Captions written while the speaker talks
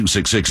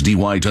266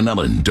 DY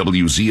Dunellen,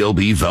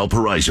 WZLB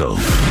Valparaiso,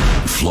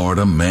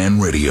 Florida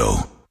Man Radio.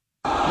 Just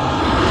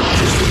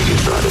when you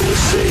thought it was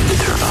safe to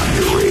turn on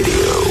your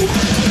radio.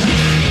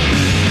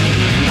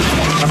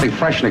 Something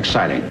fresh and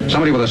exciting.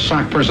 Somebody with a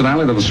sock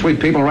personality that'll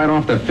sweep people right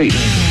off their feet.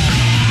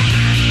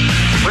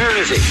 Where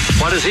is he?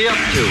 What is he up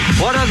to?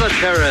 What other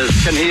terrors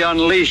can he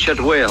unleash at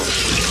will?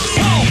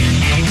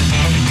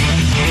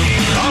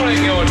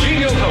 Calling your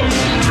genial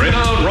host,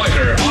 renowned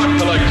writer,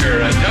 art collector,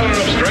 and teller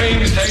of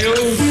strange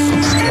tales.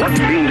 What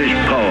fiendish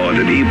power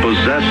did he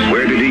possess?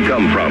 Where did he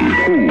come from?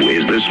 Who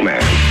is this man?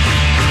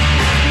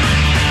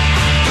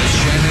 The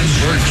Shannon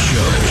Burke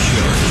Show.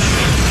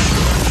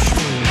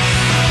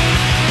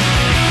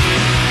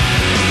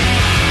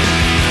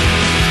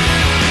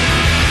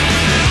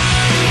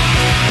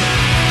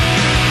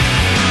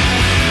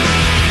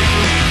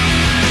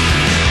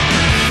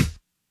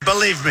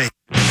 Believe me.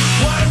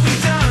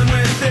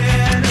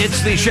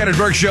 It's the Shannon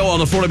Burke Show on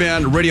the Florida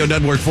Man Radio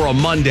Network for a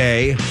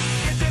Monday.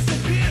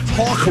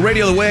 Talk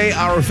radio the way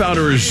our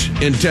founders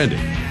intended.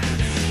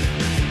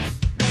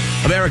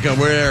 America,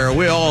 where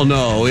we all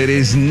know it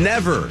is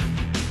never,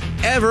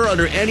 ever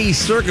under any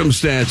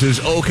circumstances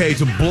okay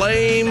to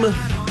blame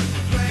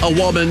a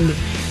woman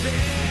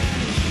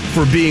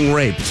for being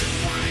raped.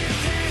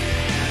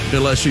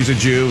 Unless she's a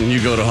Jew and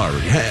you go to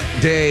Harvard.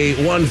 Day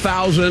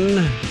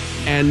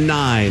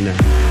 1009.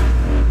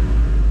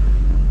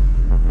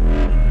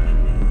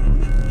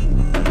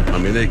 I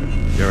mean,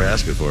 they're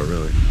asking for it,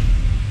 really.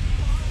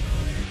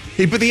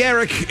 He put the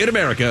Eric in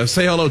America.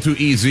 Say hello to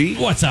Easy.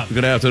 What's up?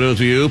 Good afternoon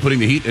to you. Putting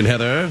the heat in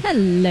Heather.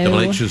 Hello.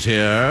 Double H is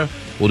here.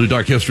 We'll do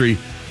Dark History,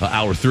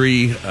 Hour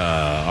 3.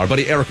 Our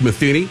buddy Eric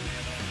Matheny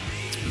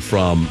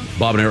from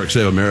Bob and Eric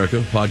Save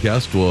America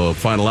podcast. Will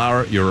final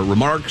hour. Your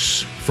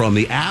remarks from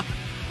the app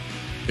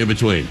in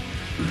between.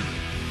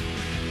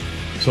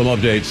 Some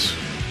updates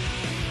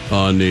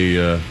on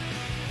the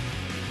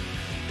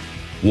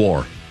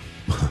war.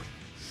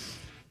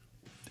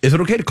 Is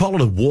it okay to call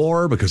it a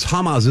war? Because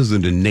Hamas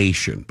isn't a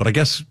nation, but I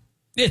guess...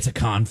 It's a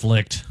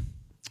conflict.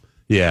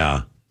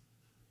 Yeah.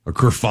 A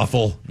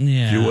kerfuffle,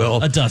 if you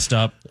will. A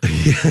dust-up.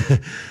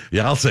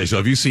 Yeah, I'll say so.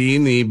 Have you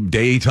seen the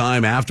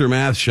daytime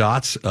aftermath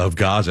shots of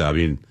Gaza? I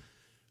mean,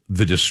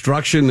 the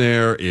destruction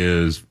there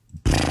is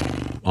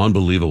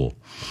unbelievable.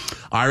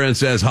 Iran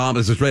says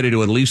Hamas is ready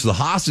to unleash the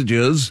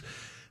hostages,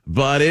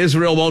 but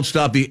Israel won't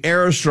stop the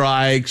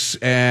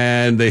airstrikes,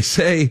 and they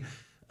say...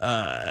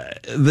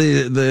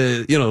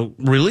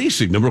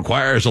 releasing them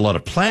requires a lot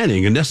of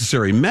planning and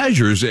necessary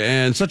measures,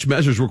 and such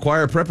measures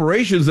require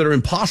preparations that are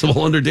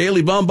impossible under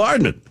daily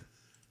bombardment.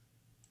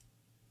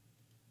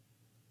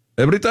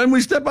 Every time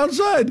we step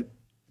outside.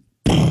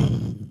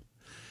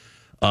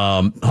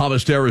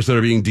 Hamas terrorists that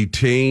are being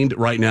detained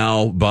right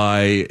now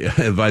by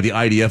the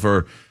IDF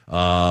are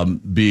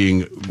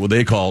being what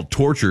they call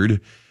tortured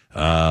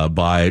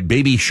by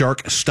Baby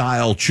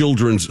Shark-style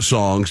children's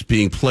songs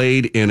being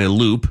played in a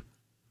loop.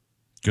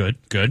 Good.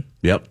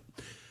 Yep.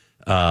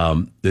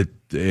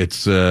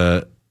 It's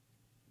the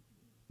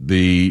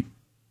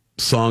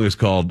song is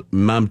called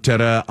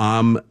Mamtera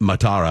Am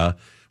Matara,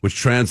 which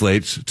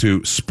translates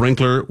to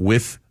sprinkler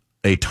with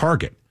a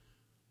target.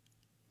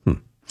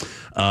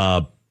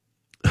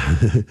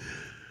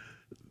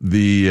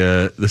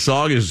 The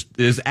song is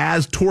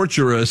as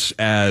torturous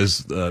as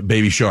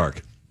Baby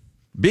Shark.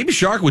 Baby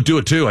Shark would do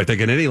it too, I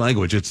think, in any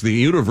language. It's the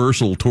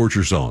universal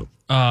torture song.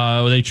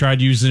 They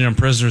tried using it on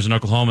prisoners in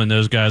Oklahoma, and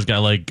those guys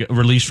got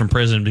released from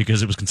prison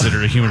because it was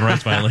considered a human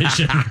rights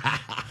violation.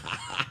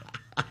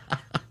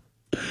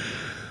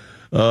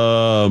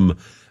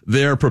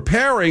 They're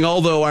preparing,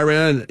 although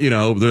Iran, they're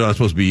not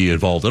supposed to be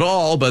involved at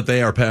all, but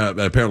they are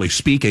apparently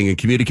speaking and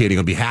communicating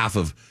on behalf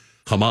of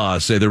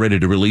Hamas, say they're ready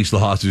to release the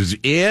hostages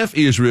if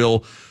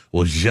Israel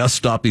will just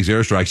stop these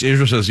airstrikes.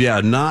 Israel says, yeah,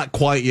 not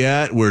quite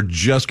yet. We're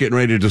just getting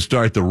ready to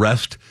start the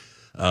rest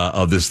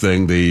of this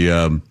thing.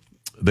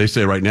 They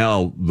say right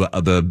now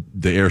the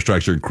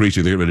airstrikes are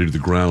increasing. They're ready to do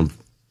the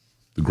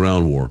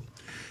ground war.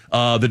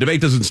 The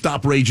debate doesn't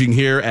stop raging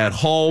here at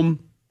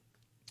home.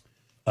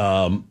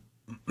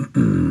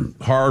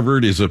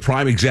 Harvard is a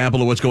prime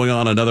example of what's going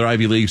on in other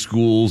Ivy League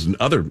schools and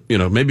other,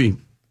 maybe,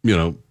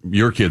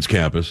 your kid's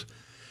campus,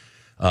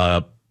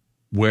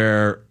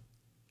 where,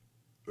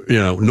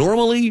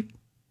 normally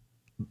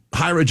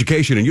higher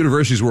education and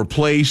universities were a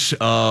place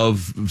of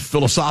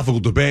philosophical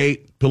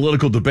debate,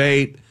 political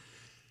debate.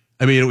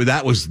 I mean,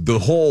 that was the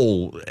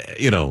whole,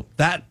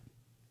 that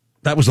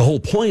was the whole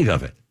point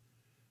of it.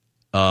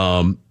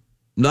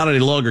 Not any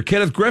longer.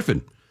 Kenneth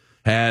Griffin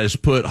has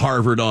put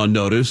Harvard on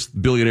notice,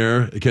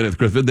 billionaire Kenneth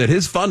Griffin, that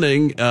his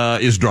funding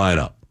is drying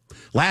up.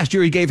 Last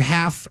year, he gave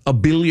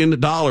 $500 million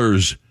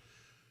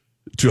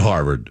to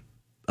Harvard.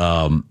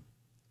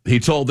 He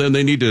told them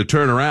they need to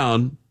turn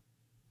around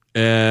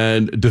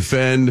and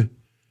defend,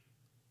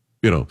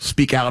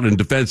 speak out in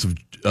defense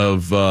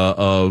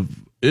of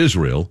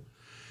Israel.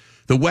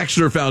 The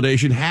Wexner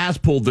Foundation has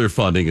pulled their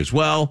funding as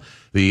well.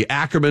 The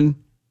Ackerman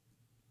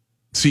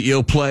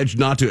CEO pledged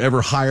not to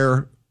ever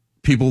hire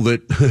people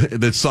that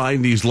that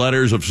signed these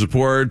letters of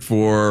support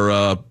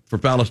for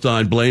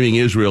Palestine, blaming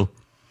Israel.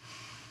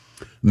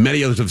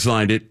 Many others have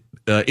signed it.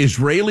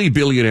 Israeli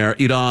billionaire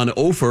Idan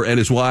Ofer and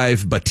his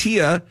wife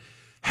Batia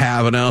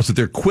have announced that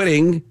they're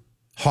quitting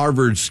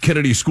Harvard's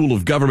Kennedy School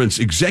of Government's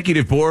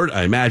executive board.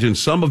 I imagine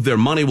some of their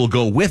money will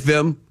go with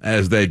them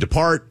as they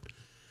depart.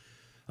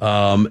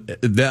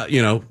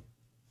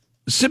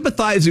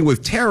 Sympathizing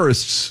with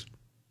terrorists.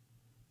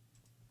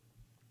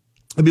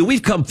 I mean,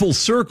 we've come full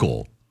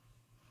circle.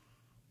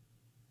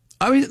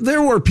 I mean,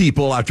 there were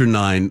people after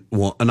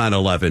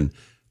 9/11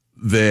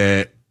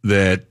 that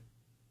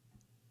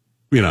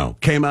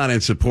came out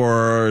in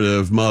support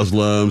of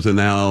Muslims, and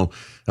now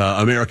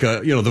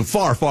America, the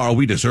far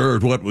we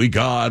deserved what we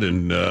got,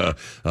 and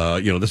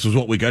this is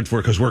what we got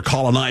for because we're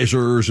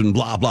colonizers and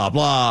blah blah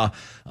blah.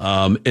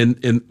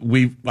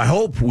 And I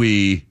hope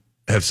we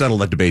have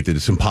settled that debate that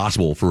it's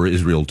impossible for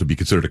Israel to be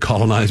considered a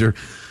colonizer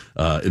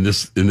in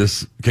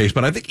this case.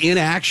 But I think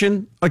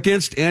inaction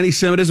against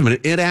anti-Semitism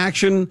and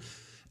inaction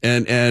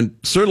and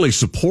certainly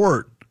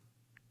support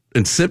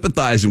and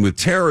sympathizing with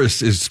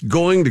terrorists is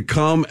going to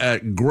come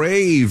at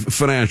grave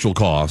financial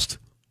cost.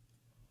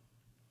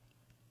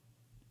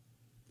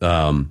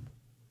 And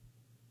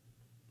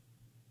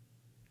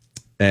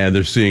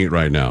they're seeing it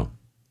right now.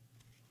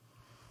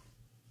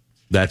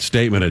 That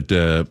statement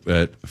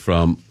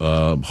from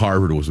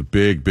Harvard was a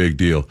big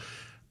deal.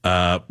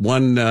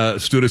 One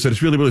student said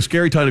it's really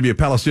scary time to be a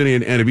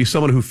Palestinian and to be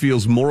someone who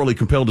feels morally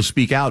compelled to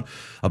speak out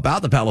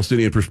about the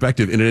Palestinian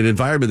perspective in an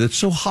environment that's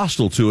so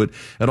hostile to it,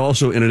 and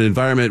also in an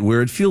environment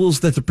where it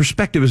feels that the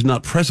perspective is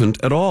not present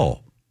at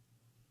all.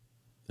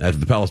 After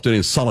the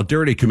Palestinian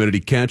Solidarity Committee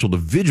canceled a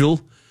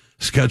vigil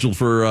scheduled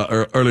for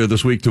earlier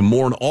this week to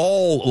mourn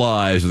all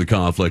lives of the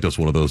conflict. That's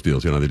one of those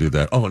deals. They do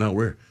that. Oh, no,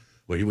 we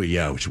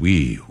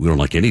don't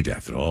like any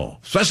death at all,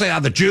 especially how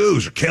the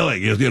Jews are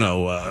killing.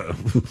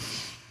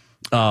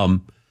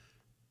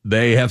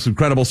 They have some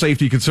credible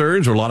safety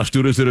concerns. There are a lot of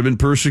students that have been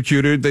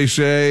persecuted, they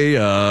say.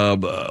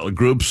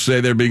 Groups say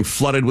they're being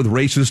flooded with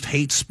racist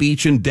hate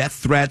speech and death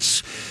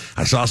threats.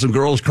 I saw some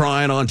girls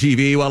crying on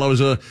TV while I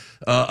was out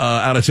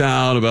of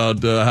town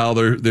about how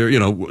they're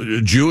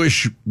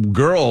Jewish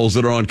girls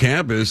that are on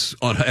campus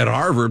at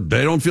Harvard,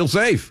 they don't feel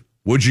safe.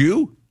 Would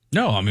you?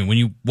 No, I mean, when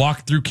you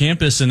walk through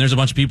campus and there's a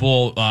bunch of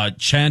people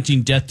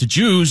chanting death to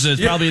Jews,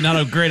 it's probably not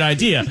a great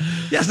idea.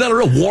 Yeah, it's not a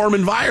real warm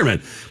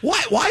environment.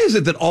 Why is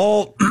it that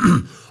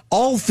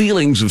all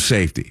feelings of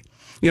safety?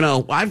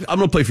 I'm going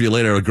to play for you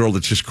later a girl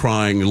that's just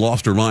crying and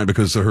lost her mind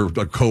because her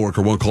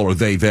coworker won't call her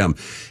they, them.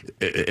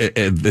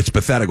 It's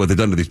pathetic what they've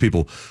done to these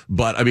people.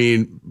 But, I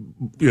mean,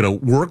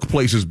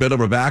 workplaces bent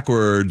over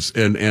backwards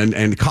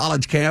and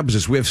college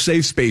campuses, we have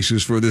safe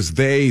spaces for this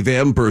they,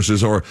 them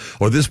persons or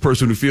this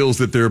person who feels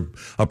that they're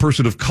a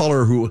person of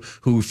color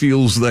who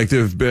feels like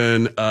they've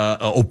been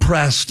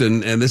oppressed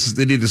and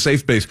they need a safe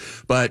space.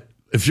 But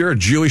if you're a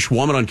Jewish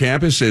woman on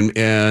campus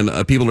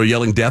and people are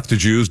yelling death to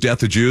Jews,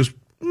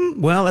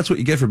 well, that's what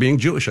you get for being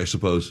Jewish, I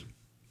suppose,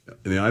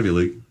 in the Ivy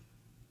League.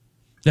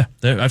 Yeah,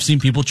 I've seen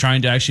people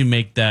trying to actually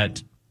make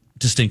that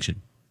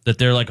distinction. That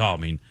they're like, oh, I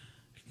mean,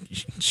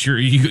 sure,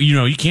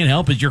 you can't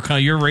help it.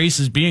 Your race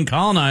is being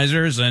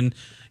colonizers, and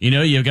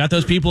you've got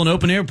those people in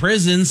open air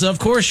prisons. So of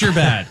course, you're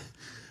bad.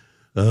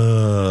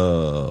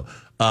 I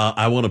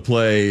want to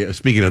play.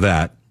 Speaking of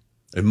that,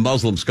 a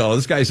Muslim scholar.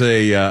 This guy's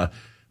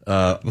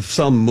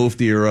some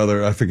mufti or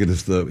other. I forget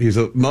he's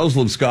a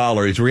Muslim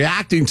scholar. He's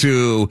reacting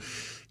to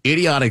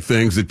idiotic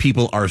things that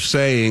people are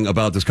saying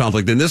about this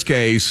conflict. In this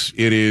case,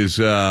 it is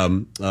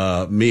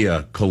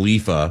Mia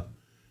Khalifa.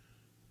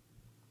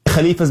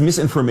 Khalifa's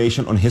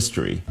misinformation on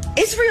history.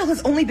 Israel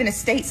has only been a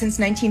state since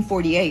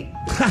 1948.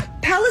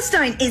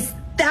 Palestine is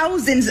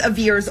thousands of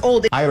years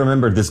old. I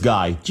remember this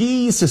guy.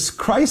 Jesus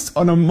Christ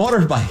on a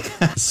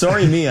motorbike.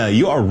 Sorry, Mia,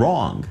 you are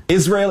wrong.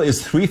 Israel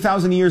is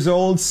 3,000 years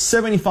old,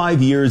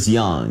 75 years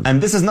young.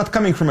 And this is not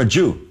coming from a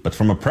Jew, but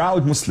from a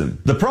proud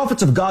Muslim. The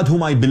prophets of God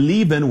whom I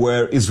believe in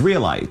were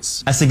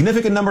Israelites. A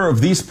significant number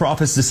of these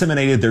prophets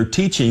disseminated their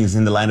teachings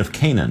in the land of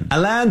Canaan, a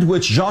land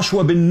which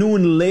Joshua bin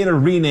Nun later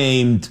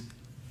renamed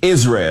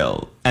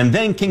Israel. And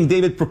then King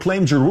David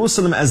proclaimed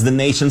Jerusalem as the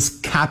nation's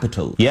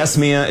capital. Yes,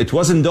 Mia, it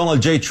wasn't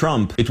Donald J.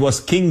 Trump. It was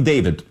King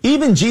David.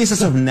 Even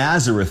Jesus of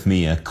Nazareth,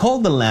 Mia,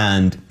 called the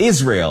land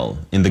Israel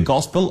in the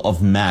Gospel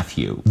of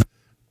Matthew.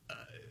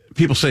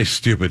 People say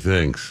stupid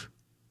things.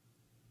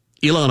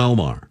 Ilhan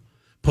Omar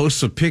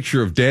posts a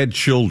picture of dead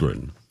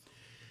children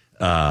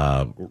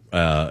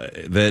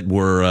that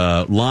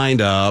were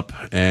lined up,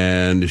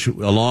 and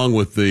along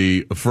with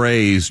the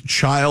phrase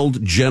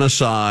child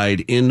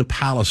genocide in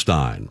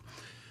Palestine.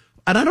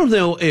 And I don't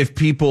know if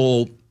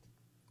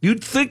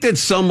you'd think that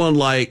someone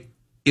like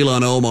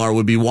Ilhan Omar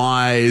would be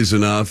wise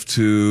enough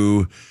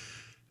to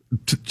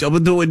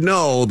would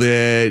know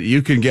that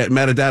you can get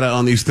metadata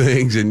on these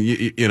things, and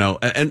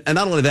and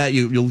not only that,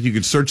 you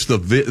could search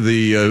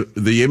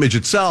the image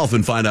itself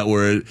and find out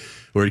where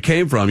it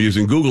came from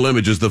using Google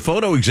Images. The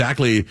photo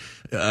exactly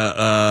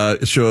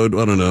showed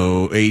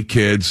 8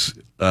 kids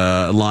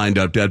lined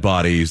up dead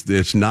bodies.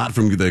 It's not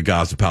from the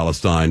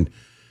Gaza-Palestine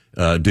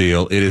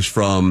deal. It is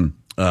from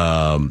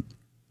the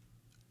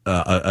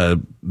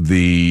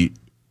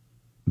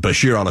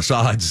Bashir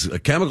al-Assad's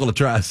chemical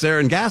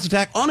sarin gas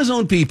attack on his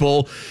own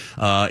people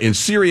in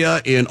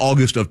Syria in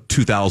August of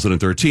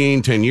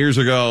 2013, 10 years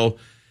ago.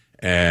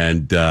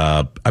 And,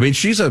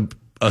 she's a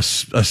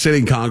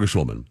sitting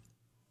congresswoman.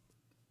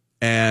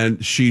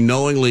 And she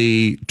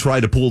knowingly tried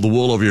to pull the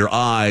wool over your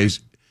eyes,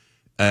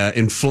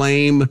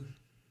 inflame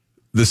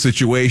the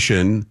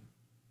situation,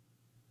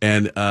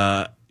 and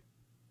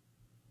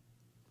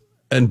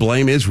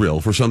blame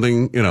Israel for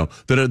something,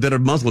 that a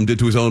Muslim did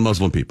to his own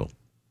Muslim people.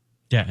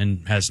 Yeah,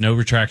 and has no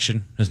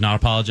retraction, has not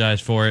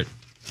apologized for it.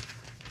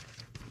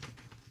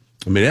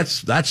 I mean,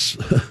 that's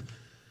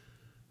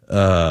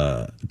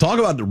talk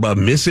about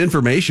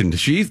misinformation.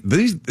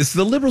 It's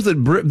the liberals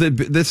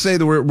that say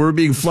that we're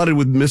being flooded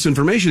with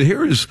misinformation.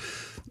 Here is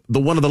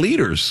one of the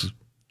leaders,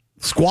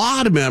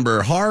 squad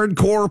member,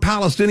 hardcore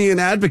Palestinian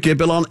advocate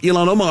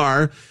Ilhan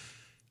Omar,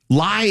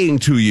 lying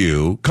to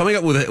you, coming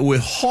up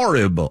with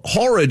horrid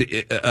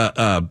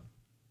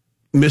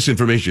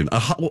misinformation.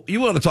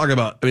 You want to talk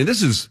about? I mean,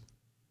 this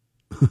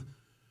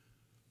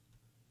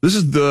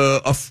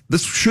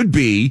should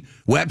be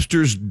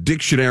Webster's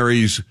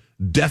Dictionary's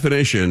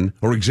definition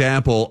or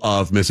example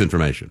of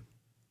misinformation.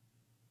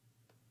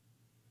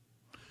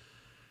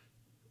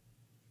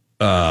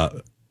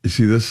 You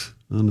see this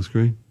on the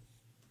screen?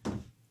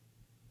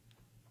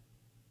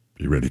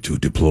 Be ready to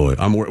deploy.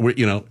 I was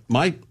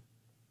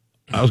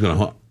going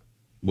to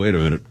wait a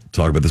minute to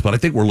talk about this, but I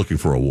think we're looking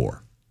for a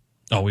war.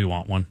 Oh, we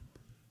want one.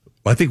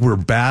 I think we're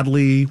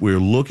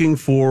looking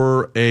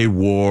for a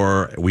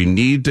war. We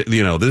need to,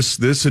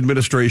 this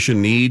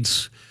administration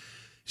needs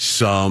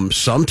some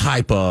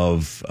type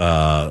of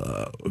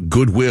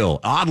goodwill.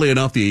 Oddly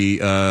enough, the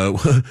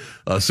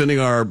sending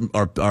our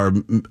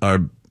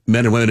men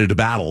and women into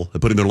battle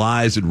and putting their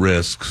lives at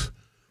risk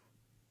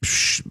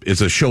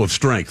is a show of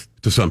strength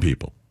to some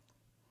people.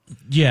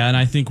 Yeah, and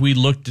I think we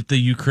looked at the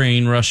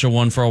Ukraine-Russia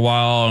one for a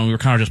while, and we were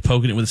kind of just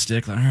poking it with a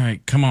stick. Like, all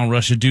right, come on,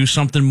 Russia, do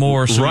something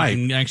more so we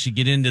can actually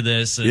get into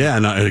this.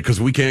 Yeah,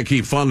 because we can't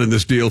keep funding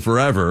this deal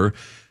forever.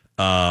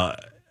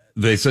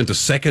 They sent a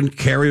second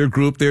carrier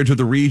group there to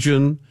the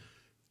region,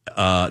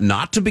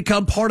 not to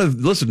become part of.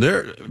 Listen,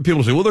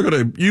 people say, well, they're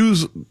going to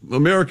use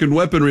American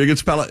weaponry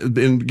against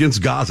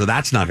Gaza.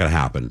 That's not going to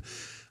happen.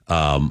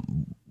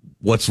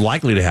 What's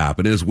likely to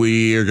happen is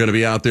we are going to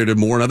be out there to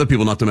warn other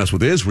people not to mess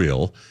with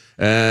Israel.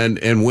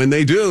 And when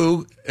they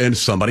do, and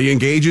somebody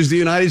engages the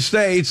United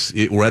States,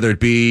 whether it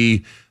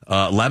be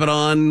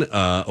Lebanon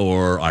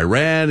or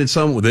Iran, it's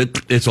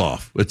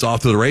off. It's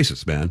off to the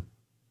races, man.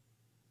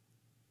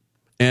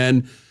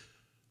 And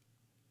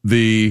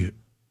the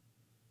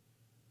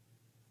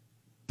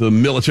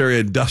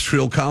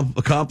military-industrial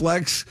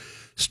complex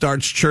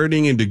starts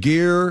churning into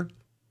gear.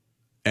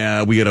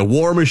 We get a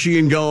war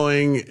machine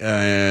going,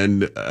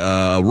 and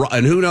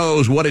who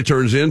knows what it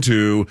turns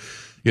into.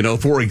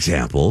 For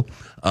example,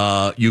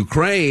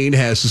 Ukraine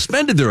has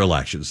suspended their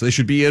elections. They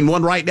should be in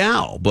one right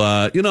now.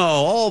 But,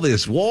 all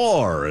this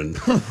war and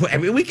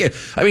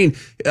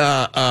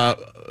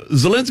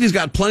Zelensky's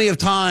got plenty of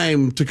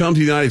time to come to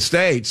the United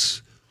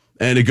States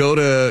and to go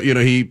to,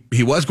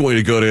 he was going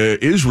to go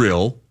to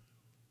Israel.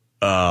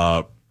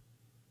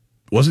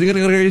 Wasn't he going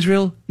to go to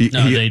Israel?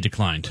 They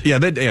declined. Yeah,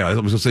 I was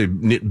going to say...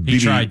 He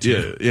tried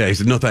to. Yeah, he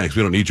said, no thanks,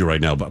 we don't need you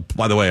right now. But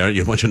by the way, aren't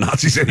you a bunch of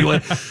Nazis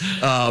anyway?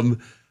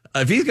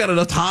 If he's got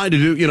enough time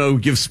to do,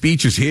 give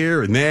speeches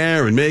here and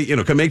there and make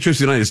trips to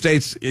the United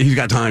States, he's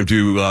got time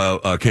to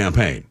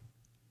campaign.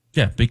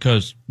 Yeah,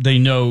 because they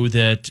know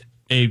that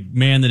a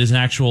man that is an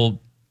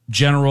actual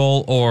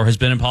general or has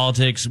been in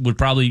politics would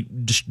probably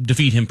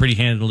defeat him pretty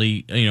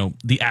handily,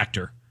 the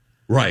actor.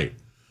 Right.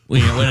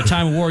 Well, in a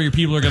time of war, your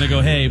people are going to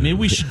go, hey, maybe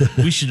we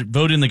should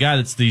vote in the guy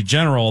that's the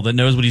general that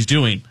knows what he's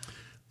doing.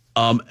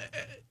 And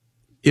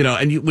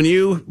when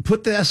you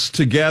put this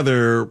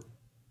together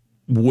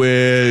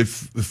with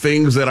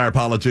things that our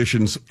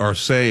politicians are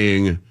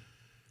saying,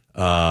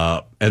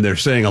 and they're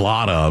saying a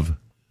lot of,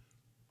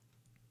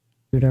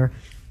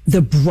 the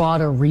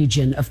broader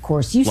region, of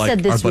course. You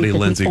said this week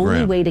that the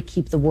only way to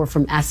keep the war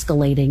from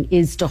escalating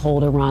is to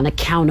hold Iran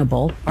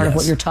accountable, part of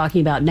what you're talking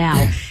about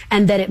now,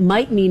 and that it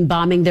might mean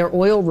bombing their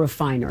oil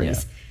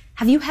refineries. Yeah.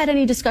 Have you had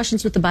any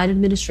discussions with the Biden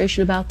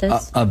administration about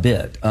this? A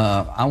bit.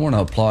 I want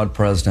to applaud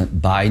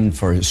President Biden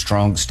for his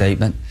strong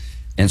statement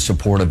in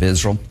support of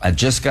Israel. I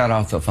just got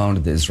off the phone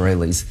to the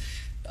Israelis.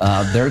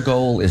 Their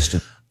goal is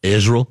to...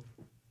 Israel?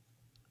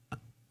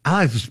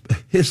 I like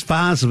his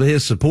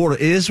support of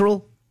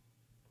Israel.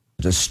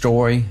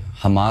 Destroy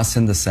Hamas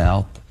in the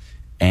south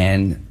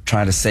and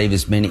try to save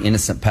as many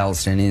innocent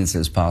Palestinians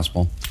as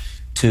possible,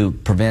 to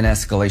prevent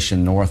escalation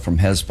north from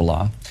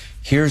Hezbollah.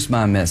 Here's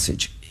my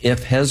message.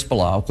 If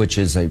Hezbollah, which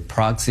is a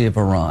proxy of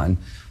Iran,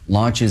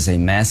 launches a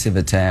massive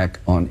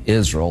attack on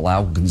Israel, I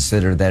will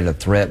consider that a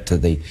threat to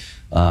the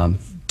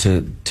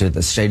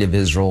state of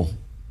Israel,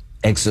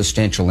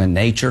 existential in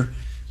nature.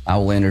 I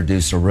will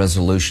introduce a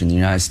resolution in the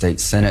United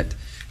States Senate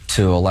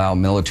to allow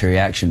military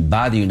action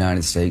by the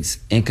United States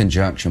in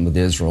conjunction with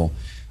Israel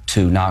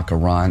to knock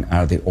Iran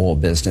out of the oil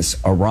business.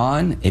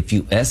 Iran, if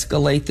you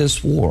escalate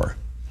this war,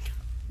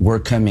 we're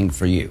coming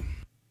for you.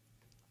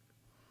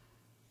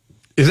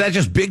 Is that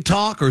just big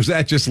talk, or is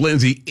that just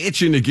Lindsay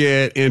itching to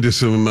get into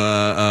some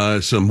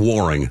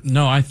warring?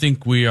 No, I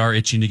think we are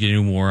itching to get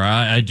into war.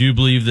 I do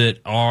believe that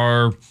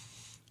our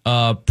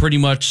pretty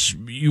much,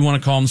 you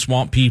want to call them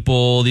swamp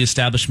people, the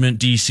establishment,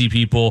 DC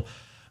people,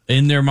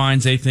 in their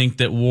minds, they think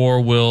that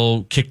war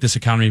will kick this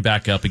economy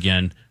back up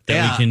again.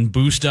 That we can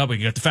boost up, we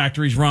can get the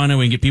factories running,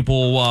 we can get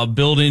people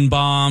building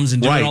bombs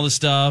and doing all this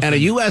stuff. And a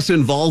U.S.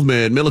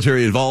 involvement,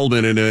 military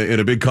involvement in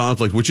a big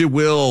conflict, which it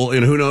will,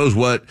 and who knows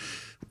what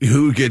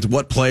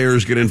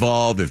players get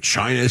involved, if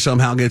China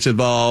somehow gets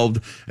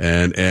involved,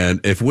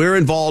 and if we're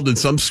involved in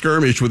some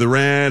skirmish with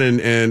Iran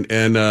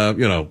and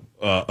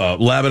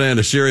Lebanon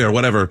or Syria or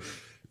whatever,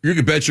 you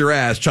can bet your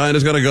ass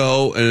China's going to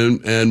go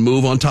and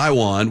move on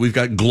Taiwan. We've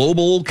got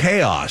global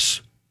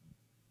chaos.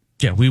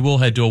 Yeah, we will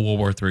head to a World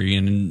War III,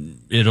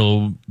 and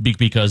it'll be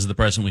because of the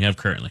president we have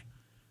currently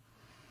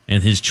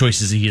and his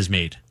choices he has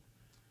made.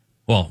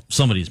 Well,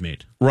 somebody's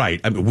made. Right.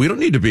 I mean, we don't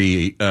need to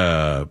be,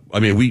 I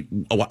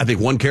think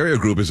one carrier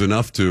group is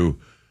enough to,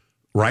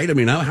 right? I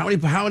mean, how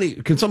many,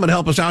 can someone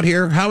help us out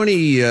here? How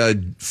many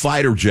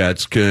fighter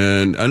jets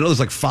I know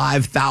there's like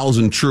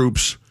 5,000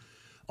 troops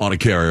on a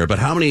carrier, but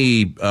how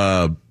many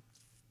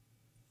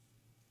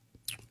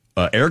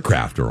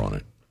aircraft are on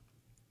it?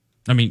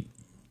 I mean,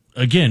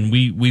 again,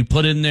 we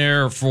put in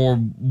there for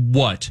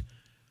what?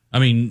 I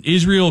mean,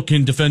 Israel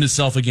can defend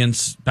itself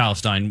against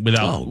Palestine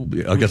without.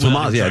 Against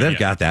Hamas, they've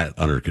got that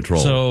under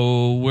control.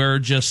 So we're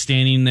just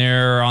standing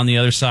there on the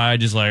other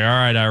side, just like, all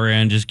right,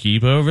 Iran, just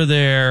keep over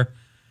there.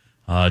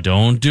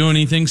 Don't do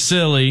anything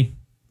silly.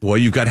 Well,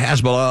 you've got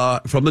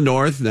Hezbollah from the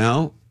north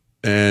now,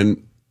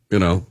 and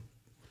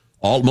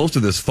most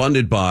of this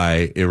funded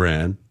by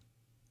Iran.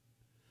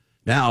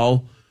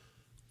 Now,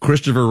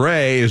 Christopher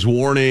Wray is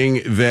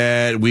warning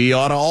that we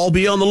ought to all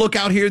be on the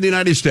lookout here in the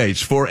United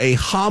States for a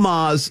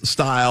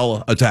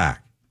Hamas-style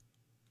attack.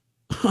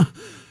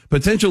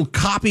 Potential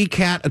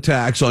copycat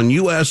attacks on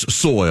U.S.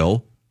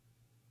 soil.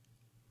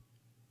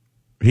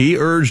 He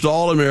urged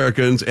all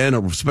Americans, and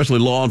especially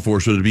law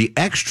enforcement, to be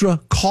extra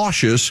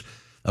cautious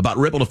about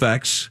ripple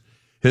effects.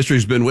 History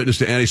has been witness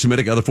to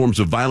anti-Semitic and other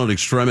forms of violent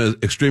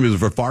extremism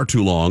for far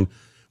too long.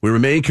 We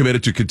remain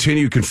committed to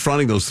continue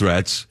confronting those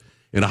threats.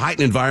 In a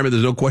heightened environment,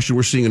 there's no question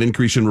we're seeing an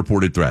increase in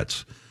reported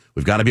threats.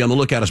 We've got to be on the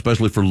lookout,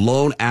 especially for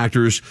lone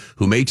actors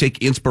who may take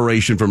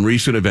inspiration from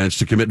recent events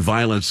to commit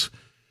violence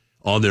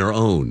on their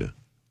own.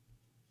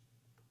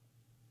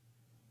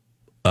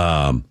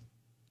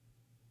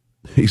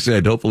 He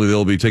said, hopefully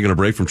they'll be taking a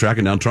break from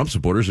tracking down Trump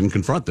supporters and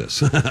confront this.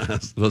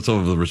 That's some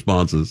of the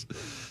responses.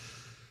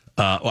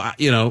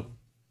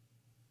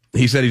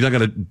 He said he's not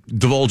going to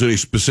divulge any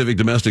specific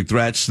domestic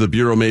threats the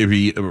Bureau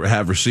may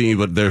have received,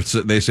 but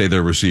they say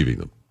they're receiving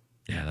them.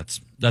 Yeah,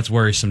 that's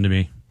worrisome to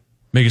me.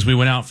 Because we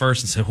went out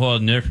first and said, well,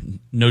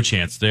 no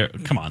chance.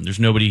 Come on, there's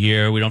nobody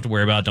here. We don't have to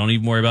worry about it. Don't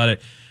even worry about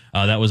it.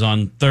 That was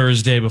on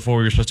Thursday before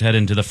we were supposed to head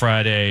into the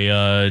Friday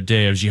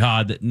day of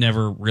jihad that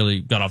never really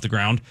got off the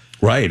ground.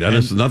 Right.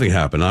 Nothing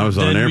happened. I was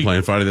on an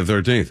airplane Friday the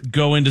 13th.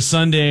 Go into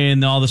Sunday,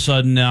 and all of a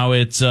sudden now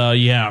it's,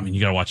 you got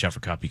to watch out for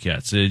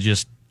copycats. It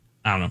just,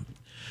 I don't know.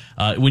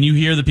 When you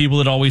hear the people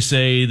that always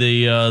say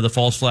the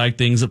false flag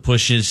things that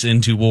push us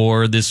into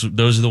war, those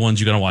are the ones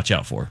you got to watch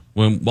out for.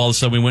 When all of a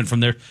sudden we went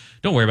from there,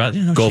 don't worry about it.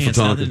 No Gulf of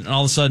Tonkin. And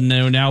all of a sudden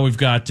now we've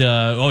got,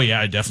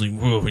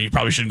 definitely, you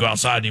probably shouldn't go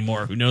outside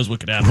anymore. Who knows what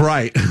could happen?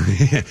 Right.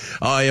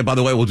 Oh, yeah, by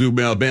the way, we'll do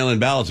mail-in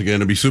ballots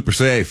again to be super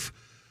safe.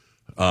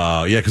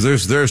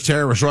 Because there's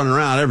terrorists running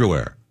around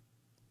everywhere.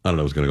 I don't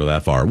know if it's going to go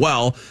that far.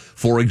 Well,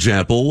 for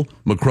example,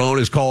 Macron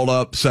has called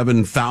up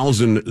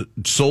 7,000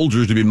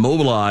 soldiers to be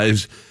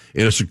mobilized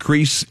in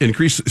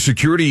increased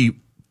security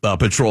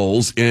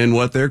patrols in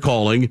what they're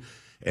calling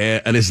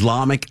an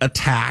Islamic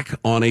attack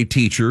on a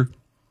teacher,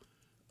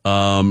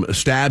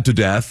 stabbed to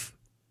death,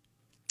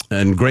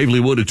 and gravely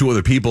wounded 2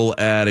 other people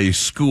at a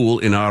school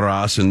in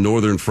Arras in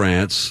northern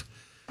France.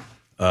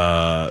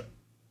 The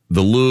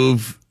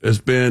Louvre has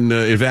been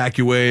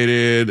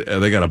evacuated.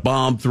 They got a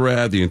bomb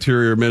threat. The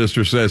interior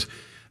minister says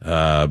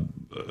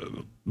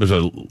there's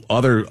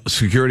other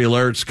security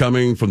alerts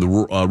coming from the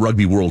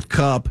Rugby World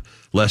Cup.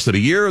 Less than a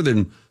year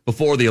than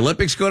before the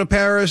Olympics go to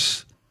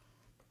Paris.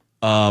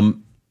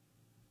 And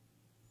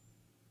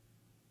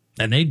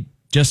they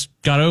just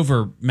got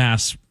over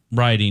mass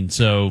rioting,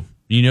 so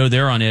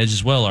they're on edge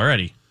as well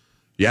already.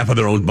 Yeah,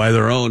 by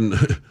their own,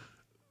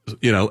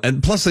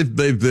 and plus they've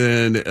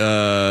been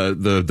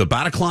the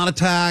Bataclan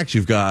attacks.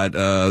 You've got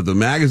the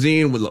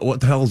magazine. What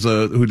the hell's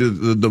who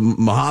did the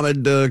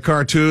Muhammad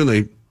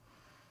cartoon?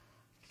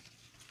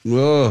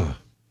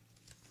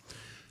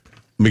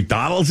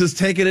 McDonald's is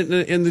taking it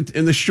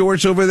in the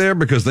shorts over there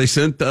because they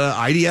sent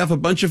IDF a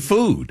bunch of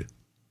food.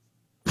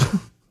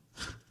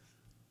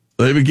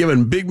 They've been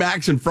giving Big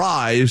Macs and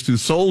fries to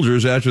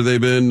soldiers after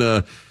they've been,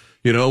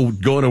 going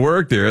to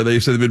work there. They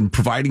said they've been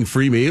providing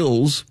free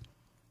meals.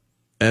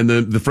 And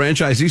the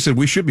franchisee said,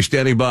 we should be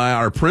standing by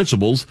our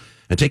principles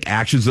and take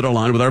actions that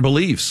align with our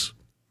beliefs.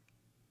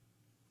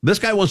 This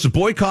guy wants to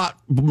boycott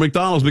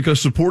McDonald's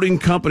because supporting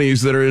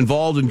companies that are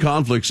involved in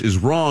conflicts is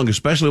wrong,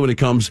 especially when it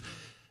comes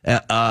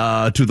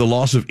to the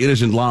loss of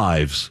innocent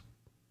lives.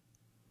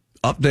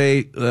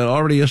 Update,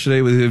 already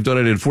yesterday, they've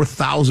donated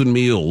 4,000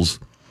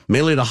 meals,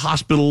 mainly to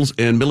hospitals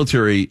and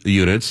military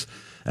units,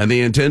 and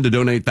they intend to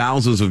donate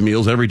thousands of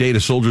meals every day to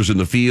soldiers in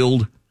the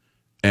field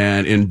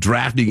and in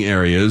drafting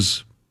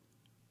areas.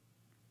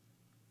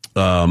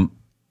 They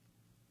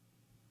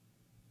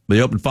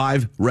opened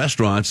 5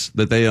 restaurants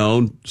that they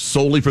own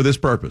solely for this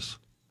purpose,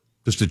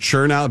 just to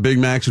churn out Big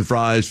Macs and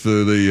fries for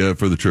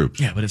the troops.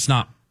 Yeah, but it's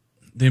not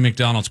the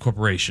McDonald's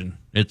Corporation.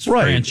 It's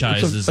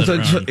franchises.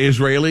 It's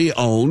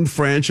Israeli-owned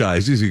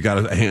franchises. You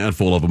got a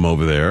handful of them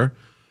over there,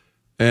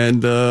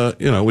 and what are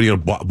you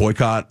going to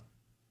boycott?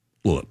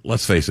 Look,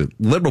 let's face it,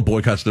 liberal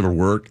boycotts never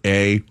work.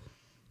 And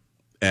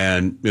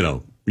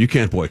you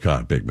can't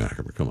boycott Big Mac.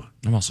 Come on.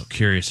 I'm also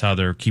curious how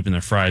they're keeping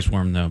their fries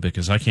warm though,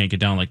 because I can't get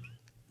down like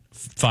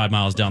 5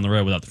 miles down the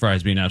road without the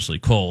fries being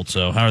absolutely cold.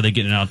 So how are they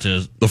getting out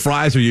to... The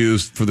fries are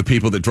used for the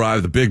people that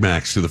drive the Big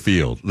Macs to the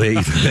field. They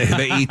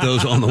eat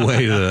those on the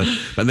way to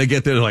and they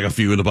get there like a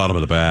few in the bottom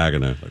of the bag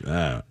and they're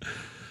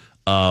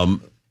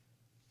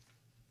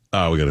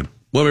like,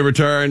 when we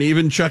return,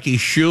 even Chucky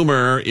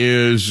Schumer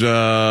is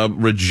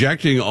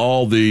rejecting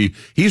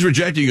he's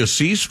rejecting a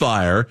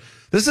ceasefire.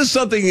 This is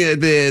something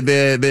that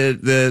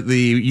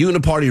the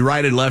uniparty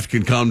right and left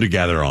can come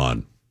together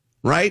on,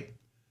 right?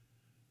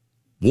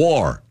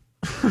 War.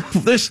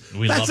 That's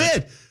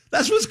it.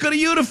 That's what's going to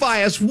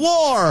unify us.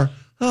 War.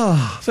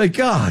 Oh, thank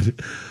God.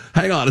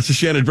 Hang on. It's the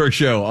Shannon Burke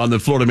Show on the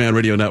Florida Man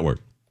Radio Network.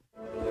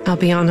 I'll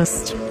be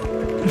honest.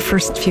 The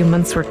first few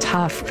months were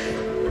tough.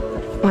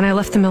 When I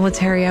left the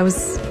military, I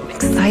was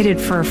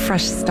excited for a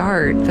fresh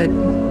start, but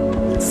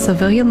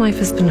civilian life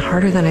has been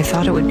harder than I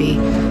thought it would be.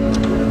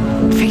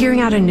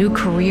 Figuring out a new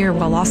career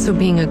while also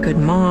being a good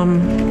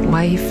mom,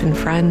 wife, and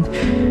friend.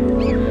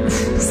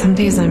 Some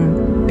days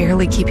I'm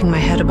barely keeping my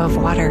head above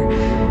water.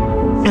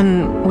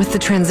 And with the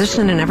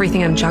transition and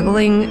everything I'm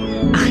juggling,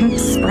 I'm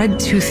spread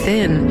too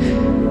thin.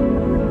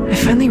 I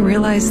finally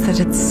realized that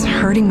it's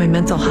hurting my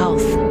mental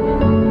health.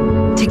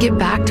 To get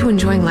back to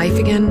enjoying life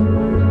again,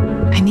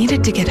 I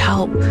needed to get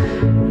help.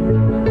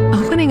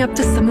 Opening up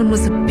to someone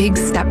was a big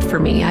step for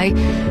me. I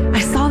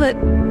saw that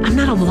I'm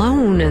not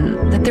alone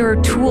and that there are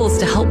tools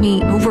to help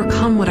me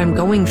overcome what I'm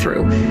going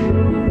through.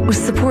 With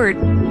support,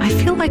 I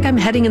feel like I'm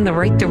heading in the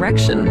right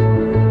direction.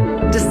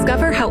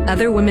 Discover how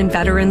other women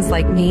veterans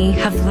like me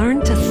have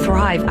learned to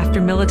thrive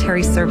after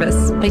military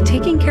service by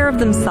taking care of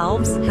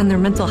themselves and their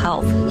mental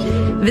health.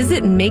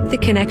 Visit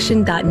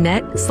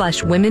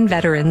maketheconnection.net/women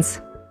veterans.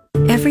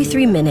 Every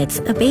 3 minutes,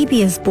 a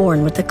baby is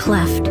born with a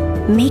cleft,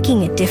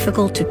 making it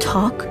difficult to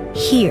talk,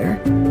 hear,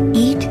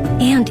 eat,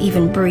 and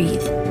even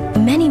breathe.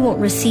 Many won't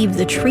receive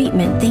the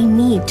treatment they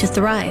need to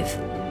thrive.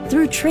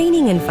 Through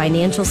training and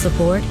financial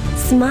support,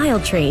 Smile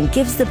Train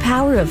gives the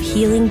power of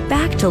healing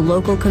back to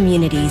local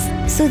communities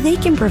so they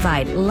can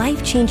provide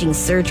life-changing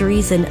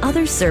surgeries and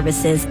other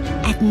services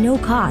at no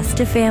cost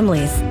to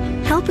families.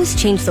 Help us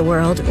change the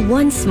world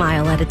one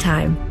smile at a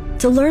time.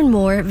 To learn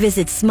more,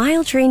 visit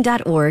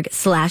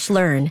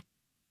smiletrain.org/learn.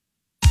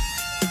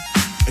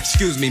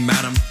 Excuse me,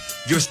 madam.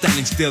 You're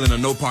standing still in a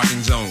no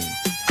parking zone.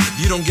 If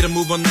you don't get a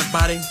move on that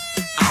body,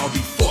 I'll be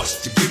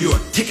forced to give you a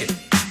ticket.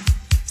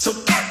 So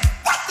get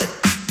busted.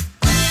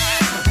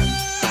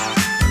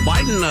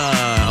 Biden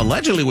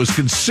allegedly was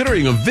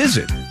considering a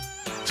visit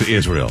to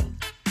Israel.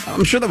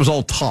 I'm sure that was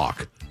all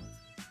talk,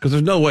 because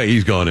there's no way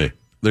he's going to.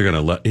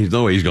 There's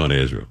no way he's going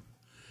to Israel.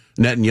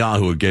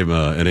 Netanyahu gave him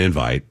an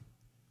invite,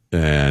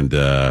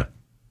 but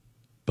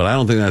I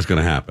don't think that's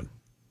going to happen.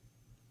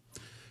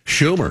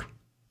 Schumer.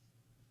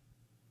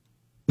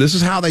 This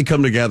is how they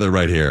come together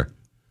right here.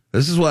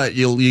 This is what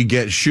you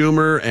get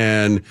Schumer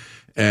and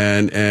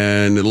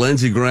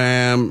Lindsey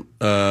Graham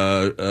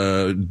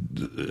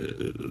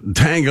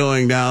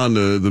tangoing down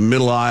the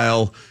middle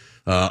aisle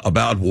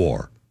about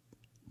war.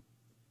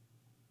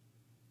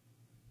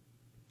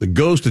 The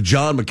ghost of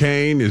John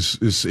McCain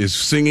is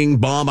singing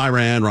 "Bomb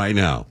Iran" right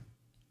now.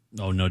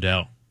 Oh, no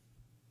doubt.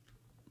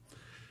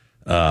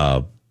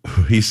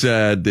 He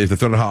said if the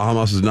threat of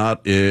Hamas is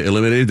not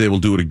eliminated, they will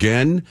do it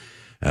again.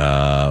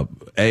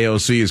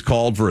 AOC has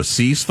called for a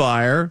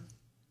ceasefire.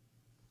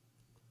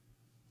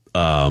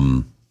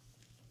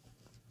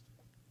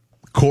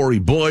 Cori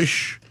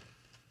Bush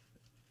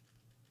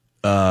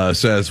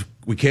says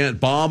we can't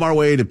bomb our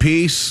way to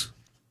peace.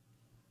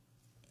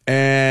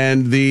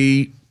 And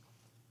the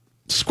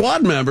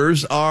squad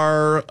members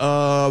are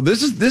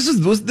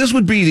this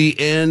would be the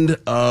end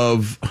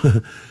of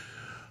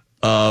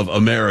of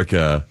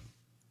America.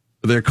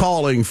 They're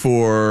calling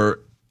for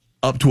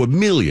up to 1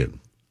 million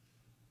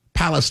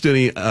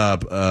Palestinian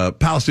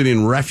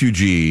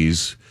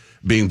refugees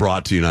being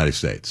brought to the United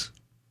States.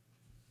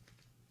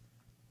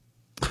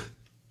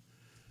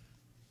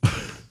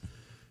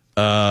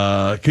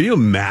 Can you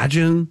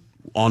imagine,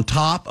 on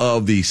top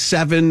of the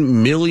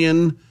 7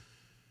 million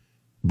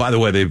By the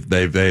way,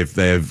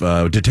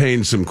 they've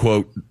detained some,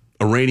 quote,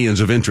 Iranians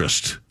of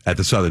interest at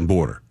the southern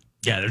border.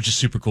 Yeah, they're just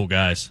super cool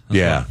guys.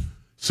 Yeah.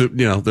 So,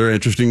 they're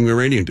interesting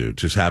Iranian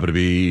dudes. Just happen to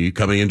be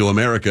coming into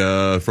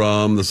America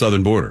from the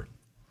southern border.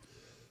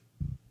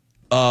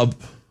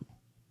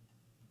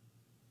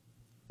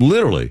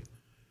 Literally,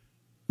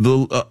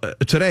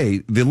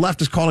 today, the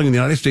left is calling on the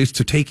United States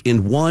to take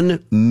in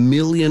 1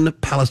 million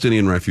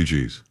Palestinian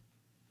refugees.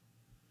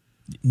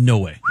 No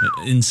way.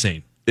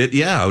 Insane. It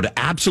would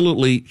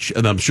absolutely,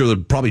 and I'm sure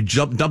they'd probably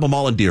dump them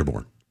all in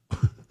Dearborn.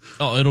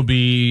 Oh, it'll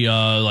be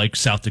like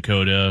South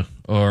Dakota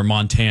or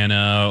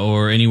Montana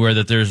or anywhere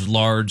that there's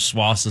large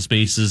swaths of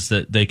spaces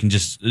that they can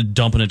just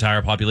dump an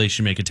entire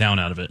population, make a town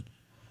out of it.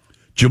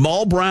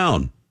 Jamal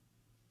Brown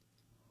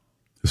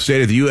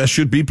stated the U.S.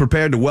 should be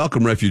prepared to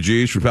welcome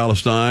refugees from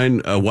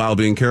Palestine while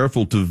being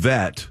careful to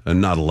vet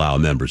and not allow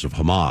members of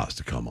Hamas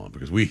to come on,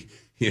 because we'll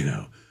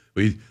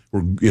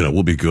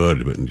be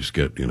good, but just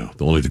get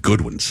only the good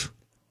ones.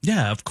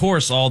 Yeah, of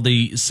course, all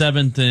the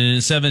 7 and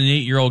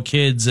 8-year-old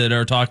kids that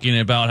are talking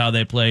about how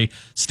they play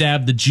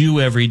Stab the Jew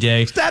every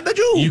day. Stab the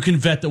Jew! You can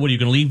vet that. What, are you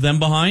going to leave them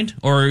behind?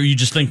 Or you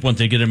just think once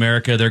they get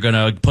America, they're going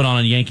to put on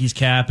a Yankees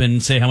cap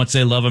and say how much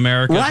they love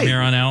America from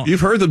here on out?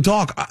 You've heard them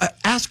talk.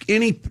 Ask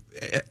any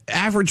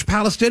average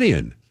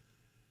Palestinian,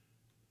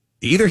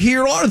 either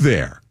here or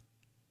there.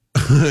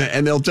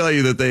 And they'll tell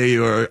you that they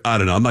are, I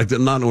don't know, I'm not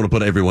going to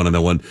put everyone in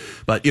that one.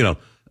 But,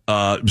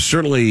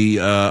 certainly,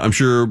 I'm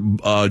sure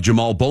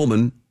Jamal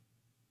Bowman,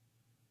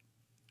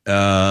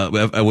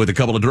 with a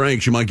couple of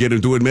drinks, you might get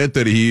him to admit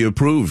that he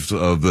approves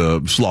of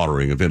the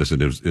slaughtering of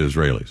innocent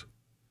Israelis.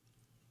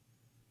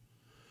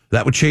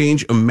 That would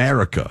change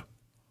America.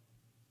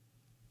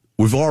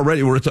 More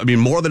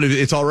than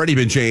it's already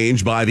been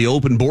changed by the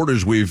open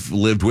borders we've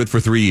lived with for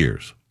 3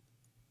 years.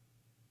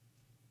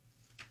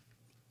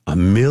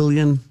 1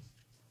 million?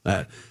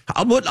 I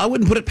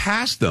wouldn't put it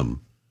past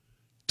them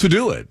to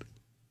do it.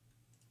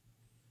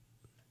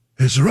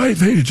 It's the right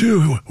thing to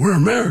do. We're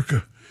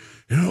America,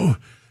 and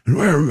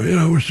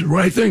it's the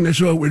right thing.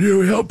 That's what we do.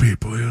 We help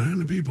people,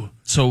 and the people.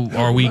 So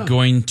are we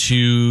going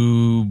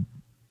to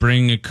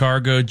bring a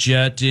cargo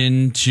jet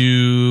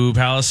into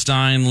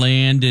Palestine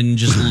land and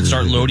just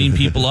start loading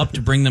people up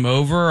to bring them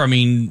over? I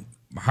mean,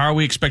 how are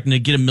we expecting to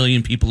get 1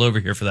 million people over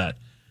here for that?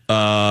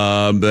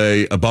 I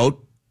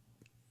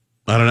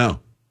don't know.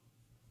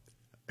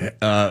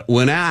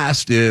 When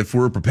asked if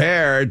we're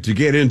prepared to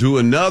get into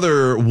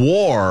another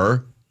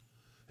war,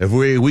 if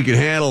we can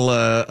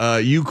handle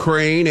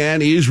Ukraine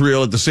and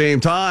Israel at the same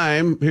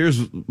time,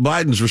 here's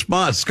Biden's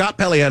response. Scott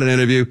Pelley had an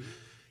interview.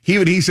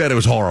 He said it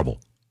was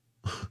horrible.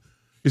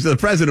 He said the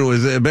president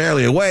was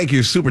barely awake. He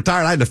was super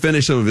tired. I had to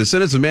finish some of his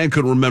sentences. The man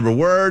couldn't remember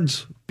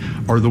words.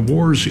 Are the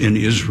wars in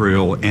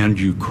Israel and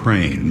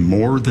Ukraine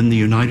more than the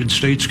United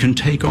States can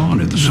take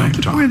on at the same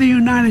time? We're the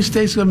United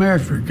States of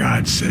America, for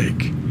God's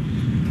sake.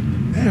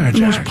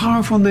 The most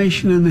powerful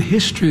nation in the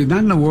history, not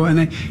in the world, in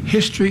the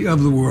history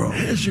of the world.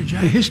 History,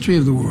 Jack. The history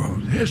of the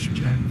world. History,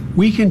 Jack.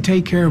 We can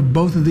take care of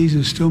both of these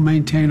and still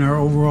maintain our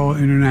overall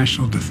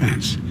international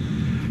defense.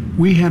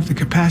 We have the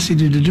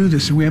capacity to do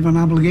this, and we have an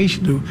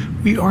obligation to.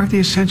 We are the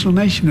essential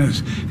nation,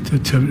 to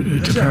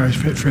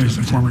paraphrase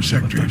the former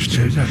Secretary of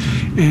State.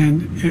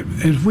 And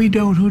if we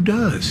don't, who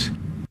does?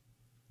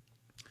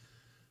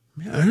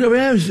 We're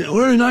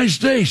the United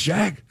States,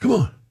 Jack. Come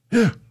on.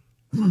 Yeah.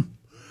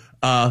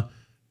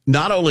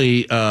 Not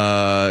only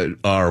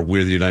are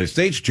we the United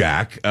States,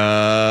 Jack,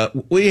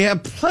 we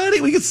have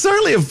plenty. We can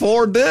certainly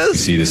afford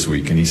this. See this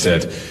week, and he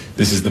said,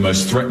 "This is the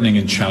most threatening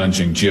and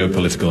challenging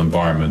geopolitical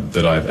environment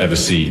that I've ever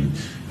seen."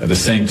 At the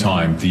same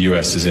time, the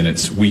U.S. is in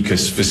its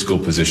weakest fiscal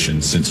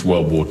position since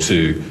World War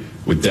II,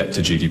 with debt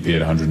to GDP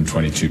at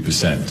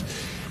 122%.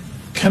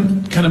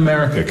 Can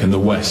America, can the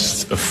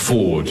West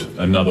afford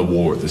another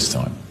war at this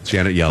time?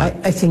 Janet Yellen.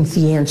 I think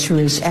the answer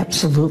is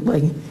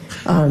absolutely.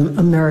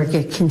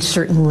 America can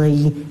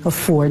certainly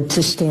afford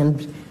to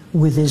stand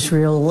with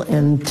Israel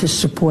and to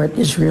support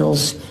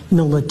Israel's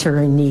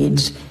military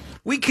needs.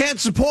 We can't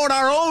support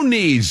our own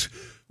needs.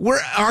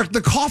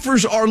 The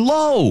coffers are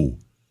low.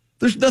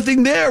 There's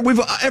nothing there.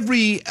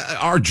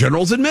 Our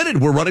generals admitted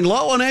we're running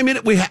low on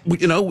ammunition.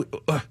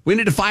 We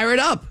need to fire it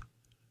up.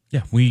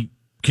 Yeah, we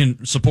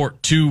can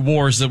support 2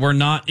 wars that we're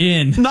not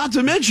in. Not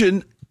to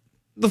mention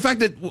the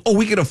fact that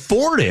we can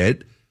afford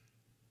it.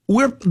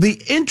 The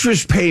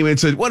interest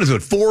payments at, what is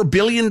it, $4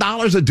 billion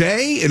a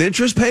day in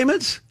interest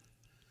payments?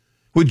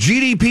 With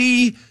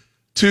GDP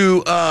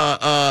to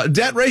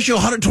debt ratio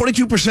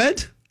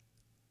 122%?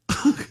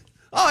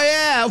 Oh,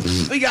 yeah,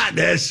 we got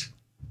this.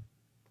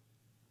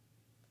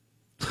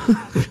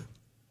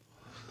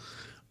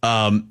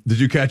 Did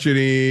you catch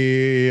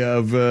any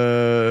of,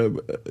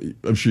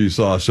 I'm sure you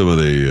saw some of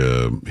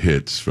the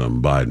hits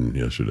from Biden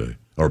yesterday,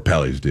 or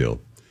Pelley's deal.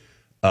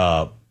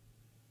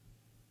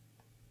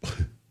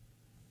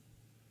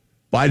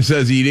 Biden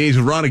says he needs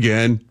to run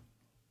again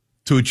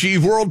to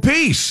achieve world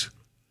peace.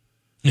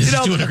 He's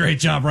doing a great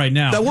job right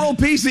now. The world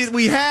peace that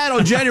we had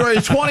on January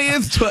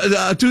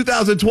 20th,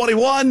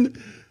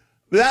 2021,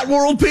 that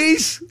world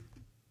peace,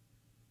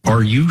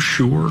 Are you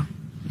sure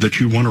that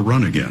you want to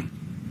run again?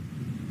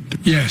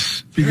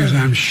 Yes, because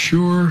I'm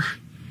sure.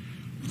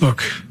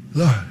 Look,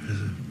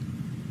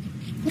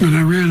 when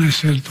I ran, I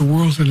said the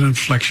world's at an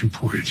inflection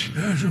point.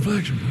 Yeah, it's an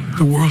inflection point.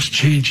 The world's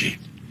changing,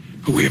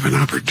 but we have an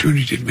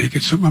opportunity to make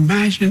it. So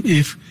imagine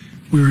if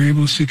we were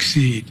able to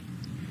succeed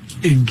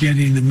in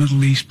getting the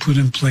Middle East put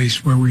in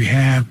place where we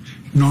have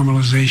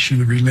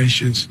normalization of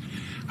relations.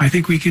 I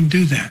think we can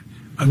do that.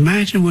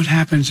 Imagine what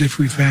happens if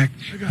we, in fact,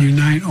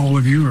 unite all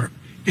of Europe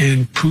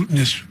and Putin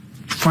is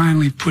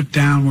finally put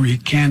down where he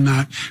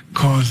cannot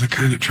cause the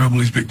kind of trouble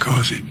he's been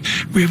causing.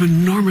 We have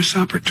enormous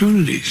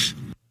opportunities.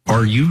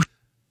 Are you?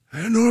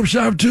 Enormous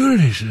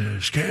opportunities to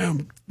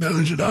scam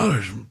millions of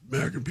dollars from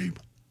American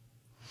people.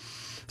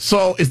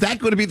 So is that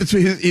going to be that's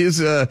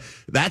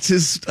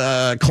his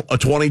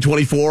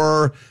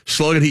 2024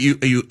 slogan?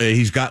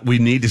 He's got. We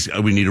need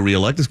to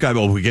reelect this guy.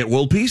 Well, we get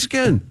world peace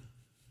again.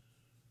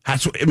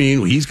 That's what, I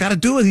mean. He's got to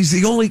do it. He's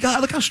the only guy.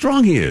 Look how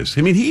strong he is.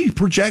 I mean, he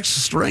projects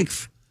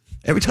strength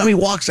every time he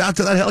walks out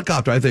to that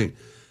helicopter. I think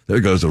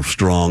there goes a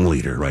strong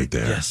leader right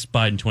there. Yes,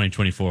 Biden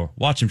 2024.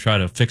 Watch him try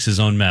to fix his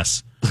own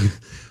mess.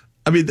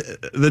 I mean,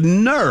 the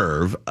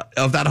nerve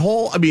of that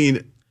whole. I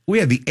mean. We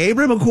had the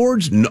Abraham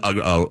Accords.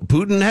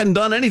 Putin hadn't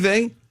done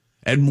anything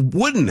and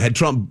wouldn't had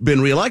Trump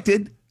been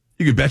reelected.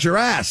 You could bet your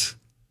ass.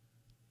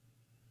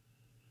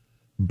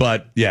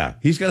 But, yeah,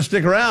 he's got to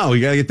stick around.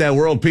 We got to get that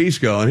world peace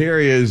going. Here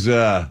he is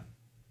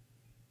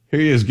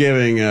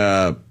giving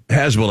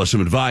Hezbollah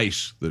some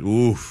advice. That,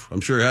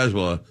 I'm sure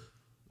Hezbollah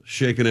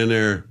shaking in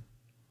their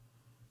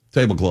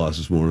tablecloths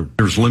this morning.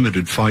 There's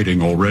limited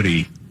fighting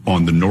already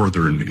on the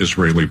northern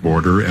Israeli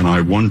border, and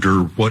I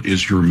wonder what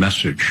is your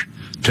message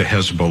to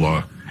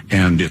Hezbollah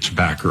and its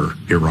backer,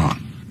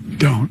 Iran?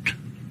 Don't.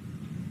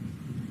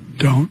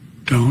 Don't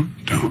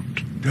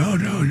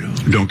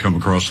come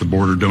across the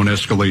border. Don't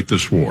escalate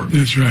this war.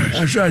 That's right.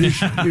 That's right.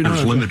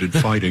 There's limited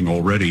fighting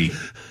already.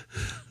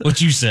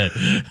 What you said.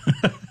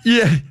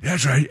 Yeah,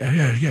 that's right.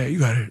 Yeah, you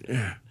got it.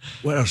 Yeah.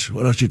 What else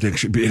do you think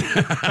should be?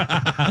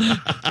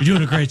 You're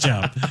doing a great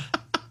job.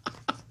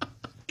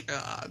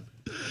 God.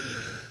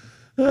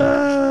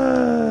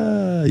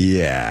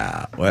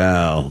 Yeah.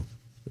 Well,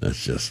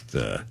 that's just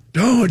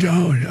don't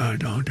do it.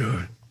 Don't do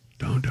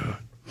it.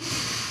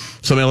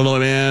 Some Illinois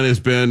man has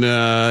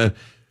been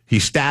he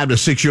stabbed a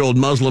 6-year-old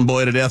Muslim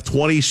boy to death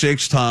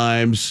 26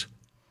 times,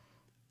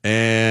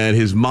 and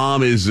his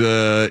mom is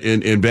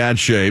in bad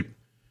shape.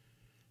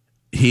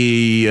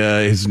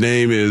 His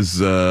name is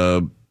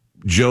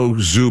Joe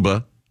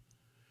Zuba.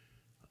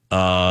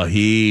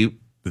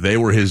 They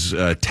were his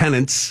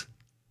tenants.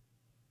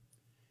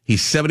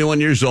 He's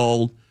 71 years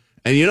old.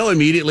 And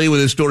immediately when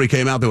this story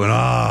came out, they went,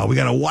 we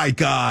got a white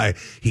guy.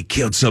 He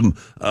killed some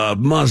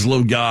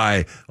Muslim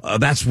guy.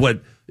 That's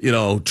what,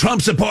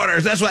 Trump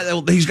supporters. That's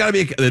why he's got to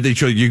be.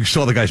 You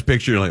saw the guy's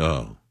picture. You're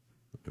like,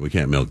 we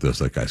can't milk this.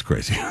 That guy's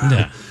crazy.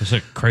 Yeah, it's a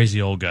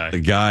crazy old guy.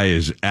 The guy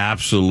is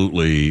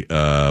absolutely,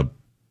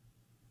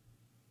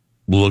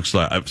 looks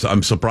like,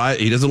 I'm surprised.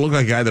 He doesn't look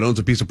like a guy that owns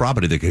a piece of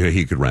property that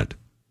he could rent.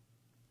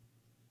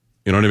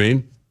 You know what I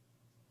mean?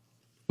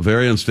 A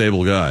very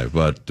unstable guy,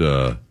 but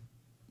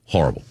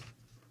horrible.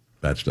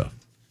 Bad stuff.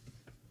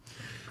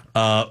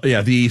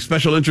 The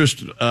special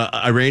interest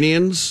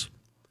Iranians,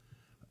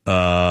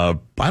 I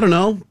don't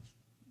know.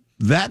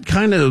 That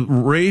kind of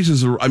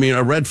raises,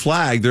 a red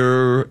flag.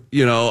 They're,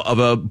 of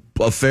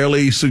a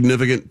fairly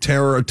significant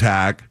terror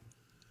attack.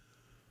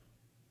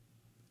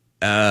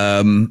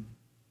 At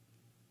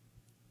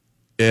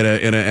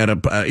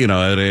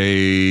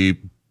a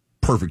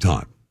perfect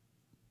time.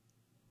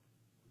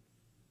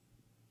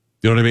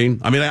 You know what I mean?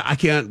 I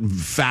can't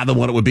fathom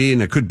what it would be,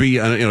 and it could be,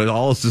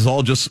 this is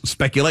all just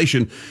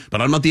speculation,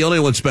 but I'm not the only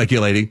one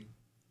speculating.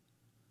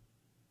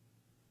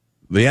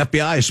 The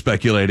FBI is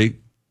speculating.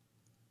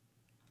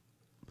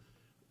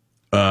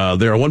 There are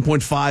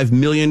 1.5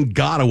 million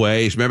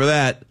gotaways. Remember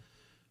that?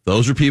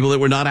 Those are people that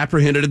were not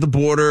apprehended at the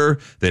border.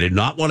 They did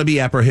not want to be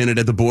apprehended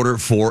at the border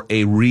for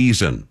a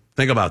reason.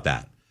 Think about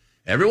that.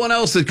 Everyone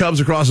else that comes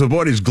across the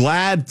border is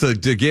glad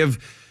to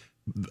give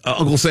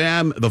Uncle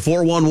Sam the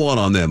 411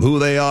 on them, who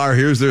they are.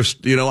 Here's their,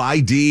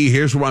 ID.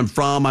 Here's where I'm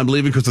from. I'm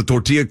leaving because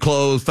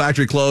the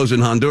factory closed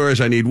in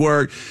Honduras. I need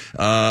work.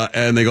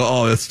 And they go,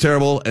 oh, that's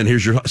terrible. And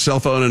here's your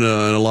cell phone and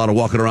a lot of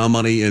walking around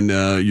money. And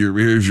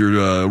here's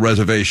your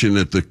reservation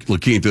at the La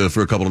Quinta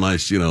for a couple of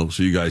nights,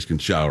 so you guys can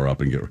shower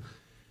up and get.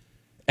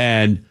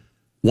 And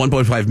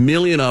 1.5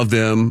 million of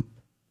them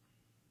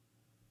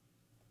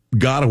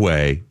got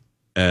away.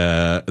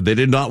 They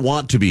did not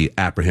want to be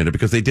apprehended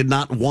because they did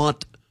not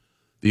want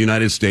the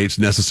United States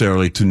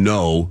necessarily to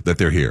know that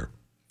they're here.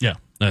 Yeah,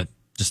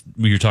 just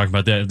we were talking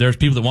about that. There's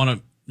people that want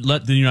to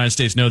let the United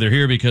States know they're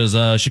here because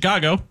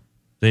Chicago,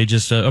 they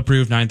just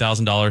approved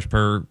 $9,000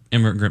 per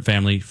immigrant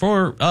family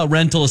for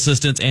rental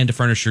assistance and to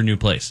furnish your new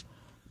place.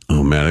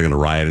 Oh, man, they're going to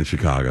riot in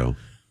Chicago.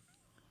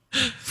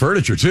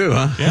 Furniture, too,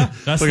 huh? Yeah.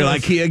 That's look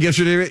at IKEA gift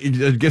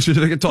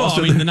certificate tossed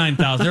in the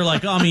 9,000. They're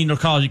like, it'll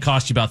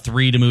cost you about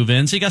 $3,000 to move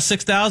in. So you got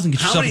 $6,000. Get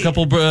yourself a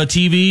couple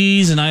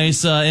TVs, a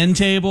nice end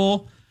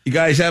table. You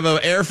guys have an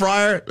air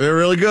fryer? They're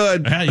really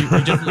good.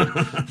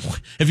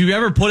 If you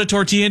ever put a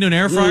tortilla into an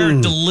air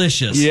fryer,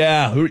 delicious.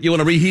 Yeah. You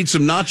want to reheat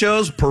some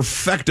nachos?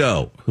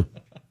 Perfecto.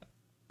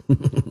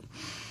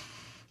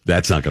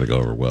 That's not going to go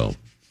over well.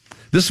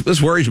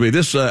 This worries me.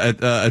 This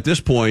at this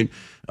point,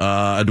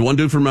 one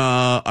dude from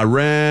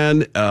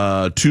Iran,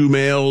 2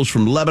 males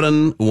from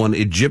Lebanon, 1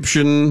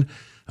 Egyptian.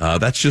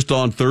 That's just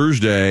on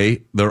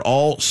Thursday. They're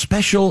all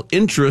special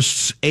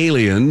interests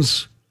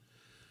aliens,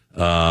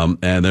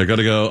 and they're going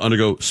to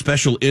undergo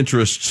special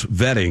interests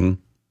vetting.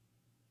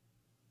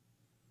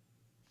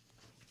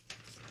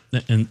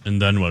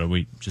 And then what? Are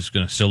we just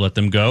going to still let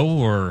them go,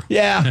 or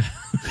yeah?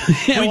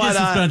 We did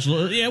some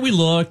special. Yeah, we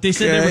looked. They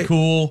said they were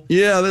cool.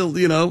 Yeah,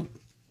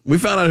 we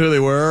found out who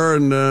they were,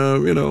 and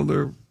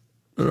they're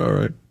all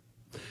right.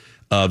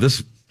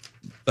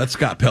 That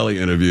Scott Pelley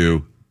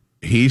interview,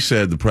 he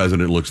said the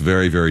president looks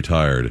very, very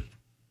tired.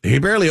 He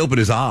barely opened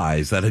his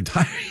eyes that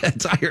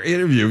entire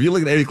interview. If you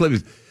look at any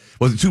clip,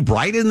 was it too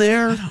bright in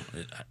there,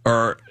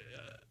 or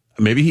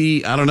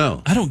maybe I don't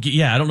know. I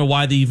don't know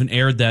why they even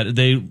aired that.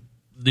 The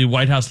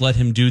White House let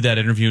him do that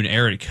interview and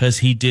air it because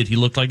he did. He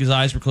looked like his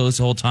eyes were closed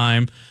the whole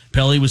time.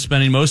 Pelley was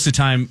spending most of the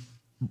time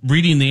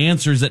reading the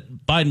answers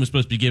that Biden was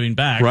supposed to be giving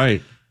back.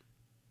 Right.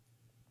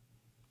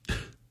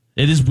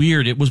 It is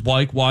weird. It was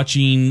like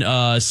watching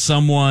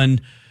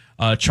someone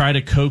try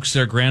to coax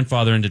their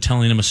grandfather into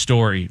telling him a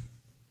story.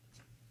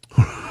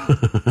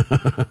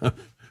 Remember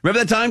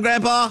that time,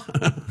 Grandpa?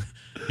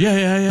 Yeah.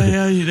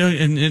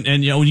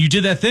 And when you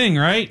did that thing,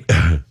 right?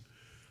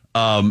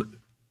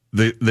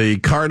 The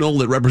cardinal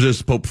that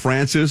represents Pope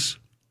Francis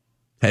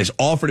has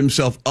offered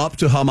himself up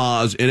to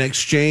Hamas in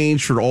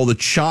exchange for all the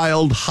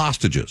child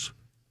hostages.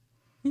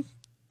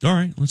 All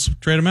right, let's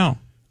trade him out.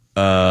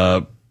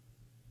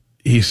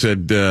 He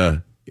said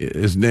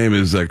his name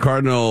is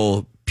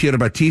Cardinal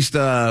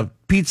Pierbattista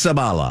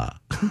Pizzaballa.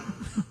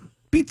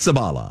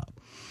 Pizzaballa,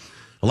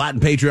 a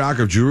Latin patriarch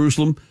of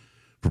Jerusalem,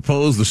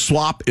 proposed the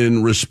swap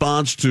in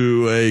response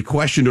to a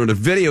question during a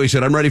video. He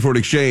said, I'm ready for an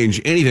exchange.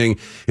 Anything,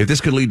 if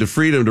this could lead to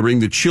freedom to bring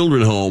the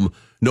children home,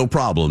 no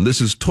problem.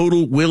 This is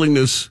total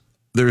willingness.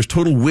 There is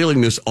total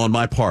willingness on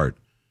my part.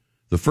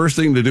 The first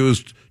thing to do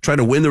is try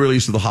to win the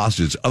release of the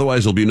hostages.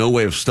 Otherwise, there'll be no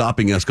way of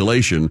stopping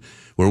escalation.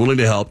 We're willing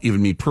to help,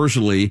 even me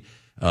personally.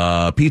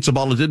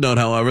 Pizzaballa did note,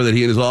 however, that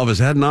he and his office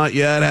had not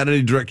yet had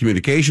any direct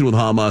communication with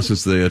Hamas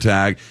since the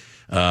attack.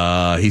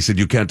 He said,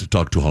 you can't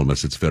talk to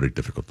Hamas. It's very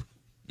difficult.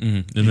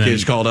 Mm-hmm. And you can't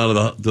just call out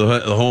of the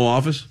Home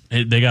Office?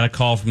 They got a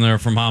call from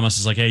Hamas.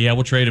 It's like, hey, yeah,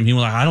 we'll trade him. He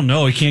was like, I don't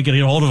know. He can't get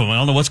a hold of him. I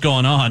don't know what's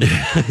going on.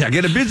 I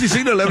get a busy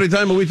signal every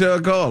time we take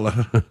a call.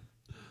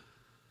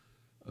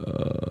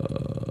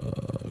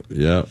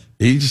 Yeah.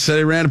 He just said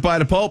he ran it by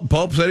the Pope.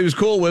 Pope said he was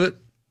cool with it.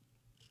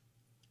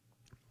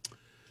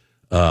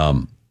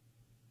 I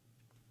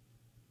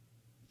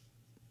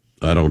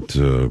know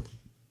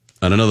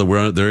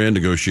they're in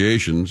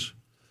negotiations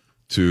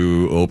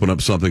to open up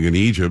something in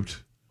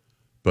Egypt,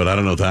 but I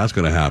don't know if that's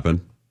going to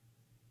happen.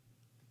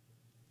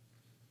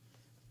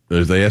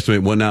 They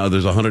estimate now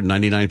there's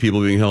 199 people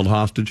being held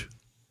hostage.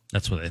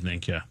 That's what they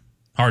think, yeah.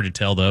 Hard to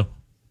tell, though.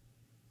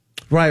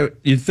 Right.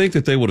 You'd think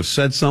that they would have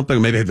said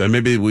something. Maybe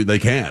they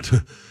can't.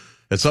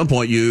 At some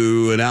point,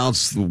 you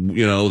announce,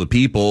 the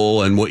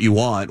people and what you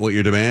want, what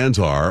your demands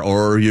are,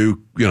 or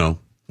you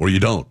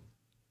don't,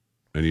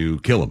 and you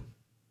kill them,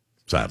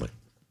 sadly.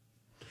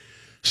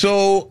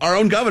 So our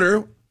own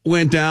governor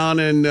went down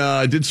and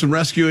did some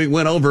rescuing,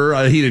 went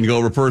over. He didn't go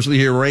over personally.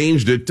 He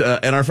arranged it.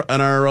 And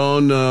our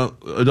own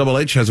Double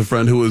H has a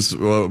friend who was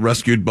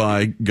rescued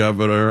by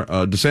Governor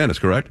DeSantis,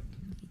 correct?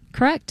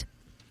 Correct.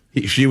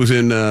 She was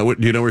in, do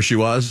you know where she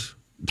was?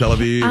 Tel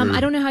Aviv?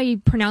 I don't know how you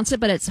pronounce it,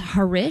 but it's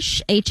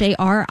Harish,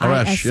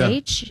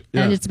 Harish,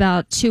 yeah. and it's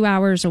about 2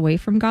 hours away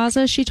from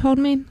Gaza, she told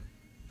me.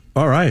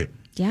 All right.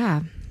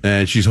 Yeah.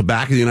 And she's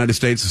back in the United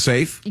States,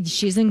 safe?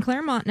 She's in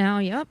Claremont now,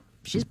 yep.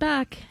 She's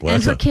back. Well,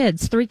 and her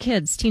kids, 3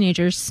 kids,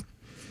 teenagers.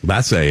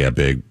 That's a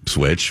big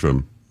switch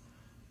from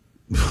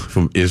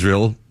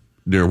Israel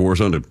near war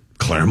zone to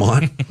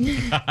Claremont.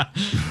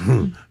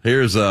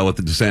 Here's what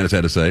the DeSantis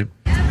had to say.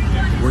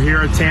 We're here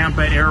at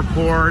Tampa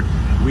Airport.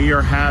 We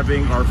are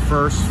having our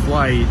first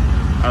flight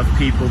of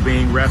people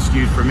being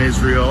rescued from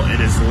Israel. It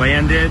has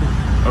landed.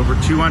 Over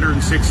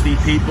 260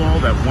 people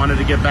that wanted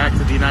to get back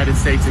to the United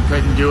States and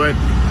couldn't do it.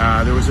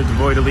 There was a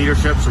devoid of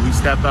leadership, so we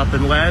stepped up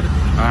and led.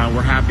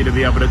 We're happy to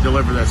be able to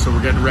deliver this. So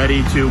we're getting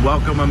ready to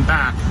welcome them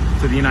back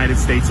to the United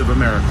States of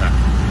America.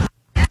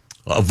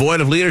 A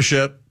void of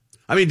leadership.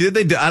 I mean, did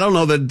they? I don't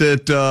know that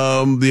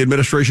the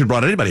administration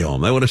brought anybody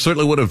home. They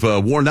certainly would have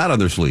worn that on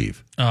their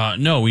sleeve.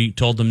 No, we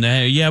told them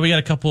that. Yeah, we got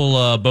a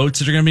couple boats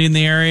that are going to be in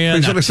the area.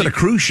 They sort of a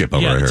cruise ship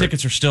over here. Yeah, the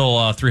tickets are still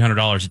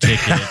 $300 a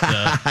ticket.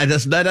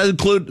 That doesn't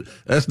include.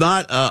 That's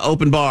not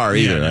open bar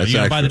either. No, you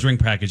can buy the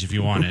drink package if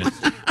you want it.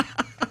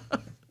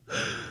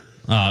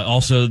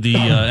 Also, the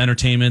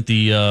entertainment,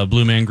 the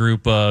Blue Man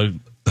Group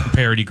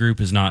parody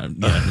group is not.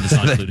 Yeah, it's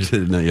not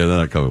included. No, they're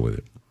not coming with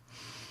it.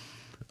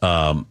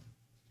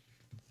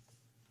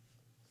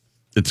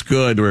 it's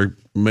good.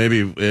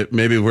 Maybe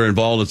we're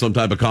involved in some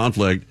type of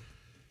conflict.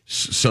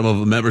 Some of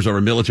the members of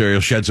our military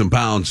will shed some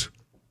pounds.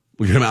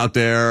 We get them out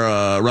there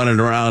running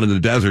around in the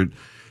desert.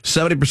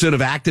 70%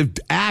 of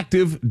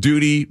active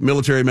duty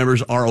military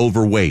members are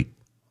overweight.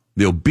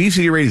 The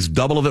obesity rate is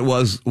double of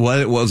what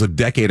it was a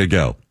decade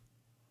ago.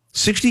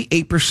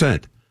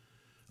 68%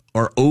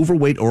 are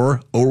overweight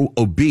or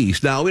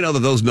obese. Now, we know that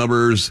those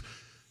numbers,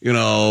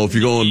 if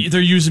you're going...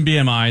 They're using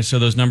BMI, so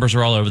those numbers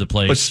are all over the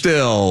place. But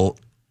still,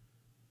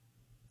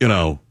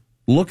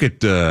 look at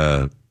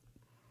the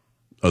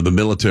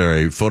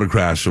military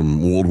photographs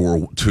from World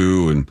War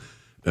II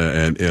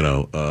and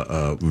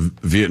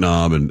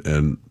Vietnam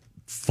and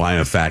find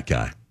a fat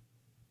guy.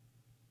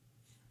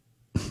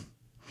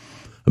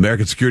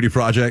 American Security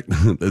Project,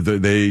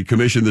 they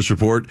commissioned this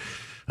report.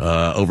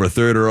 Over a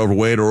third are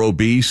overweight or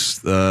obese.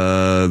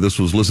 This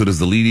was listed as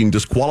the leading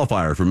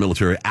disqualifier for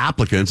military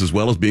applicants, as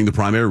well as being the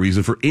primary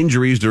reason for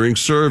injuries during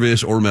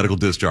service or medical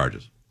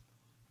discharges.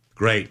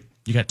 Great.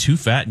 You got too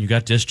fat and you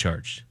got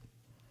discharged.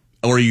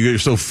 Or you're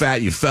so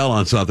fat you fell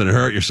on something and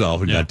hurt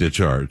yourself and got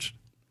discharged.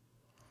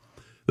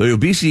 The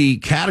obesity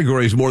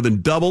category is more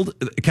than doubled.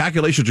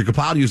 Calculations are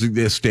compiled using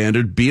this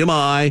standard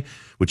BMI,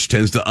 which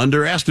tends to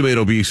underestimate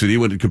obesity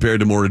when compared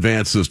to more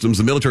advanced systems.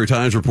 The Military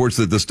Times reports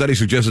that the study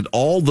suggested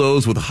all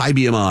those with high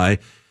BMI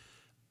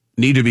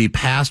need to be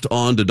passed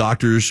on to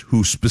doctors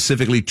who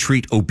specifically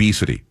treat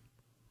obesity.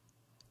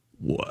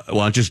 Why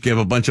don't you just give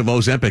a bunch of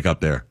Ozempic up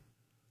there?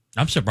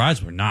 I'm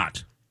surprised we're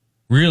not.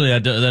 Really,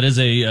 that is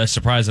a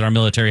surprise that our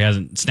military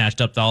hasn't snatched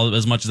up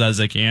as much of that as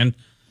they can.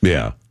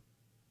 Yeah.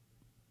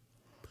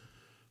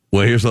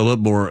 Well, here's a little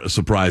more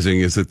surprising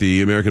is that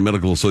the American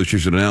Medical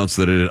Association announced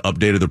that it had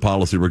updated their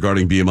policy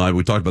regarding BMI.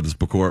 We talked about this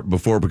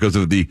before because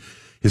of the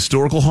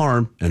historical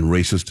harm and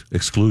racist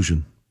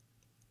exclusion.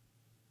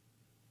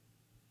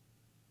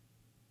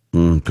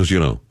 Because,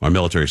 our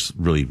military is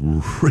really,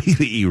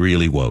 really,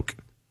 really woke.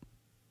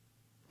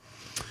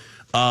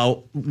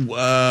 Tomorrow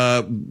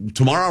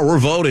we're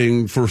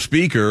voting for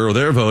speaker, or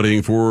they're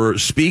voting for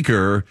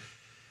speaker.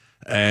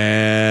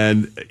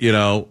 And,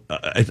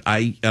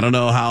 I don't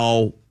know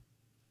how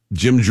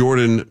Jim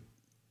Jordan,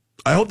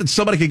 I hope that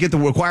somebody can get the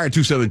required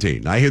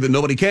 217. I hear that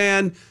nobody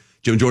can.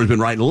 Jim Jordan's been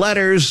writing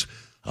letters,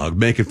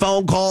 making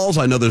phone calls.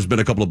 I know there's been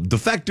a couple of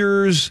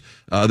defectors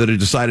that have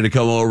decided to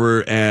come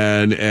over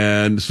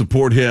and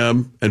support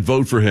him and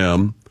vote for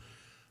him.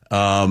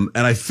 And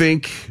I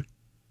think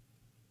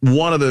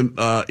one of them,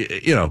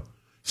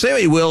 say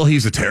what you will,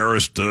 he's a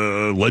terrorist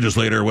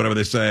legislator, whatever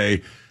they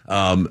say.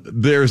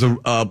 There's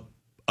a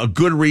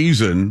good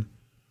reason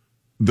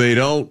they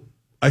don't.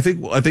 I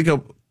think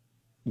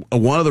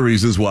one of the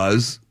reasons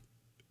was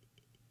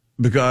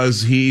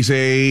because he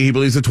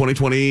believes the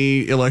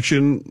 2020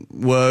 election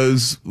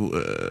was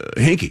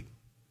hinky.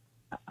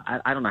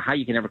 I don't know how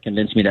you can ever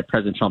convince me that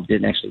President Trump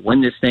didn't actually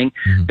win this thing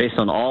based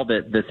on all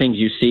the things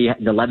you see,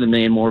 the 11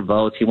 million more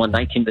votes. He won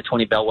 19 to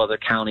 20 bellwether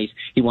counties.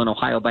 He won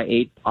Ohio by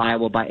 8,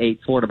 Iowa by 8,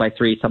 Florida by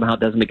 3. Somehow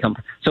it doesn't become.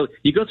 So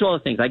you go through all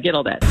the things. I get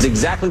all that. It's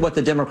exactly what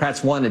the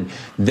Democrats wanted.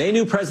 They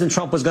knew President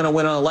Trump was going to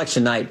win on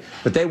election night,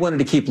 but they wanted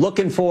to keep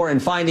looking for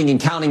and finding and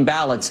counting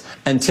ballots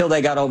until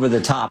they got over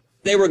the top.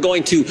 They were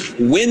going to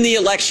win the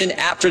election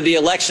after the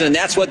election, and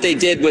that's what they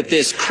did with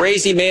this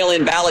crazy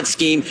mail-in ballot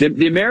scheme.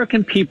 The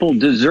American people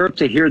deserve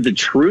to hear the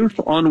truth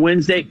on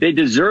Wednesday. They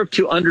deserve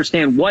to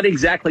understand what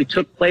exactly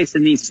took place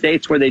in these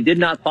states where they did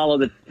not follow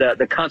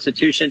the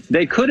Constitution.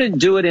 They couldn't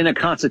do it in a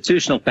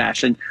constitutional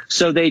fashion,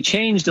 so they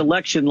changed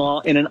election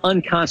law in an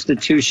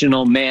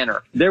unconstitutional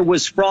manner. There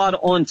was fraud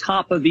on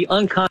top of the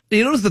unconstitutional.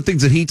 You notice the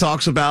things that he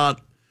talks about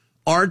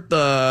aren't they're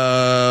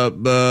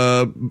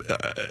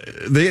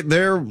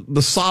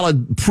the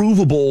solid,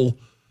 provable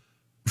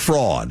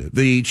fraud.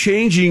 The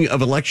changing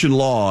of election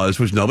laws,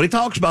 which nobody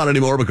talks about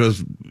anymore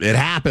because it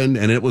happened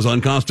and it was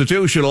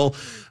unconstitutional,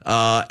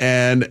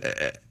 and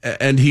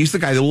he's the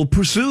guy that will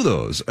pursue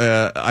those,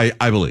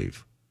 I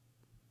believe.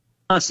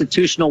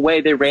 Constitutional way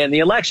they ran the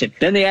election.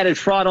 Then they added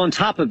fraud on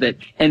top of it.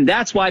 And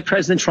that's why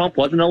President Trump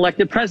wasn't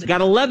elected president.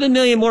 Got 11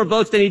 million more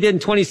votes than he did in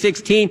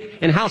 2016,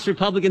 and House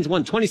Republicans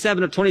won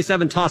 27 of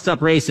 27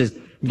 toss-up races.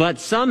 But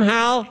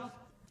somehow,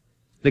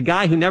 the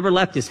guy who never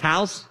left his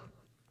house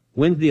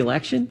wins the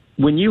election.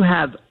 When you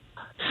have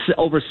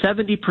over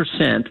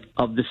 70%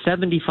 of the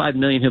 75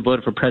 million who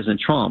voted for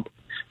President Trump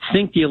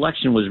think the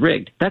election was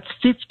rigged, that's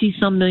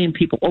 50-some million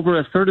people, over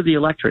a third of the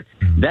electorate.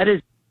 That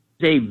is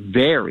a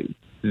very,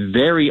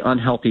 very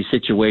unhealthy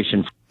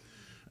situation.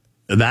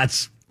 And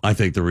that's, I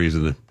think, the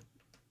reason,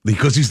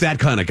 because he's that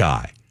kind of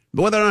guy.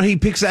 Whether or not he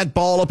picks that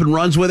ball up and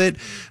runs with it,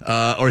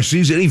 or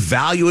sees any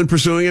value in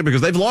pursuing it,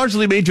 because they've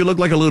largely made you look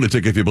like a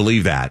lunatic if you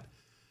believe that.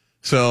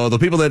 So the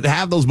people that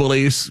have those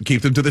beliefs,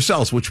 keep them to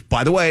themselves, which,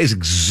 by the way, is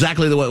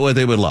exactly what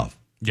they would love.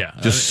 Yeah.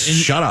 Just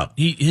shut up.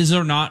 His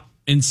are not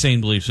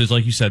insane beliefs. It's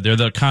like you said, they're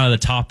the kind of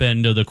the top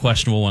end of the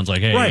questionable ones.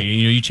 Like, hey, right.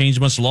 You changed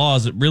a bunch of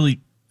laws that really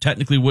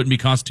technically wouldn't be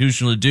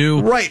constitutional to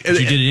do. Right. But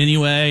you did it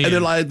anyway. And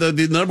then like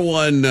the number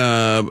one,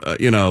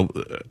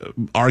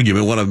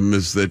 argument, one of them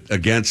is that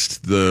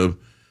against the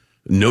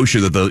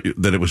notion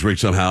that it was rigged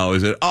somehow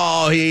is that,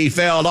 he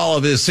failed all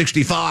of his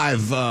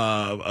 65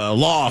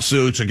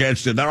 lawsuits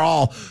against it. They're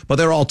all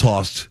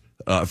tossed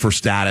for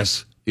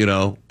status. You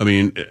know, I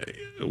mean,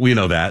 we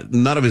know that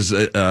none of his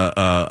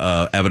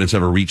evidence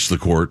ever reached the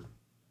court.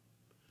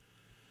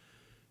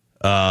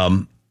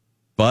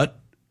 But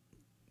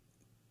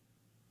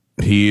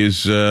he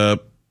is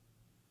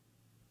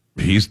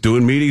he's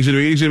doing meetings and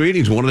meetings and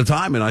meetings one at a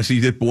time, and I see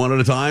that one at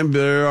a time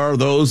there are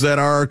those that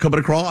are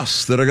coming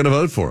across that are going to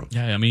vote for him.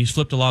 Yeah, I mean, he's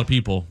flipped a lot of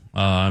people.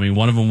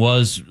 One of them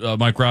was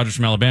Mike Rogers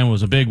from Alabama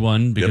was a big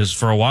one because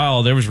for a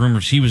while there was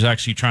rumors he was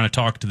actually trying to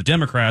talk to the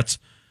Democrats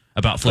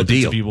about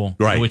flipping some people,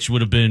 which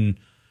would have been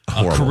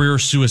a career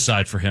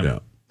suicide for him. Yeah.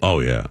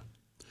 Oh, yeah.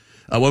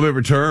 When we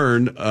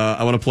return,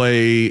 I want to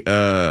play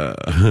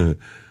a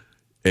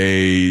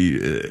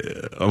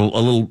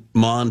little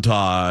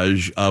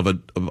montage of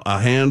a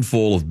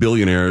handful of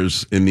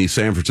billionaires in the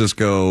San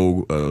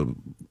Francisco,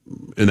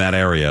 in that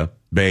area,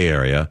 Bay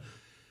Area,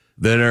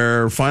 that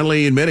are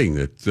finally admitting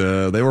that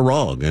they were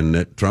wrong and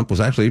that Trump was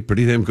actually a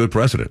pretty damn good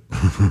president.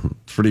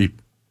 pretty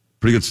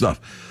good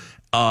stuff.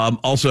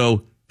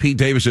 Also, Pete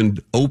Davidson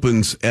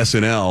opens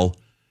SNL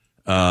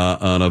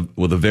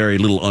with a very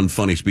little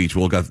unfunny speech.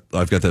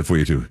 I've got that for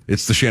you too.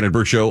 It's the Shannon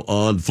Burke Show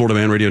on Florida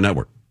Man Radio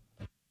Network.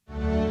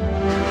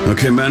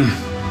 Okay, men,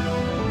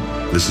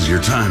 this is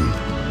your time.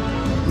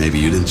 Maybe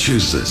you didn't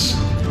choose this,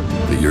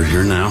 but you're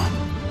here now.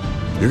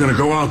 You're going to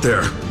go out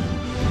there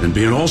and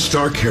be an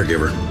all-star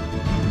caregiver.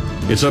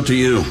 It's up to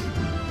you.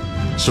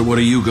 So what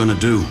are you going to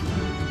do?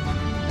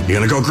 You're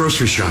going to go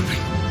grocery shopping,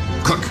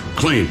 cook,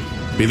 clean,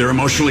 be there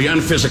emotionally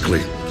and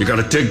physically. You got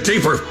to dig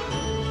deeper.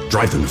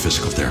 Drive them to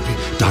physical therapy,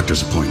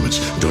 doctor's appointments.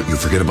 Don't you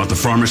forget about the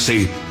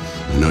pharmacy.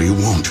 No, you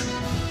won't.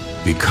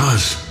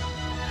 Because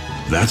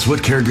that's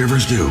what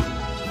caregivers do.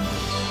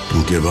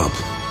 Don't give up.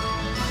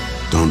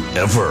 Don't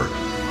ever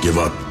give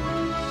up.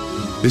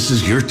 This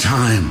is your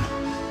time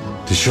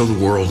to show the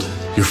world,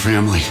 your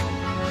family,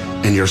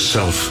 and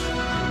yourself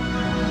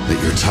that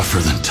you're tougher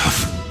than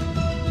tough.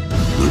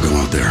 Now go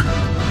out there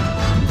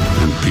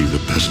and be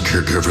the best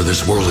caregiver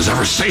this world has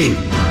ever seen.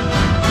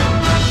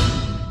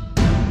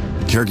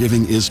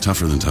 Caregiving is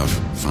tougher than tough.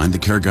 Find the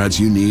care guides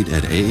you need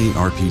at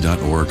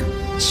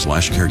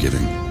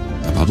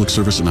aarp.org/caregiving. A public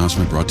service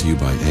announcement brought to you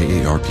by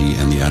AARP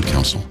and the Ad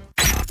Council.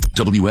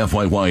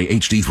 WFYY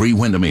HD3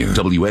 Windermere,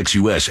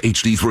 WXUS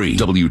HD3,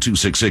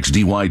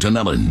 W266DY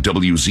Dunellen,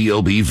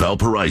 WZLB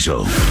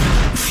Valparaiso,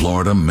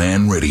 Florida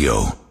Man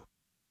Radio.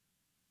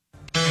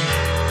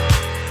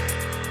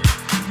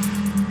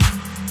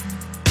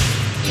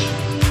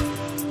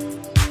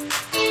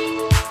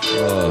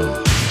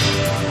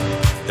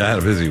 I had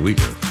a busy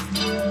weekend.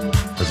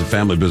 There's a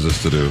family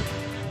business to do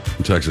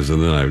in Texas,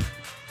 and then I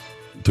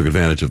took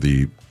advantage of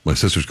my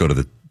sisters go to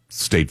the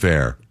state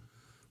fair,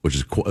 which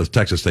is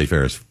Texas State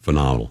Fair is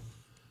phenomenal.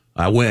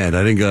 I went.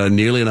 I didn't get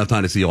nearly enough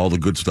time to see all the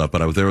good stuff,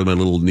 but I was there with my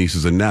little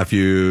nieces and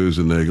nephews,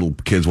 and the little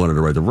kids wanted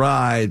to ride the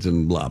rides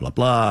and blah, blah,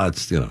 blah.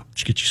 It's, Did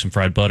you get you some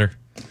fried butter?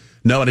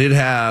 No, I did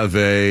have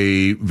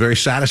a very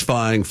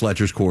satisfying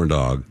Fletcher's corn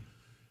dog,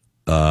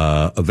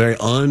 a very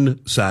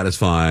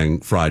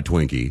unsatisfying fried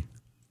Twinkie.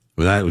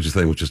 I mean, that was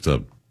just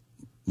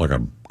like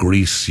a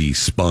greasy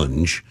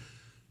sponge.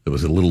 It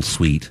was a little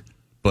sweet.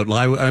 But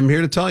I'm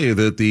here to tell you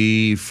that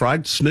the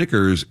fried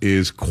Snickers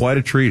is quite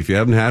a treat. If you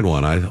haven't had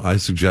one, I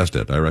suggest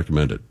it. I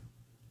recommend it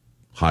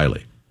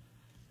highly.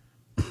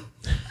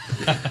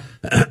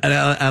 and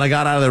I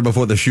got out of there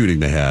before the shooting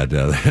they had.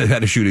 They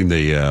had a shooting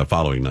the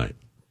following night.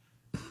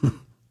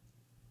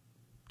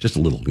 Just a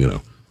little,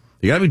 You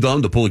got to be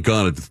dumb to pull a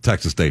gun at the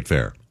Texas State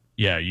Fair.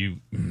 Yeah,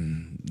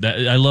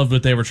 I loved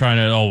what they were trying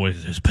to.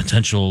 There's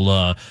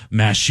potential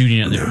mass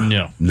shooting out there.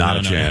 No, not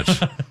a chance.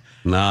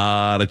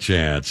 Not a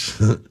chance.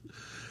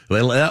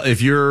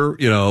 If you're,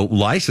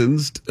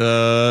 licensed,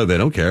 they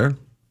don't care.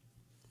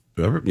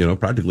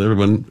 Practically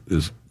everyone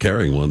is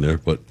carrying one there.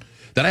 But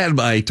then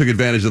I took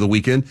advantage of the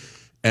weekend,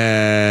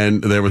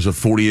 and there was a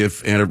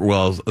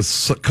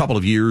 40th, a couple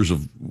of years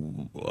of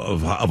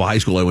a high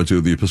school I went to,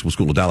 the Episcopal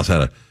School of Dallas,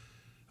 had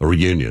a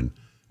reunion,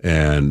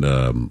 and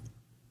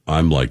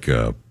I'm like,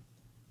 what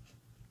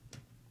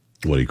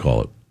do you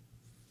call it?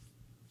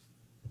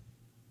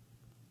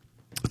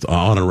 It's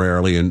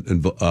honorarily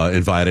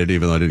invited,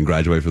 even though I didn't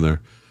graduate from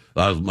there.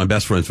 My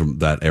best friends from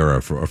that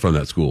era from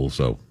that school,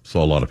 so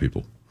saw a lot of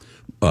people.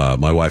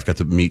 My wife got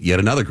to meet yet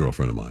another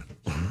girlfriend of mine,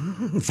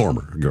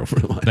 former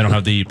girlfriend of mine. They don't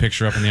have the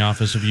picture up in the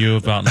office of you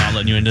about not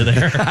letting you into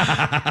there?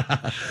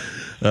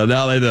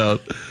 Now they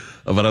don't,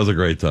 but it was a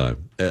great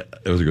time. It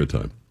was a good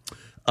time.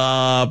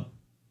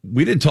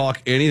 We didn't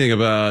talk anything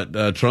about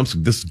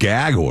this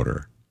gag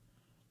order.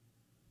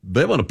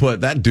 They want to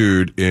put that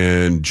dude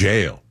in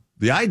jail.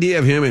 The idea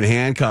of him in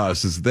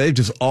handcuffs is they've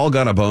just all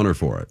got a boner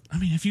for it. I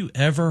mean, have you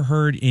ever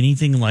heard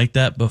anything like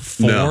that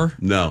before?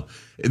 No.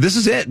 This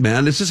is it,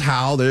 man. This is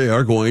how they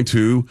are going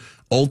to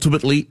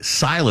ultimately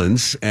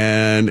silence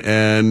and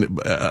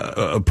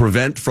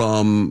prevent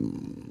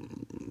from,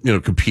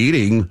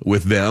 competing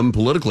with them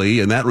politically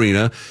in that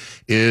arena,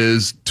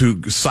 is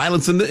to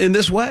silence in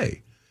this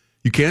way.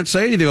 You can't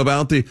say anything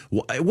about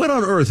what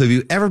on earth have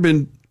you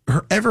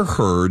ever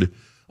heard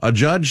a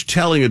judge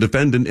telling a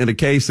defendant in a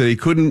case that he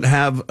couldn't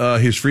have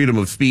his freedom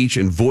of speech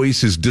and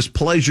voice his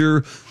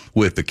displeasure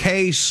with the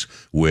case,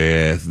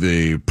 with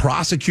the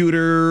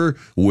prosecutor,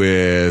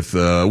 with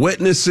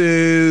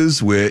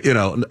witnesses, with,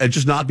 and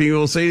just not being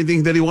able to say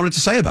anything that he wanted to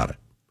say about it?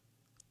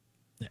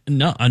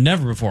 No,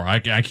 never before.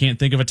 I can't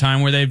think of a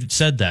time where they've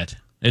said that.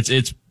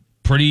 It's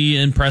pretty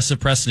impressive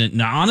precedent.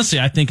 Now,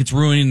 honestly, I think it's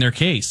ruining their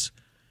case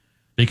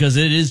because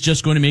it is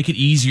just going to make it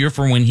easier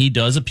for when he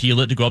does appeal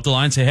it to go up the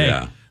line and say,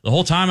 hey, the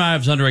whole time I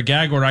was under a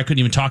gag order, I couldn't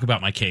even talk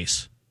about my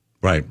case.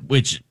 Right.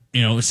 Which,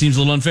 it seems a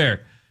little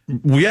unfair.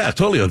 Well, yeah,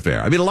 totally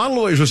unfair. I mean, a lot of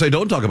lawyers will say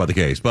don't talk about the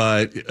case,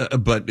 but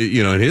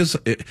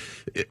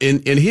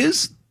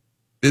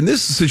in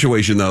this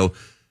situation though,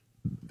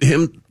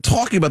 him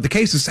talking about the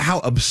case is how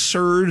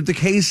absurd the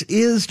case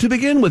is to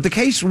begin with. The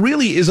case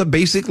really is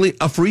basically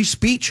a free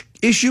speech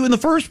issue in the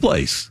first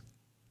place.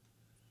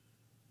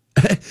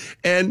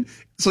 And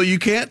so you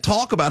can't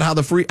talk about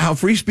how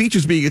free speech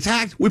is being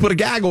attacked. We put a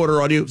gag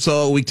order on you,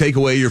 so we take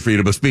away your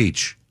freedom of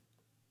speech.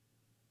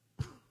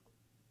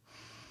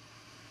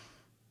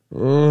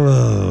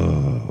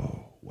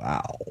 Oh,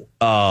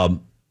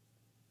 wow.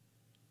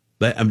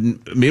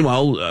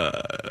 Meanwhile,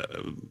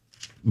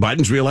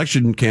 Biden's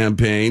reelection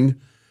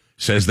campaign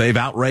says they've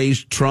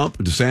outraised Trump,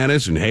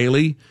 DeSantis, and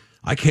Haley.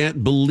 I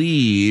can't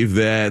believe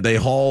that they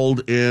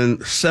hauled in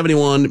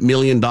 $71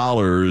 million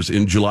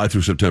in July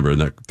through September in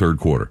that third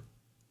quarter.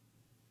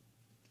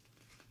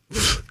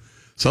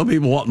 Some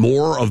people want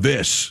more of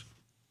this.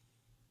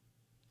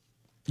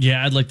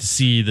 Yeah, I'd like to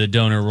see the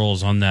donor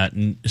rolls on that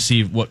and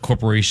see what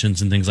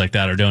corporations and things like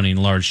that are donating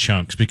large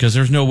chunks, because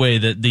there's no way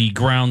that the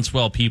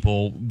groundswell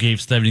people gave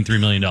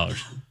 $73 million.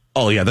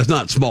 Oh, yeah, that's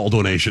not small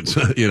donations,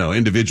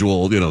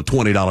 individual,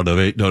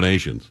 $20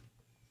 donations.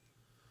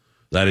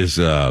 That is,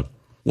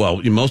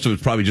 most of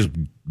it's probably just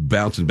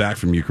bouncing back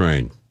from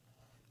Ukraine.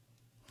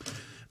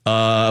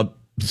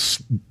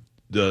 What's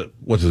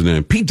his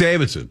name? Pete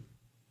Davidson.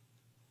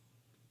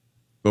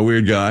 A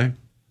weird guy.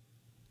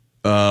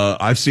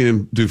 I've seen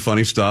him do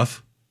funny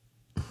stuff.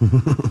 I'm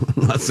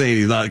not saying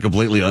he's not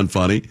completely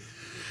unfunny.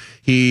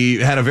 He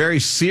had a very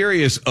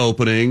serious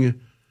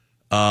opening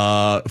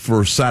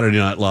for Saturday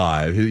Night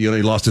Live. He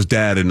lost his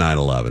dad in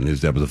 9/11.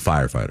 His dad was a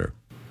firefighter.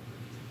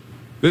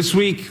 This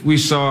week, we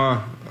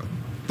saw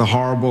the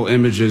horrible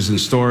images and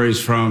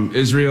stories from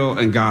Israel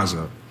and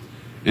Gaza.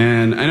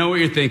 And I know what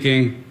you're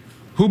thinking.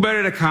 Who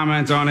better to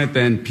comment on it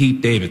than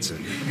Pete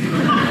Davidson?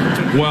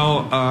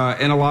 Well,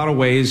 in a lot of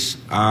ways,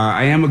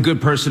 I am a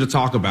good person to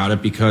talk about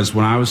it because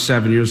when I was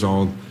 7 years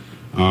old,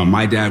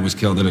 my dad was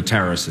killed in a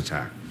terrorist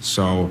attack.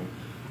 So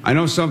I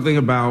know something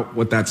about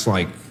what that's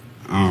like.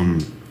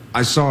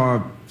 I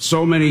saw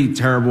so many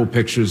terrible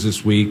pictures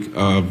this week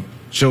of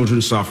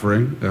children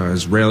suffering,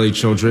 Israeli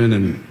children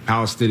and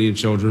Palestinian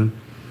children.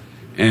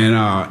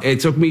 And it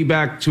took me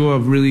back to a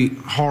really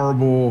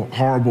horrible,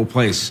 horrible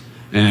place.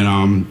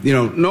 And,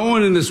 no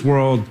one in this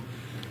world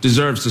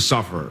deserves to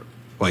suffer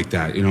like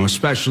that,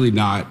 especially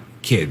not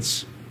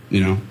kids,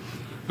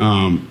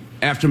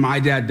 After my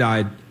dad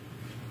died,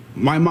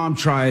 my mom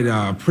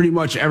tried pretty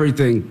much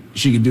everything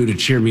she could do to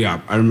cheer me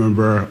up. I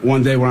remember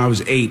one day when I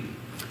was 8,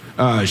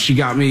 she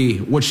got me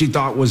what she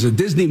thought was a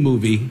Disney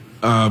movie,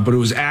 but it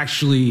was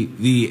actually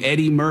the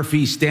Eddie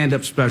Murphy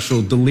stand-up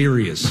special,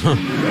 Delirious.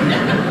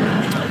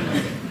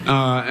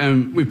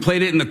 And we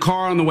played it in the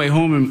car on the way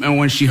home, and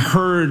when she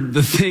heard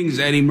the things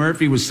Eddie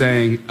Murphy was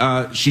saying,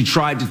 she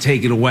tried to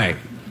take it away.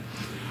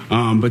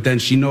 But then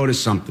she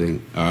noticed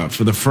something.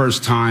 For the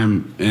first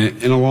time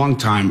in a long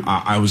time,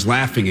 I was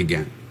laughing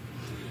again.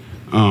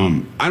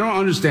 I don't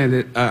understand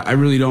it. I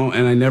really don't,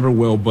 and I never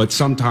will. But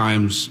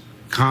sometimes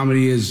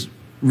comedy is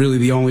really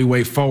the only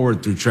way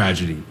forward through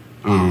tragedy.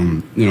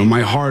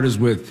 My heart is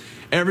with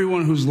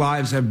everyone whose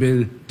lives have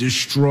been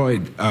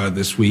destroyed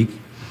this week.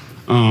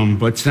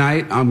 But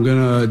tonight, I'm going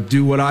to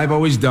do what I've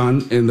always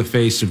done in the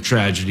face of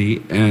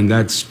tragedy, and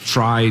that's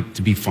try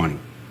to be funny.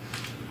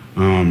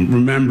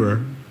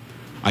 Remember,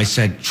 I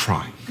said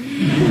try.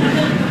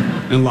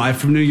 And live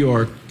from New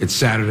York, it's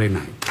Saturday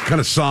night.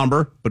 Kind of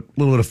somber, but a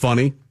little bit of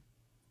funny.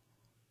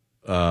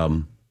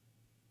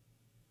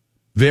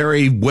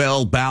 Very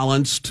well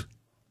balanced.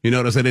 You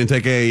notice I didn't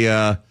take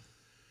a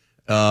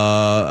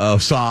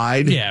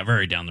side. Yeah,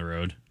 very down the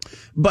road.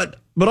 But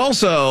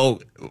also,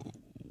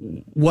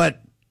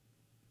 what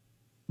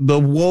the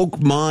woke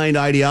mind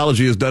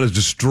ideology has done is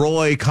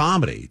destroy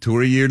comedy to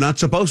where you're not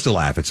supposed to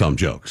laugh at some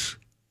jokes.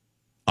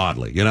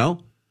 Oddly,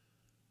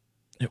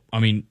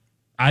 I mean,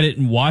 I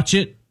didn't watch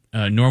it.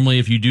 Normally,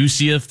 if you do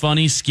see a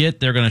funny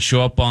skit, they're going to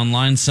show up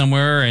online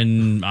somewhere,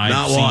 and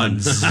I've seen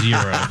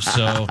zero.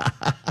 So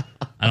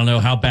I don't know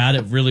how bad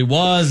it really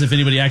was, if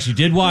anybody actually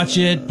did watch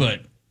it,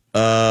 but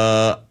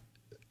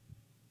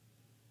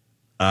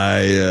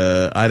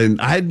I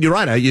didn't. You're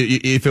right.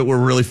 If it were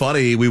really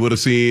funny, we would have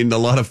seen a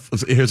lot of.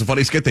 Here's a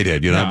funny skit they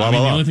did. Blah, blah,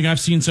 blah. The only thing I've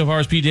seen so far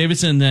is Pete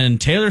Davidson. And then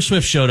Taylor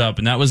Swift showed up,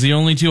 and that was the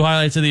only two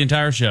highlights of the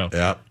entire show.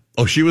 Yeah.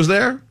 Oh, she was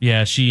there?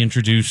 Yeah, she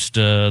introduced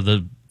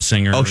the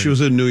singer. Oh, she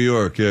was in New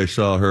York. Yeah, I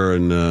saw her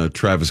and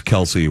Travis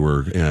Kelce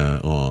were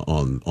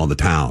on the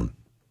town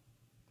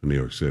in New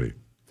York City.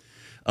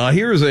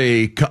 Here's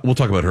we'll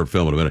talk about her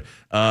film in a minute.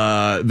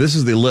 This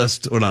is the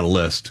list, or not a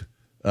list,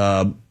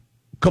 a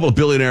couple of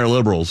billionaire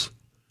liberals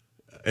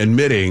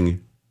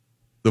admitting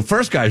the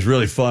first guy's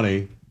really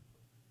funny.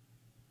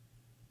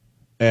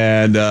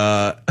 And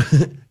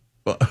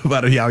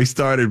about how he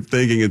started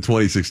thinking in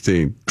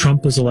 2016.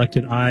 Trump was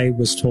elected, I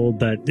was told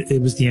that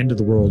it was the end of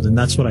the world, and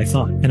that's what I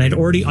thought. And I'd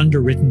already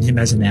underwritten him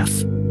as an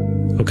F.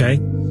 Okay?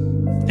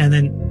 And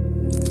then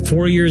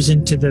 4 years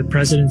into the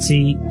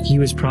presidency, he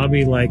was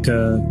probably like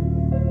a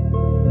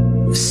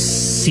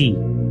C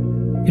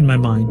in my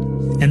mind.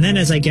 And then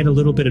as I get a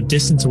little bit of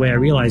distance away, I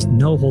realized,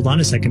 no, hold on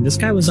a second. This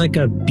guy was like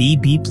a B+.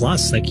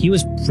 Like, he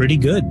was pretty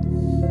good.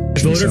 I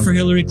voted for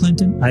Hillary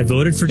Clinton. I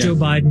voted for Joe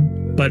Biden.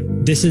 But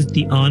this is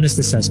the honest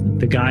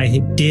assessment. The guy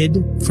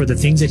did, for the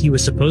things that he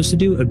was supposed to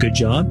do, a good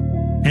job.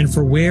 And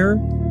for where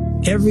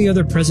every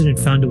other president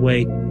found a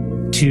way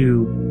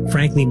to,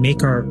 frankly,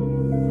 make our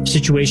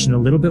situation a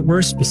little bit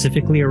worse,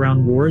 specifically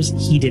around wars,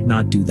 he did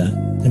not do that.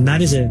 And that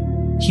is a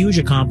huge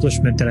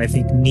accomplishment that I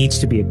think needs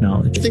to be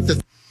acknowledged. I think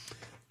that.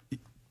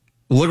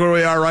 Look where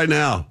we are right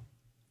now.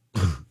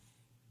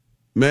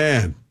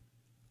 Man.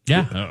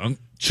 Yeah.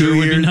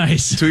 2 years,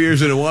 nice. 2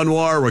 years into one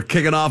war, we're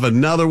kicking off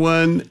another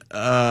one.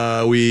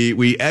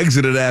 We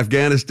exited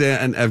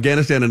Afghanistan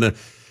in a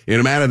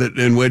manner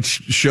in which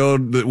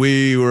showed that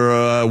we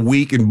were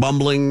weak and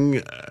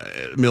bumbling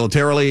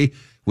militarily,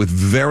 with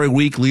very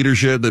weak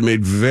leadership that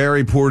made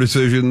very poor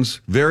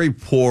decisions, very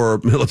poor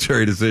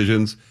military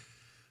decisions,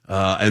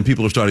 and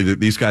people are starting to.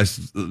 These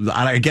guys,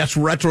 I guess,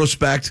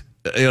 retrospect.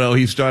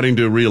 He's starting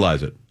to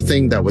realize it. The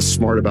thing that was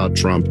smart about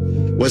Trump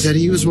was that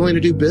he was willing to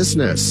do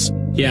business.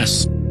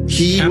 Yes.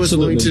 He was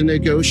willing to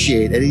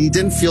negotiate, and he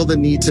didn't feel the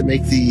need to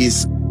make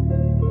these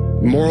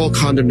moral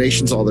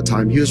condemnations all the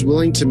time. He was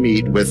willing to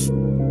meet with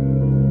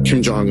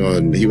Kim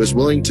Jong-un. He was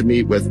willing to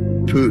meet with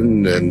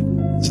Putin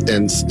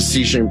and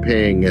Xi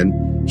Jinping,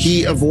 and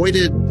he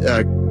avoided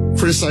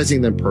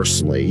criticizing them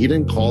personally. He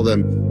didn't call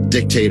them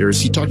dictators.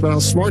 He talked about how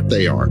smart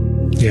they are.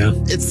 Yeah.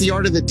 It's the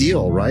art of the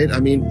deal, right? I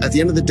mean, at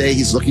the end of the day,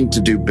 he's looking to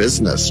do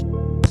business.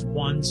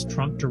 One's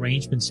Trump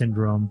derangement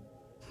syndrome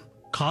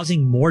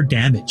causing more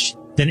damage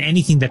than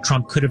anything that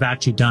Trump could have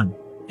actually done.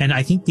 And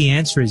I think the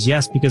answer is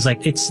yes, because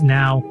it's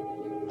now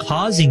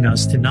causing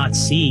us to not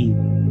see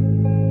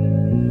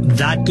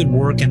that good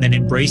work and then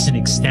embrace and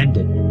extend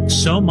it.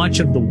 So much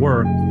of the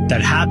work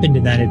that happened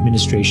in that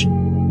administration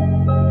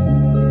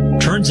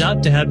turns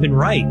out to have been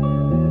right.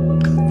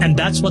 And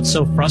that's what's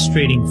so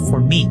frustrating for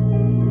me.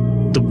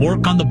 The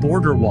work on the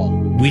border wall.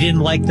 We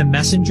didn't like the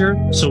messenger,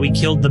 so we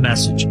killed the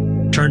message.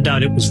 Turned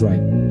out it was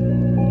right.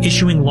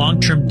 Issuing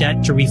long-term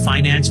debt to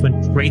refinance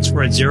when rates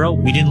were at zero.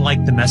 We didn't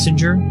like the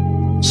messenger,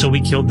 so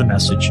we killed the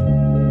message.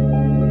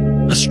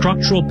 A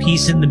structural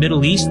peace in the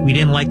Middle East. We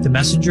didn't like the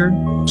messenger,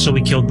 so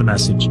we killed the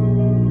message.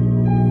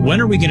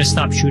 When are we going to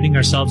stop shooting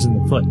ourselves in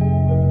the foot?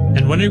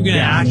 And when are we going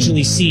to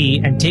actually see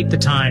and take the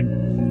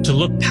time to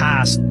look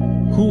past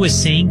who is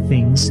saying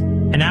things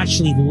and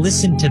actually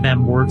listen to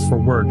them word for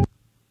word?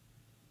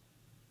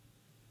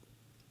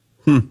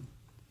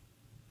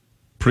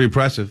 Pretty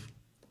impressive.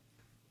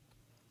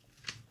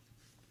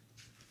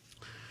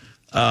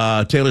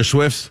 Taylor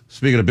Swift,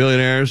 speaking of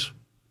billionaires,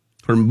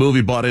 her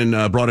movie brought in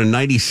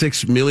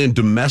 $96 million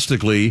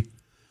domestically.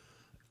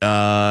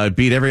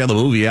 Beat every other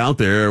movie out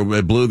there.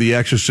 It blew The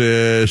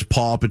Exorcist,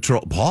 Paw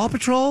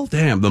Patrol?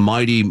 Damn, the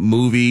Mighty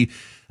movie.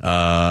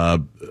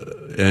 And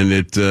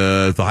it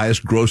the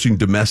highest grossing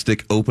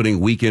domestic opening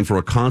weekend for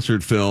a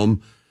concert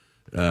film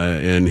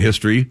in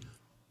history.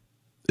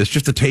 It's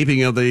just a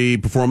taping of the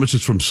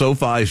performances from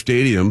SoFi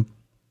Stadium.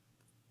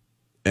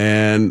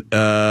 And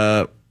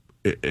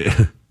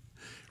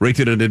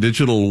rated an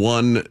additional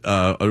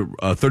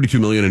 $32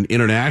 million in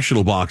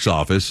international box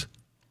office.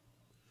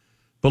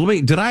 But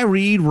did I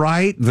read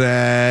right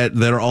that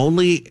they're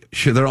only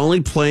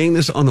playing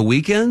this on the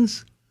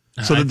weekends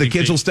so that the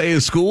kids will stay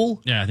in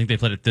school? Yeah, I think they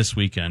played it this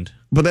weekend.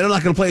 But they're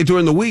not going to play it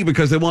during the week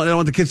because they don't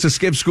want the kids to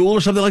skip school or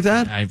something like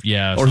that.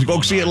 Or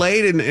go see it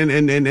late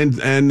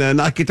and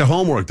not get their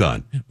homework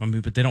done. I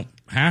mean, but they don't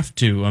have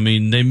to. I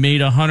mean, they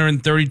made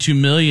 $132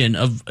 million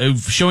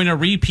of showing a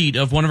repeat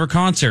of one of her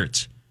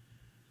concerts.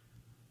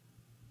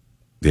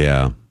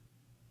 Yeah.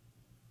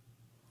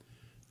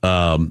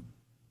 That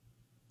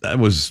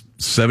was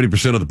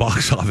 70% of the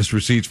box office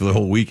receipts for the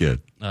whole weekend.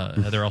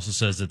 Heather also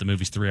says that the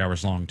movie's 3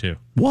 hours long, too.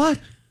 What?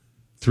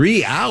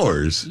 3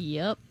 hours?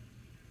 Yep.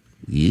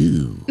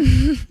 You.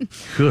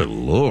 Good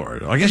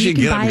Lord. I guess you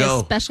can get buy and go.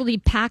 A specialty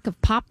pack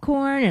of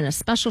popcorn and a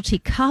specialty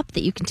cup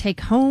that you can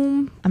take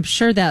home. I'm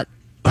sure that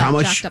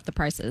jacked up the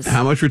prices.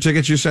 How much were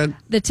tickets, you said?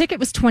 The ticket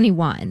was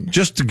 $21.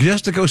 Just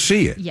to go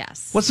see it?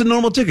 Yes. What's the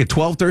normal ticket?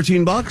 $12,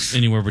 $13?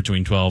 Anywhere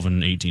between $12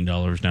 and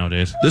 $18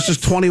 nowadays. This is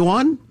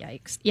 $21?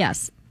 Yikes.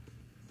 Yes.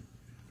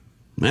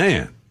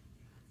 Man.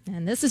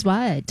 And this is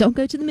why I don't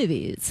go to the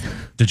movies.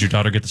 Did your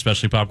daughter get the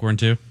specialty popcorn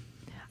too?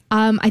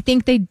 I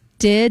think they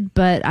did,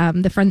 but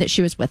the friend that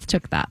she was with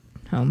took that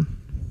home.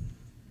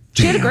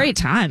 She had a great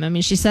time. I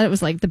mean, she said it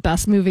was like the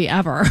best movie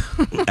ever.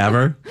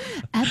 Ever?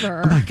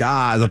 Ever. Oh my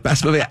God, the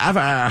best movie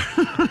ever.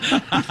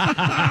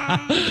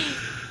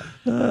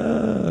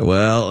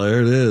 Well,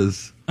 there it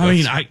is. I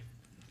mean,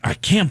 I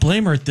can't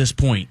blame her at this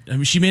point. I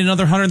mean, she made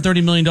another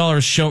 $130 million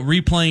show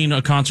replaying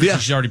a concert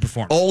that she's already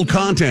performed. Old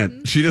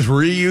content. She just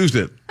reused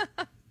it.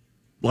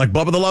 Like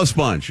Bubba the Love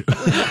Sponge.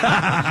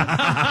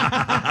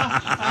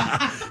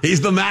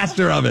 He's the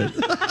master of it.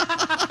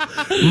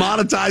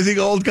 Monetizing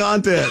old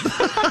content.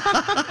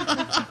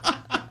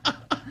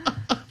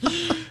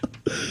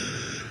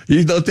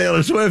 He's no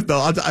Taylor Swift,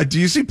 though. Do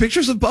you see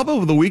pictures of Bubba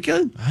over the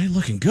weekend? He's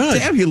looking good.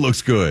 Damn, he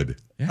looks good.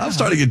 Yeah. I'm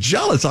starting to get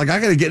jealous. Like, I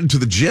got to get into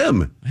the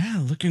gym.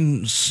 Yeah,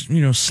 looking,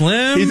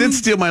 slim. He did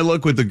steal my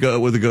look with the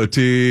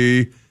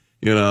goatee,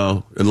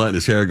 and letting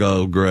his hair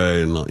go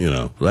gray, and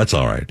that's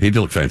all right. He did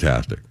look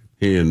fantastic.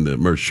 He and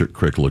Merch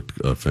Crick looked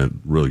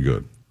really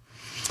good.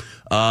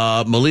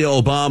 Malia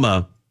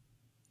Obama,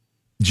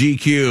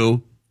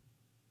 GQ,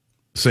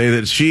 say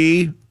that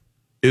she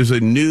is a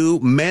new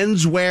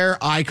menswear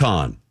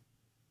icon.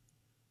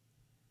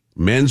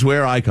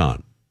 Menswear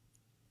icon.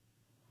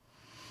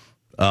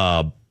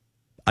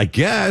 I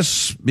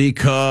guess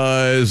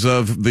because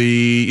of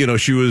the,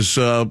 she was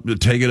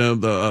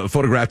taken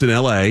photographed in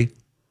L.A.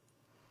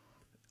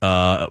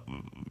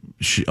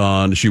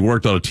 She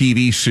worked on a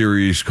TV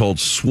series called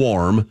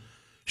Swarm.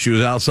 She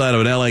was outside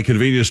of an L.A.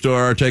 convenience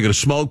store taking a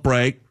smoke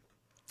break,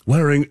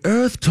 wearing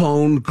earth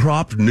tone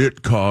cropped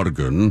knit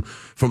cardigan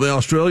from the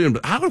Australian.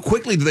 How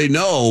quickly do they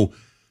know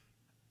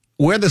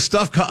where the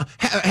stuff comes?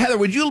 Heather,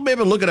 would you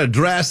maybe look at a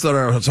dress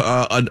or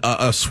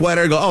a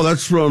sweater and go, oh,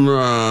 that's from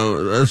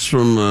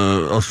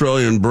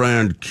Australian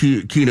brand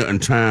Keena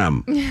and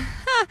Tam?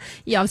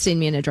 Y'all seen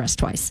me in a dress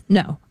twice.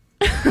 No.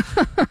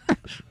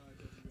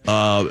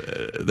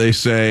 They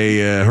say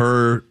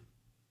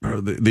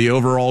the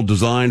overall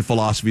design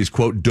philosophy is,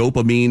 quote,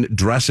 dopamine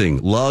dressing.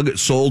 Lug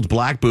soled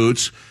black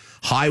boots,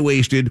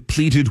 high-waisted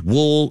pleated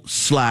wool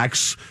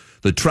slacks.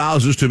 The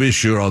trousers, to be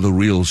sure, are the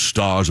real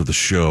stars of the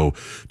show.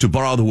 To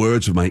borrow the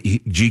words of my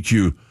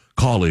GQ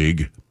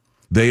colleague,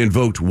 they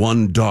invoked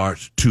 1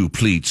 dart, 2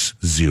 pleats,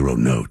 0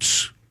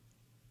 notes.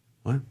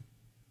 What?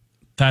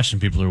 Fashion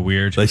people are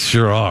weird. They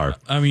sure are.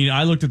 I mean,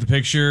 I looked at the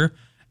picture,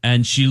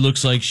 and she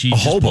looks like she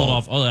just pulled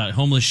off that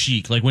homeless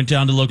chic. Like, went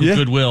down to local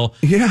Goodwill.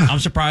 Yeah. I'm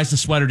surprised the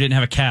sweater didn't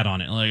have a cat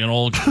on it, like an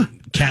old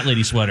cat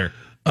lady sweater.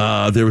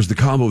 There was the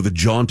combo of the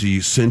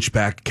jaunty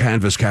cinch-back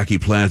canvas khaki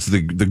pants,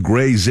 the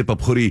gray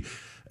zip-up hoodie,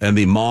 and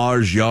the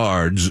Mars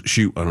Yards,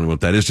 I don't know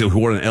what that is, who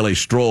wore an LA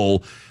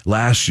stroll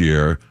last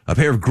year, a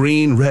pair of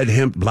green, red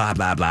hemp, blah,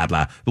 blah, blah,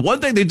 blah. The one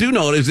thing they do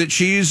note is that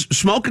she's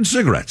smoking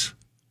cigarettes.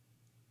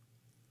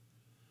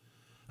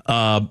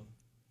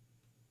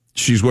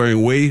 She's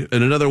wearing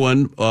another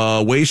one,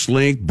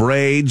 waist-length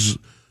braids,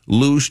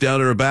 loose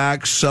down her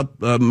back.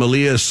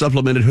 Malia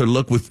supplemented her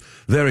look with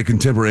very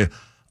contemporary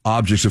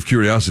objects of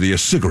curiosity, a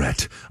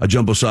cigarette, a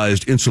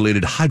jumbo-sized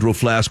insulated hydro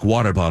flask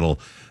water bottle.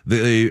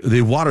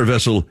 The water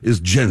vessel is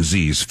Gen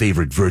Z's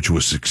favorite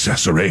virtuous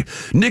accessory.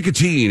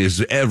 Nicotine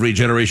is every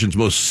generation's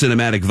most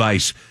cinematic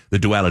vice. The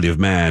duality of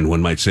man,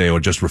 one might say, or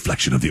just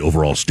reflection of the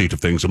overall state of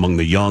things among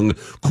the young,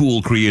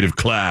 cool, creative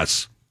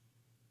class.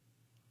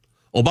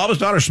 Obama's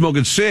daughter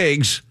smoking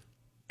cigs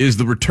is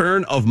the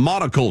return of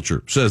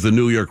monoculture, says the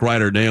New York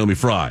writer Naomi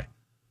Fry.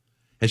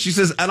 And she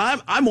says, and I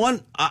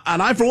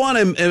for one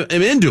am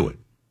into it.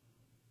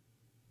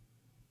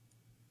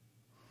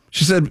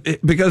 She said,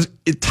 because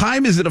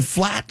time is in a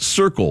flat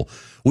circle.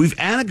 We've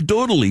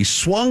anecdotally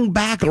swung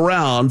back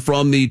around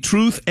from the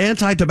truth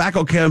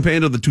anti-tobacco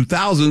campaign of the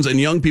 2000s,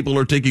 and young people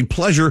are taking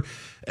pleasure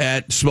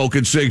at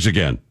smoking cigs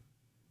again.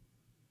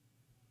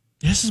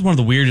 This is one of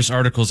the weirdest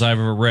articles I've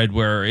ever read,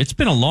 where it's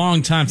been a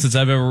long time since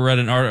I've ever read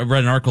an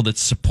article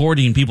that's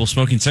supporting people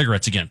smoking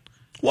cigarettes again.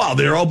 Well,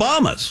 they're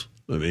Obamas.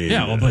 I mean,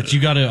 yeah, well, but you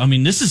got to,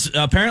 this is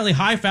apparently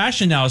high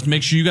fashion now, is to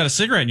make sure you got a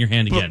cigarette in your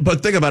hand again.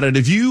 But think about it.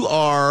 If you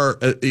are,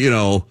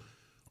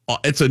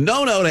 it's a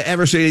no-no to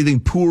ever say anything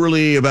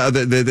poorly about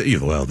the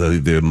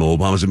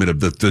Obamas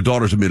admit the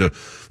daughters admit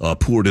a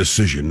poor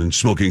decision in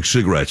smoking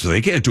cigarettes. So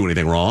they can't do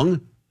anything wrong.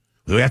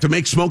 We have to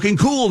make smoking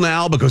cool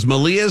now because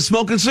Malia is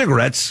smoking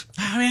cigarettes.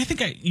 I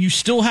think you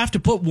still have to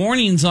put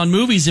warnings on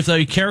movies if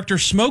the character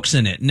smokes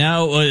in it.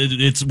 Now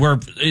we're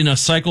in a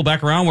cycle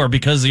back around where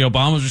because the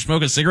Obamas are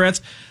smoking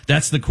cigarettes,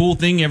 that's the cool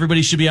thing.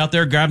 Everybody should be out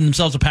there grabbing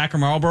themselves a pack of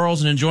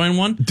Marlboros and enjoying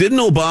one. Didn't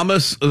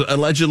Obama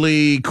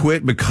allegedly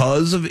quit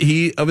because of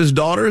his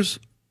daughters?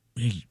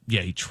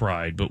 He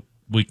tried, but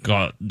he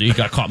got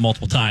caught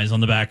multiple times on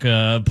the back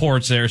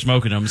porch there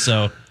smoking them.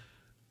 So.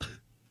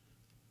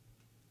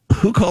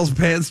 Who calls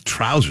pants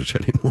trousers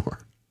anymore?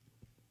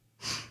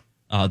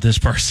 This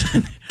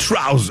person.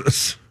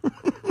 Trousers.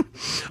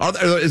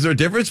 Is there a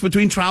difference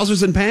between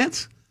trousers and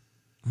pants?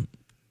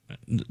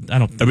 I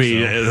don't think so.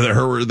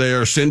 They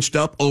are cinched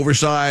up,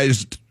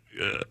 oversized,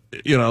 I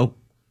know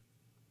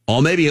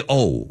what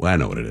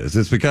it is.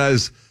 It's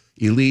because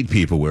elite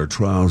people wear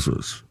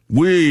trousers.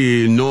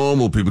 We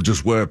normal people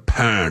just wear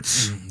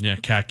pants. Yeah,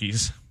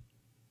 khakis.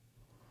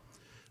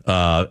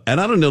 And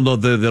I don't know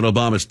that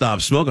Obama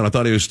stopped smoking. I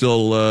thought he was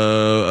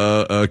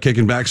still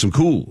kicking back some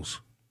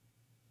cools.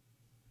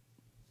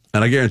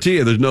 And I guarantee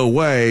you, there's no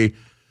way,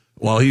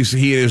 while he and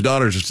his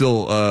daughters are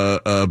still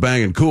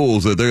banging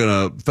cools,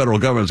 that federal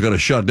government's going to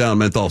shut down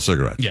menthol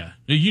cigarettes. Yeah,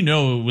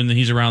 when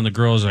he's around the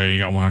girls, you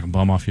got one I can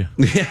bum off you.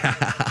 Yeah,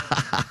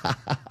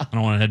 I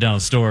don't want to head down to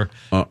the store.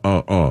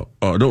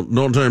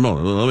 Don't tell your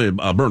mom. Let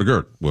me burn a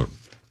girt. Well,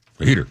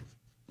 a heater.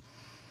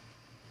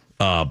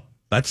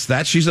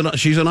 That's she's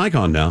an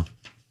icon now.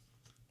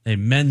 A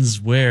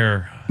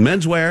menswear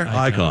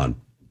icon.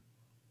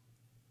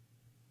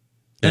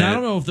 And I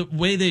don't know if the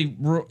way they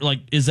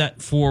is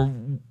that for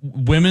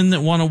women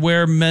that want to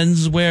wear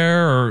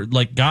menswear, or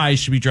like guys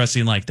should be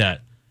dressing like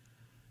that.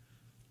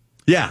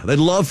 Yeah, they'd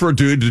love for a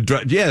dude to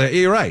dress. Yeah,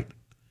 you're right.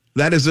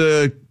 That is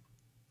a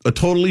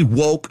totally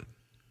woke,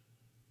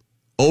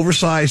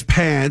 oversized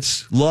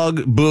pants,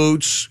 lug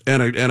boots,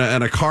 and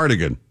a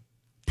cardigan.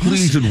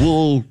 Pleated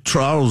wool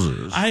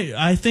trousers.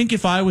 I think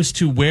if I was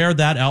to wear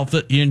that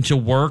outfit into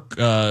work,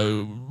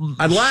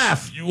 I'd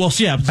laugh. Well,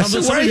 yeah.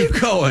 Where are you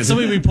going?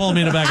 Somebody would be pulling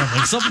me in the back. I'm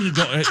like, something to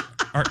go.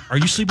 Are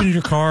you sleeping in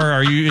your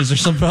car? Is there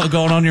something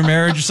going on in your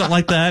marriage or something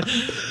like that?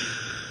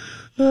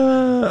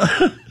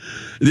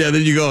 Yeah,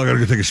 then you go, I gotta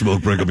go take a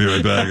smoke break. I'll be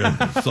right back.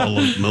 I saw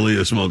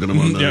Malia smoking them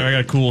on Yeah, I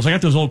got cools. I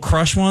got those old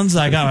Crush ones.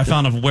 I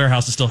found a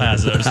warehouse that still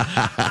has those.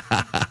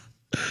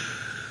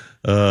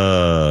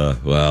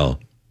 Well.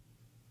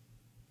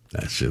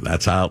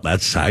 That's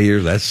how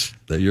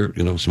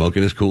you're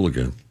smoking is cool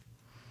again.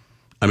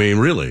 I mean,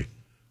 really.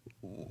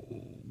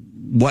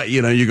 What,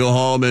 you go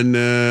home and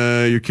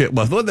your kid,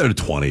 well, they're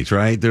 20s,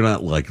 right? They're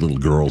not like little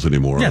girls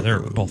anymore. Yeah,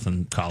 they're both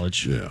in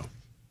college. Yeah.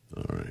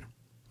 All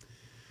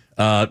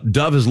right.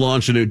 Dove has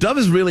launched a new, Dove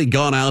has really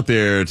gone out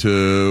there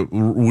to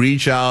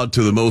reach out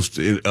to the most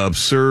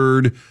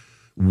absurd,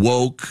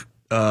 woke,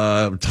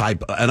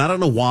 type, and I don't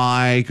know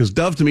why, because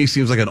Dove to me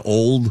seems like an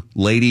old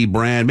lady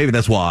brand. Maybe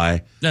that's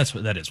why.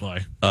 That is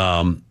why.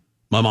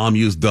 My mom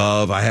used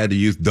Dove. I had to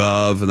use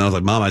Dove, and I was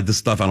like, Mom, this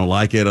stuff, I don't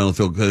like it. I don't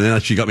feel good. And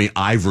then she got me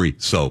Ivory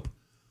soap.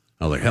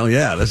 I was like, hell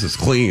yeah, this is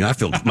clean. I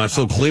feel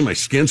so clean. My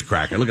skin's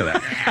cracking. Look at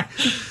that.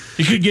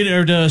 You could get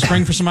her to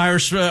spring for some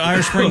Irish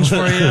Springs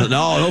for you.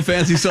 No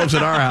fancy soaps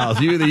at our house.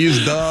 You either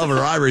use Dove or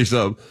Ivory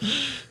soap.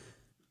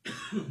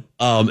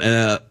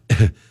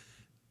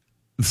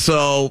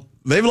 So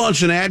they've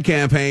launched an ad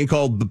campaign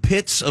called The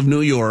Pits of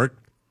New York.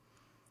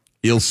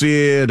 You'll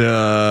see it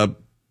all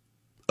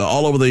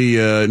over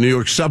the New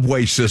York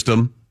subway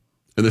system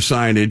and the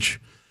signage.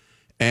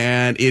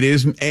 And it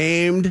is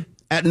aimed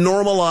at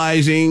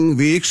normalizing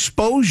the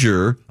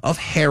exposure of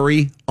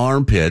hairy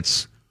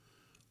armpits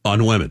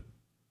on women.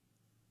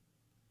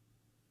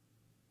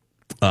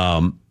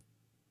 The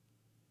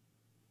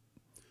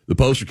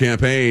poster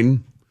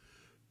campaign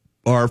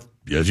are,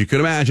 as you could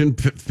imagine,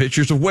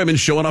 pictures of women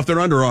showing off their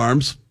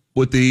underarms,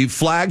 with the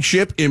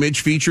flagship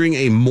image featuring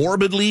a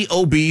morbidly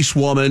obese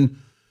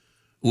woman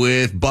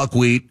with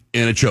buckwheat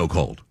in a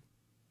chokehold.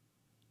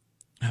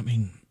 I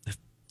mean, if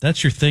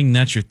that's your thing,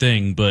 that's your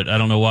thing, but I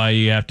don't know why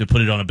you have to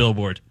put it on a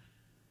billboard.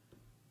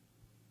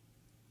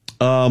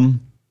 The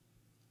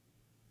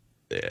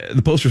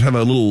posters have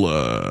a little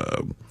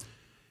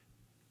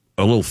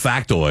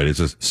factoid. It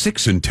says,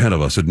 6 in 10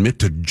 of us admit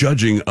to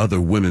judging other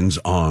women's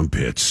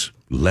armpits.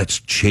 Let's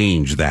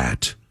change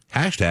that.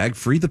 Hashtag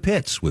free the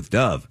pits with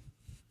Dove.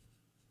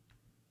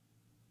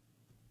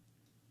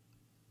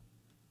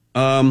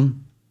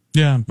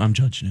 Yeah, I'm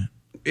judging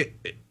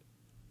it.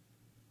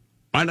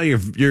 I know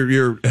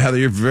you're Heather.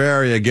 You're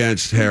very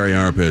against hairy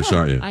armpits,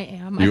 aren't you? I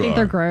am. I think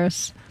they're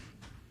gross.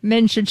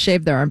 Men should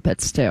shave their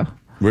armpits too.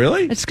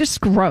 Really? It's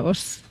just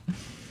gross.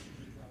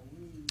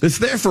 It's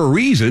there for a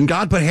reason.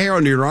 God put hair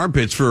under your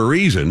armpits for a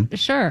reason.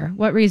 Sure.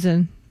 What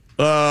reason?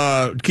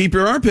 Keep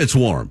your armpits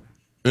warm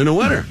in the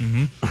winter.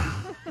 Mm-hmm.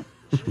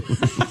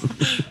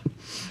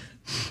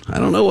 I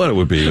don't know what it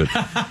would be,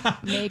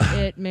 but make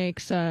it make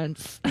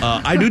sense.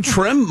 I do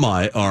trim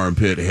my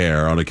armpit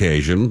hair on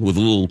occasion with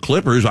little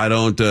clippers. I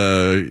don't.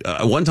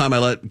 One time I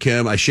let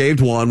Kim. I shaved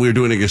one. We were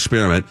doing an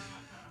experiment.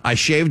 I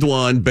shaved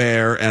one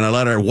bare, and I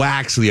let her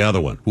wax the other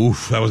one.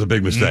 Oof, that was a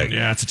big mistake.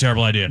 Yeah, it's a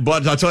terrible idea.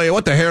 But I'll tell you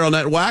what, the hair on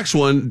that wax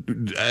one,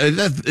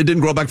 it didn't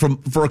grow back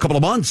for a couple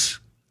of months.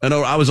 And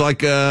I was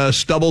like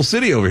Stubble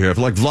City over here,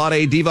 for like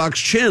Vlade Divac's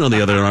chin on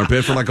the other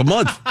armpit for like a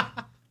month.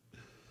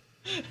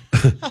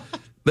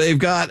 They've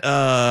got,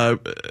 I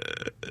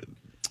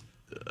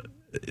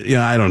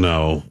don't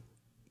know.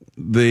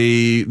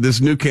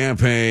 This new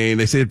campaign,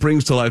 they say it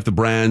brings to life the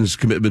brand's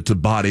commitment to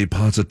body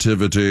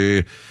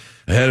positivity.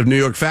 Ahead of New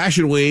York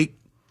Fashion Week,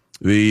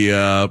 the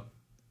Out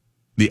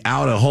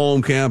of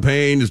Home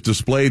campaign has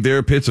displayed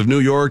their pits of New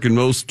York and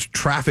most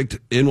trafficked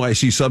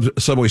NYC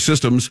subway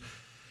systems.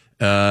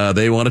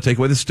 They want to take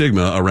away the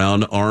stigma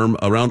around our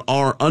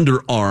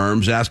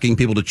underarms, asking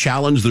people to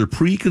challenge their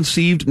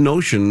preconceived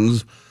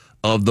notions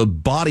of the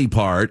body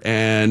part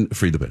and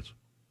free the pits.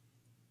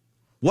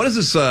 What is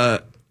this?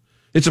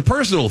 It's a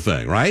personal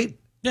thing, right?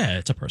 Yeah,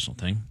 it's a personal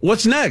thing.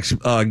 What's next?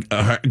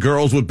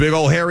 Girls with big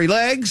old hairy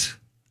legs?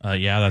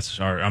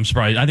 I'm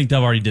surprised. I think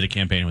Dove already did a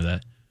campaign with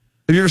that.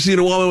 Have you ever seen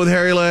a woman with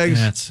hairy legs?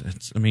 Yeah,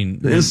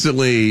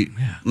 instantly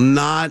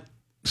not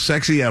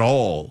sexy at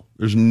all.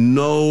 There's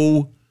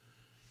no.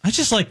 I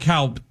just like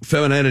how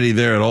femininity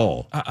there at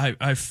all.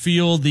 I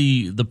feel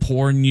the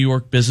poor New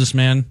York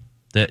businessman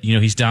that,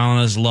 he's down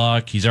on his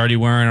luck. He's already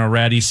wearing a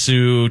ratty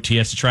suit. He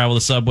has to travel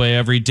the subway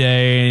every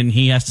day, and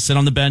he has to sit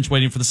on the bench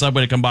waiting for the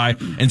subway to come by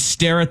and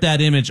stare at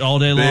that image all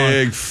day long.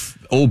 Big,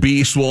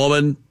 obese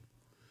woman.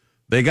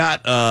 They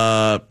got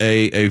a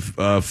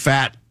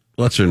fat.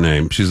 What's her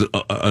name? She's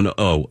an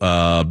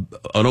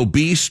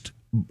obese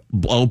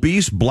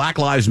Black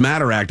Lives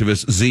Matter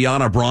activist,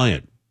 Ziana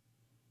Bryant,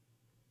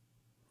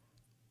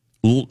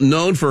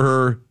 known for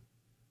her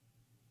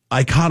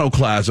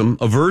iconoclasm,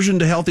 aversion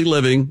to healthy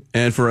living,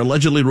 and for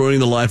allegedly ruining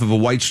the life of a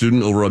white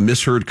student over a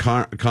misheard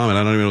comment. I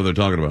don't even know what they're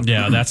talking about.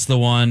 Yeah, that's the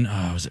one.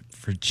 Was it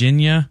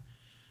Virginia?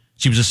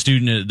 She was a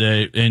student,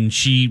 and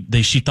she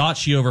thought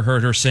she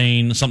overheard her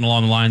saying something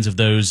along the lines of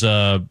those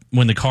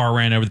when the car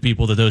ran over the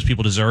people, that those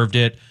people deserved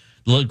it.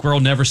 The girl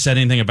never said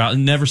anything about it,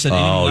 never said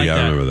anything like that.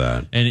 I remember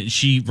that. And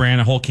she ran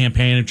a whole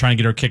campaign of trying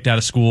to get her kicked out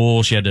of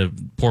school.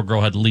 Poor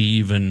girl had to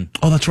leave. And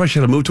that's right. She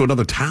had to move to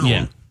another town.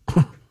 Yeah.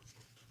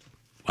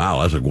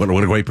 Wow, that's what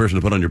a great person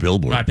to put on your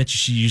billboard. I bet you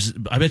she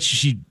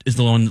is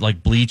the one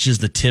that bleaches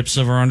the tips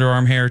of her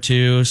underarm hair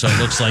too, so it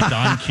looks like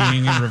Don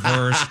King in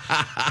reverse.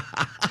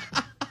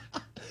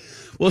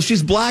 Well, if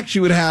she's black, she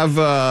would have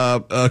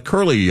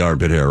curly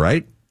armpit hair,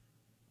 right?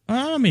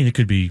 It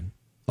could be.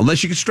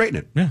 Unless you could straighten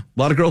it. Yeah. A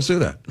lot of girls do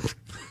that.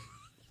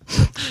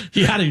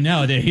 You got to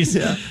nowadays.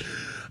 Yeah.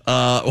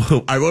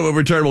 When we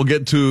return, we'll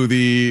get to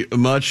the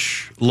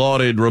much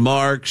lauded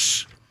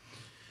remarks.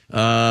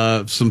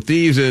 Some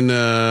thieves and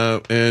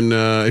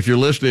if you're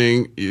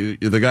listening,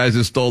 the guys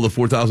that stole the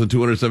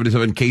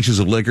 4,277 cases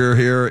of liquor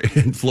here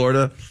in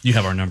Florida. You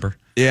have our number.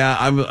 Yeah,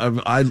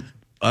 I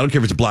don't care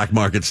if it's black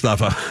market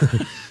stuff.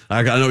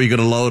 I know you're going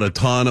to load a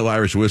ton of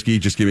Irish whiskey.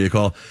 Just give me a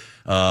call.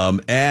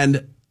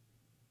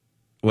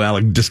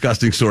 A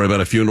disgusting story about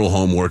a funeral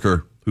home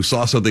worker who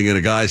saw something in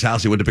a guy's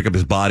house. He went to pick up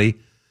his body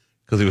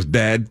because he was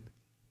dead.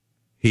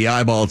 He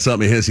eyeballed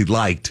something of his he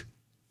liked,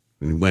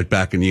 and he went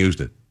back and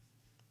used it.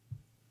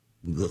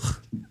 Ugh.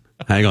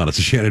 Hang on. It's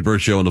the Shannon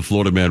Burke Show on the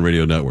Florida Man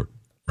Radio Network.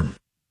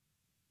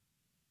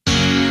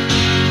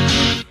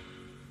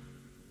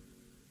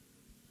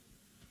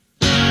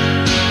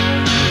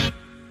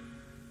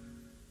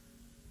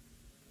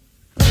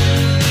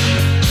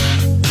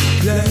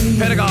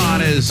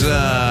 Pentagon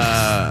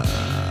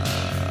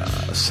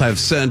have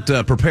sent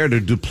prepared to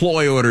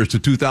deploy orders to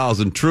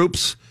 2,000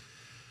 troops,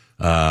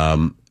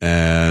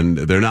 and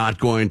they're not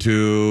going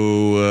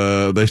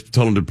to. They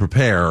told them to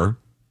prepare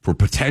for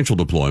potential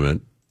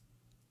deployment.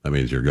 That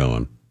means you're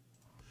going.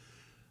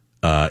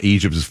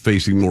 Egypt is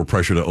facing more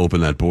pressure to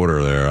open that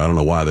border there. I don't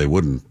know why they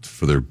wouldn't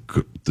for their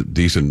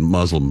decent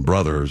Muslim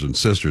brothers and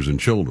sisters and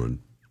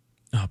children.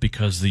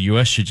 Because the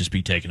U.S. should just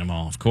be taking them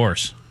all, of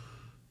course.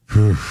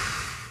 Oh.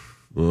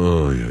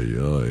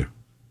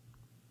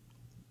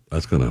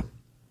 That's gonna.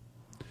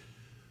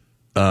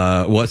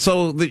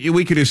 So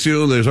we could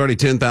assume there's already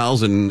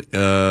 10,000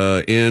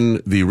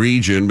 in the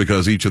region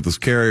because each of those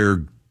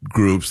carrier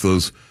groups,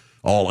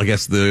 I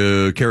guess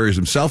the carriers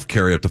themselves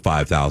carry up to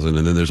 5,000,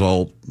 and then there's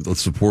all the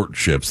support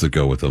ships that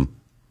go with them.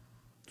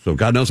 So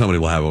God knows how many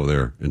we'll have over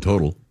there in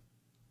total.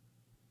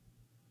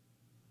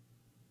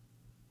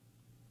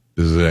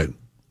 This is it.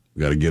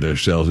 We got to get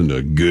ourselves into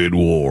a good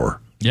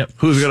war. Yep.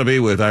 Who's it going to be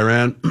with,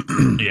 Iran?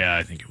 Yeah,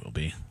 I think it will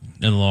be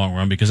in the long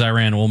run because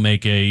Iran will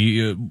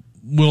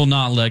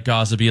not let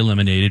Gaza be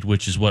eliminated,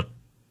 which is what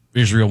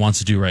Israel wants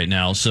to do right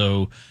now.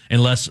 So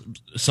unless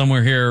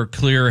somewhere here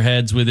clear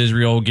heads with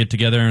Israel get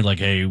together and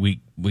hey, we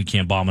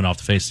can't bomb it off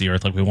the face of the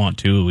earth like we want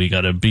to. We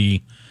got to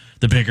be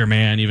the bigger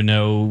man, even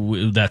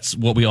though that's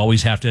what we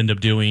always have to end up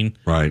doing.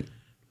 Right.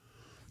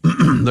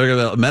 They're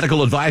going to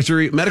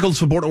medical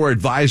support or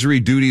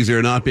advisory duties.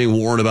 They're not being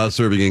warned about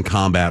serving in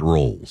combat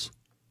roles.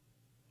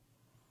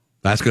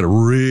 That's going to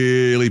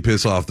really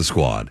piss off the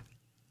squad.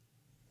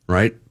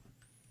 Right?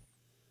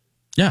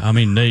 Yeah, I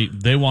mean,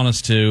 they want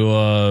us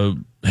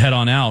to head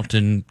on out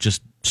and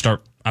just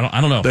start.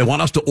 I don't know. They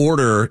want us to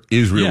order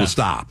Israel to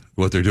stop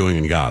what they're doing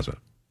in Gaza.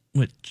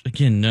 Which,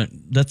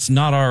 again, that's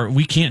not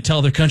we can't tell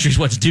other countries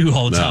what to do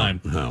all the time.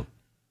 No.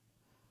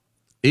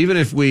 Even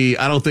if we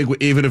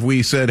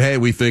said, hey,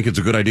 we think it's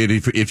a good idea.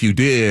 If you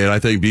did, I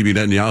think Bibi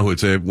Netanyahu would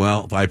say,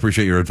 well, I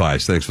appreciate your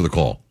advice. Thanks for the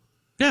call.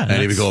 Yeah.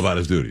 And he would go about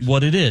his duties.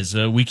 What it is.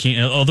 We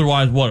can't,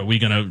 otherwise, what? Are we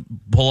going to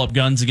pull up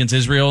guns against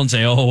Israel and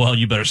say, oh, well,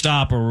 you better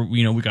stop, or,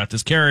 we got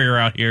this carrier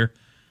out here.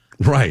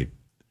 Right.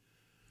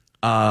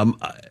 I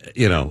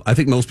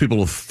think most people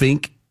will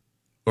think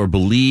or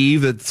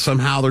believe that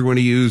somehow they're going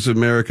to use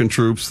American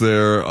troops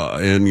there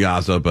in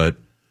Gaza, but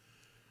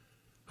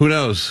who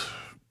knows?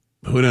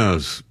 Who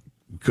knows?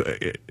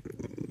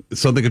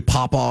 Something could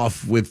pop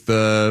off with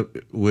Iran,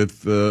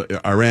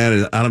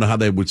 and I don't know how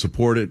they would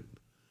support it.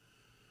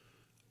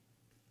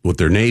 With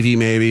their Navy,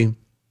 maybe.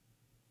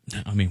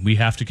 I mean, we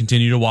have to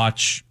continue to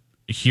watch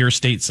here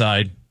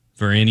stateside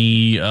for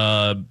any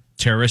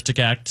terroristic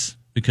acts,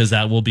 because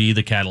that will be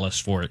the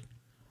catalyst for it.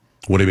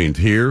 What do you mean,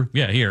 here?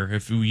 Yeah, here.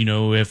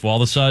 If all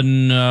of a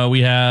sudden we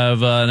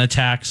have an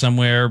attack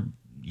somewhere,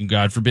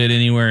 God forbid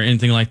anywhere,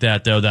 anything like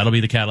that, though, that'll be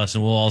the catalyst,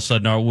 and we'll all of a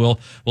sudden we'll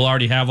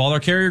already have all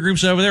our carrier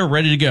groups over there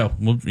ready to go.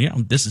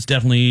 This is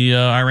definitely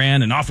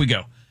Iran, and off we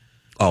go.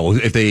 Oh,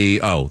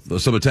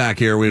 if some attack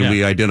here would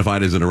be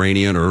identified as an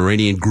Iranian or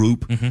Iranian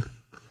group,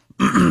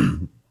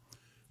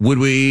 would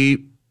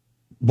we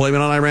blame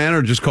it on Iran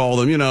or just call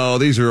them,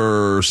 these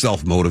are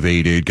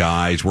self-motivated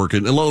guys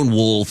working lone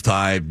wolf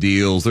type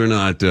deals. They're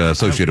not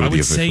associated with the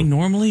official. I would say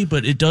normally,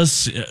 but it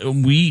does.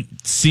 We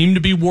seem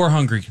to be war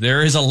hungry.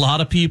 There is a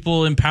lot of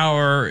people in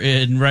power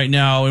right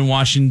now in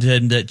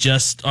Washington that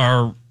just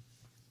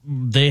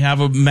they have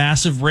a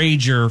massive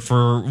rager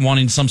for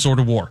wanting some sort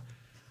of war.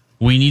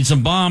 We need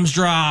some bombs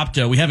dropped.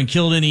 We haven't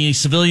killed any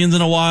civilians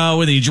in a while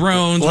with any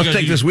drones. Let's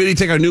take this. We need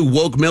to take our new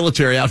woke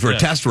military out for a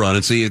test run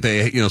and see if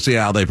they, see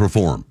how they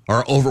perform.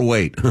 Our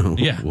overweight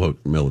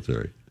woke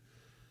military.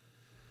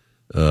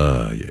 We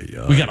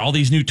got all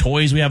these new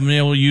toys we haven't been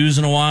able to use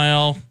in a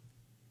while.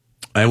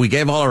 And we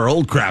gave all our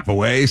old crap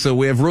away, so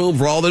we have room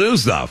for all the new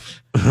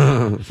stuff.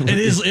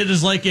 It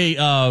is like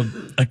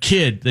a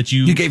kid that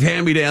you gave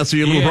hand-me-downs to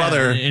your little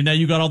brother, and now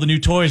you got all the new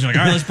toys. You're like,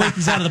 all right, let's break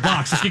these out of the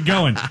box. Let's get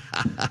going.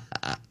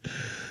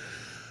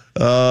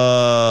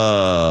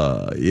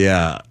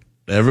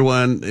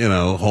 Everyone,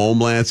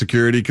 Homeland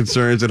Security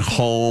concerns at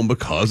home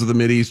because of the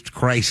Mideast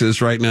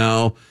crisis right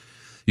now.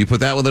 You put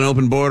that with an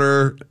open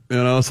border,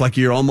 it's like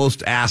you're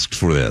almost asked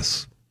for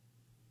this.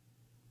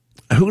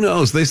 Who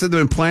knows? They said they've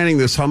been planning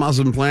this. Hamas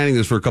has been planning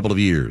this for a couple of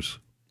years.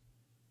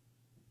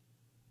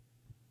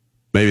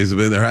 Maybe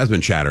there has been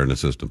chatter in the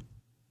system.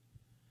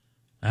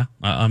 Yeah,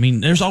 I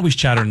mean, there's always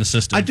chatter in the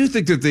system. I do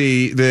think that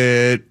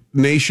the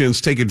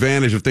nations take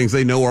advantage of things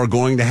they know are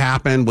going to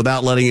happen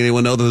without letting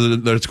anyone know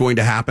that it's going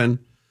to happen.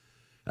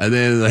 And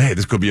then, hey,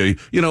 this could be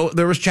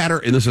there was chatter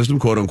in the system,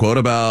 quote unquote,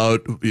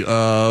 about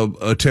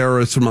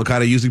terrorists from Al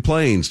Qaeda using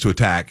planes to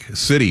attack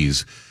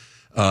cities.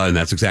 And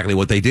that's exactly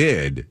what they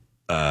did.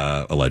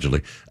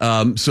 Allegedly.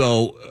 If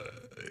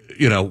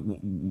we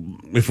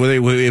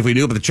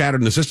knew about the chatter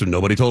in the system,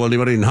 nobody told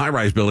anybody in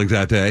high-rise buildings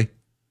that day.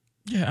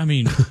 Yeah, I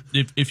mean,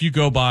 if you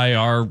go by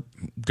our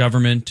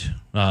government,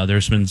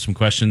 there's been some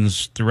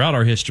questions throughout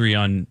our history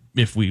on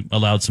if we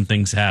allowed some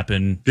things to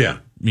happen. Yeah.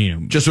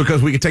 Just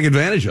because we could take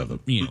advantage of them.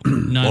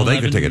 Well,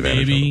 they could take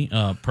advantage maybe,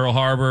 of them. Pearl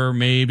Harbor,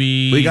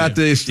 maybe. We got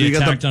this. The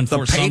attack on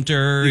Fort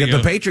Sumter. You got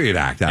the Patriot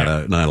Act out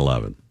of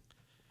 9/11.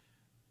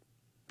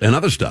 And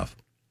other stuff.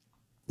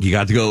 You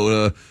got to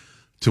go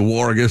to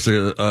war against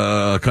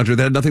a country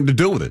that had nothing to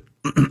do with it,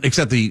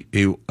 except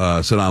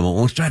Saddam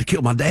almost tried to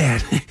kill my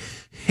dad.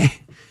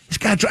 This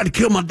guy tried to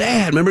kill my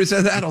dad. Remember he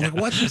said that? I was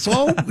like, what?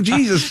 So?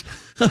 Jesus.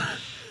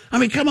 I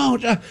mean, come on.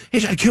 He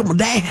tried to kill my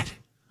dad.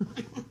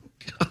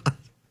 God.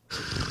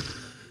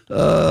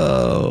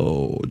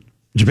 Oh.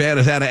 Japan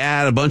has had to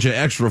add a bunch of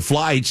extra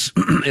flights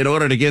in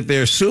order to get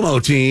their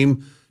sumo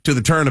team to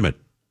the tournament.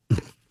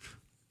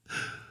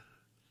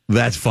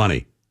 That's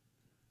funny.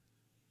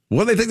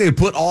 What do they think? They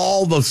put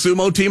all the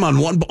sumo team on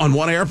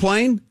one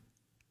airplane?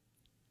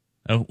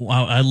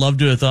 I'd love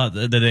to have thought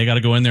that they got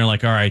to go in there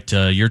like, all right,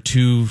 you're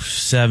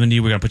 270.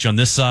 We got to put you on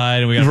this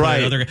side, and we got to put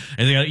another,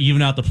 and they got to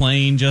even out the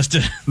plane just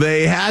to.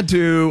 They had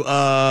to.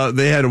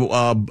 They had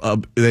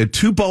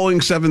two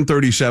Boeing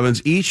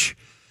 737s, each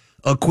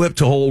equipped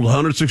to hold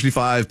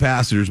 165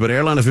 passengers. But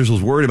airline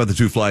officials worried about the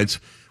two flights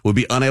would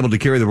be unable to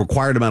carry the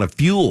required amount of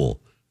fuel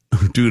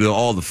due to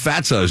all the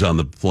fat cells on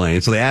the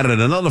plane. So they added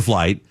another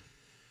flight.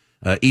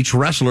 Each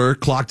wrestler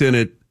clocked in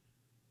at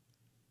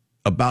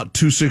about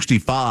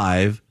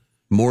 265,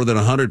 more than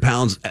 100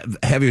 pounds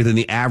heavier than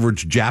the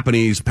average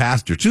Japanese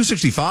passenger.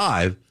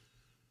 265? Does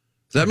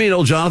that mean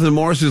old Jonathan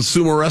Morris is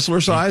sumo wrestler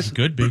size?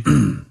 Could be.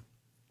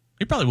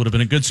 He probably would have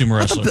been a good sumo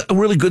wrestler. A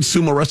really good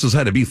sumo wrestlers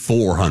had to be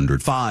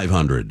 400,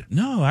 500.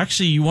 No,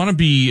 actually, you want to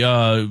be...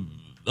 a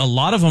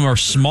lot of them are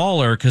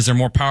smaller because they're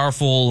more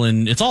powerful,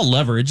 and it's all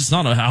leverage. It's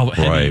not how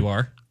heavy you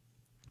are.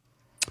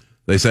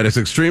 They said it's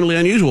extremely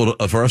unusual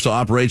for us to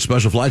operate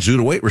special flights due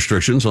to weight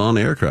restrictions on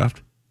the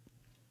aircraft.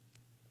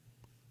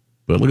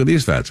 But look at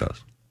these fat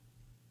cells.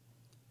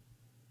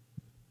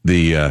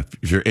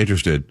 If you're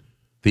interested,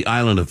 the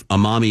island of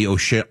Amami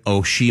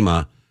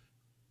Oshima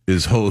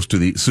is host to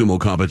the sumo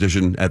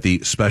competition at the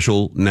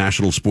Special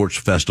National Sports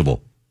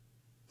Festival.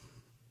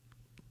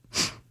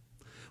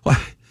 What?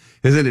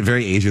 Isn't it a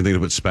very Asian thing to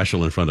put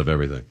special in front of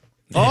everything?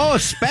 Oh,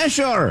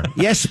 special!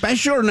 Yes,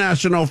 Special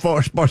National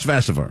Sports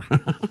Festival.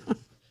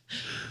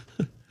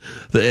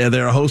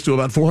 They're a host to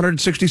about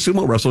 460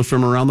 sumo wrestlers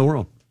from around the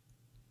world.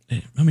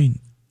 I mean,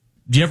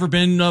 have you ever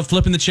been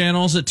flipping the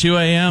channels at 2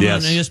 a.m.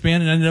 Yes. on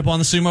ESPN and ended up on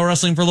the sumo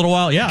wrestling for a little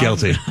while? Yeah.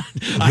 Guilty.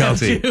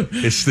 Guilty.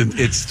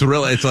 It's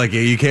thrilling. It's like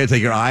you can't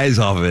take your eyes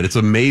off of it. It's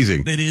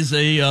amazing. It is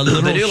a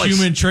little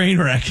human train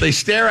wreck. They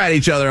stare at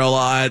each other a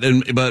lot,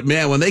 but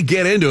man, when they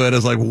get into it,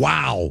 it's like,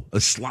 wow,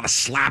 it's a lot of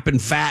slapping,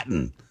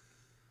 fatting.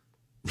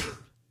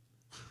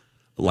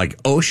 Like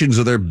oceans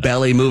of their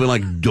belly moving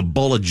like a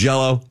bowl of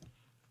Jell-O.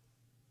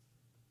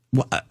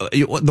 Well,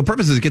 the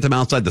purpose is to get them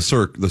outside the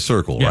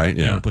circle, right?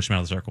 Yeah, push them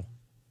out of the circle.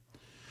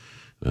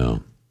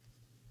 Well,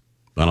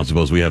 I don't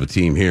suppose we have a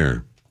team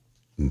here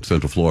in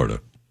Central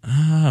Florida.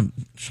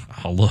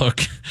 I'll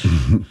look.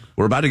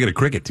 We're about to get a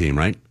cricket team,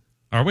 right?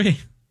 Are we?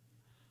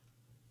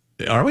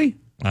 Are we?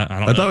 I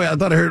don't know. I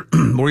thought I heard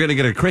we're going to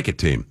get a cricket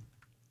team.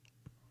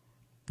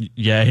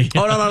 Yay.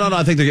 Oh, no.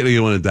 I think they're going to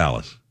get one in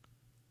Dallas.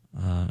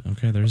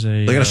 Okay, there's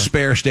a... They got a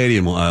spare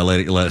stadium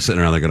sitting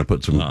around. They're going to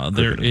put some...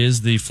 there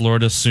is the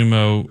Florida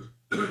sumo...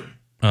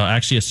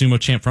 actually, a sumo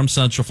champ from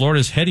Central Florida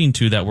is heading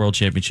to that World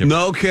Championship.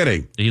 No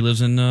kidding. He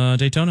lives in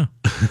Daytona.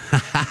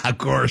 Of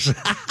course.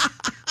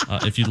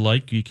 If you'd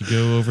like, you could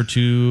go over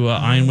to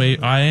Iron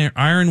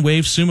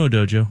Wave Sumo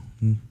Dojo.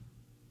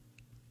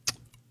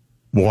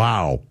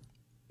 Wow.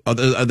 Are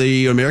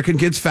the American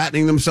kids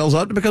fattening themselves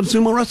up to become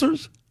sumo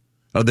wrestlers?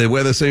 Oh, they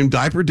wear the same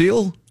diaper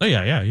deal? Oh,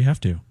 yeah, you have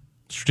to.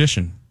 It's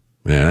tradition.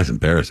 Yeah, that's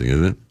embarrassing,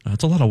 isn't it?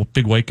 It's a lot of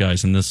big white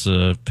guys in this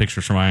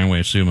picture from Iron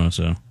Wave Sumo,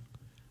 so...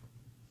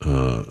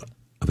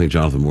 I think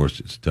Jonathan Morris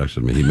just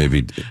texted me. He may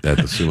be at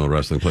the sumo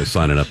wrestling place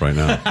signing up right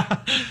now.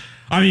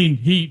 I mean,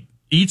 he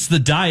eats the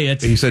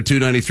diet. He said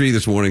 293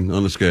 this morning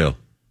on the scale.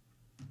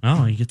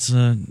 Oh, he gets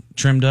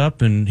trimmed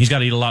up, and he's got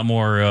to eat a lot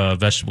more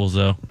vegetables,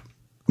 though.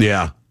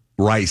 Yeah,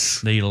 rice.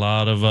 They eat a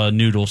lot of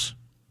noodles.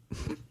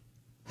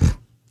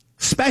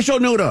 Special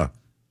noodle.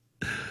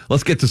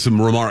 Let's get to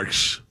some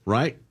remarks,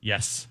 right?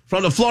 Yes.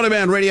 From the Florida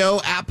Man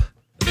Radio app.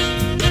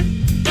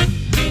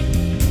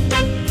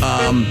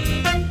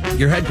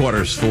 Your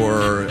headquarters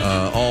for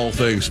all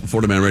things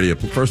Florida Man Radio.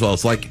 First of all,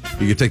 it's like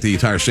you can take the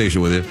entire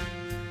station with you.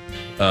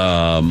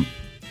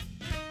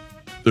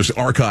 There's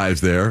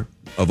archives there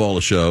of all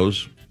the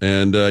shows,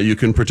 and you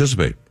can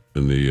participate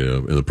in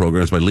the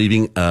programs by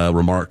leaving a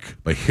remark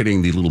by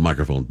hitting the little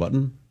microphone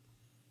button.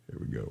 Here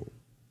we go.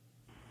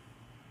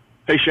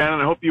 Hey, Shannon,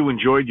 I hope you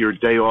enjoyed your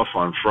day off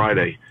on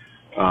Friday.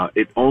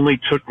 It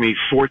only took me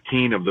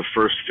 14 of the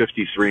first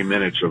 53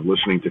 minutes of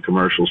listening to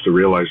commercials to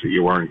realize that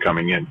you weren't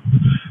coming in.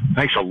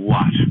 Thanks a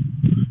lot.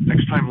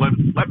 Next time,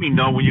 let me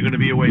know when you're going to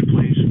be away,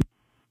 please.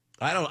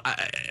 I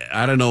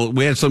don't know.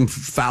 We had some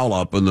foul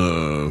up in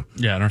the...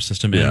 Yeah, in our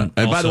system. Yeah.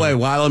 And by the way,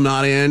 while I'm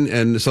not in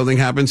and something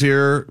happens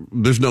here,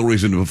 there's no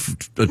reason to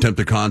attempt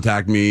to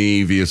contact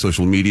me via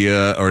social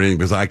media or anything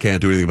because I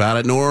can't do anything about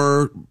it,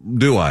 nor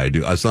do I.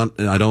 I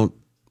don't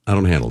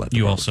handle that.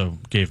 You also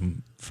gave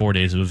him 4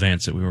 days of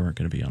advance that we weren't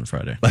going to be on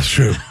Friday. That's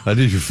true. I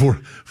did you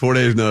four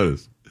days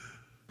notice.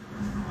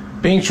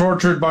 Being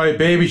tortured by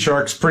baby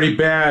sharks pretty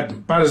bad.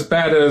 About as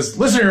bad as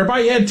listen here,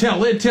 buy Intel.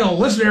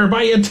 Listen here,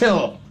 buy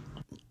Intel.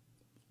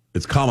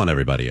 It's calm on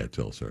everybody at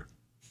Till, sir.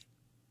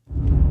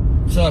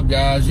 What's up,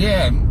 guys?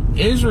 Yeah,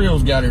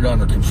 Israel's got it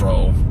under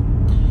control.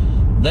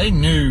 They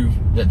knew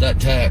that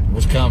attack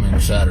was coming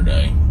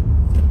Saturday.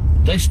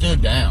 They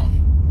stood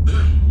down.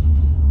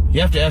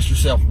 You have to ask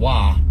yourself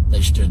why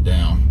they stood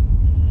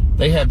down.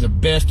 They have the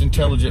best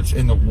intelligence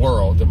in the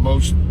world, the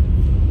most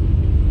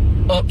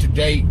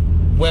up-to-date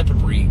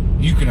weaponry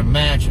you can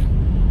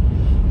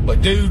imagine.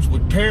 But dudes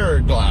with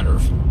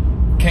paragliders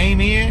came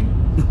in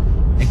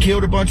and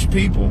killed a bunch of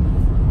people.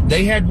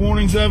 They had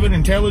warnings of it,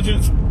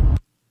 intelligence.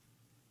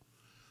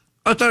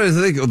 I started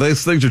to think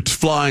those things are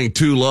flying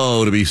too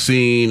low to be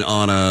seen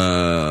on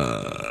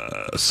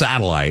a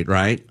satellite,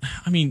 right?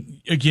 I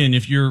mean, again,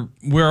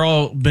 we're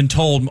all been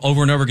told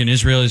over and over again,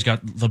 Israel's got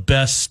the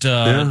best,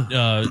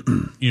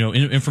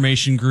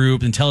 information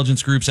group,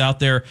 intelligence groups out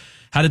there.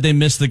 How did they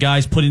miss the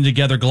guys putting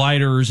together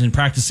gliders and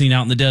practicing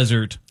out in the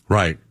desert?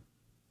 Right.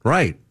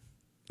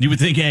 You would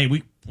think, hey,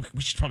 we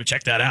should probably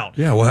check that out.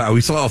 Yeah, well,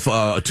 we saw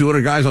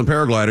 200 guys on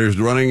paragliders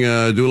running,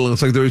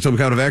 looks like they're doing some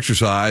kind of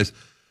exercise.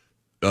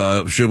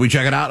 Should we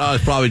check it out? Oh,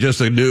 it's probably just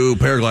a new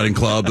paragliding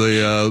club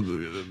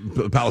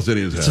the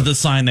Palestinians have. So the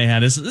sign they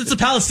had is, it's a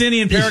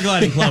Palestinian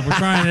paragliding club. We're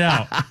trying it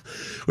out.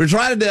 We're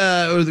trying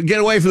to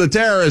get away from the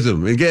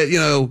terrorism and get,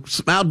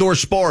 some outdoor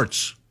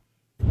sports.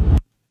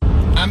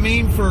 I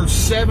mean, for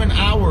 7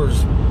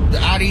 hours, the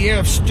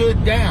IDF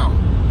stood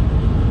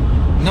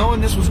down, knowing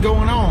this was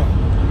going on.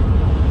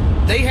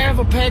 They have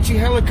Apache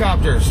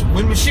helicopters.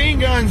 With machine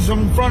guns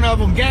in front of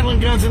them, Gatling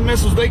guns and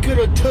missiles, they could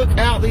have took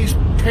out these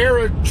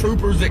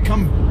paratroopers that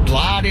come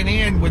gliding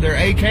in with their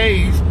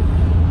AKs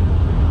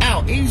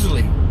out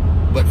easily.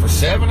 But for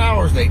 7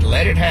 hours, they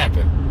let it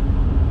happen.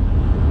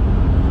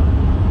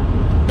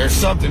 There's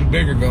something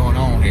bigger going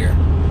on here.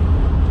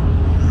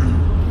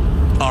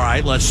 All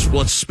right,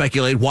 let's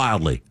speculate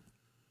wildly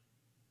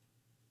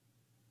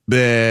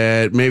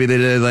that maybe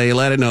they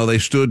let it know. They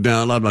stood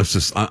down. I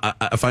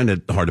find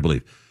it hard to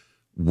believe.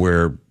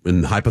 We're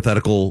in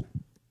hypothetical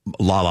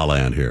la-la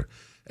land here.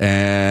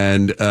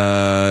 And,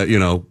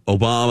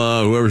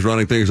 Obama, whoever's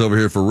running things over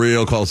here for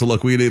real, calls, so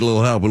look, we need a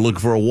little help. We're looking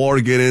for a war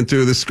to get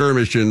into. This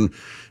skirmish in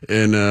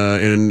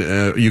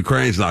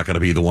Ukraine's not going to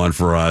be the one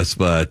for us.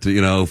 But,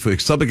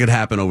 if something could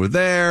happen over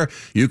there,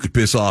 you could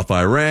piss off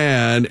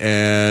Iran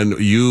and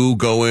you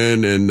go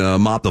in and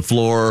mop the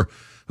floor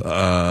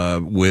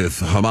with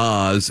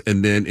Hamas,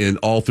 and then in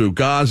all through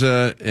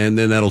Gaza, and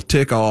then that'll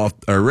tick off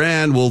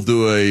Iran. We'll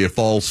do a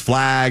false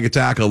flag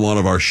attack on one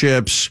of our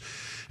ships,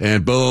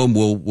 and boom,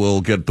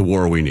 we'll get the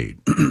war we need.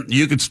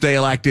 You could stay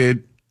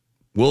elected.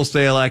 We'll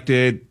stay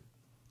elected.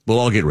 We'll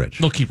all get rich.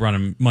 They'll keep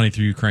running money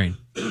through Ukraine.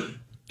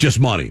 Just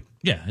money.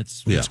 Yeah,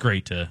 it's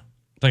great to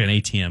like an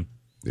ATM.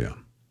 Yeah.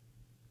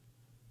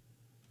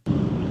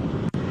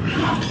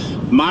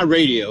 My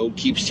radio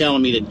keeps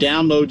telling me to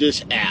download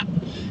this app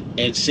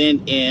and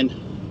send in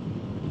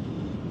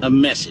a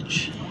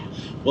message.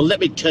 Well, let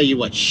me tell you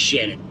what,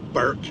 Shannon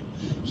Burke.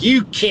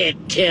 You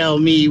can't tell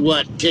me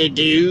what to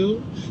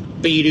do.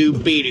 Be-do.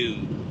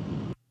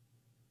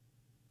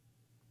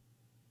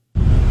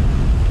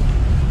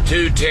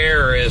 2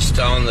 terrorists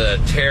on the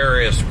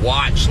terrorist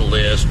watch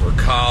list were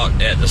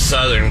caught at the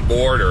southern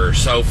border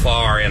so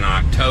far in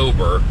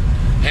October.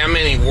 How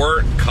many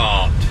weren't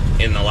caught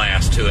in the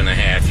last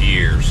 2.5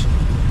 years?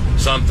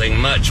 Something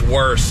much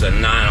worse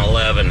than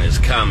 9/11 is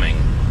coming.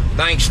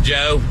 Thanks,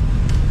 Joe.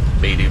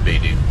 Be-do.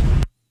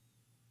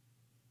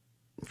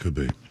 Could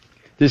be.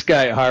 This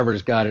guy at Harvard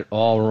has got it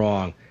all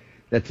wrong.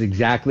 That's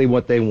exactly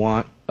what they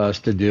want us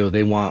to do.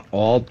 They want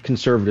all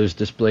conservatives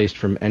displaced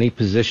from any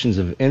positions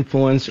of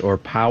influence or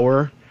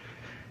power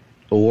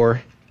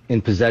or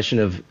in possession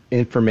of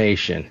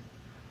information.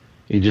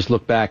 You just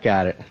look back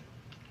at it.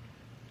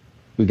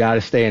 We got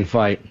to stay and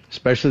fight,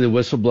 especially the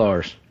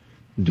whistleblowers.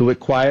 Do it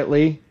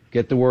quietly.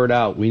 Get the word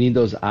out. We need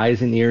those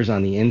eyes and ears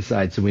on the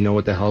inside so we know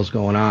what the hell's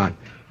going on.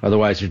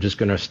 Otherwise, they're just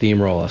going to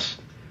steamroll us.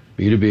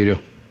 Be-do.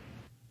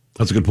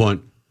 That's a good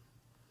point.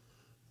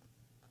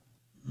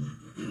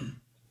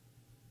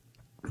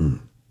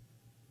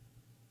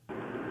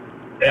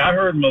 Yeah, I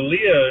heard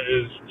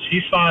Malia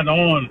she signed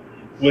on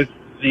with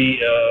the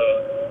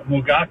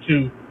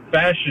Mugatu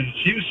fashion.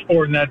 She was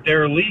sporting that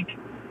derelict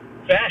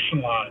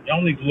fashion line.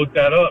 Y'all need to look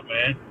that up,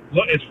 man.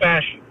 Look, it's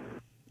fashion.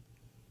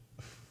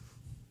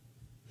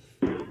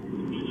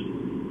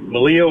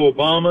 Malia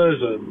Obama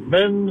is a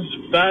men's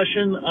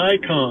fashion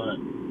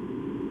icon.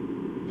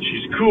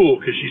 She's cool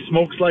because she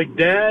smokes like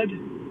dad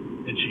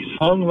and she's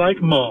hung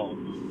like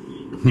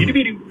mom.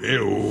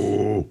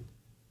 Ew.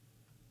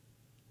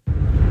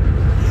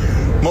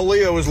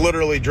 Malia was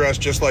literally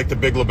dressed just like the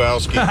Big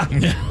Lebowski.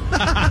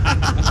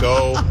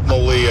 Go,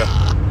 Malia.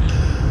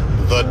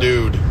 The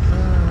dude.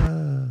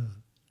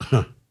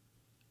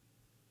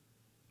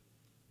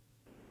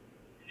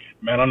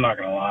 Man, I'm not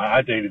going to lie.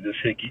 I dated this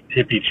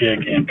hippie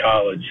chick in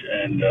college,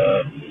 and,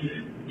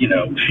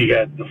 she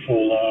had the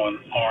full-on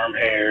arm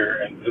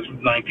hair, and this was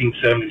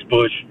 1970s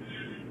Bush,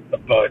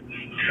 but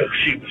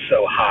she was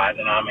so hot,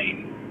 and I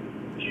mean,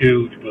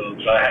 huge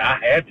boobs. I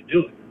had to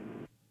do it.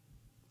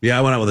 Yeah,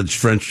 I went out with a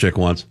French chick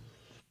once.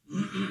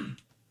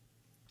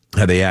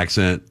 Had the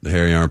accent, the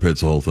hairy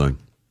armpits, the whole thing.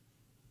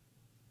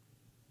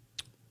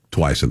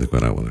 Twice, I think,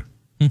 went out with her.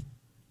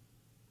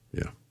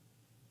 Yeah.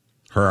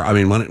 Her, I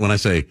mean, when I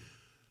say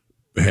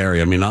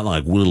hairy, I mean, not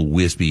like little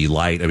wispy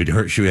light. I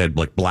mean, she had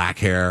like black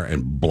hair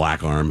and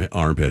black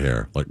armpit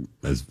hair, like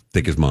as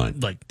thick as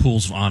mine. Like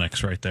pools of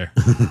onyx right there.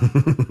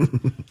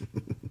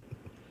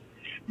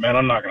 Man,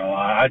 I'm not going to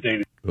lie. I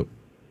dated. Oh.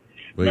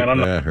 Wait,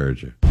 I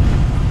heard you.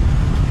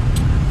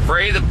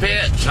 Free the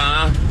pitch,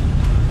 huh?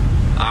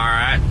 All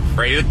right.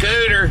 Free the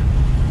cooter.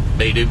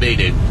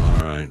 Be-do.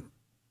 All right.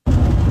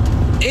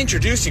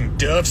 Introducing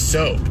Dove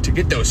soap to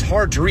get those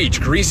hard-to-reach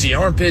greasy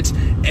armpits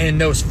and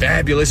those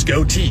fabulous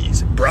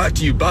goatees. Brought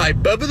to you by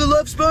Bubba the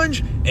Love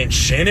Sponge and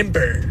Shannon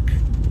Burke.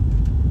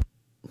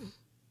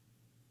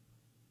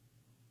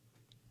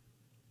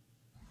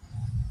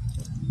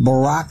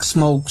 Barack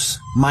smokes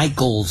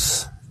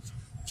Michaels.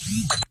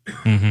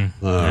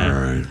 Mm-hmm. All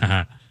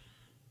right.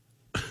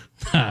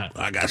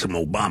 I got some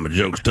Obama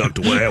jokes tucked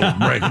away. I will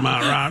break them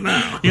out right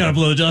now. You gotta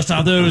blow the dust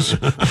out those.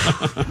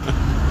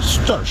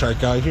 Star Trek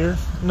guy here.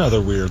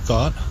 Another weird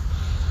thought.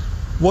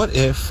 What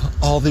if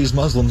all these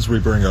Muslims we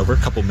bring over,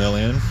 couple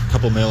million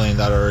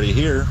that are already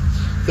here,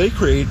 they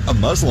create a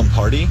Muslim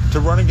party to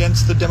run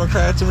against the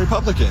Democrats and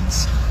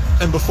Republicans.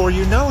 And before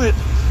you know it,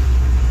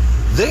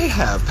 they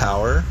have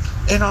power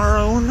in our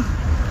own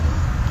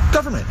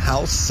government,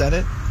 House,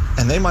 Senate,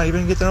 and they might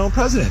even get their own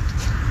president.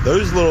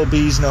 Those little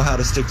bees know how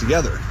to stick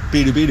together.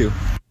 Be-do.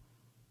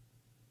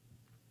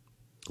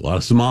 A lot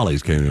of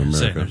Somalis came to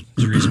America. There's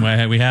the reason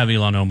why we have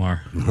Ilhan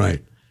Omar.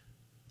 Right.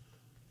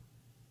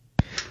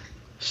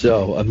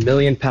 So, 1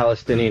 million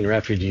Palestinian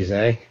refugees,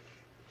 eh?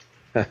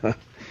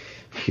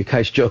 You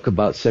guys joke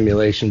about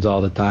simulations all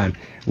the time.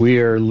 We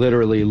are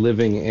literally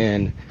living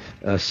in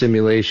a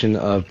simulation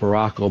of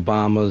Barack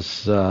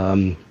Obama's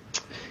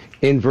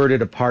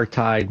inverted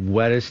apartheid,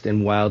 wettest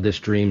and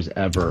wildest dreams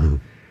ever.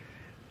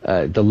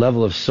 The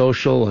level of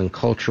social and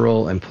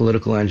cultural and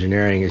political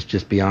engineering is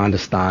just beyond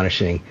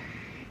astonishing.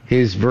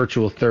 His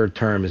virtual third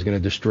term is going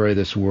to destroy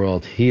this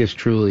world. He is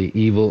truly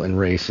evil and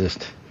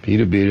racist.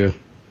 Be-do.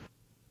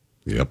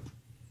 Yep.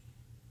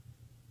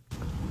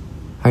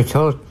 I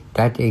thought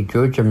that a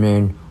Georgia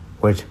man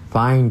was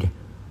fined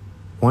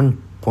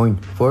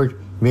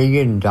 $1.4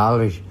 million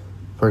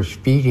for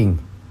speeding.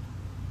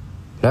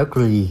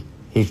 Luckily,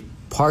 his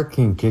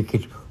parking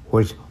ticket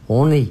was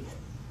only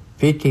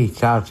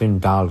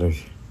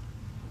 $50,000.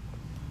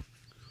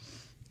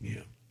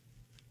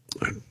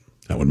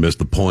 That would miss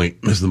the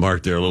point, miss the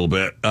mark there a little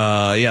bit.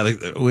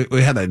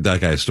 We had that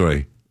guy's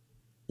story.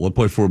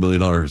 $1.4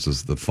 million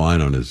is the fine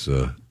on his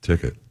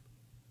ticket.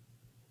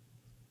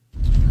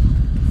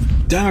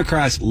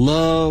 Democrats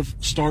love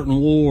starting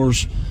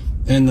wars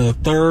in the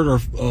third or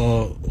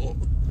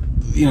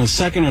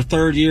second or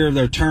third year of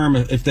their term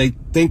if they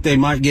think they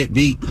might get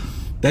beat.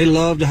 They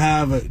love to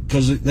have it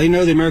because they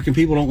know the American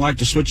people don't like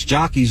to switch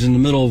jockeys in the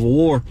middle of a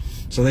war,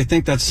 so they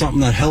think that's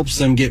something that helps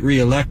them get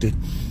reelected.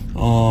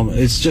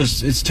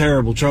 It's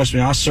terrible. Trust me,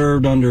 I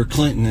served under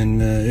Clinton,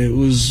 and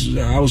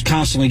I was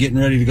constantly getting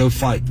ready to go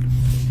fight.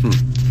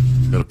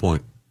 Got a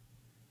point.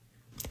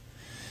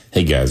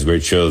 Hey guys,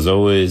 great show as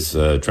always.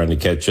 Trying to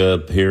catch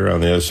up here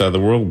on the other side of the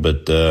world,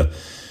 but I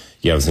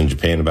was in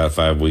Japan about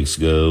 5 weeks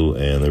ago,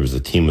 and there was a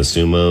team of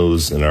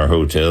sumos in our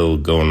hotel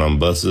going on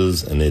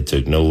buses, and it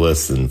took no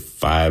less than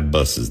 5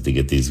 buses to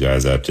get these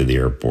guys out to the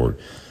airport.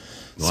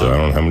 Wow. So I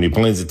don't know how many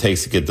planes it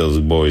takes to get those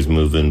boys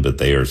moving, but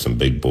they are some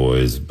big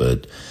boys.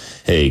 But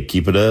hey,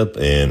 keep it up,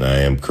 and I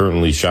am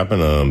currently shopping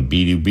on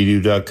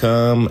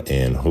Bidu.com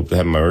and hope to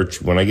have my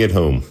merch when I get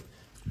home.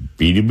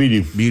 Bidu.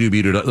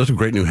 There's some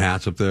great new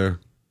hats up there.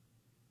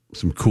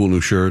 Some cool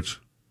new shirts.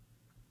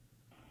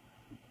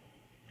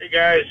 Hey,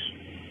 guys.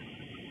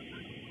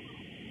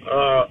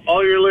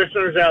 All your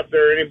listeners out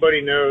there,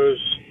 anybody knows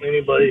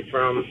anybody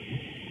from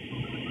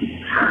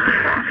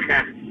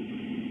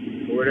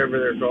whatever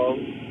they're called,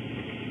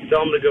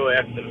 tell them to go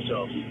F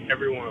themselves.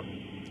 Every one of them.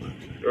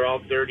 Okay. They're all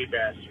dirty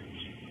bastards.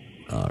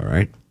 All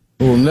right.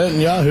 Well,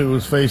 Netanyahu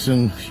was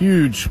facing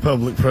huge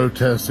public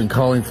protests and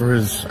calling for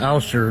his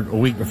ouster a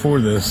week before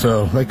this,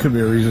 so that could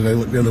be a reason they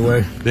looked the other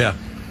way. Yeah.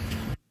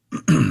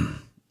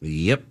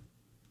 Yep.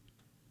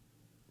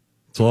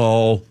 It's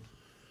all...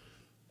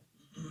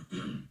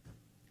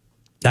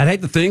 I'd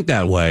hate to think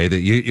that way, that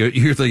you're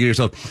thinking to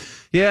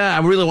yourself, yeah, I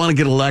really want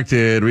to get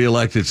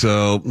reelected,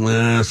 so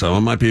some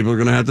of my people are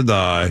going to have to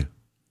die.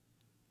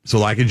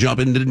 So I can jump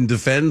in and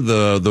defend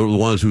the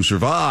ones who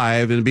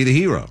survive and be the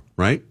hero,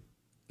 right?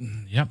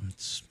 Yep.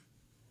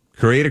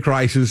 Create a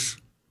crisis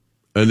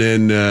and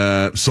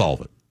then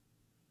solve it.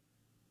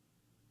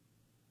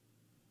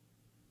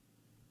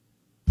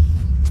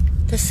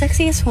 The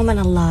sexiest woman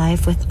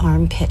alive with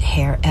armpit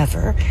hair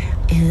ever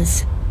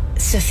is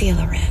Sophia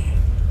Loren.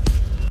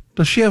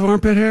 Does she have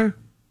armpit hair?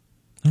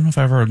 I don't know if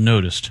I ever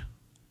noticed.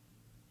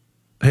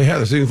 Hey,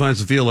 Heather, so you can find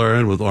Sophia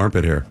Loren with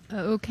armpit hair.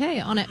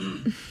 Okay, on it.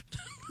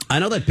 I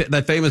know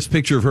that famous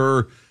picture of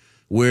her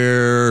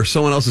where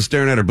someone else is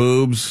staring at her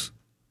boobs.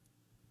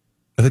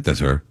 I think that's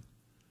her.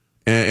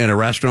 In a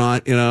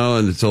restaurant,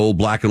 and it's an old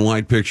black and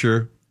white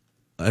picture.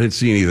 I didn't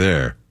see any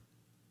there.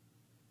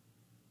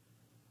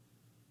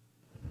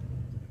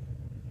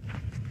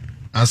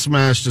 I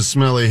smashed a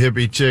smelly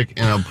hippie chick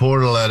in a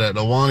portalet at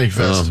the Wani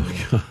Festival. Oh,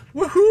 my God.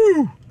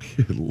 Woohoo!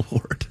 Good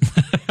Lord.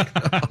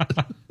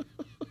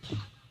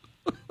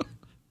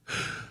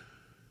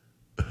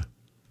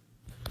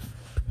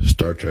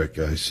 Star Trek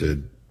guy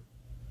said,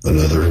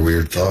 another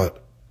weird thought.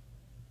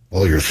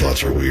 All your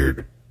thoughts are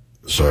weird.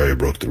 Sorry I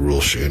broke the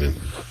rule, Shannon.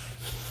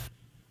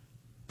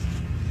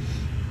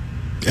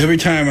 Every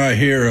time I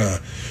hear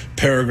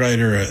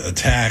paraglider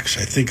attacks,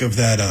 I think of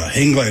that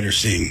hang glider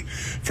scene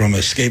from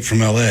Escape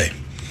from L.A.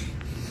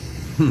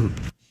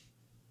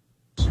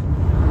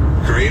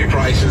 Create a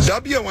crisis.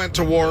 W went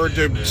to war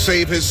to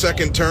save his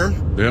second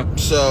term. Yep.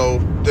 So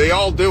they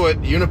all do it,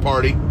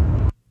 uniparty.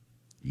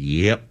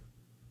 Yep.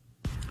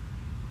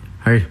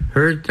 I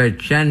heard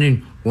that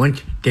Shannon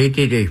once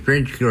dated a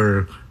French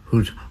girl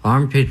whose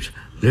armpits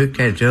looked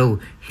as though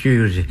she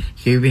was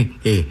giving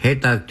a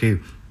headlock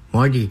to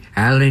Marty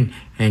Allen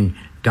and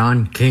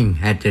Don King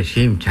at the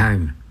same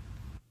time.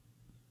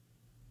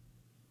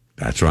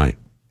 That's right.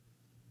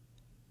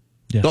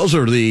 Yes. Those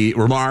are the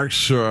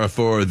remarks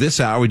for this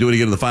hour. We do it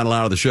again in the final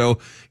hour of the show.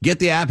 Get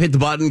the app, hit the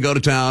button, go to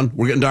town.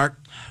 We're getting dark.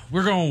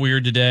 We're going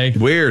weird today.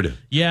 Weird.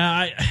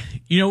 Yeah,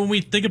 when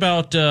we think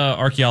about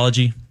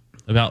archaeology,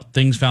 about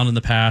things found in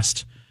the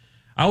past,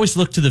 I always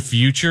look to the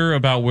future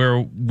about where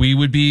we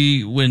would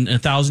be in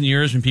 1,000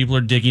 years when people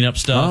are digging up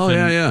stuff. Oh,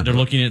 yeah. They're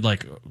looking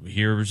at,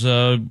 here's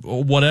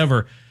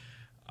whatever.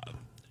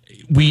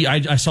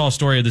 I saw a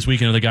story this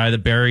weekend of the guy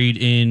that buried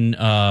in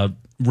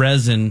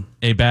resin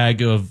a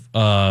bag of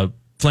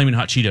Flaming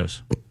Hot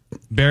Cheetos.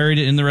 Buried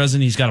it in the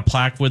resin. He's got a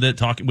plaque with it,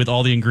 talking with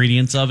all the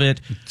ingredients of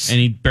it, and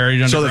he buried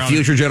it underground. So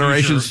the future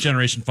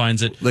generation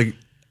finds it. They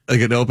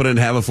can open it and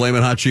have a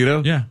Flaming Hot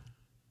Cheeto? Yeah.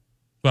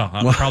 Well,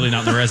 probably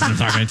not in the resin. I'm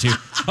not going to.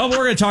 Oh, but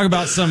we're going to talk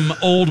about some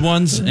old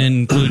ones,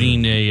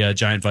 including a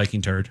giant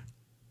Viking turd.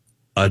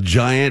 A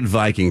giant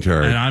Viking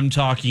turd. And I'm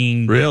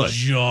talking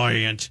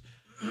giant.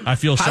 I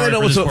feel sorry for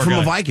this poor guy. How do they know it's from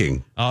a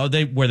Viking? Oh,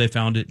 where they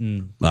found it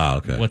and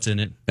what's in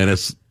it. And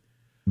it's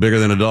bigger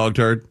than a dog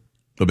turd?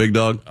 A big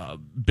dog?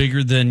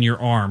 Bigger than your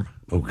arm.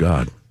 Oh,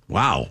 God.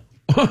 Wow.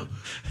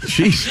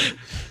 Jeez.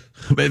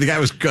 Maybe the guy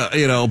was,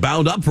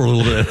 bound up for a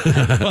little bit.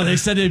 Well, they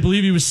said they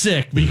believe he was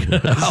sick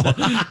because.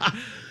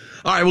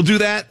 All right, we'll do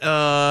that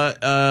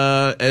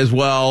as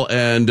well.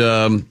 And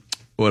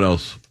what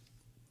else?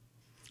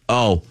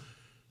 Oh,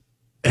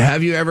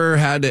 have you ever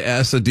had to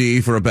ask a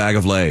D for a bag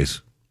of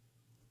Lay's?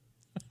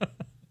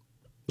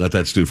 Let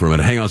that stew for a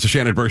minute. Hang on. It's the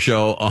Shannon Burke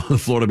Show on the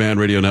Florida Man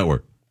Radio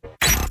Network.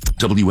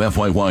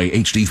 WFYY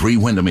HD3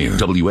 Windermere,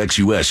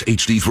 WXUS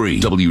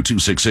HD3,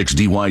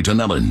 W266DY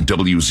Tunellen,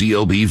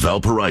 WZLB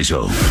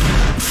Valparaiso,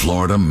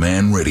 Florida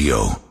Man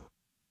Radio.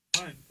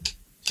 1,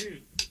 2,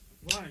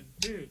 1,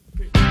 2,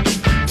 3.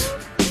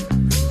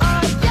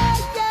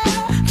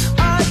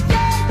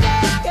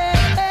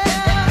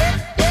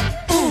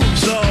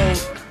 So,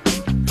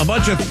 a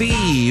bunch of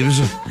thieves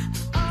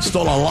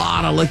stole a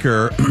lot of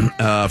liquor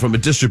from a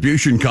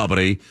distribution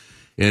company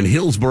in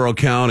Hillsborough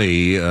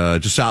County,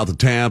 just south of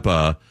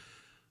Tampa.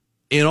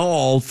 In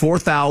all,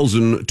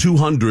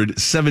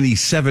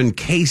 4,277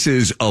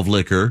 cases of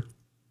liquor.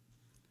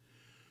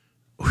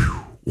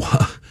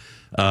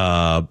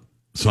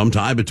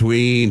 Sometime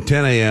between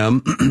 10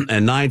 a.m.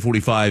 and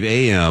 9:45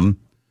 a.m.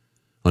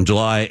 on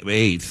July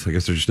 8th. I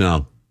guess they're just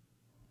now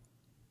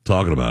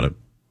talking about it.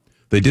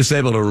 They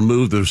disabled or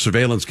removed the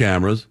surveillance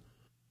cameras.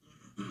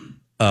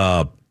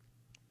 And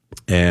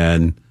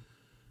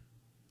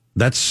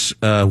that's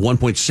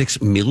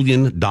 $1.6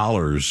 million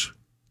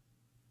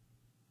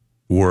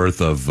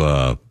worth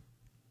of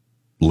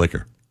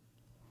liquor.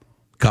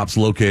 Cops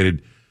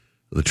located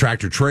the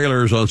tractor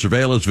trailers on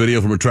surveillance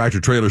video from a tractor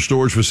trailer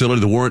storage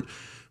facility. The warrant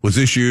was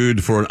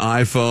issued for an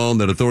iPhone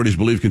that authorities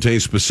believe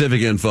contains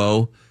specific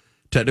info,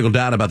 technical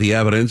data about the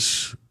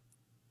evidence.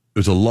 It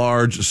was a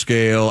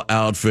large-scale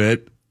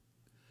outfit.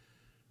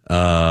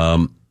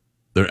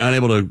 They're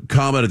unable to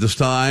comment at this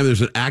time.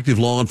 There's an active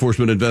law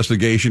enforcement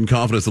investigation.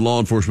 Confidence the law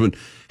enforcement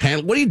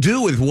handle. What do you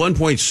do with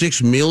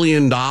 $1.6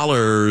 million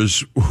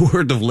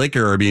worth of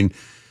liquor? I mean,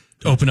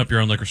 open up your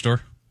own liquor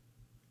store.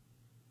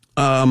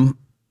 Yeah,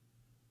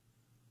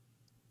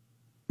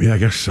 I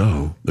guess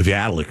so. If you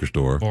had a liquor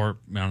store, or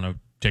I don't know,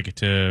 take it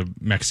to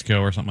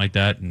Mexico or something like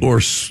that. Or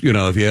if you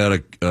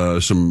had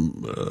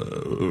some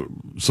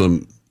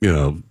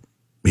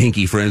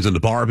hinky friends in the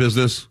bar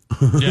business,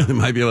 yeah. They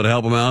might be able to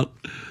help them out.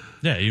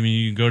 Yeah, I mean,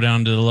 you can go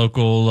down to the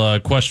local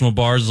questionable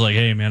bars. Like,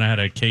 hey, man, I had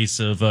a case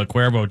of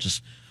Cuervo,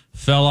 just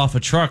fell off a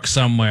truck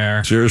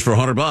somewhere. Cheers for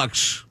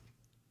 $100.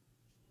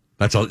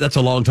 That's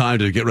a long time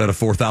to get rid of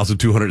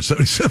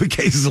 4,277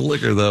 cases of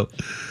liquor, though.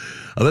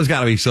 There's got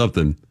to be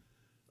something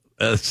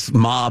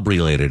mob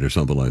related or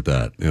something like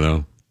that,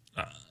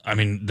 I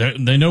mean,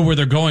 they know where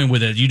they're going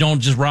with it. You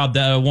don't just rob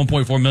that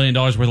 $1.4 million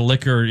worth of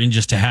liquor and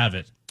just to have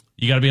it.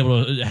 You got to be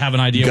able to have an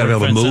idea. You got to be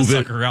able to move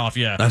it. Sucker off.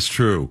 Yeah, that's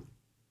true.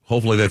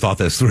 Hopefully they thought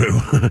this through.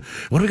 What are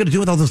we going to do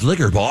with all this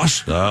liquor,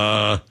 boss?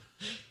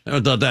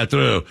 Haven't thought that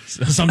through.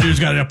 Some dude's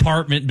got an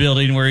apartment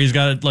building where he's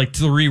got like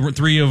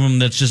three of them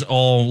that's just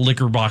all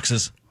liquor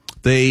boxes.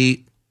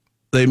 They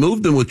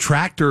moved them with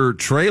tractor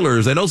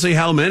trailers. They don't say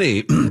how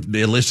many.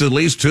 They listed at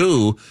least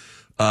 2.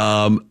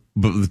 But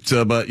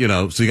so you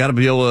got to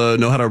be able to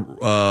know how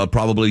to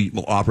probably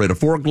operate a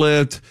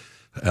forklift.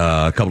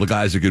 A couple of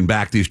guys who can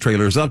back these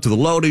trailers up to the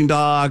loading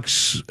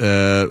docks,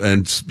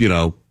 and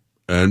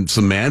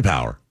some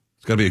manpower.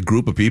 It's got to be a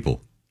group of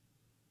people.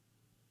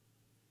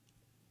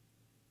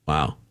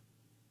 Wow.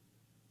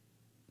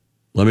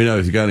 Let me know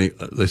if you got any.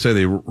 They say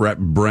they rep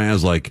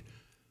brands like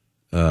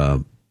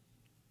Jose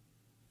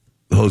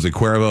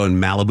Cuervo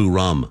and Malibu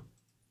Rum.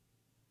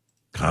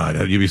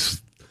 God, you'd be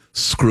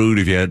screwed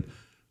if you had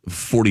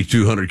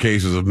 4,200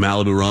 cases of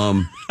Malibu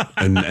Rum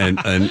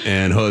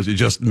and Jose,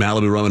 just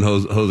Malibu Rum and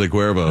Jose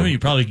Cuervo. I mean,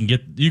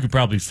 you could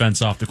probably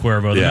fence off the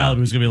Cuervo. The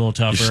Malibu's gonna be a little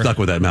tougher. You're stuck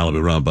with that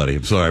Malibu Rum, buddy.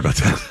 I'm sorry about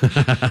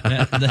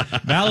that. The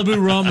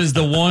Malibu Rum is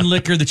the one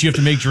liquor that you have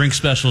to make drink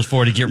specials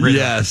for to get rid of.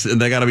 Yes,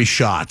 and they got to be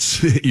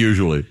shots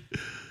usually.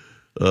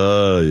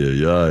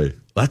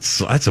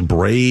 That's a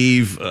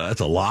brave.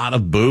 That's a lot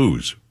of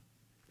booze.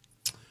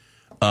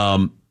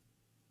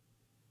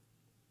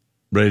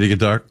 Ready to get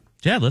dark?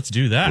 Yeah, let's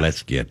do that.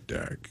 Let's get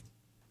dark.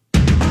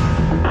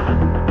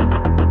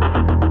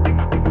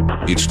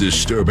 It's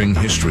Disturbing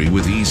History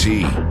with EZ.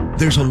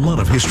 There's a lot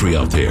of history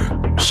out there.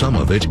 Some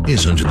of it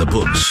isn't in the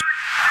books.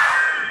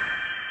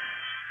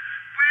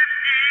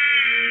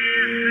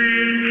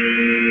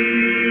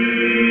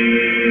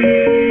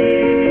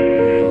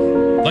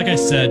 Like I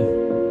said,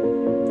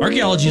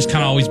 archaeology has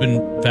kind of always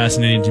been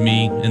fascinating to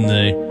me.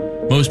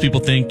 Most people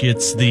think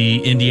it's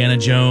the Indiana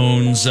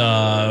Jones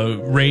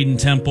raiding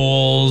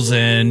temples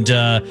and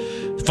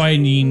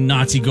finding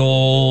Nazi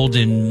gold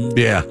and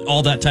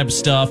all that type of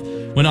stuff.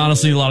 When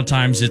honestly, a lot of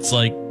times it's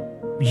like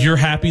you're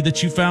happy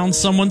that you found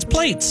someone's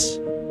plates.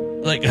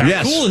 Like,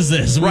 how cool is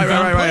this?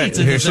 Right.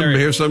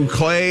 Here's some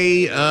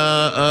clay,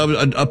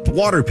 a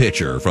water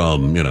pitcher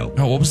from,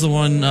 Oh, what was the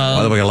one?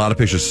 By the way, a lot of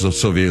pictures of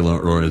Soviet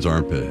Lauren's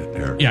armpit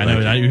hair. Yeah, I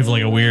know. You have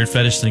like a weird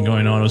fetish thing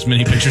going on. It was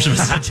many pictures of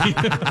his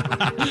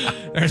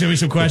There's going to be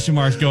some question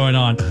marks going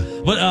on.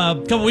 But a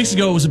couple weeks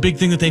ago, it was a big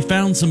thing that they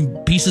found some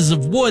pieces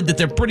of wood that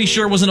they're pretty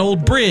sure was an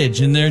old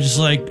bridge. And they're just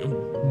like,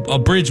 a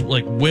bridge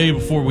like way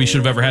before we should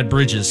have ever had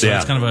bridges. So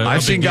it's kind of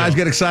I've seen guys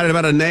get excited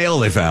about a nail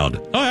they found.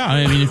 Oh yeah,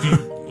 I mean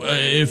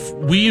if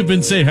we have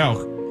been saying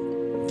how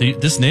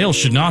this nail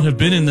should not have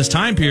been in this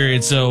time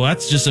period, so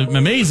that's just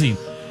amazing.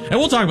 And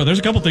we'll talk about. There's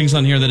a couple things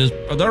on here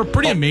that are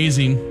pretty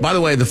amazing. By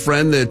the way, the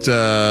friend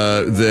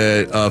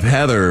that of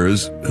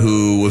Heather's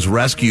who was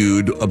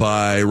rescued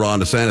by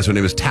Ron DeSantis, her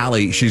name is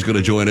Tally. She's going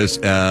to join us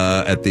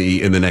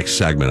in the next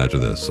segment after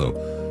this.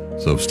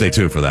 So stay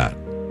tuned for that.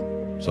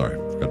 Sorry,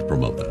 forgot to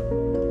promote that.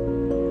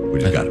 We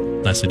just got it.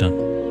 Nicely done.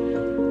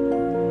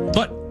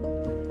 But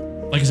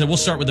like I said, we'll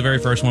start with the very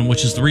first one,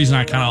 which is the reason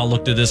I kind of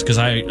looked at this, because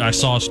I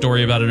saw a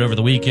story about it over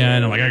the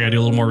weekend. I'm like, I got to do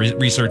a little more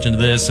research into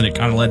this, and it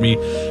kind of led me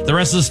the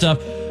rest of the stuff.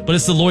 But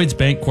it's the Lloyd's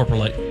Bank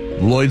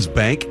Corporalite. Lloyd's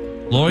Bank?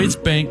 Lloyd's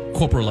Bank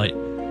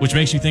Corporalite, which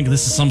makes you think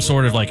this is some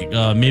sort of like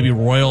maybe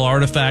royal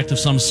artifact of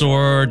some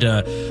sort.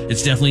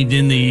 It's definitely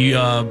in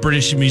the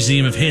British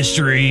Museum of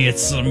History.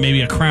 It's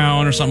maybe a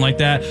crown or something like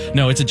that.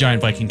 No, it's a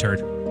giant Viking turd.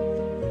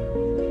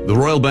 The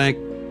Royal Bank?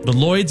 The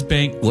Lloyd's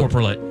Bank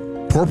Corporalite.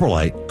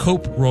 Corporalite?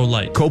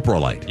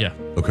 Coprolite. Yeah.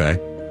 Okay.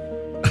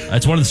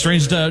 It's one of the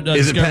strangest.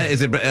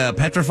 Is it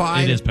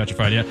petrified? It is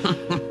petrified. Yeah.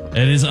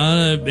 It is.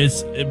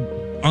 It's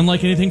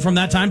unlike anything from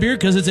that time period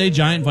because it's a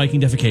giant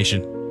Viking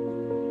defecation.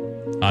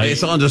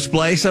 It's on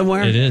display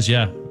somewhere? It is.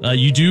 Yeah.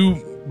 You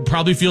do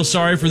probably feel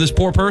sorry for this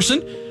poor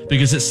person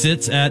because it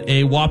sits at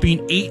a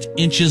whopping 8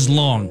 inches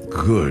long.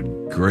 Good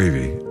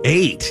gravy.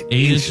 8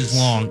 inches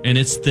long, and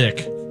it's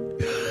thick.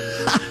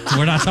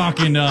 We're not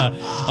talking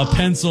a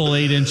pencil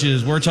 8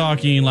 inches. We're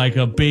talking like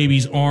a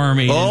baby's arm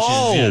 8 inches.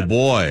 Oh,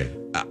 boy.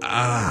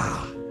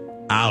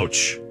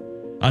 Ouch.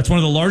 It's one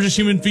of the largest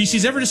human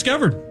feces ever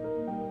discovered.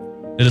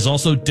 It is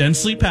also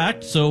densely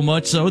packed, so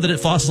much so that it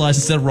fossilized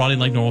instead of rotting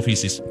like normal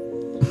feces.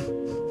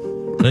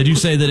 They do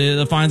say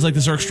that finds like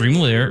this are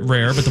extremely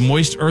rare, but the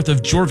moist earth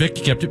of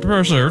Jorvik kept it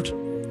preserved.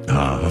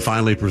 A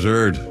finely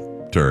preserved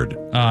turd.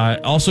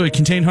 Also, it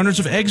contained hundreds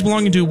of eggs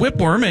belonging to a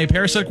whipworm, a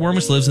parasitic worm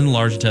which lives in the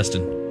large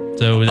intestine.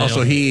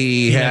 So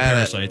he had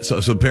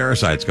parasites. Some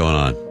parasites going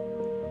on.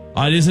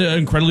 It is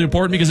incredibly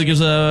important because it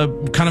gives a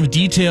kind of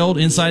detailed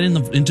insight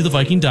into the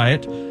Viking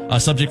diet,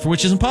 a subject for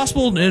which is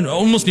impossible and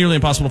almost nearly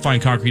impossible to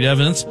find concrete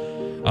evidence.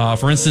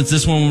 For instance,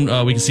 this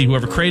one, we can see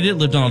whoever created it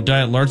lived on a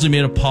diet largely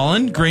made of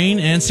pollen,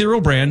 grain, and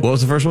cereal bran. What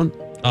was the first one?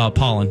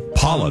 Pollen.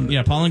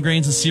 Pollen. Pollen,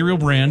 grains, and cereal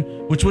bran,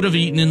 which would have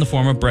eaten in the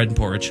form of bread and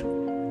porridge.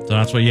 So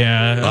that's what, they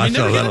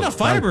were getting enough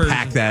fiber.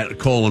 Pack that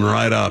colon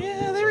right up.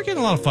 Yeah, they were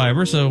getting a lot of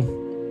fiber, so...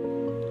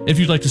 If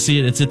you'd like to see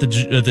it, it's at the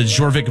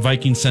Jorvik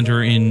Viking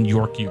Center in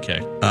York,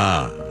 UK.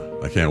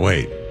 I can't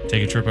wait.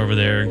 Take a trip over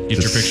there,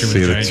 get your picture with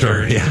the giant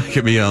turd. Yeah,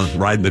 get me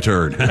riding the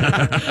turd.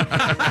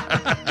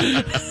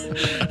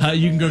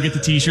 You can go get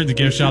the T-shirt at the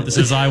gift shop that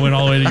says I went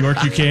all the way to York,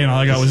 UK, and all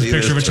I got was a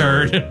picture of a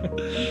turd.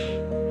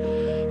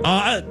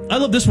 I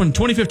love this one.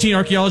 2015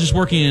 archaeologists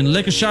working in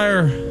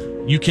Lancashire,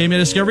 UK made a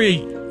discovery,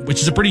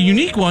 which is a pretty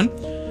unique one,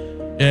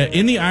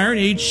 in the Iron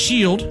Age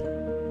shield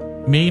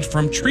made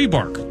from tree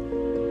bark.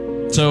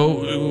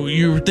 So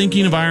you're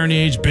thinking of Iron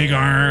Age, big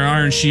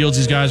iron shields,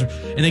 these guys,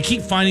 and they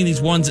keep finding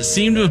these ones that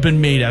seem to have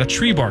been made out of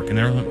tree bark.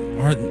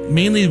 And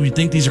mainly we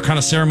think these are kind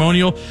of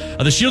ceremonial.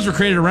 The shields were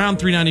created around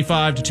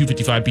 395 to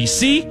 255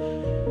 BC,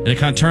 and it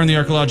kind of turned the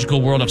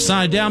archaeological world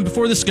upside down.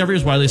 Before the discovery, it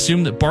was widely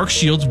assumed that bark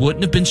shields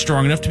wouldn't have been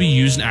strong enough to be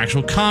used in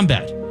actual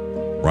combat.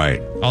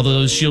 Right.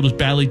 Although the shield was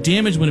badly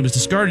damaged when it was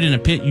discarded in a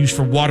pit used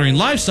for watering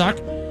livestock,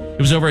 it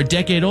was over a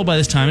decade old by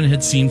this time and it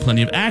had seen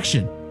plenty of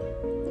action.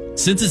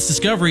 Since its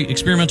discovery,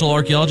 experimental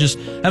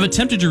archaeologists have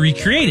attempted to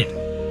recreate it.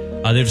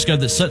 They've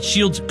discovered that such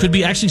shields could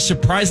be actually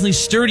surprisingly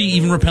sturdy,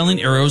 even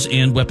repelling arrows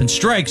and weapon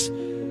strikes,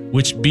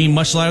 which, being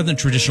much lighter than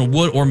traditional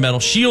wood or metal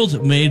shields,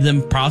 made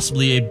them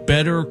possibly a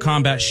better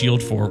combat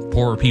shield for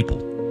poorer people.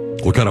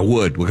 What kind of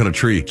wood? What kind of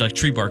tree? Like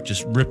tree bark,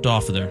 just ripped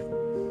off of there,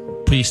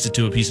 pasted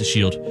to a piece of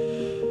shield.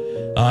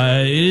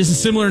 It is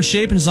similar in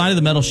shape and design to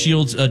the metal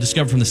shields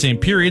discovered from the same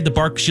period. The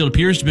bark shield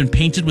appears to have been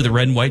painted with a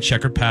red and white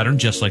checkered pattern,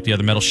 just like the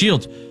other metal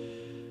shields.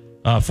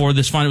 For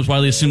this find, it was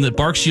widely assumed that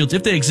bark shields,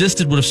 if they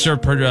existed, would have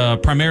served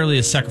primarily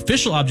as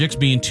sacrificial objects,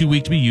 being too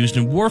weak to be used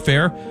in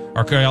warfare.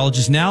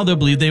 Archaeologists now, though,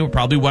 believe they were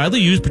probably widely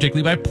used,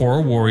 particularly by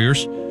poorer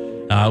warriors,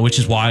 which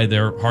is why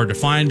they're hard to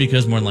find,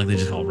 because more than likely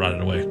they just all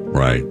rotted away.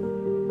 Right.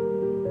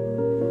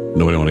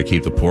 Nobody want to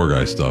keep the poor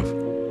guy stuff.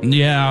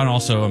 Yeah, and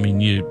also, I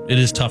mean, it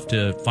is tough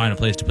to find a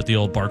place to put the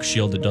old bark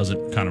shield that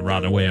doesn't kind of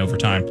rot away over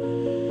time.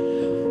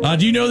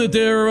 Do you know that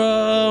there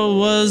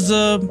was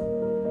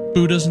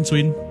Buddhas in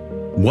Sweden?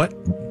 What?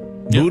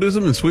 Yep.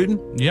 Buddhism in Sweden?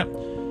 Yep.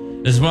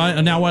 This is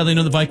now widely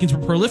known the Vikings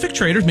were prolific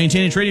traders,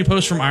 maintaining trading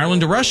posts from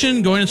Ireland to Russia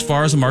and going as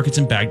far as the markets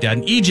in Baghdad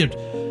and Egypt.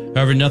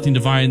 However, nothing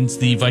defines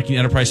the Viking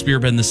enterprise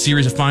spearheading the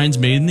series of finds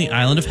made in the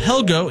island of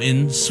Helgo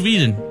in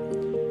Sweden.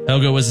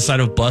 Helgo was the site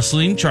of a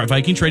bustling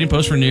Viking trading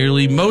post for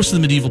nearly most of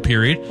the medieval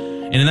period,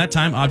 and in that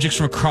time, objects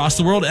from across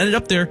the world ended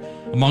up there.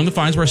 Among the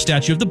finds were a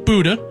statue of the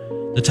Buddha,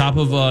 the top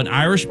of an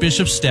Irish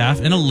bishop's staff,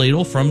 and a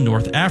ladle from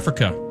North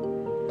Africa.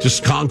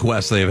 Just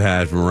conquests they've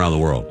had from around the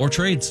world. Or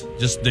trades.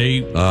 Just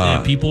they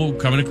have people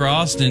coming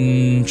across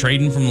and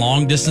trading from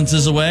long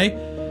distances away.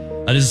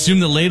 It is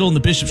assumed the ladle and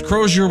the bishop's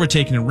crozier were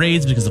taken in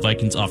raids because the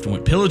Vikings often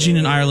went pillaging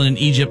in Ireland and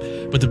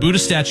Egypt, but the Buddha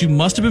statue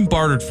must have been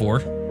bartered for,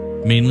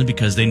 mainly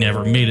because they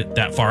never made it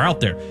that far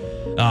out there.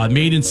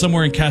 Made in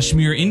somewhere in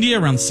Kashmir, India,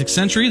 around the 6th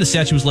century, the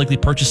statue was likely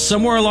purchased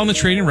somewhere along the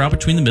trading route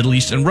between the Middle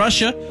East and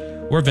Russia,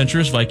 where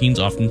adventurous Vikings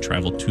often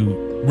traveled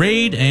to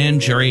raid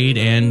and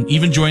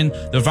even join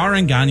the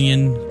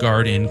Varangian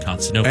Guard in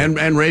Constantinople.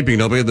 And raping.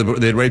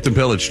 They'd raped and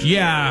pillaged.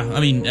 Yeah, I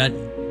mean,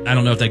 I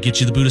don't know if that gets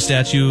you the Buddha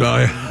statue. Oh,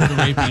 yeah. The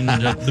raping,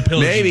 the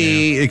pillaging.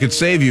 Maybe it could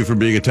save you from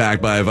being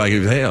attacked by a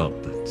Viking. Hey,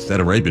 instead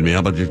of raping me, how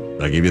about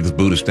I give you this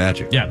Buddha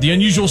statue? Yeah, the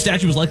unusual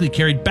statue was likely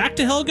carried back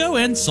to Helgo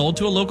and sold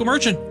to a local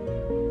merchant.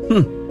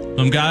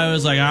 Some guy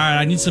was like, all right,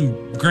 I need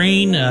some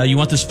grain. You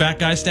want this fat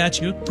guy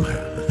statue?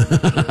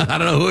 I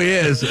don't know who he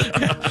is.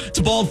 It's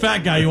a bald fat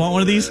guy. You want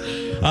one of these?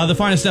 The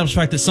fine established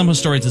fact that some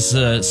historians have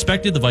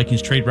suspected the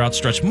Vikings' trade routes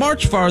stretched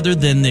much farther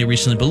than they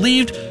recently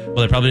believed. While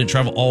they probably didn't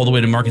travel all the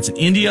way to markets in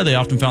India, they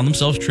often found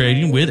themselves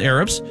trading with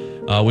Arabs,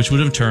 which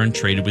would have in turn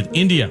traded with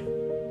India.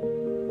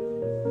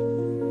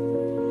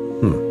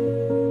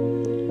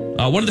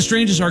 One of the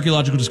strangest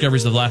archaeological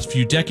discoveries of the last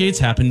few decades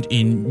happened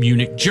in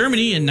Munich,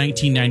 Germany in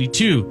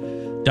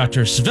 1992.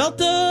 Dr.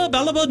 Svelta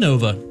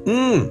Balabanova,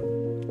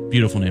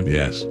 beautiful name,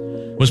 yes,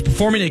 was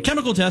performing a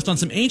chemical test on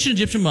some ancient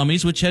Egyptian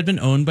mummies which had been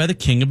owned by the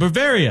King of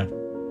Bavaria.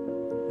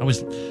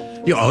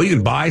 You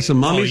can buy some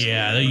mummies? Oh,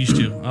 yeah, they used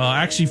to.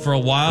 Actually, for a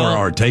while.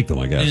 Or take them,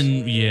 I guess.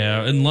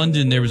 In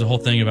London, there was a whole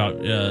thing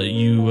about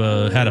you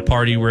had a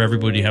party where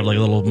everybody had like a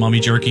little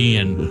mummy jerky,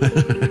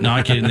 and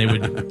not kidding, they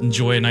would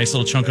enjoy a nice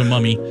little chunk of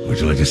mummy. Would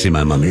you like to see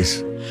my mummies?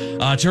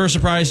 To her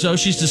surprise, though,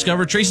 she's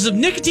discovered traces of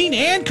nicotine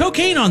and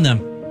cocaine on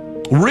them.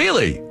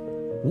 Really?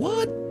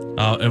 What?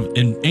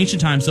 In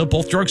ancient times, though,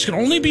 both drugs could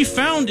only be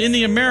found in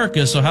the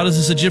Americas. So how does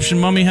this Egyptian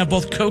mummy have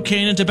both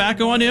cocaine and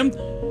tobacco on him?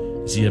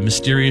 Is he a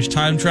mysterious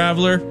time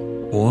traveler?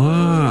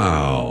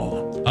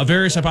 Wow.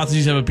 Various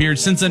hypotheses have appeared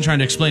since then trying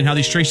to explain how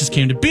these traces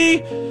came to be.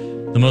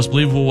 The most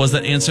believable was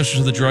that ancestors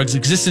of the drugs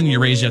existed in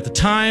Eurasia at the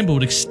time, but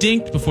would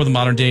extinct before the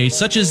modern day,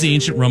 such as the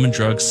ancient Roman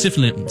drug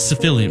syphilium.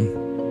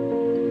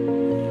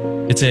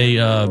 It's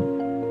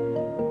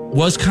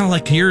was kind of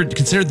like here,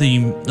 considered the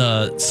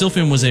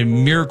syphilium was a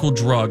miracle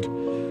drug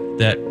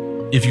that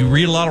if you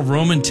read a lot of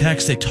Roman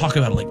texts, they talk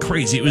about it like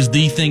crazy. It was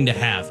the thing to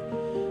have.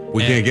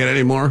 We can't get it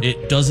anymore?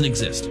 It doesn't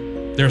exist.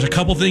 There's a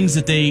couple things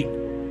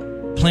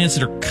plants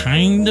that are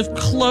kind of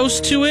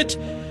close to it,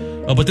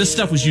 but this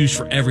stuff was used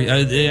for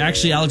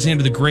actually,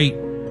 Alexander the Great,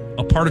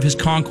 a part of his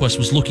conquest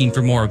was looking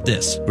for more of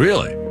this.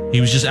 Really?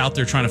 He was just out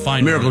there trying to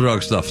find miracle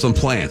drug stuff, some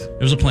plant.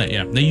 It was a plant,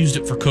 yeah. They used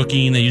it for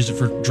cooking, they used it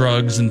for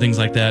drugs and things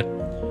like that.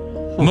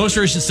 Most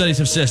recent studies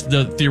have said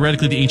that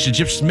theoretically the ancient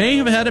Egyptians may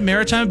have had a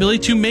maritime ability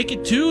to make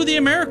it to the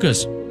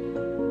Americas.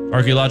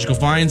 Archaeological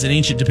finds and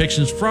ancient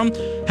depictions from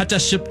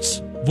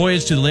Hatshepsut's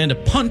voyage to the land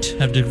of Punt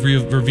have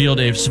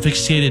revealed a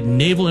sophisticated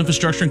naval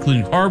infrastructure,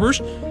 including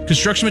harbors,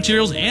 construction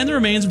materials, and the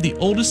remains of the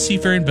oldest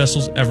seafaring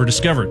vessels ever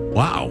discovered.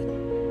 Wow.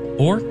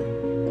 Or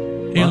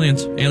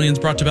aliens. Aliens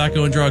brought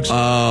tobacco and drugs.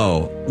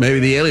 Oh, maybe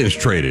the aliens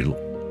traded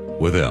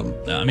with them.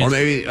 Or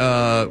maybe,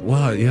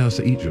 it's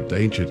Egypt,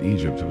 ancient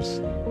Egypt. It was...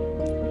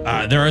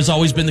 there has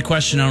always been the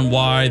question on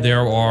why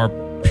there are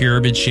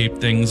pyramid-shaped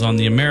things on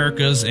the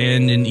Americas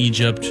and in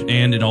Egypt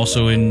and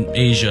also in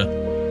Asia.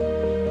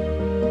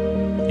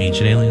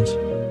 Ancient aliens.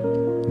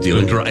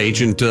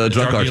 Ancient drug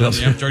cartels.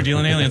 Drug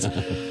dealing aliens.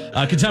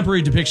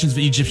 Contemporary depictions of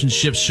Egyptian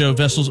ships show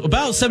vessels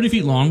about 70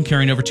 feet long,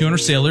 carrying over 200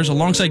 sailors,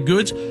 alongside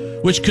goods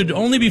which could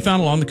only be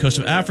found along the coast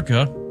of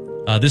Africa.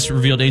 This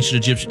revealed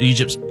ancient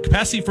Egypt's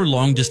capacity for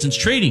long-distance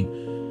trading.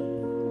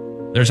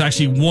 There's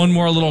actually one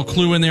more little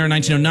clue in there. In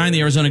 1909,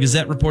 the Arizona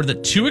Gazette reported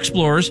that 2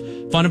 explorers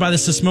funded by the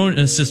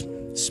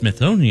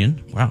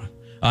Smithsonian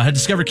had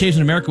discovered caves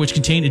in America which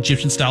contained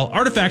Egyptian-style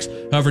artifacts.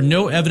 However,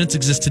 no evidence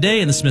exists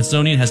today, and the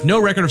Smithsonian has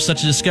no record of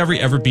such a discovery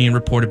ever being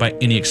reported by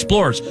any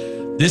explorers.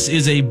 This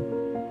is a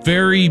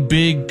very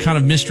big kind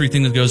of mystery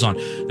thing that goes on.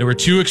 There were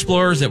 2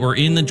 explorers that were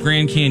in the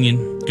Grand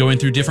Canyon going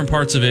through different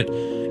parts of it,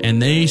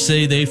 and they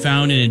say they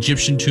found an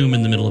Egyptian tomb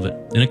in the middle of it,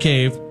 in a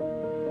cave.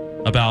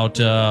 About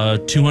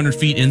 200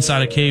 feet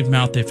inside a cave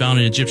mouth, they found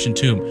an Egyptian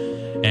tomb.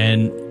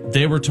 And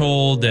they were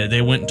told that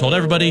they went and told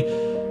everybody,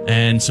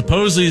 and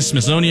supposedly the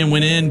Smithsonian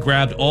went in,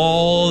 grabbed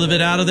all of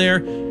it out of there,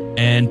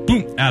 and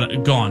boom,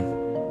 gone.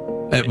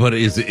 But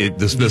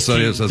the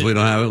Smithsonian says we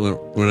don't have it?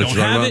 We're don't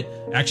have it.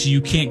 Actually,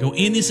 you can't go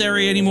in this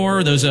area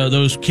anymore.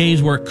 Those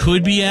caves where it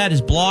could be at is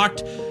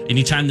blocked.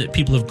 Anytime that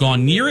people have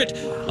gone near it,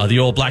 the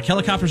old black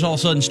helicopters all of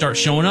a sudden start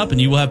showing up,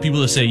 and you will have people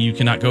that say you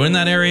cannot go in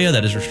that area.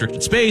 That is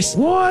restricted space.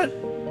 What?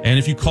 And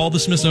if you call the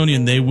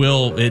Smithsonian, they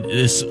will. It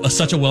is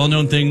such a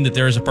well-known thing that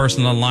there is a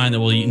person online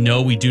that will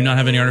know we do not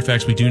have any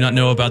artifacts. We do not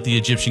know about the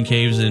Egyptian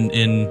caves in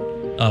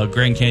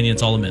Grand Canyon.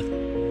 It's all a myth.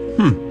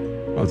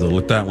 I'll have to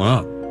look that one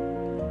up.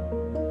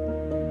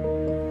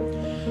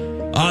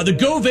 The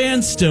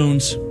Govan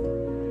stones,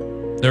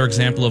 they're an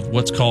example of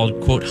what's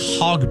called, quote,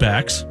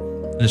 hogbacks.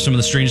 They're some of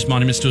the strangest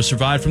monuments to have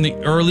survived from the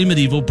early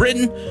medieval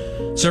Britain,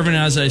 serving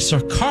as a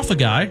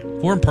sarcophagi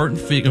for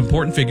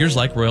important figures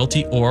like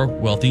royalty or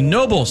wealthy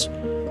nobles.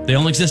 They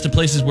only exist in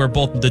places where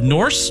both the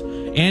Norse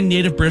and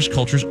native British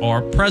cultures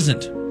are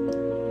present.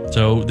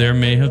 So there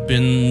may have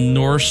been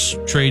Norse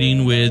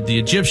trading with the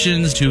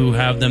Egyptians to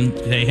have them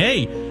say,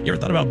 hey, you ever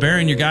thought about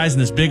burying your guys in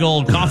this big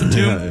old coffin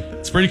tomb?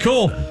 It's pretty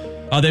cool.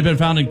 They've been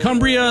found in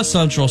Cumbria,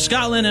 central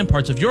Scotland, and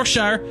parts of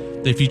Yorkshire.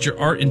 They feature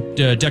art and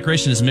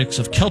decoration as a mix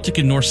of Celtic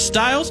and Norse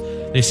styles.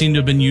 They seem to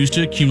have been used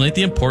to accumulate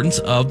the importance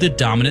of the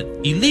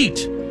dominant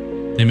elite.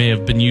 They may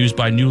have been used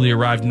by newly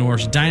arrived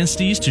Norse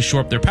dynasties to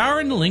shore up their power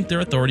and to link their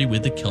authority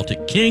with the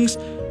Celtic kings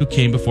who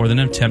came before them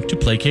in an attempt to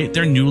placate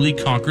their newly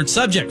conquered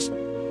subjects.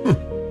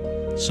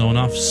 Sewing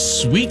off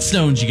sweet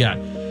stones you got.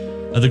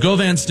 The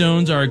Govan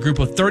stones are a group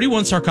of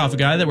 31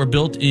 sarcophagi that were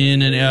built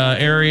in an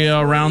area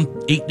around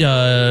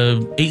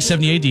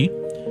 870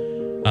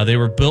 AD. They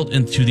were built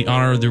into the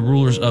honor of the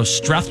rulers of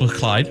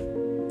Strathclyde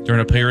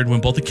during a period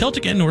when both the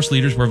Celtic and Norse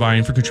leaders were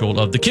vying for control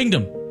of the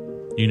kingdom.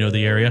 You know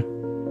the area?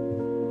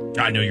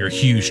 I know you're a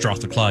huge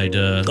Strathclyde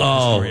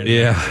historian.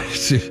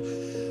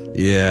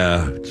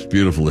 Yeah, it's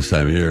beautiful this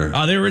time of year.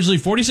 They were originally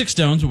 46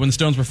 stones, but when the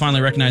stones were finally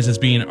recognized as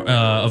being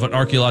of an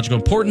archaeological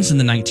importance in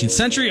the 19th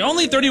century,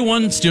 only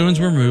 31 stones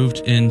were moved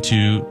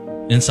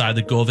inside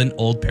the Govan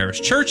Old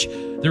Parish Church.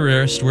 The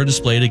rest were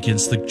displayed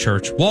against the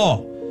church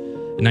wall.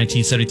 In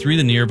 1973,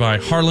 the nearby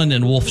Harland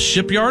and Wolff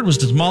shipyard was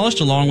demolished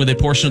along with a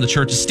portion of the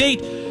church estate.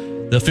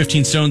 The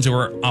 15 stones that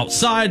were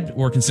outside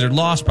were considered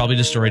lost, probably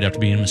destroyed after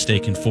being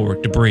mistaken for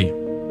debris.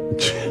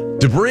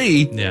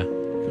 Debris? Yeah.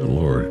 Good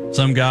Lord.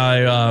 Some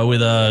guy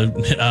with a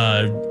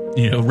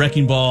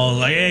wrecking ball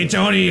like, hey,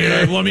 Tony,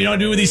 what do you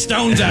do with these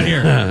stones out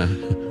here?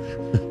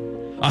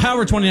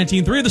 However,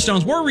 2019, 3 of the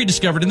stones were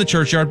rediscovered in the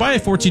churchyard by a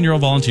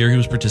 14-year-old volunteer who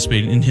was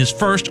participating in his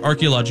first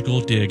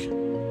archaeological dig.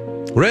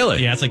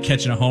 Really? Yeah, it's like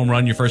catching a home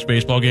run your first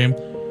baseball game.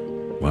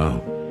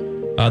 Wow.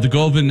 The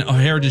Govan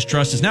Heritage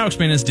Trust is now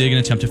expanding its dig in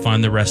an attempt to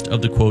find the rest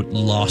of the, quote,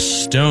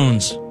 lost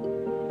stones.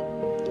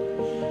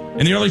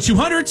 In the early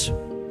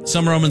 200s,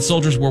 some Roman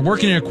soldiers were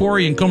working in a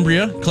quarry in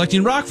Cumbria,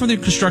 collecting rock for the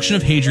construction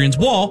of Hadrian's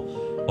Wall.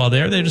 While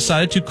there, they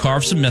decided to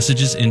carve some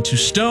messages into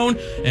stone,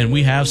 and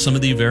we have some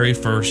of the very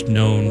first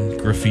known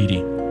graffiti.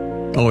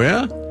 Oh,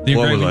 yeah?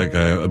 What was like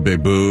a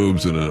big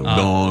boobs and a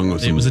dong?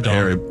 It was a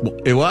dong.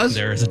 It was?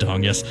 There is a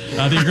dong, yes.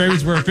 The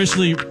engravings were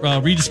officially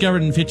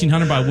rediscovered in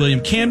 1500 by William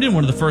Camden,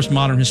 one of the first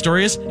modern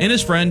historians, and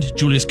his friend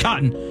Julius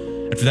Cotton.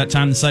 After that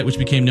time, the site, which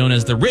became known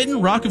as the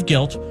Written Rock of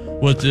Gelt,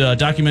 was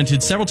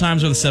documented several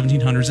times over the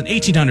 1700s and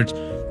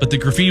 1800s, but the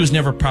graffiti was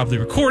never properly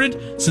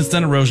recorded. Since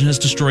then, erosion has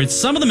destroyed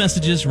some of the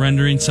messages,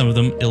 rendering some of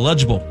them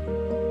illegible.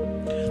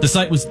 The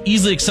site was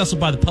easily accessible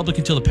by the public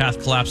until the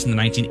path collapsed in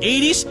the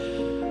 1980s.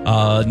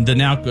 Now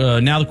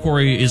the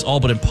quarry is all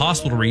but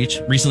impossible to reach.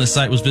 Recently, the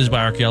site was visited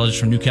by archaeologists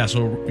from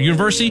Newcastle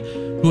University,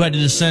 who had to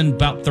descend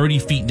about 30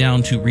 feet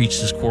down to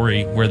reach this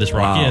quarry where this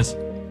rock is.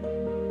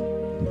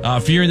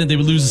 Fearing that they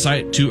would lose the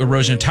site to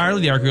erosion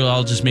entirely, the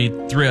archaeologists made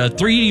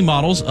 3D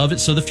models of it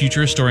so the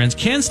future historians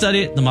can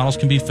study it. The models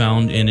can be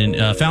found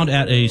found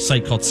at a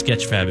site called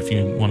Sketchfab if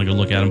you want to go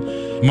look at them.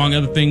 Among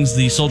other things,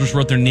 the soldiers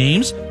wrote their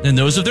names and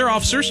those of their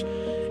officers.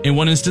 In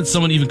one instance,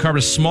 someone even carved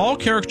a small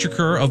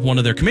caricature of one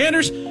of their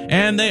commanders,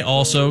 and they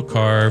also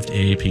carved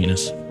a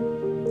penis.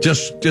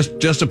 Just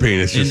a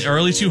penis. In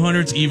early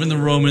 200s, even the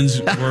Romans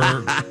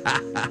were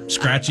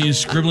scratching and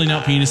scribbling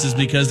out penises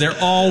because they're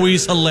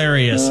always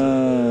hilarious.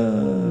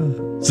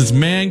 Since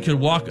man could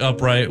walk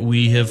upright,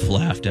 we have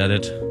laughed at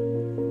it.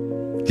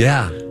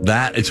 Yeah,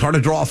 it's hard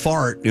to draw a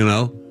fart, you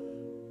know.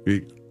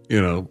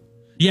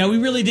 Yeah, we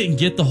really didn't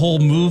get the whole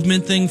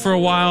movement thing for a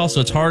while,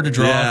 so it's hard to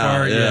draw a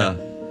fart. Yeah.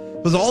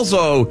 But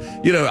also,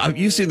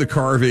 you've seen the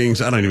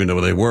carvings. I don't even know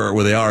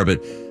where they are,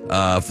 but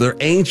they're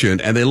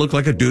ancient and they look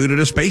like a dude in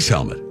a space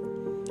helmet.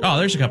 Oh,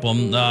 there's a couple of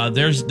them.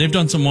 They've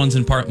done some ones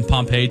in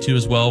Pompeii too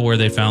as well, where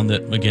they found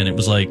that again it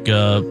was like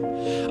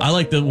I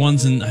like the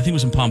ones I think it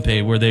was in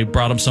Pompeii where they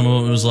brought up some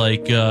of them. It was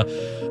like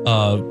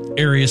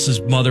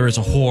Arius's mother is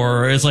a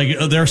whore. It's like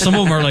some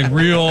of them are like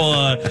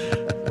real.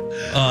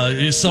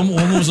 Some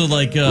one was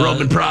like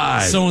Roman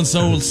pride. So and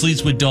so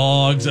sleeps with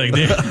dogs. Like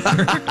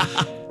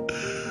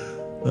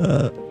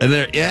and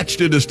they're etched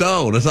into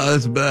stone.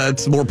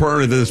 That's more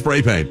permanent than the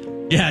spray paint.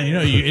 Yeah,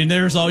 and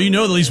there's at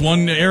least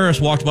one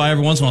heiress walked by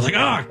every once in a while.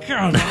 I was like,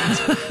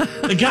 oh,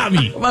 God, they got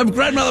me. My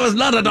grandmother was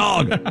not a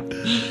dog.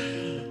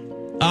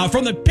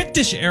 From the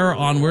Pictish era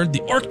onward,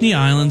 the Orkney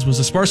Islands was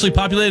a sparsely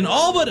populated and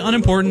all but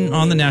unimportant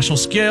on the national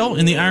scale.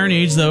 In the Iron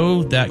Age,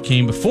 though, that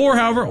came before,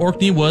 however,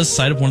 Orkney was the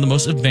site of one of the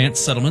most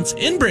advanced settlements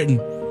in Britain.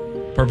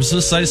 Purpose of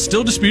the site is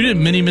still disputed,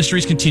 and many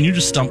mysteries continue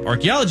to stump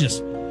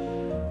archaeologists.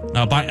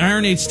 By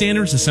Iron Age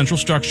standards, the central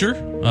structure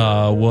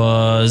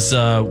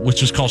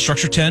which was called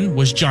Structure 10,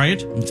 was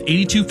giant. It's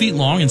 82 feet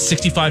long and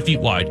 65 feet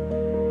wide.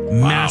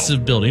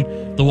 Massive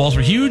building. The walls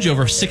were huge,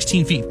 over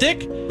 16 feet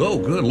thick. Oh,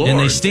 good Lord. And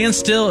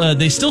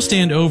they still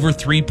stand over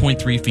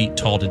 3.3 feet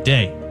tall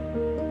today.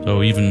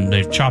 So even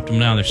they've chopped them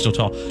down, they're still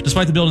tall.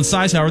 Despite the building's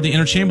size, however, the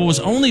inner chamber was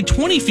only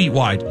 20 feet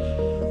wide.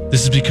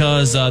 This is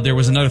because there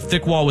was another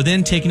thick wall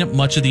within, taking up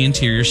much of the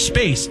interior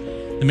space.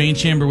 The main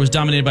chamber was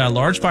dominated by a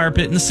large fire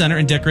pit in the center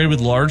and decorated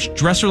with large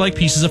dresser-like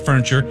pieces of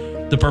furniture,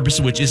 the purpose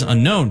of which is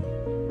unknown.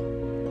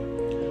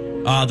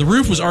 The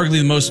roof was arguably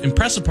the most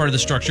impressive part of the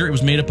structure. It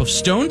was made up of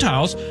stone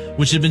tiles,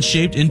 which had been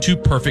shaped into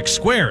perfect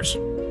squares.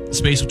 The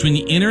space between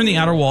the inner and the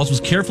outer walls was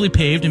carefully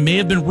paved and may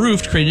have been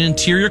roofed, creating an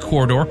interior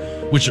corridor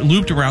which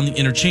looped around the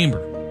inner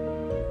chamber.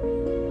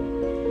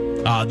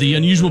 The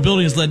unusual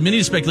building has led many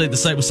to speculate the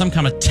site was some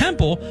kind of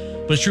temple,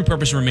 but its true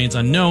purpose remains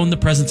unknown. The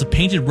presence of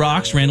painted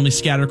rocks randomly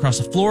scattered across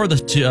the floor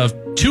of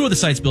two of the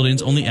site's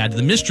buildings only add to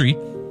the mystery.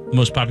 The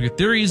most popular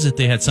theory is that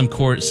they had some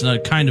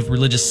kind of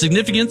religious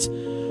significance.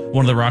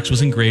 One of the rocks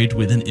was engraved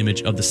with an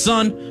image of the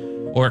sun,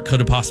 or it could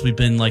have possibly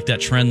been like that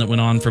trend that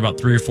went on for about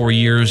 3 or 4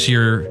 years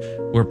here,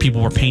 where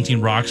people were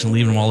painting rocks and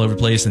leaving them all over the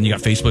place, and you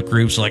got Facebook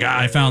groups like,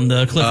 I found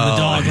the Cliff of the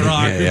Dog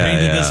rock, who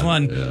painted this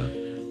one. Yeah.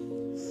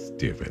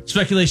 Stupid.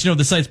 Speculation of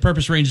the site's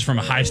purpose ranges from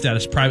a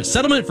high-status private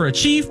settlement for a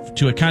chief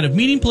to a kind of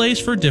meeting place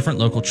for different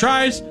local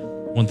tribes.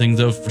 One thing,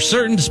 though, for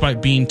certain,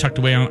 despite being tucked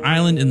away on an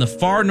island in the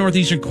far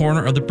northeastern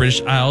corner of the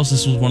British Isles,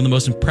 this was one of the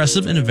most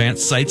impressive and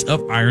advanced sites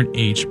of Iron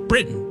Age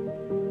Britain.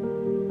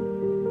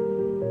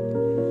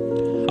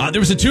 There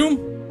was a tomb,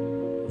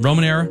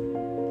 Roman era,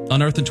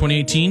 unearthed in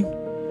 2018.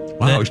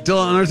 Wow, we're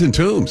still unearthing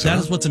tombs. That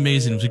is what's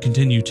amazing as we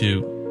continue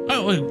to.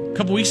 A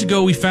couple weeks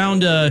ago, we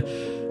found a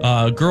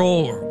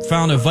girl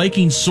found a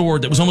Viking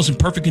sword that was almost in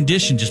perfect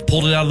condition, just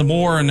pulled it out of the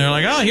moor, and they're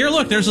like, oh, here,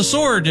 look, there's a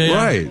sword.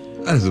 Right.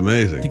 That is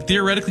amazing. I think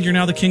theoretically, you're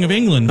now the king of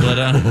England, but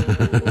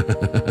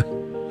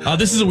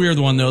this is a weird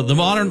one, though. The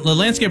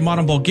landscape of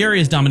modern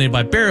Bulgaria is dominated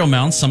by burial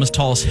mounds, some as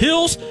tall as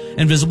hills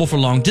and visible for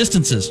long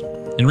distances.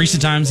 In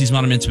recent times, these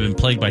monuments have been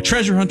plagued by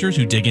treasure hunters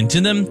who dig into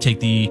them, take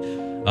the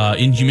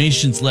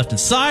inhumations left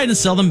inside, and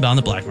sell them bound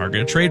the black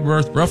market. A trade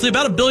worth roughly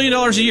about $1 billion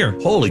a year.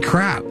 Holy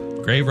crap.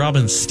 Grave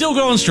robbing's still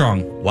going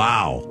strong.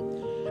 Wow.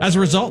 As a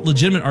result,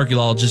 legitimate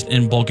archaeologists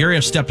in Bulgaria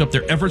have stepped up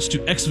their efforts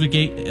to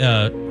excavate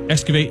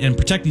and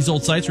protect these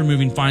old sites,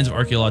 removing finds of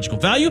archaeological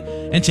value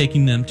and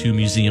taking them to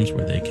museums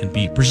where they can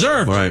be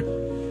preserved. Right.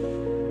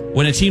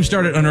 When a team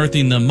started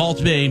unearthing the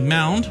Maltbay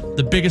Mound,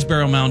 the biggest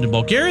burial mound in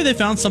Bulgaria, they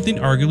found something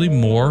arguably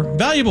more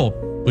valuable,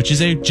 which is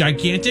a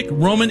gigantic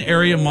Roman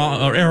era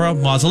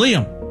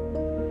mausoleum.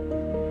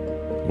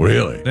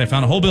 Really? They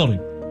found a whole building.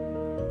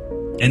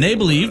 And they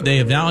believe they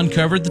have now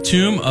uncovered the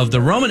tomb of the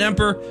Roman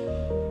Emperor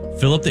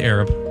Philip the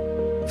Arab.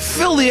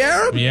 Phil the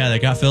Arab? Yeah, they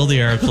got Phil the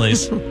Arab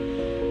place.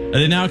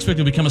 They now expect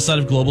it to become a site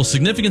of global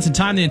significance. In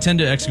time, they intend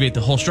to excavate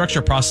the whole structure,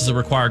 a process that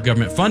require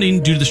government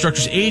funding. Due to the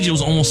structure's age, it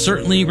will almost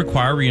certainly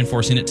require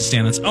reinforcing it to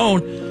stand on its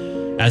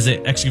own. As they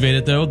excavate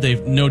it, though,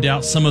 they've no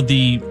doubt some of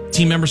the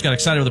team members got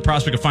excited with the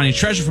prospect of finding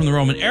treasure from the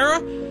Roman era.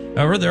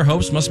 However, their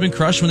hopes must have been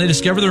crushed when they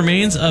discovered the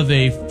remains of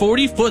a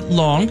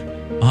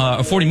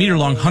 40-meter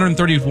long,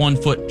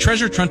 131-foot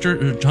treasure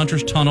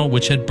hunter's tunnel,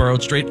 which had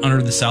burrowed straight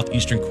under the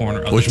southeastern corner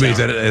of the town. Which means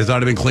that it has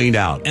already been cleaned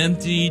out.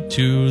 Empty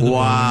to the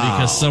bone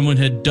because someone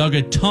had dug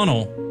a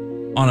tunnel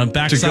on a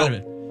backside of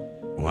it.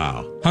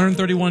 Wow.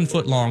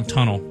 131-foot long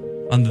tunnel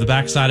on the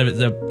backside of it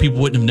that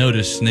people wouldn't have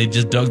noticed, and they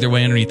just dug their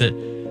way underneath it.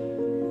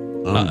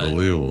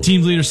 Unbelievable.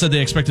 Team leaders said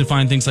they expected to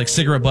find things like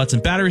cigarette butts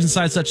and batteries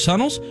inside such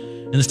tunnels.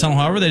 In this tunnel,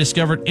 however, they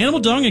discovered animal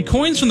dung and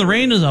coins from the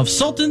reign of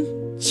Sultan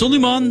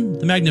Suleiman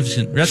the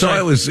Magnificent. That's right.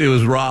 It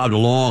was robbed a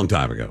long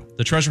time ago.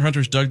 The treasure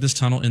hunters dug this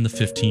tunnel in the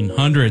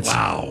 1500s.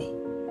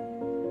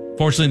 Wow.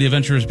 Fortunately, the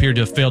adventurers appear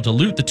to have failed to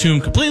loot the tomb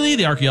completely.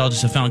 The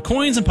archaeologists have found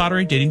coins and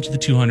pottery dating to the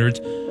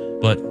 200s,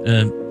 but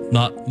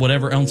not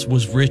whatever else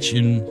was rich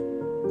and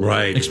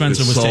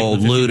expensive was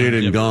sold, looted,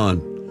 and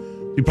gone.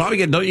 You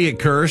probably don't you get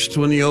cursed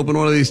when you open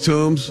one of these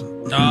tombs?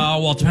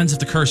 Well, it depends if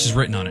the curse is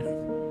written on it.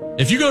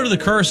 If you go to the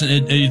curse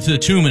and to the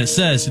tomb and it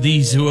says,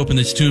 "These who open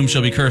this tomb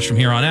shall be cursed from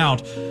here on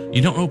out,"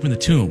 you don't open the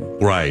tomb,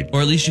 right?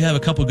 Or at least you have a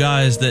couple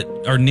guys that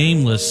are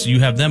nameless.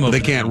 You have them open. They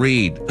can't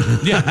read.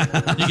 Yeah,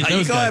 you get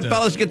those go ahead,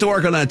 fellas. Get to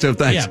work on that too.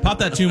 Thanks. Yeah, pop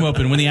that tomb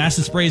open. When the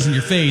acid sprays in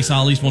your face,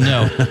 at least we'll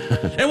know.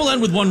 And we'll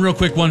end with one real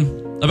quick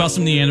one about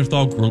some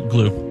Neanderthal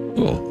glue.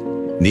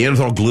 Cool.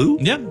 Neanderthal glue?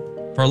 Yeah.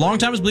 For a long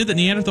time, it was believed that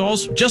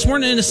Neanderthals just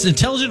weren't as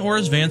intelligent or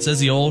as advanced as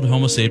the old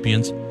Homo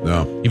sapiens.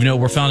 No. Even though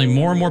we're finding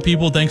more and more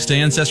people, thanks to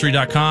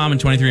Ancestry.com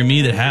and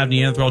 23andMe, that have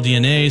Neanderthal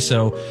DNA.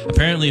 So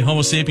apparently,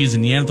 Homo sapiens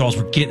and Neanderthals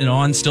were getting it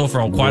on still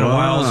for quite a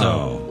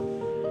while.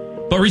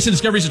 But recent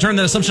discoveries have turned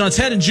that assumption on its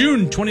head. In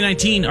June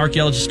 2019,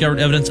 archaeologists discovered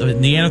evidence of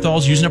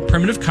Neanderthals using a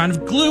primitive kind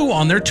of glue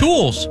on their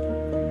tools.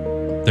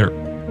 Their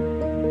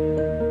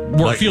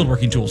field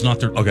working tools, not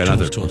their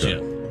tools. Okay.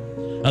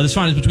 This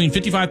find is between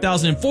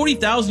 55,000 and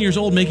 40,000 years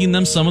old, making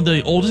them some of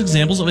the oldest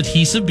examples of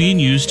adhesive being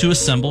used to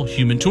assemble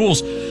human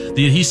tools.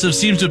 The adhesive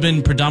seems to have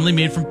been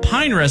predominantly made from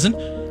pine resin,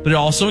 but it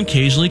also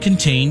occasionally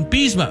contained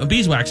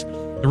beeswax.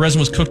 The resin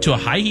was cooked to a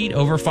high heat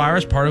over fire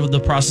as part of the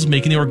process of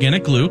making the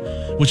organic glue,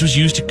 which was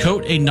used to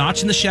coat a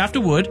notch in the shaft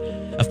of wood.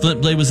 A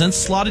flint blade was then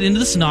slotted into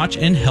this notch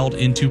and held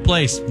into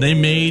place. They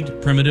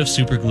made primitive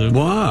super glue.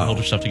 Wow. Hold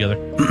their stuff together.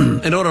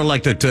 In order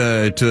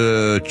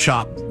to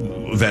chop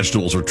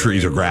vegetables or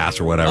trees or grass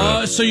or whatever.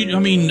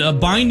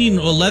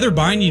 Leather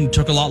binding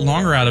took a lot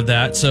longer out of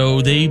that.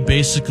 So they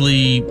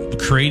basically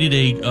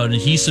created an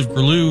adhesive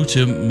glue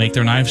to make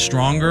their knives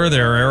stronger,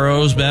 their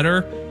arrows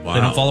better. Wow.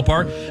 They don't fall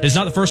apart. It's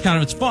not the first kind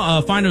of its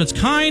find of its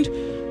kind.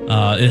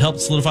 It helped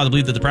solidify the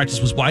belief that the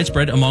practice was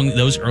widespread among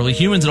those early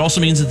humans. It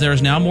also means that there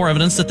is now more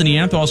evidence that the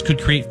Neanderthals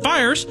could create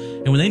fires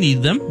and when they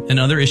needed them.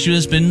 Another issue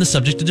has been the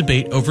subject of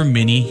debate over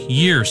many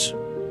years.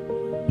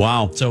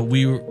 Wow. So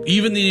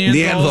even the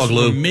Neanderthals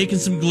were making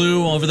some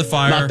glue over the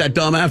fire. Not that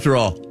dumb after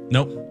all.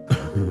 Nope.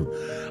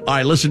 All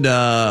right, listen, hold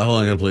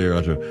on, I gotta play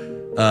your outro.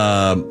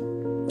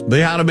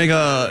 They had to make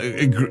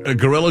a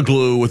Gorilla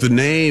Glue with the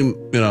name,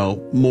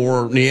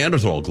 more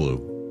Neanderthal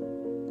glue.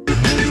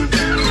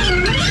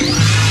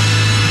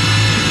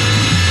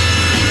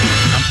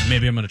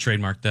 Maybe I'm going to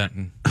trademark that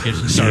and get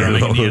started on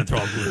making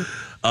Neanderthal glue.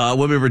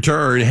 When we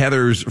return,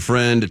 Heather's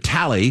friend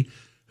Tally,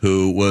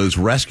 who was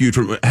rescued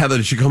from... Heather,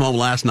 did she come home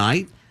last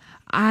night?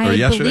 I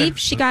believe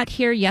she got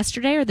here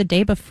yesterday or the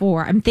day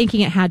before. I'm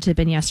thinking it had to have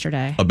been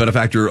yesterday. A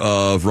benefactor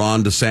of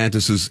Ron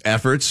DeSantis'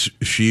 efforts.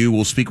 She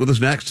will speak with us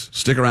next.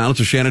 Stick around.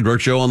 It's a Shannon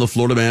Burke Show on the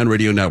Florida Man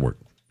Radio Network.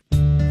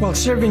 While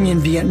serving in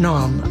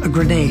Vietnam, a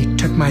grenade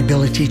took my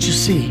ability to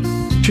see.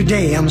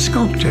 Today, I'm a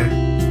sculptor.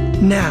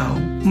 Now,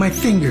 my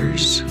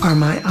fingers are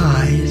my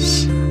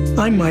eyes.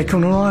 I'm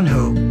Michael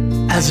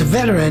Naranjo. As a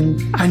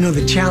veteran, I know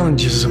the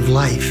challenges of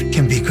life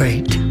can be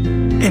great.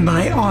 In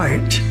my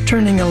art,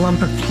 turning a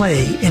lump of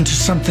clay into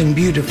something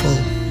beautiful,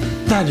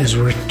 that is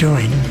worth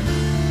doing.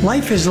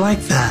 Life is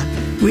like that.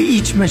 We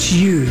each must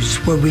use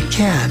what we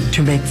can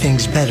to make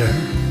things better.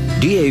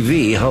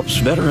 DAV helps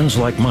veterans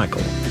like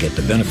Michael get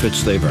the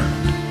benefits they've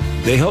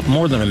earned. They help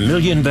more than 1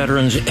 million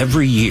veterans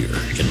every year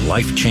in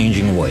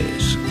life-changing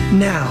ways.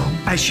 Now,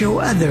 I show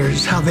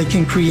others how they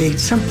can create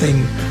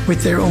something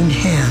with their own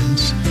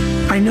hands.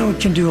 I know it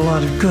can do a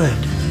lot of good.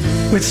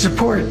 With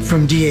support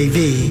from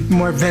DAV,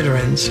 more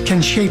veterans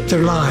can shape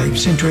their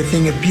lives into a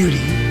thing of beauty.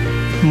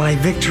 My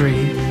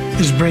victory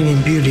is bringing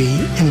beauty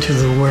into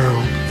the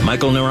world.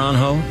 Michael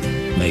Naranjo,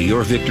 may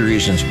your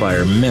victories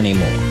inspire many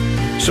more.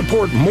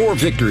 Support more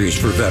victories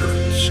for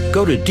veterans.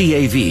 Go to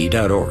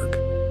DAV.org.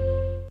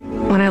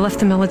 When I left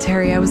the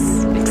military, I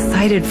was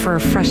excited for a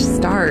fresh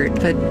start,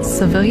 but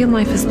civilian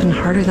life has been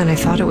harder than I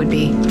thought it would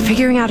be.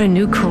 Figuring out a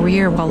new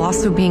career while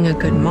also being a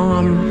good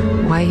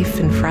mom,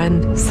 wife, and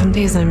friend. Some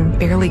days I'm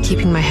barely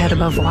keeping my head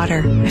above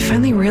water. I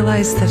finally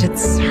realized that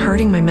it's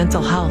hurting my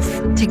mental health.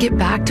 To get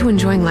back to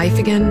enjoying life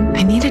again,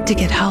 I needed to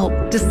get help.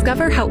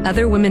 Discover how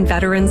other women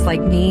veterans like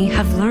me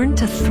have learned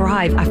to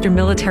thrive after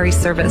military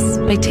service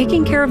by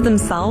taking care of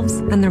themselves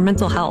and their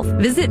mental health.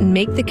 Visit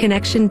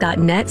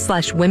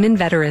maketheconnection.net/women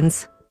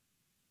veterans.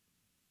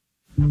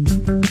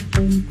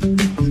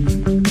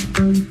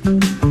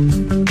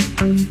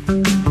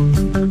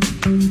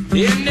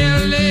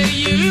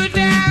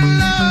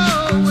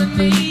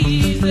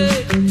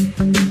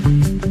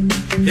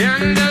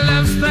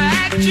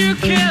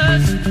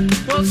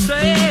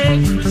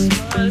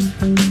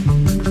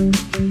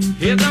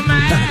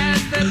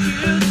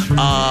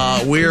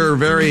 We're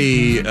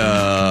very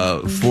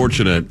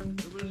fortunate.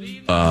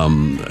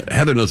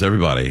 Heather knows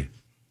everybody.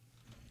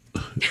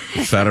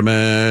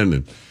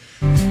 Fetterman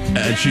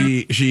and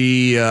she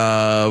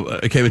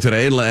came in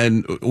today,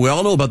 and we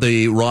all know about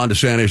the Ron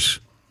DeSantis,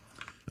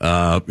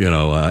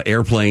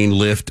 airplane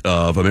lift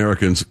of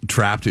Americans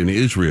trapped in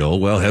Israel.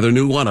 Well, Heather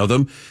knew one of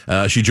them.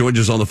 She joins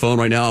us on the phone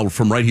right now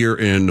from right here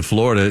in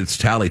Florida. It's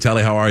Tally.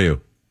 Tally, how are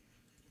you?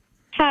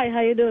 Hi,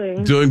 how you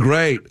doing? Doing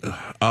great.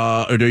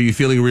 Are you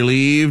feeling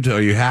relieved?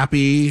 Are you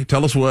happy?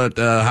 Tell us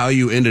how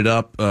you ended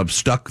up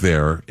stuck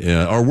there,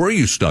 or were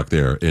you stuck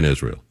there in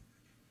Israel?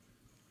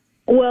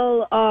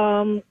 Well,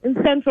 in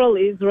central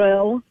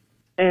Israel,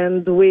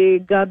 and we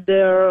got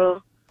there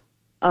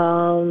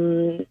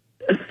a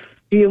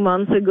few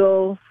months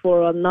ago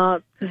for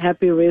not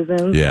happy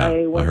reasons. Yeah,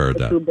 I heard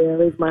that. To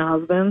bury my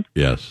husband.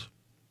 Yes.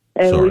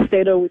 And Sorry. we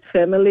stayed there with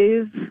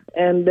families,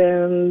 and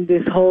then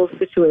this whole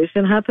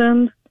situation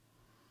happened.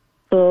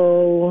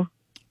 So,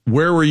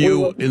 where were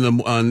you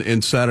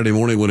in Saturday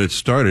morning when it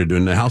started,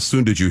 and how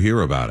soon did you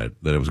hear about it,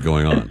 that it was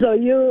going on? So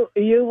you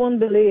won't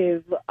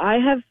believe, I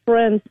have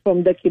friends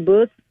from the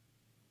kibbutz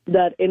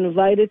that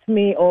invited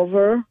me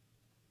over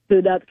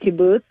to that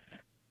kibbutz,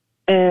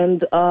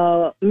 and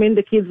me and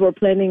the kids were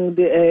planning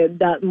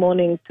that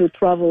morning to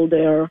travel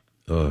there.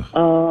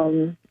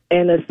 And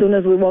as soon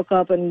as we woke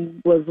up and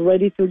was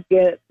ready to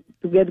get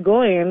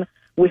going,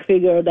 we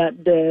figured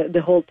that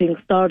the whole thing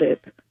started.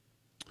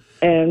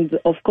 And,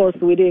 of course,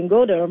 we didn't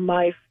go there.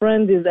 My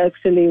friend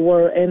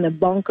were in a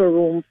bunker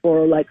room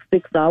for like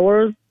 6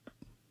 hours,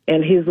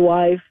 and his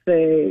wife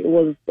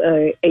was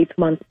 8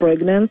 months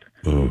pregnant.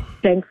 Oh.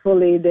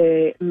 Thankfully,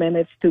 they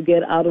managed to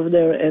get out of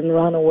there and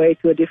run away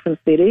to a different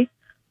city.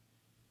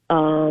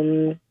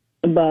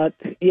 But,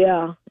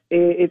 yeah,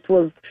 it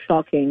was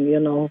shocking,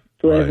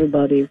 to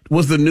everybody.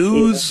 Was the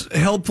news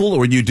helpful, or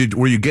were you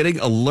getting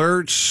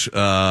alerts?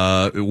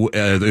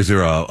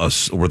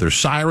 Were there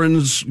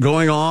sirens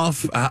going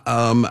off?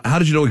 How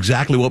did you know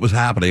exactly what was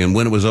happening and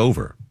when it was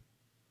over?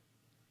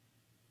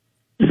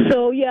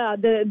 So yeah,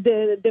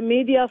 the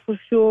media for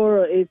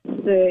sure. It's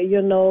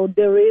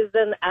there is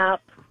an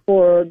app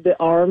for the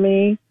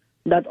army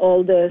that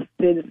all the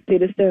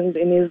citizens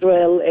in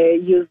Israel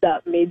use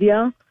that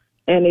media,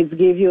 and it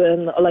give you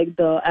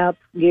the app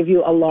give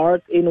you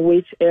alert in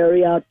which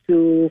area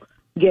to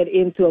get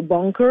into a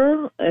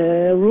bunker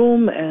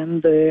room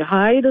and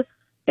hide,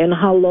 and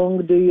how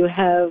long do you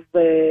have.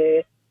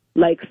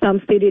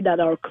 Some cities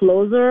that are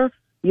closer,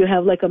 you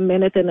have like a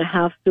minute and a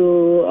half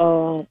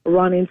to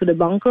run into the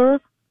bunker.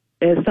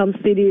 Some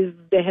cities,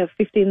 they have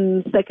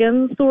 15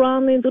 seconds to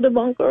run into the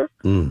bunker.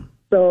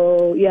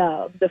 So,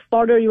 yeah, the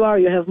farther you are,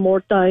 you have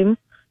more time.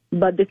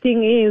 But the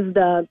thing is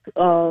that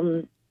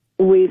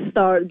we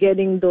start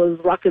getting those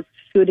rockets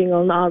shooting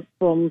on us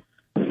from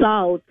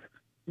south,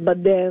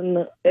 but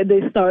then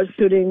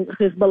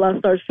Hezbollah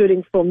starts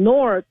shooting from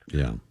north.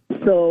 Yeah.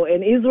 So,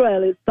 and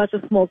Israel is such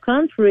a small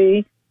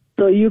country,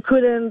 so you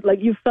couldn't,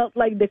 you felt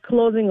like they're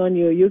closing on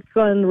you. You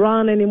couldn't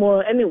run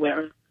anymore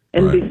anywhere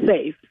and be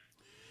safe.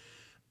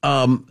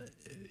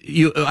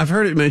 I've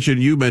heard it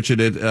mentioned, you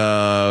mentioned it,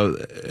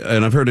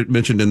 and I've heard it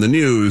mentioned in the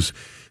news.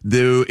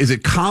 Is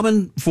it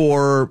common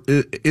for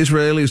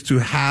Israelis to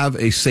have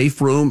a safe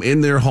room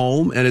in their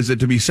home? And is it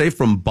to be safe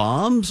from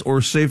bombs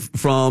or safe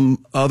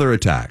from other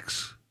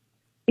attacks?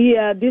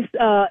 Yeah,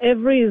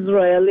 every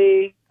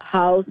Israeli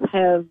house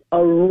has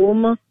a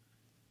room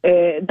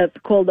that's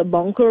called a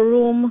bunker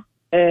room,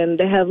 and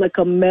they have like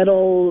a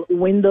metal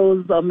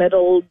windows, a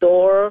metal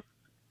door.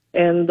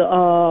 And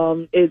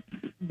it's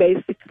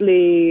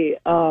basically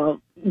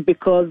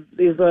because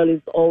Israel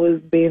has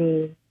always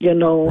been,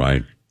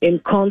 in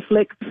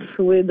conflict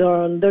with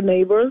their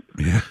neighbors.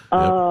 Yeah.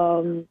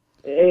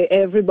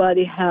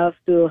 Everybody has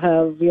to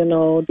have,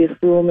 this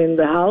room in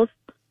the house.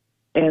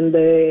 And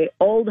the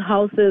old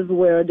houses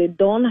where they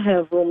don't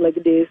have room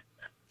like this,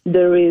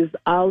 there is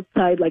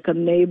outside like a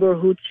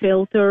neighborhood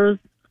shelters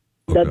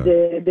that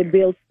they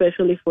build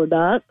specially for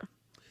that.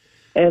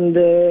 And,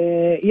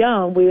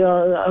 we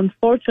are,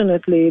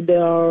 unfortunately, they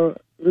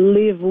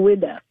live with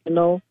that,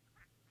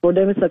 For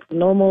them, it's like a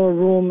normal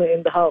room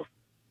in the house.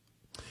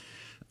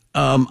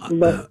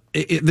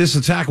 This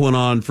attack went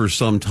on for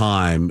some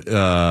time,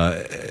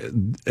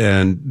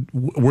 and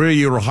where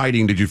you were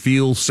hiding, did you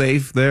feel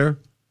safe there?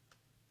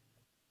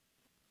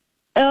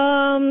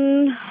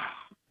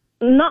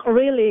 Not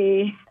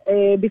really,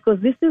 because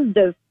this is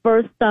the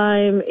first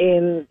time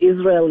in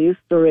Israel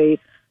history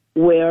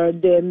where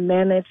they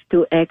managed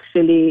to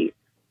actually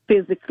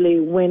physically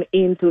went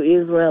into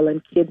Israel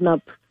and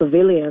kidnap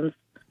civilians.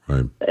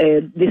 Right.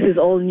 This is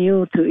all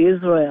new to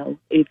Israel.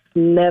 It's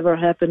never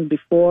happened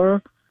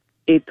before.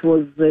 It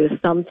was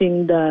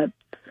something that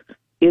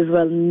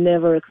Israel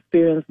never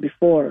experienced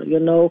before.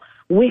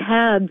 We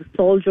had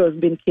soldiers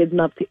being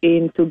kidnapped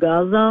into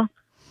Gaza,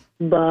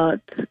 but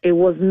it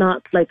was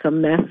not like a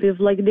massive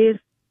like this,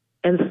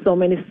 and so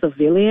many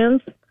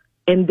civilians.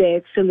 And they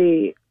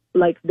actually,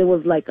 there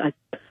was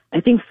I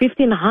think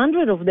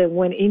 1,500 of them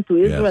went into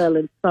Israel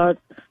and start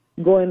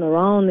going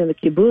around in the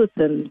kibbutz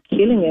and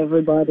killing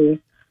everybody.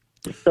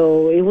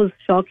 So it was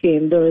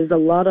shocking. There is a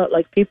lot of,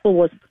 people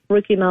were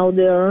freaking out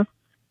there.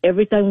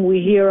 Every time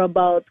we hear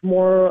about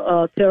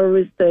more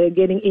terrorists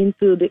getting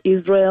into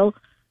Israel,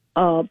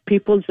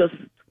 people just,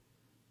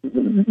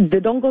 they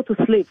don't go to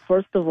sleep,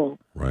 first of all.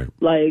 Right.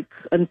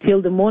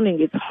 Until the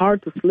morning, it's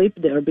hard to sleep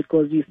there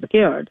because you're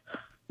scared.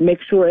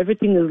 Make sure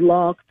everything is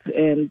locked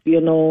and,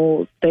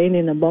 staying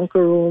in a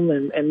bunker room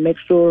and make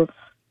sure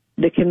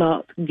they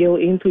cannot go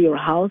into your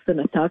house and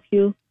attack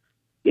you.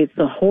 It's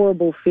a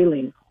horrible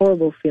feeling.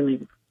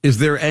 Is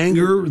there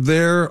anger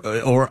there?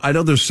 Or I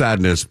know there's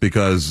sadness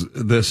because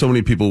there's so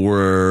many people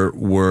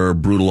were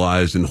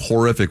brutalized in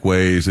horrific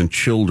ways, and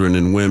children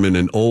and women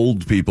and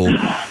old people.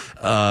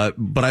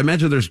 But I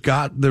imagine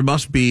there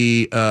must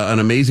be an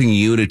amazing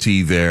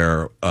unity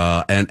there,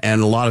 and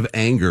a lot of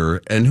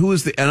anger. And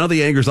I know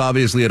the anger is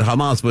obviously at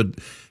Hamas, but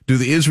do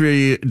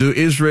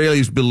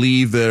Israelis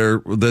believe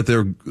that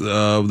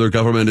their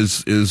government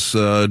is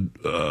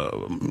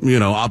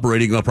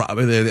operating?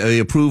 They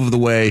approve of the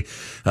way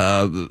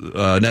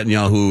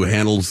Netanyahu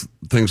handles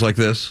things like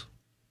this?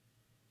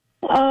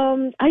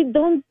 I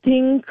don't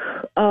think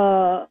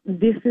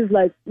this is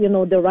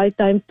the right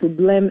time to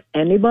blame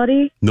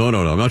anybody. No.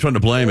 I'm not trying to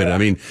blame it. I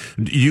mean,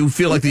 you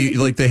feel like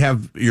they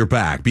have your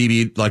back.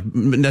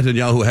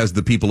 Netanyahu has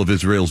the people of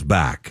Israel's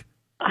back.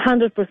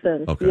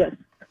 100%. Okay. Yes.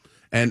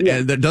 And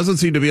there doesn't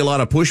seem to be a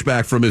lot of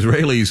pushback from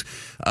Israelis.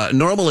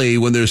 Normally,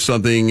 when there's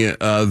something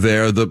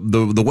there,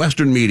 the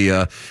Western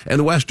media and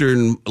the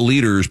Western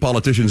leaders,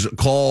 politicians,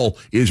 call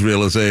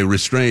Israel as a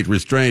restraint.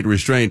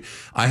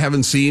 I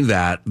haven't seen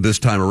that this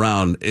time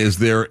around. Is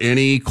there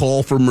any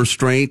call for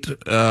restraint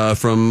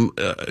from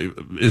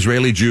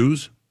Israeli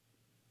Jews?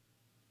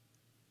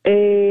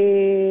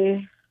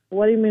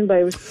 What do you mean by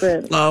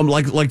restraint?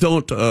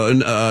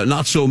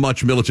 Not so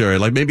much military.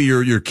 Like maybe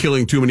you're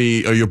killing too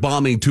many, or you're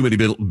bombing too many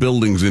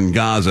buildings in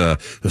Gaza.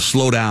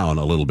 Slow down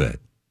a little bit.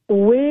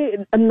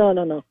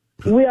 No.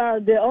 We are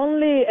the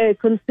only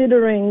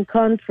considering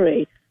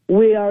country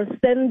We are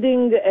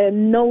sending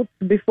notes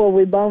before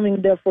we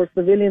bombing there for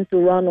civilians to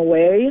run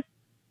away.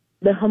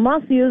 The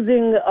Hamas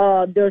using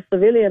their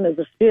civilian as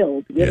a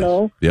shield, you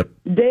know. Yep.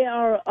 They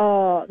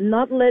are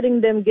not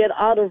letting them get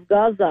out of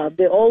Gaza.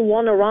 They all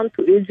want to run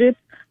to Egypt.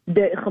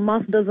 The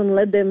Hamas doesn't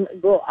let them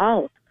go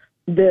out.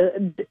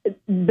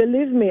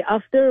 Believe me,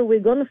 after we're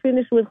going to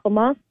finish with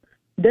Hamas,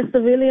 the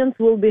civilians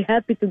will be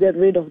happy to get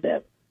rid of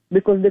them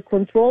because they're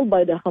controlled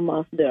by the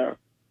Hamas there.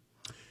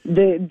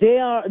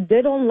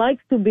 They don't like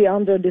to be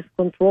under this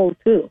control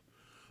too.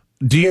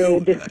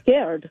 They're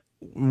scared.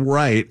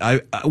 Right.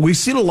 We've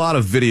seen a lot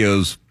of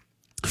videos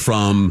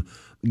from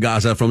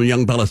Gaza from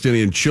young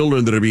Palestinian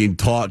children that are being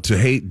taught to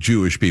hate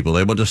Jewish people.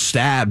 They want to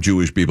stab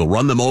Jewish people,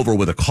 run them over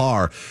with a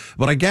car.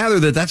 But I gather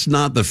that that's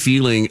not the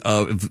feeling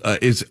of,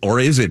 is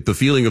it the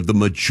feeling of the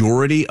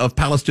majority of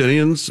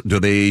Palestinians? Do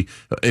they,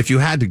 if you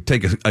had to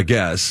take a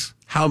guess,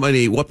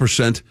 what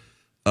percent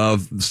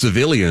of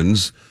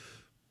civilians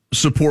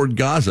support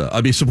Gaza?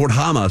 Support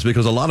Hamas?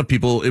 Because a lot of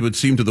people, it would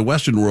seem to the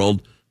Western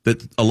world,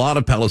 that a lot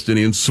of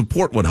Palestinians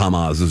support what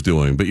Hamas is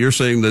doing, but you're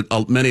saying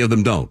that many of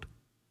them don't.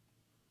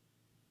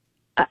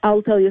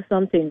 I'll tell you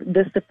something.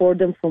 They support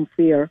them from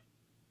fear,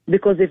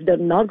 because if they're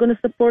not going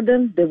to support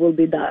them, they will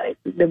be died.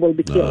 They will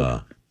be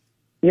killed.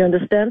 You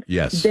understand?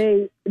 Yes.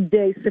 They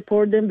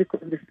support them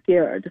because they're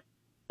scared.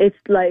 It's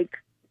like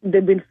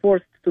they've been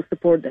forced to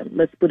support them.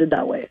 Let's put it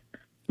that way.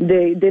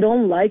 They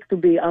don't like to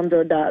be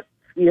under that,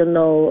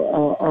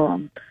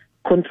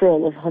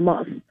 control of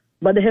Hamas,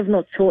 but they have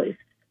no choice.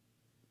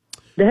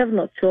 They have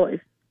no choice.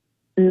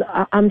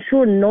 I'm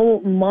sure no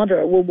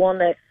mother will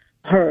want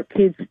her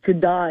kids to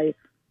die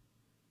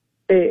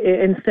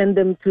and send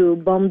them to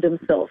bomb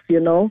themselves,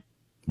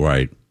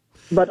 Right.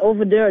 But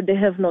over there, they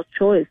have no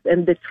choice,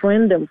 and they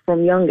train them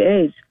from young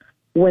age.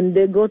 When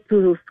they go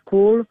to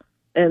school,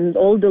 and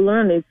all they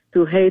learn is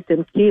to hate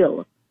and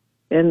kill,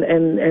 and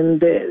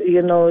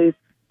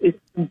it's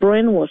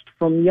brainwashed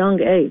from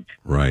young age.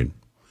 Right.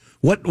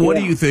 What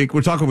do you think?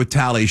 We're talking with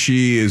Tally.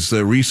 She is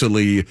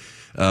recently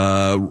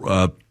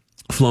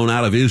flown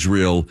out of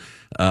Israel.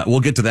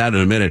 We'll get to that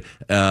in a minute.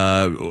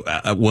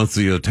 Once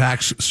the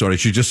attacks started,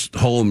 she's just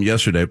home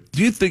yesterday.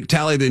 Do you think,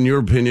 Tally, in your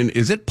opinion,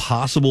 is it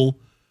possible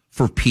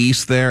for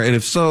peace there? And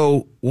if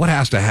so, what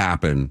has to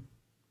happen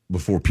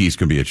before peace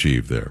can be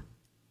achieved there?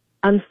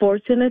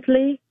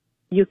 Unfortunately,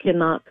 you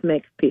cannot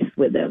make peace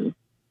with them.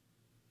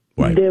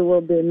 Right. There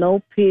will be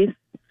no peace,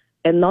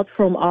 and not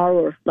from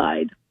our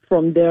side,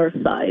 from their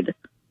side,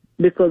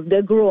 because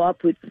they grew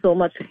up with so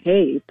much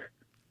hate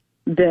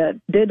that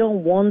they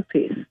don't want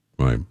peace.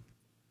 Right.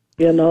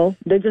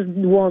 They just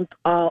want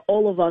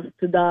all of us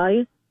to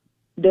die.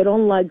 They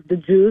don't like the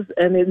Jews,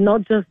 and it's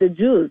not just the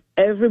Jews.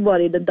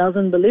 Everybody that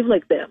doesn't believe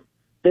like them.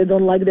 They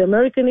don't like the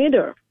American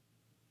either.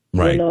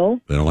 Right. They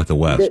don't like the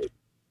West.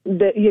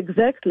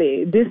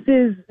 Exactly. This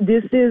is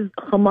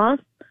Hamas.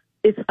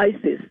 It's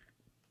ISIS.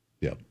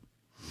 Yep.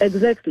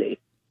 Exactly.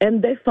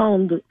 And they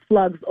found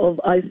flags of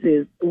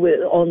ISIS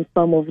on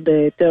some of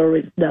the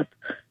terrorists that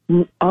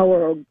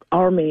our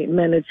army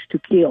managed to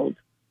kill.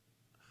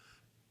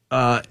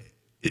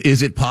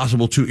 Is it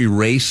possible to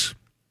erase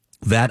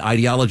that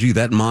ideology,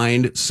 that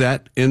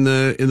mindset in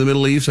the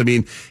Middle East? I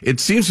mean, it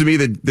seems to me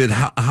that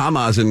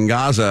Hamas in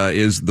Gaza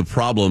is the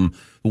problem.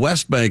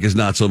 West Bank is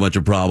not so much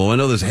a problem. I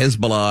know there's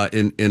Hezbollah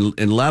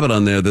in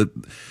Lebanon there,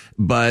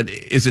 but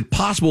is it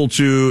possible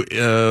to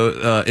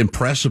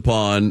impress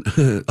upon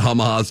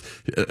Hamas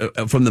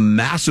from the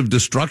massive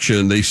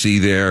destruction they see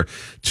there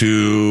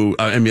to,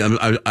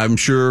 I'm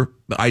sure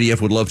the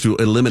IDF would love to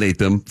eliminate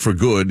them for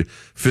good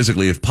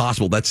physically if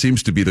possible. That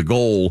seems to be the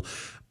goal.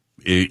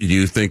 Do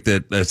you think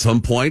that at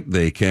some point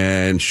they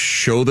can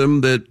show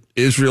them that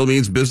Israel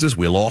means business?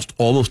 We lost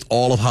almost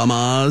all of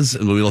Hamas,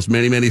 and we lost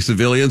many, many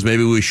civilians.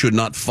 Maybe we should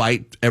not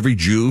fight every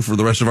Jew for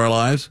the rest of our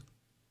lives?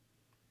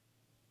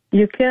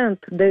 You can't.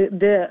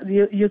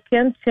 You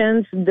can't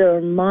change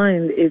their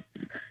mind.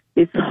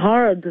 It's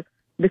hard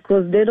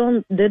because they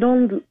don't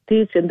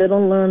teach and they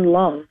don't learn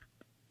love.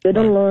 They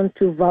don't learn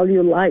to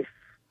value life.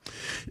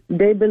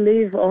 They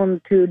believe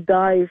on to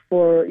die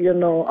for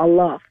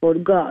Allah, for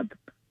God.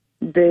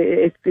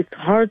 It's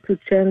hard to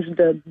change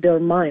their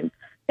mind,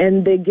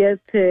 and they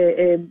get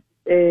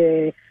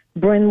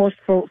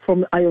brainwashed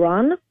from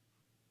Iran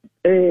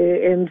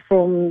and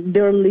from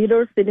their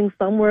leaders sitting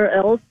somewhere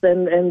else,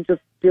 and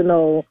just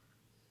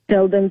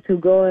tell them to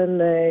go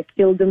and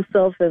kill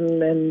themselves,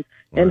 and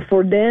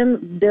for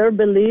them, their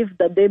belief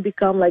that they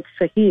become like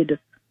shaheed,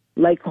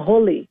 like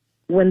holy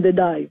when they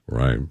die.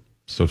 Right.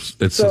 So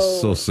it's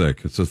so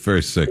sick. It's just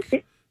very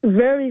sick.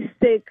 Very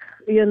sick,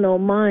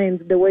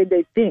 mind, the way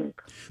they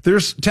think.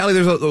 There's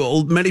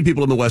many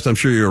people in the West, I'm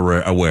sure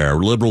you're aware,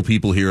 liberal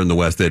people here in the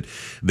West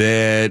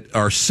that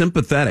are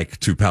sympathetic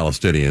to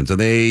Palestinians, and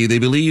they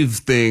believe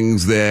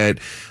things that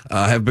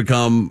have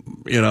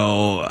become,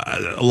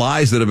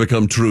 lies that have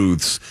become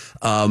truths,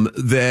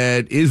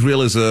 that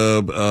Israel is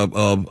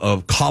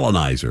a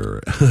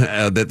colonizer,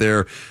 that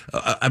they're,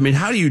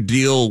 how do you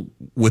deal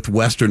with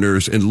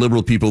Westerners and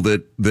liberal people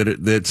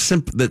that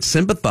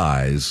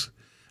sympathize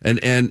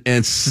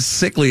And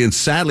sickly and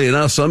sadly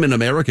enough, some in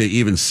America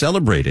even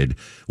celebrated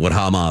what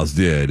Hamas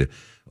did.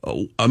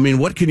 I mean,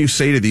 what can you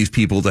say to these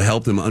people to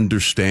help them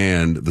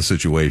understand the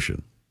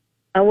situation?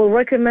 I will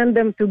recommend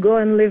them to go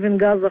and live in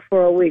Gaza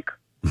for a week.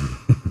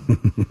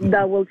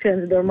 That will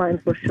change their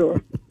mind for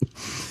sure.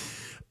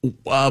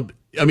 I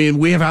mean,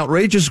 we have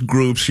outrageous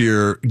groups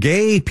here,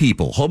 gay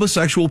people,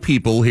 homosexual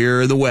people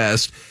here in the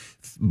West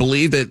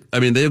believe that, I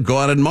mean, they'll go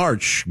out and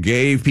march,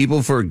 gay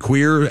people for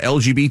queer,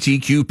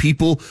 LGBTQ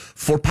people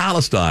for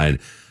Palestine.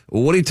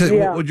 What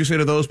would you say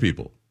to those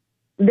people?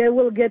 They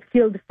will get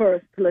killed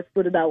first, let's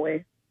put it that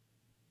way.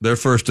 They're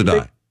first to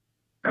die.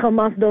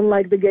 Hamas don't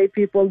like the gay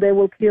people. They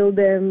will kill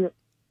them,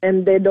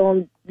 and they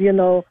don't,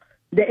 they're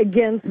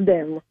against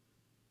them.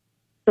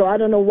 So I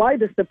don't know why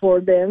they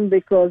support them,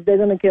 because they're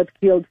going to get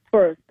killed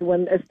first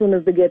as soon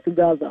as they get to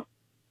Gaza.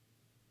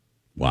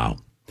 Wow.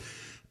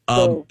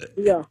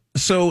 Yeah.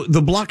 So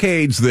the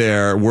blockades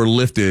there were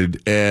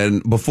lifted,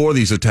 and before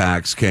these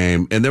attacks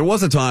came, and there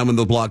was a time when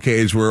the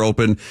blockades were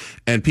open,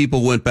 and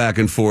people went back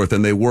and forth,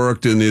 and they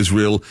worked in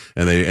Israel,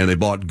 and they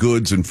bought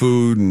goods and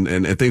food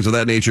and things of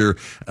that nature,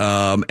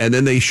 and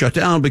then they shut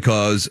down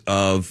because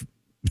of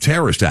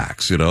terrorist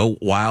acts.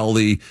 While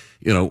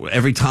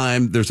every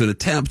time there's an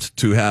attempt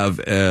to have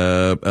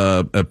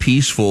a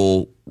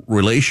peaceful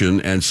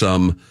relation and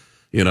some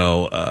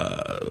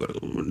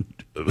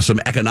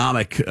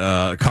economic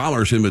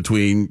commerce in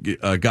between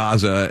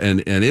Gaza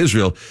and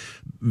Israel,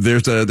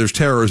 there's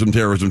terrorism.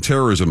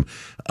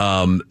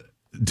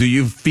 Do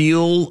you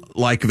feel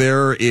like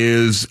there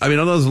is? I mean,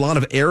 I know there's a lot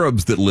of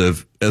Arabs that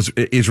live as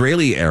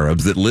Israeli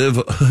Arabs that live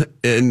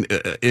in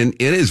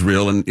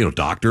Israel, and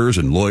doctors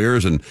and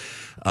lawyers, and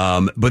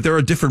but they're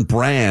a different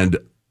brand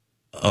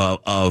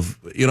of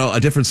a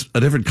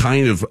different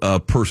kind of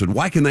person.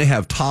 Why can they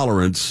have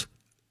tolerance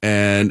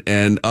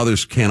and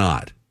others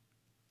cannot?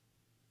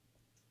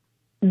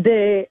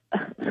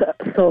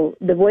 So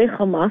the way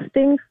Hamas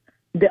thinks,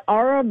 the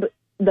Arab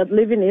that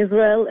live in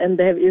Israel and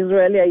they have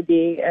Israeli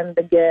ID and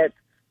they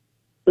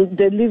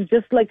live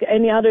just like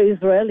any other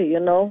Israeli,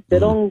 They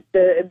don't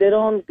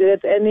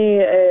get any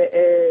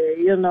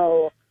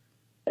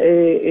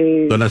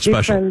they're not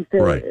special,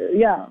 right?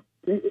 Yeah,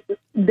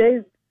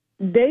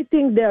 they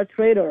think they are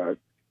traitors,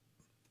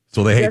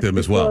 so they hate them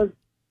as well.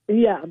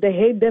 Yeah, they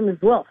hate them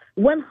as well.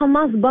 When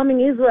Hamas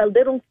bombing Israel,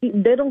 they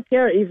don't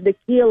care if they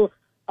kill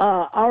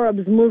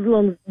Arabs,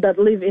 Muslims that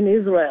live in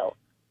Israel.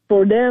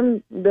 For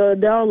them,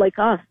 they are like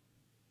us.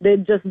 They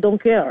just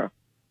don't care.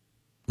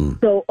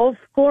 So, of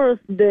course,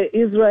 the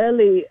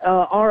Israeli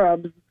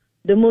Arabs,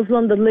 the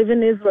Muslims that live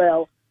in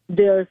Israel,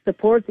 they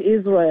support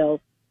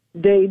Israel.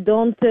 They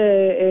don't,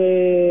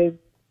 they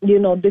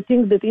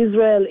think that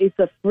Israel is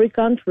a free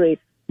country.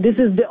 This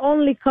is the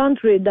only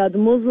country that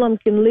Muslim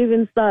can live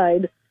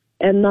inside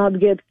and not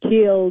get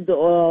killed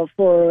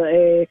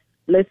for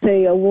let's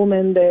say a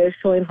woman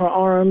showing her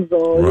arms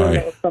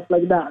or stuff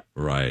like that.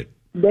 Right.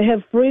 They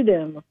have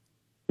freedom,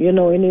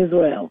 in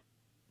Israel.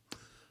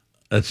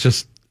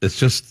 It's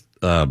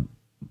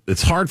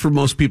hard for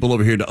most people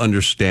over here to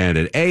understand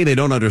it. A, they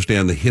don't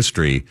understand the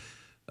history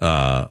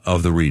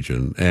of the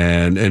region,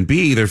 and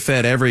B, they're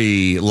fed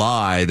every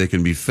lie that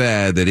can be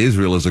fed that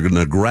Israel is an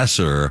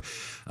aggressor.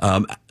 How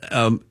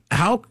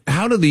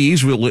do the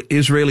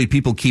Israeli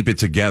people keep it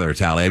together,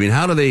 Tali? I mean,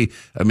 how do they?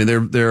 I mean,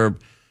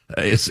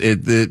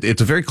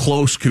 it's a very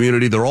close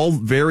community. They're all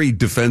very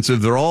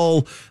defensive. They're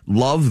all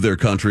love their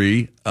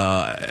country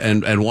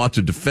and want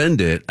to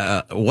defend it.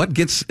 What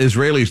gets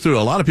Israelis through?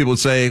 A lot of people would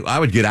say, I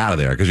would get out of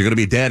there because you're going to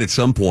be dead at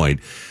some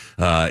point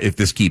if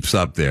this keeps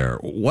up there.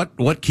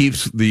 What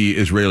keeps the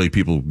Israeli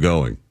people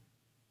going?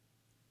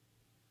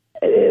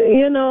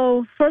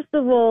 First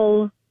of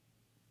all,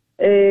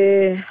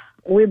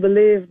 we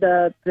believe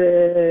that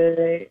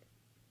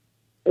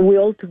we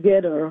all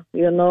together,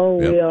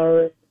 we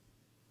are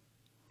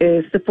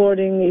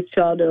supporting each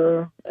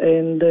other,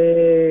 and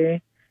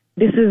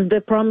this is the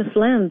promised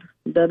land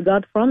that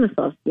God promised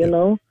us,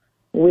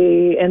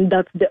 and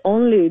that's the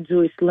only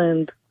Jewish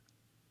land.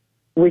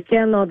 We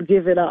cannot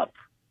give it up.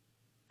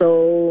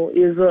 So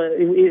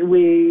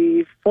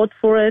we fought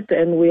for it,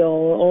 and we are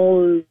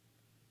all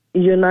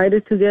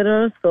united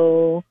together.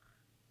 So,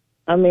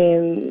 I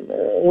mean,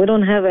 we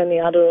don't have any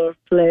other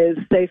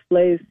safe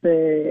place,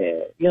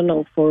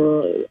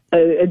 for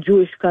a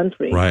Jewish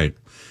country. Right.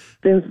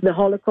 Since the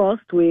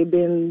Holocaust, we've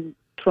been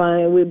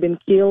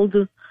killed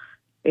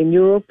in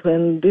Europe,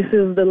 and this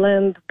is the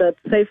land, that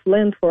safe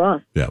land for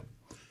us. Yeah.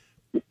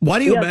 Why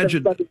do you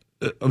imagine?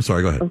 I'm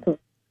sorry, go ahead.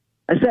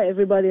 I say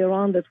everybody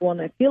around that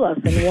want to kill us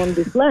and want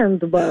this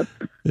land, but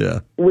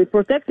we're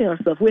protecting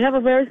ourselves. We have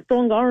a very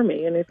strong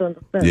army, and it's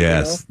understand.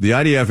 Yes, the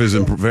IDF is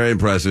very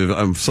impressive.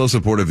 I'm so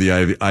supportive of the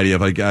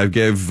IDF. I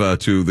gave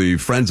to the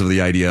Friends of the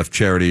IDF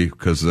charity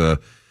because, and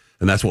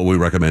that's what we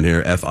recommend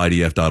here.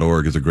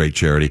 FIDF.org is a great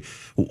charity.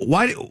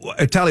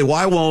 Tali,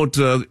 why won't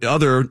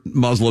other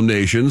Muslim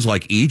nations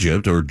like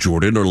Egypt or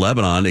Jordan or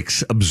Lebanon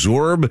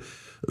absorb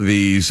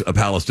these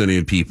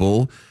Palestinian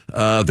people.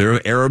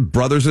 They're Arab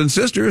brothers and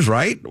sisters,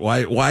 right?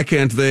 Why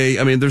can't they?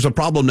 I mean, there's a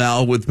problem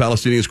now with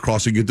Palestinians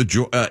crossing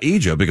into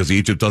Egypt because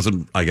Egypt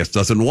doesn't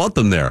want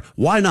them there.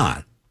 Why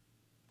not?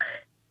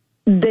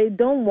 They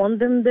don't want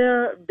them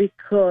there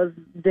because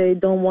they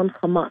don't want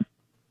Hamas.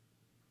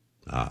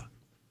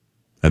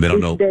 And they don't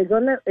know.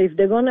 If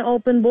they're gonna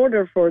open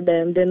border for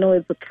them, they know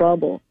it's a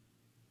trouble.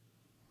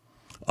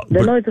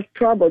 They know it's a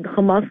trouble.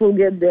 Hamas will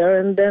get there,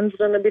 and then there's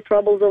gonna be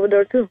troubles over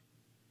there too.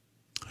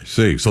 I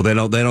see. So they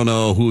don't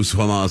know who's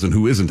Hamas and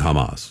who isn't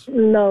Hamas.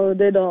 No,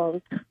 they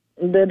don't.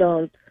 They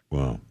don't.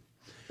 Wow.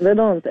 They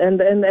don't.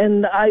 And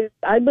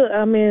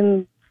I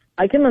mean,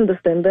 I can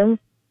understand them.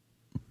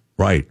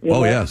 Right. You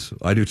know? Yes,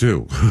 I do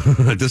too.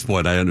 At this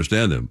point, I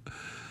understand them.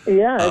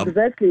 Yeah,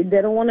 exactly.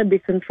 They don't want to be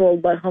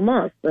controlled by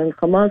Hamas, and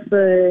Hamas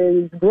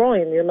is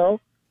growing.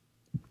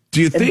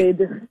 Do you think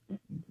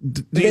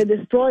they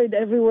destroyed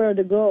everywhere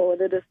they go?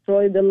 They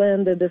destroyed the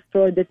land.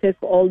 They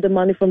take all the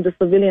money from the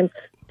civilians.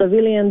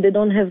 They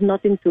don't have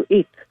nothing to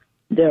eat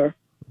there.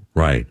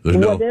 Right.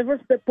 Whatever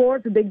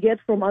support they get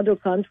from other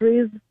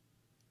countries,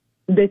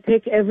 they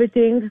take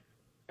everything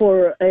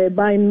for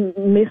buying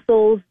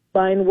missiles,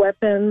 buying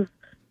weapons.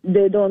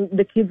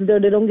 The kids there,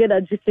 they don't get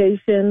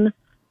education.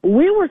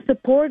 We were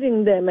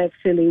supporting them,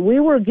 actually. We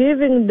were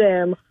giving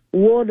them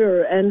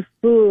water and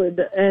food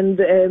and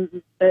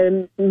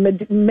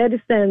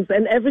medicines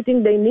and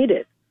everything they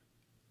needed.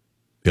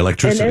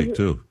 Electricity,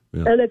 too.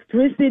 Yeah.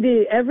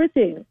 Electricity,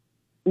 everything.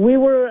 We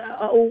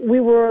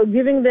were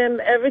giving them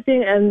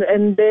everything,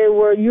 and they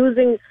were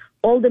using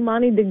all the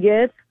money they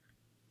get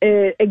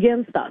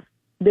against us.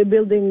 They're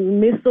building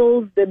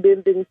missiles, they're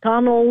building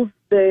tunnels,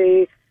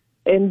 they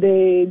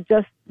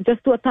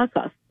just to attack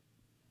us.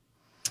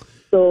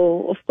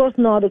 So, of course,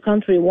 no other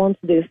country wants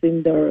this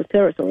in their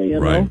territory, you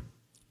know?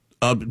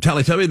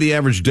 Tally, tell me the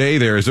average day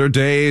there. Were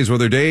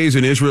there days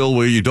in Israel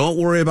where you don't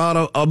worry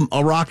about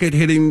a rocket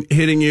hitting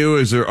you?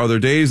 Are there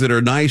days that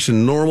are nice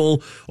and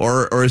normal?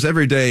 Or is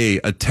every day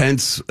a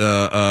tense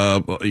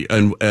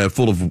and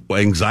full of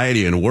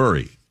anxiety and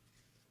worry?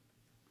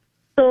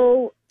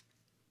 So,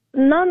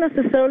 not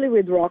necessarily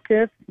with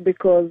rockets,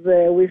 because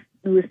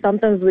we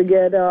sometimes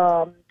get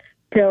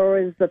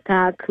terrorist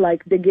attack,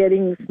 like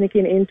they're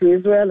sneaking into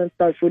Israel and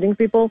start shooting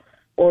people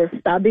or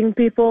stabbing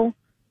people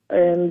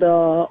and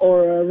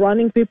or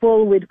running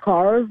people with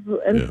cars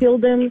and kill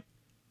them.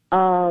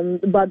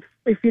 But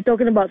if you're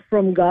talking about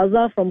from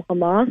Gaza, from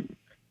Hamas,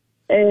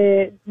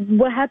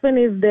 what happened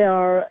is they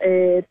are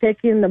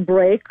taking a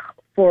break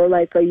for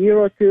like a year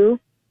or two,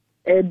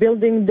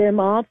 building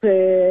them up,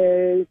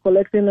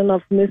 collecting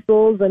enough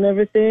missiles and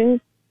everything,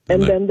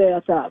 and then they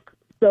attack.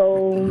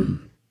 So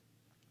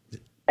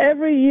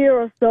every year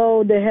or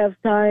so, they have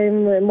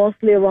time,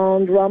 mostly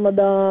around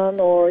Ramadan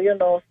or,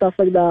 stuff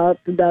like that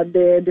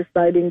they're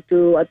deciding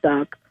to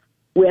attack.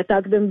 We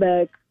attack them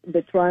back.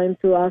 They're trying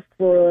to ask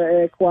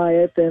for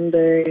quiet and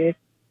to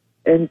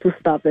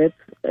stop it.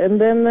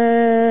 And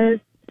then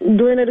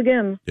doing it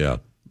again. Yeah.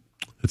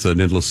 It's an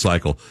endless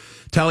cycle.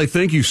 Tally,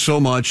 thank you so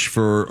much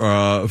for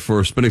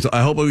spending time.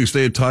 I hope we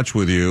stay in touch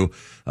with you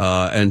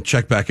and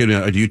check back in.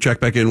 Do you check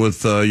back in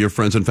with your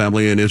friends and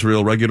family in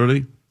Israel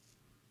regularly?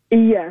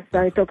 Yes,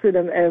 I talk to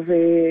them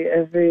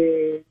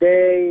every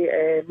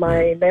day.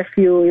 My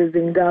nephew is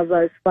in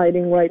Gaza, is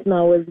fighting right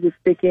now as we're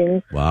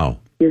speaking. Wow.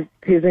 He's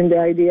in the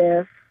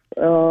IDF.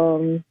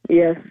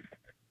 Yes.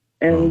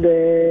 And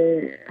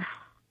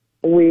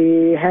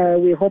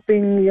we're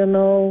hoping,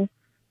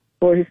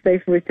 for his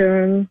safe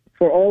return,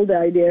 for all the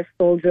IDF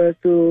soldiers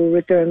to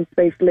return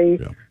safely.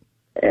 Yeah.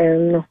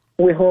 And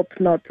we hope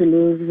not to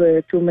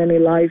lose too many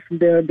lives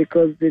there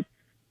because it's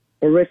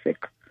horrific.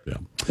 Yeah.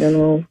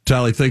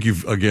 Tally, thank you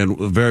again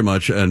very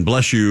much, and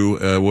bless you.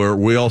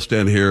 We all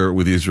stand here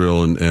with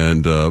Israel,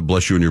 and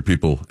bless you and your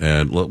people,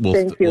 and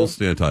we'll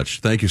stay in touch.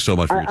 Thank you so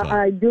much for your time.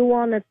 I do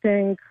want to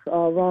thank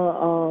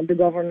the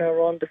governor,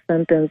 Ron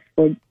DeSantis,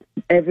 for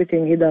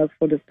everything he does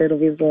for the state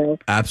of Israel.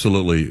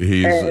 Absolutely.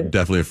 He's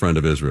definitely a friend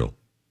of Israel.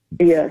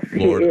 Yes,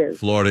 he is.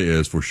 Florida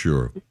is, for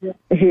sure.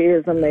 He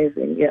is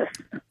amazing, yes.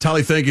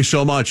 Tally, thank you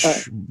so much.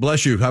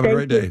 Bless you. Have a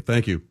great day.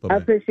 Thank you. Bye-bye. I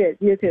appreciate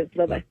it. You too.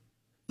 Bye-bye.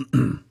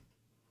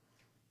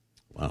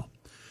 Wow.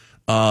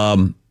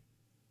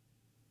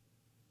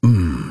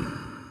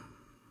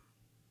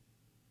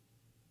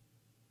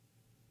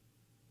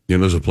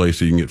 There's a place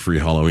that you can get free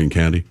Halloween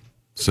candy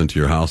sent to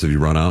your house if you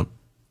run out.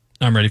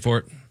 I'm ready for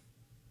it.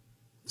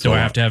 Do I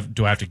have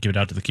to give it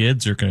out to the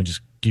kids, or can I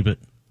just keep it?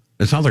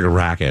 It sounds like a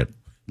racket.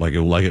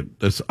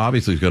 It's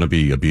obviously going to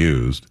be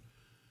abused.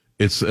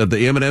 It's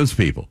the M&M's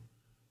people.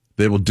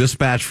 They will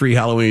dispatch free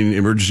Halloween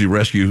emergency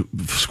rescue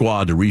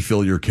squad to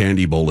refill your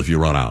candy bowl if you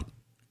run out.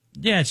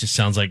 Yeah, it just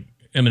sounds like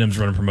M&M's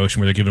running a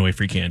promotion where they're giving away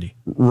free candy.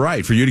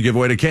 Right, for you to give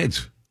away to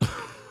kids.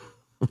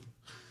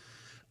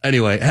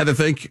 Anyway, had to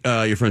thank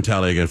your friend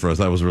Tally again for us.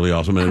 That was really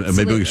awesome. And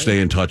maybe we can stay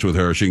in touch with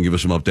her. She can give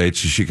us some updates.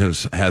 She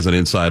has an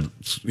inside,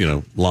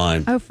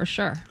 line. Oh, for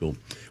sure. Cool.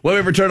 When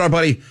we return, our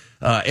buddy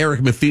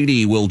Eric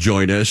Matheny will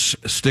join us.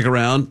 Stick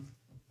around.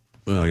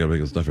 Well, I got to make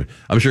this different.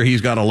 I'm sure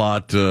he's got a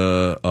lot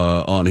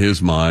on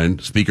his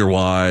mind,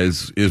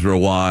 speaker-wise,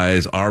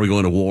 Israel-wise, are we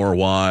going to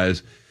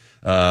war-wise?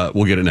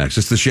 We'll get it next.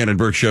 It's the Shannon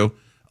Burke Show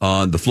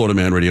on the Florida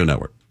Man Radio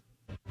Network.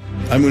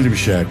 I'm William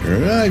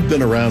Shatner. I've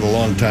been around a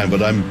long time,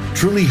 but I'm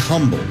truly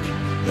humbled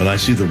when I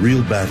see the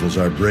real battles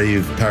our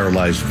brave,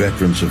 paralyzed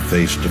veterans have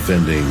faced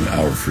defending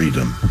our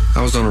freedom.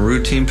 I was on a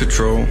routine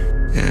patrol,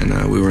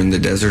 and we were in the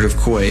desert of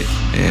Kuwait,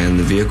 and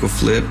the vehicle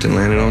flipped and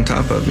landed on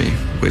top of me,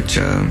 which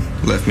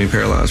left me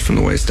paralyzed from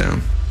the waist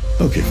down.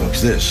 Okay,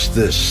 folks, this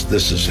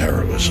is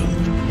heroism.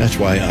 That's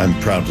why I'm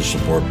proud to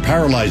support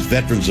Paralyzed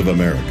Veterans of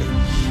America.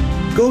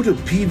 Go to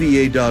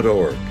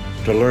pva.org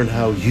to learn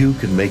how you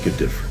can make a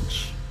difference.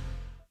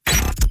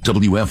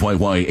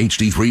 WFYY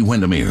HD3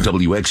 Windermere,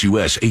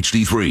 WXUS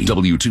HD3,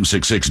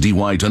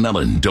 W266DY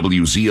Dunellen,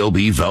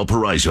 WZLB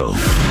Valparaiso,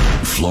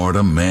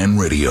 Florida Man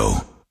Radio.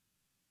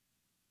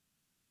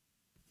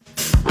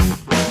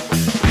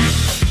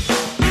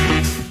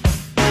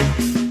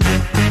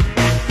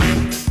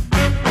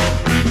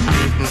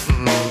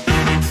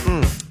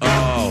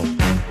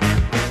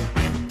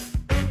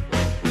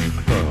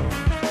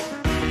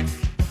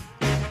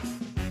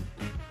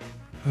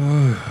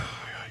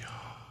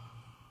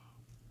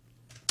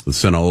 The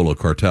Sinaloa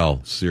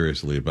cartel,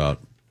 seriously, about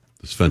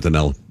this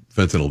fentanyl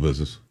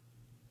business.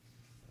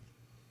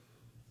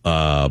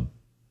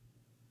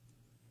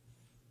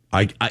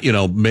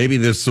 Maybe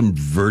there's some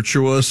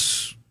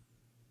virtuous,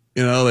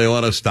 they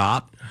want to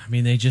stop. I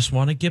mean, they just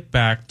want to get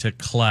back to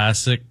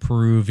classic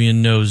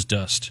Peruvian nose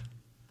dust.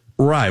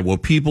 Right. Well,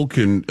 people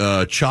can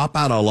chop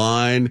out a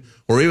line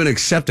or even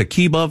accept a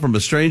kebab from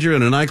a stranger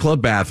in a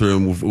nightclub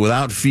bathroom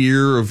without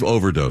fear of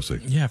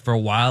overdosing. Yeah, for a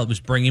while it was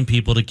bringing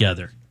people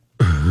together.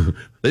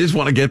 They just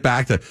want to get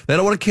back to, they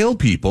don't want to kill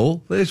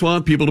people. They just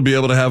want people to be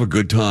able to have a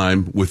good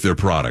time with their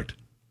product.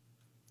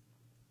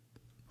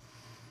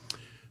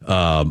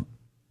 There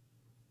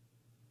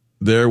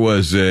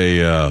was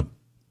a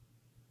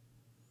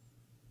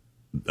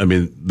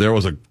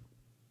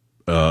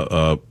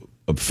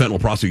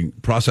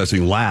fentanyl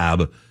processing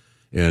lab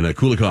in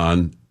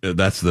Culiacan.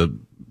 That's the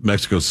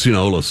Mexico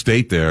Sinaloa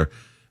state there.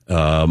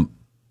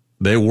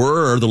 They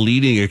were the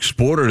leading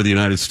exporter to the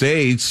United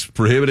States,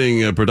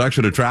 prohibiting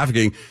production and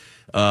trafficking.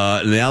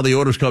 Now the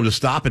orders come to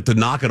stop it, to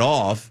knock it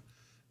off.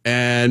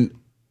 And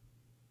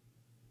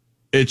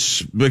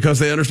it's because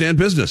they understand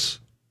business.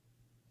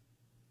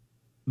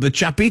 The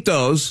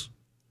Chapitos,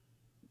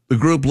 the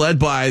group led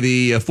by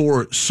the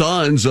four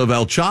sons of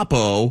El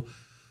Chapo,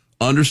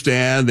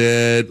 understand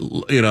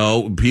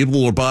that,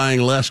 people are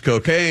buying less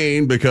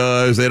cocaine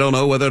because they don't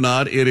know whether or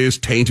not it is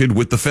tainted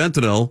with the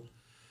fentanyl.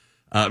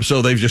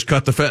 So they've just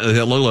cut the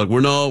fentanyl. Look,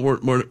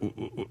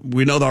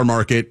 we know our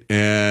market,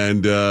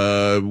 and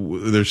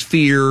there's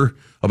fear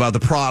about the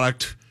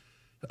product,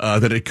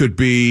 that it could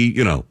be,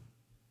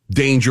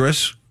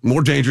 dangerous,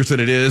 more dangerous than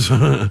it is,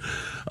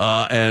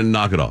 and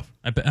knock it off.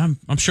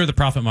 I'm sure the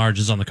profit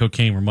margins on the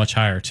cocaine were much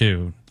higher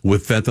too.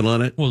 With fentanyl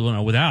in it? Well,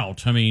 no,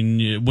 without. I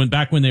mean, when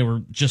they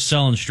were just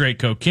selling straight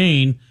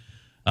cocaine,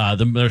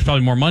 there's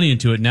probably more money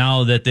into it.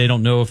 Now that they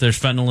don't know if there's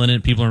fentanyl in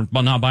it, people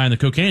are not buying the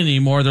cocaine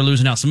anymore. They're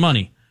losing out some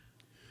money.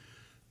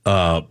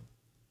 Well,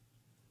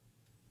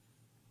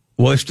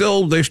 they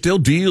still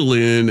deal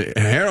in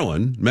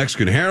heroin,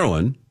 Mexican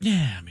heroin.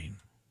 Yeah, I mean,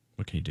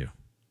 what can you do?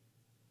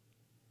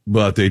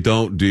 But they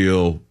don't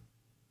deal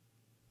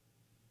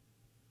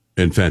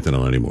in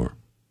fentanyl anymore.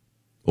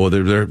 Or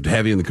they're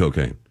heavy in the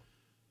cocaine.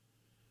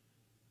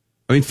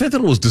 I mean,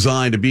 fentanyl was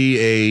designed to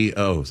be it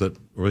was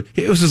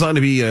designed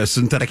to be a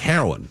synthetic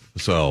heroin.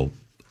 So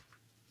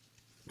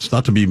it's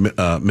not to be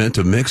meant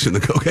to mix in the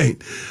cocaine.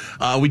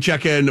 We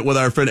check in with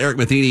our friend Eric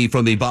Matheny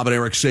from the Bob and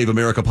Eric Save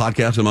America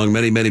podcast, among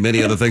many, many,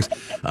 many other things.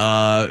 Find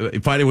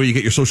out where you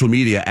get your social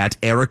media at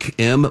Eric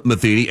M.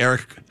 Matheny.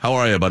 Eric, how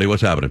are you, buddy?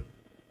 What's happening?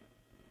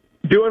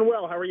 Doing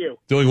well. How are you?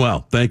 Doing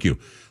well. Thank you.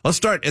 Let's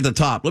start at the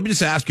top. Let me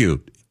just ask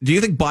you, do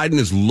you think Biden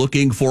is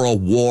looking for a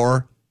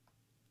war?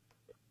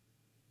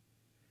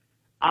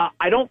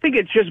 I don't think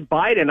it's just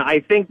Biden. I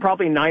think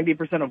probably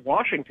 90% of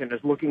Washington is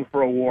looking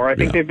for a war. I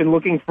think they've been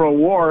looking for a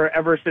war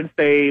ever since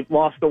they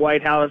lost the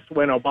White House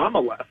when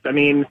Obama left. I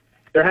mean,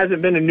 there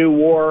hasn't been a new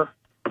war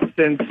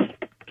since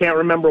can't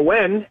remember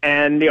when.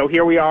 And,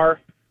 here we are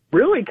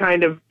really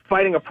kind of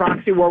fighting a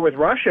proxy war with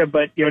Russia.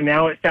 But,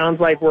 now it sounds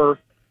like we're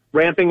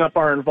ramping up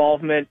our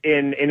involvement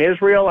in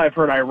Israel. I've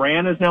heard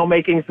Iran is now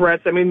making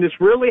threats. I mean,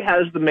 this really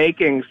has the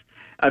makings.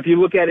 If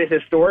you look at it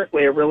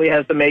historically, it really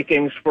has the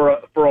makings for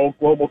a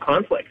global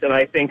conflict. And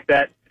I think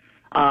that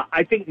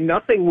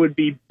nothing would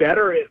be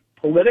better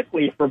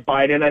politically for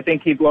Biden. I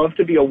think he'd love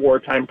to be a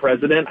wartime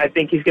president. I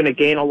think he's going to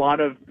gain a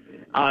lot of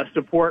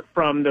support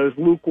from those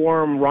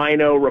lukewarm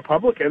rhino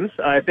Republicans.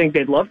 I think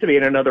they'd love to be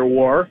in another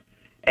war.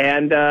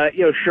 And,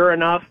 sure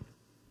enough,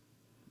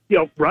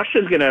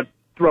 Russia's going to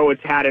throw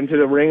its hat into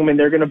the ring. I mean,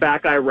 they're going to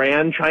back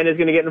Iran. China's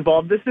going to get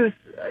involved. This is,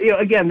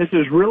 again, this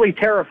is really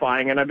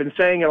terrifying. And I've been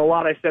saying it a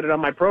lot. I said it on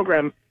my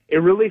program. It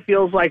really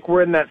feels like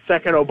we're in that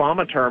second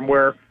Obama term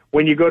where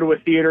when you go to a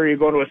theater, you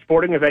go to a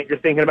sporting event, you're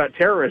thinking about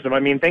terrorism.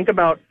 I mean, think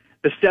about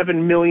the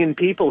 7 million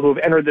people who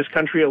have entered this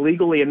country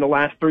illegally in the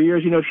last 3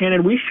 years.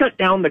 Shannon, we shut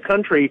down the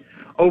country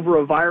over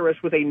a virus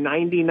with a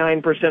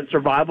 99%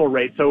 survival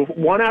rate. So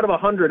 1 out of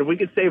 100, if we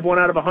could save 1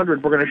 out of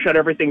 100, we're going to shut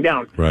everything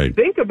down. Right.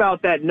 Think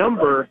about that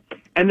number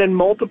and then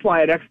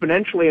multiply it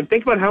exponentially, and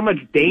think about how much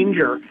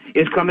danger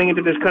is coming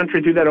into this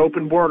country through that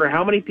open border.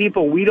 How many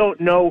people we don't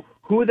know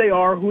who they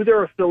are, who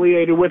they're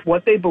affiliated with,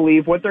 what they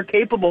believe, what they're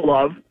capable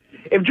of.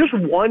 If just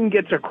one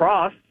gets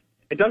across,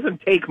 it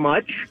doesn't take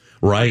much.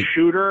 Right. A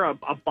shooter, a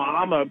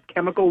bomb, a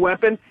chemical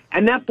weapon,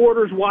 and that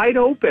border's wide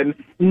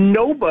open.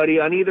 Nobody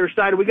on either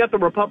side. We got the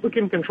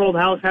Republican-controlled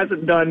House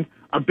hasn't done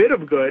a bit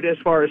of good as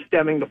far as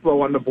stemming the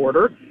flow on the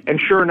border,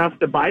 and sure enough,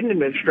 the Biden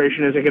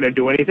administration isn't going to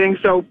do anything.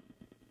 So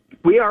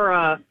we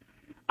are,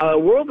 the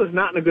world is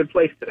not in a good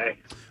place today.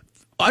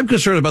 I'm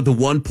concerned about the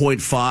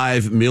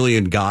 1.5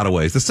 million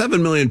gotaways. The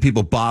 7 million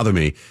people bother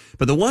me,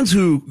 but the ones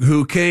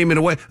who came in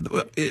a way,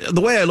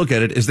 the way I look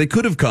at it is they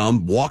could have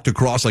come, walked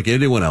across like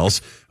anyone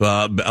else,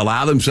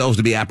 allow themselves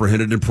to be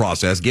apprehended and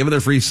processed, given their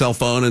free cell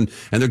phone and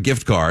their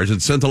gift cards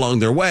and sent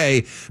along their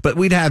way, but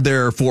we'd have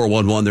their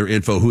 411, their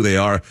info, who they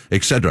are,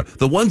 etc.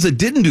 The ones that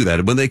didn't do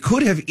that, when they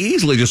could have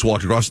easily just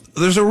walked across,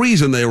 there's a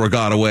reason they were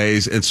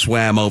gotaways and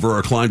swam over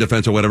or climbed a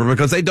fence or whatever,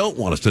 because they don't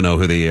want us to know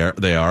who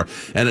they are.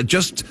 And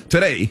just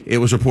today, it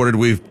was reported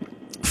we've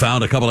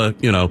found a couple of,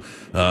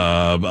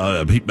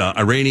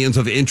 Iranians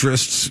of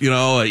interests,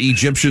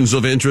 Egyptians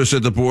of interest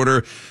at the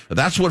border.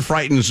 That's what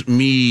frightens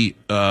me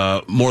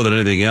more than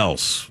anything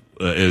else,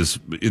 is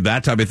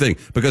that type of thing,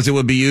 because it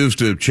would be used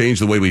to change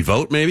the way we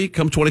vote. Maybe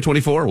come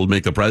 2024, we'll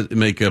make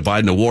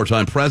Biden a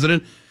wartime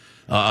president.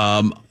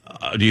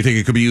 Do you think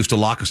it could be used to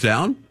lock us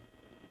down?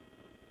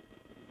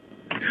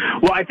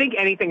 Well, I think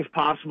anything's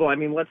possible. I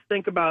mean, let's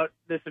think about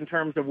this in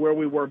terms of where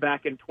we were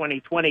back in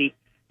 2020.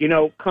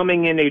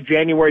 Coming in a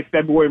January,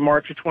 February,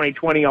 March of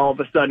 2020, all of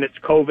a sudden it's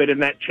COVID,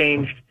 and that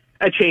changed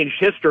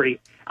history.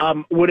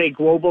 Would a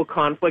global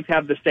conflict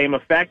have the same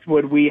effect?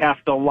 Would we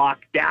have to lock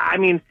down? I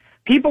mean,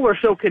 people are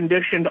so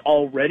conditioned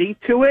already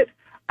to it.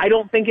 I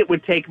don't think it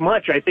would take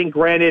much. I think,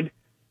 granted,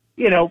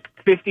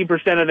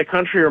 50% of the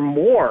country or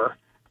more,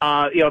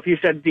 if you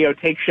said,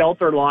 take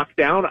shelter, lock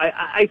down,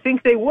 I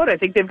think they would. I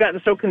think they've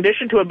gotten so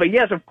conditioned to it. But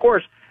yes, of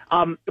course,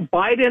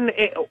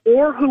 Biden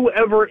or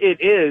whoever it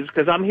is,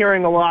 because I'm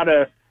hearing a lot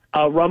of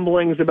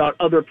rumblings about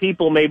other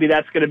people. Maybe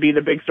that's going to be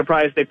the big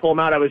surprise. They pull them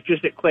out. I was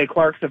just at Clay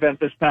Clark's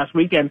event this past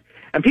weekend,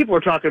 and people are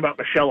talking about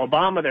Michelle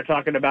Obama. They're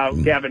talking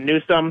about Gavin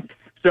Newsom.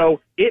 So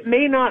it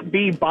may not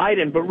be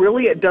Biden, but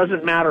really it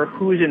doesn't matter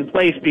who's in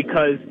place,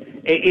 because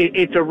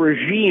it's a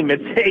regime.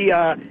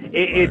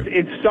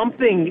 It's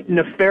something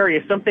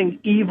nefarious, something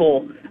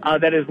evil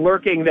that is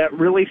lurking, that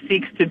really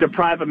seeks to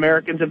deprive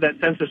Americans of that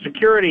sense of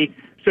security.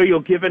 So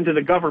you'll give in to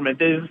the government.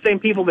 They're the same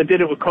people that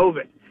did it with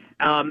COVID.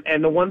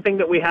 And the one thing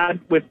that we had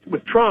with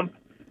Trump,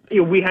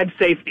 we had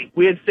safety.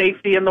 We had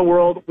safety in the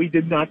world. We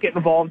did not get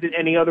involved in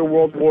any other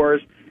world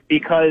wars,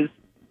 because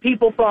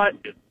people thought,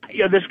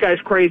 this guy's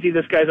crazy,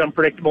 this guy's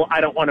unpredictable,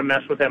 I don't want to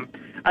mess with him.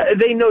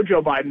 They know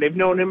Joe Biden. They've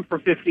known him for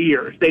 50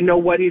 years. They know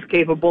what he's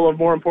capable of,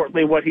 more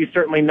importantly, what he's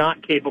certainly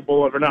not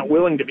capable of or not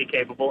willing to be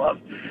capable of.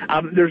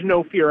 There's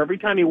no fear. Every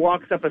time he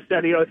walks up a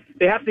set,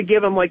 they have to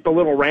give him like the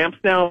little ramps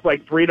now,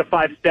 like 3 to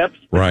 5 steps,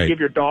 right, to give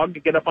your dog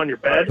to get up on your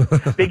bed.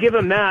 They give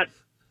him that.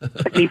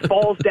 He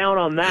falls down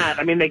on that.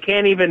 I mean, they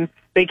can't even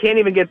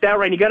get that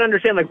right. And you got to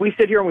understand, like, we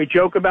sit here and we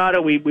joke about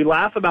it, we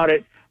laugh about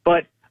it,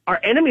 but our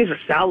enemies are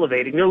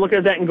salivating. They're looking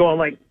at that and going,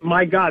 like,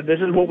 my God,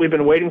 this is what we've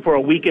been waiting for a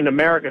week in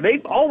America.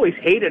 They've always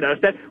hated us.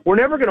 That we're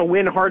never going to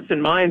win hearts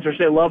and minds or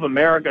say love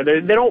America.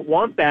 They don't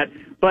want that.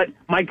 But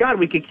my God,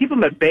 we could keep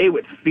them at bay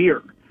with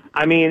fear.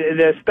 I mean,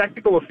 the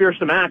spectacle of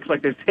fearsome acts,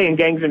 like they say in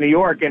Gangs in New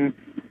York, and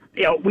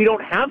we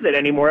don't have that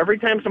anymore. Every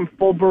time some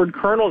full-bird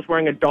colonel is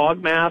wearing a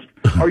dog mask,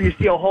 or you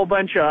see a whole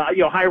bunch of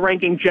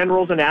high-ranking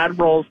generals and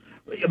admirals,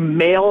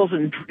 males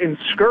in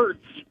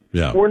skirts,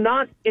 we're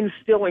not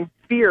instilling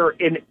fear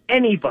in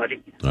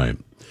anybody. Right.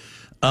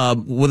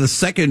 With a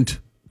second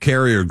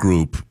carrier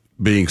group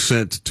being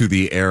sent to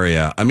the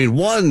area, I mean,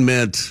 one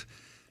meant,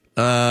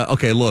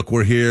 okay, look,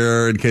 we're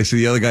here in case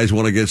the other guys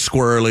want to get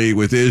squirrely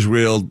with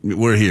Israel.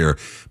 We're here.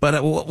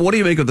 But what do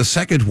you make of the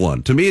second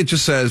one? To me, it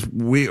just says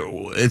we're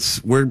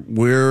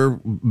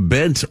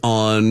bent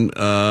on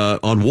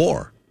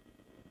war.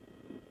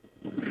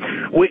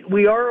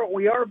 We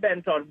are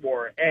bent on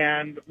war,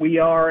 and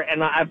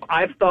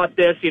I've thought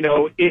this.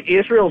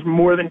 Israel's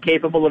more than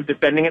capable of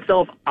defending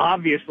itself.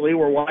 Obviously,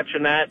 we're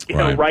watching that.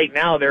 Right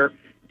now they're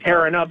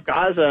tearing up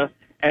Gaza.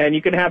 And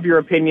you can have your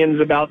opinions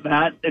about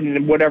that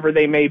and whatever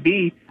they may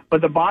be.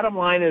 But the bottom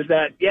line is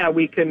that,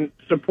 we can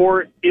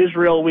support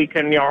Israel. We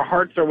can, our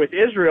hearts are with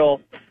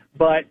Israel.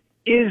 But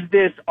is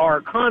this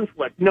our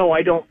conflict? No,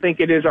 I don't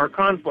think it is our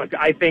conflict.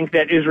 I think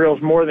that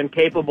Israel's more than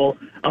capable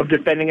of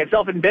defending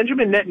itself. And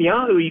Benjamin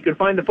Netanyahu, you can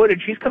find the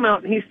footage. He's come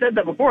out and he said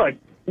that before, like,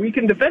 we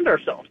can defend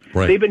ourselves.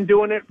 Right. They've been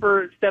doing it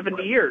for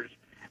 70 years.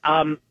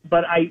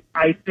 But I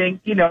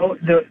think,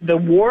 the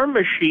war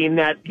machine,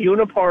 that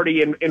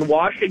uniparty in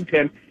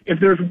Washington, if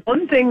there's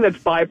one thing that's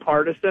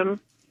bipartisan,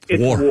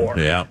 It's war.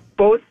 Yeah.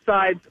 Both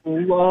sides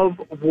love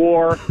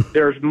war.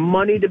 There's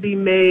money to be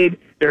made.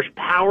 There's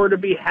power to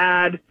be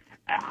had.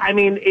 I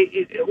mean,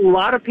 a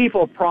lot of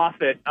people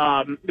profit,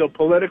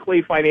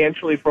 politically,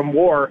 financially from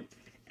war,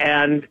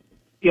 and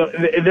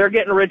they're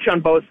getting rich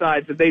on both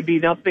sides. They'd be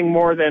nothing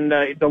more than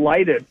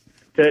delighted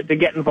to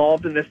get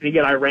involved in this. And you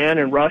get Iran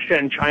and Russia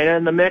and China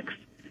in the mix.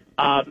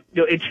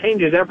 It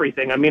changes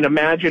everything. I mean,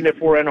 imagine if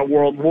we're in a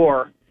world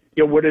war.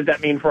 What does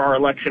that mean for our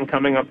election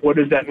coming up? What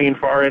does that mean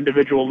for our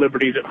individual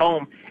liberties at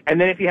home? And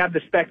then if you have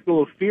the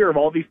spectacle of fear of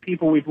all these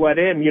people we've let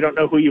in, you don't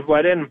know who you've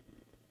let in.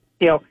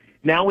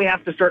 Now we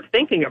have to start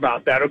thinking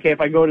about that. Okay,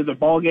 if I go to the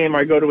ball game or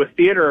I go to a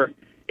theater,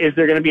 is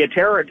there going to be a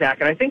terror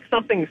attack? And I think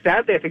something's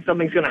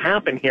going to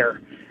happen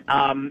here.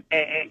 And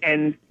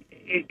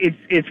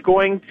it's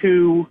going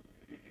to,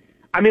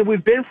 I mean,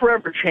 we've been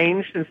forever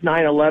changed since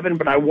 9/11,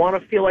 but I want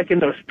to feel like in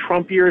those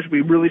Trump years,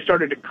 we really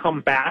started to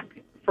come back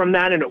from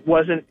that, and it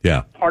wasn't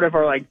part of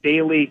our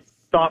daily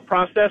thought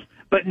process.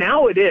 But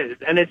now it is,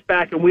 and it's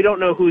back, and we don't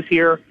know who's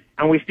here,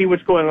 and we see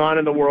what's going on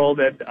in the world.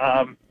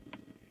 And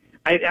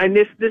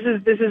this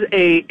is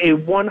a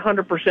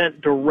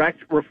 100%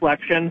 direct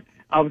reflection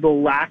of the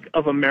lack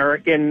of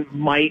American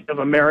might, of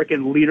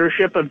American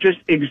leadership, of just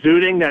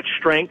exuding that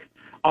strength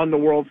on the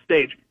world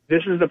stage.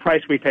 This is the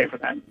price we pay for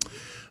that.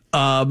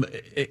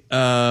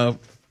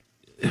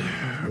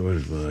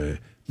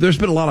 There's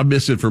been a lot of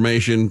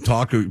misinformation,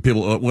 talk to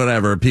people,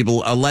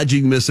 people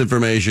alleging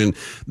misinformation,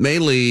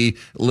 mainly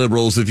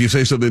liberals. If you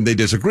say something they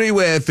disagree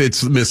with,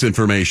 it's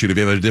misinformation. If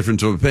you have a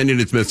difference of opinion,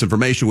 it's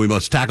misinformation. We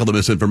must tackle the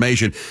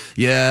misinformation.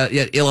 Yet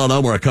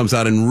Ilhan comes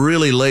out and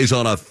really lays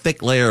on a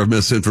thick layer of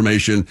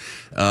misinformation,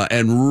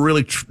 and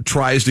really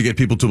tries to get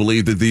people to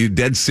believe that the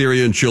dead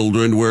Syrian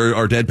children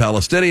are dead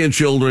Palestinian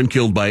children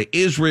killed by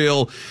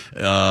Israel.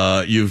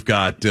 You've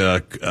got,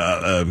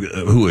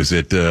 who is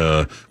it?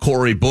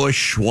 Cori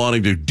Bush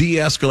wanting to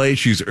de-escalate.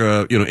 She's,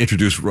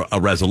 introduced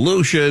a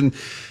resolution.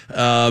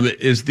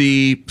 Is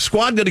the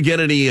squad going to get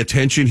any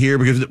attention here?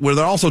 Because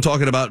they're also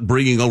talking about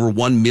bringing over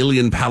 1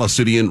 million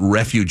Palestinian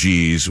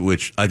refugees,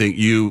 which I think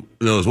you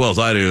know as well as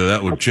I do,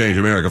 that would change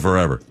America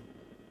forever.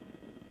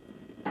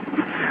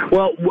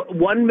 Well,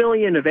 1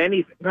 million of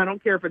anything. I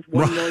don't care if it's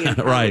 1 million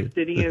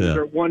Palestinians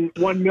or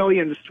 1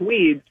 million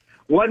Swedes.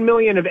 1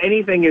 million of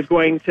anything is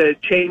going to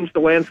change the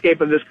landscape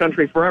of this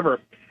country forever.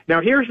 Now,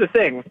 here's the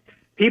thing.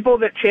 People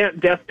that chant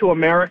death to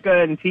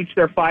America and teach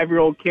their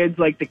 5-year-old kids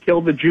to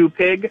kill the Jew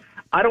pig,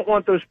 I don't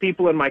want those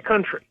people in my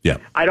country. Yeah.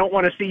 I don't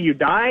want to see you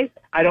die.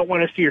 I don't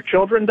want to see your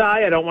children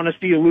die. I don't want to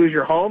see you lose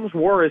your homes.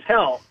 War is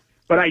hell.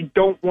 But I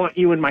don't want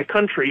you in my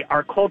country.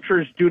 Our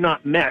cultures do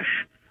not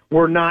mesh.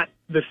 We're not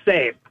the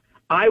same.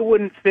 I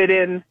wouldn't fit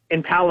in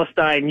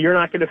Palestine. You're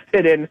not going to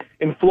fit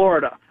in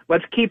Florida.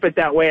 Let's keep it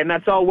that way, and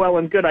that's all well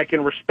and good. I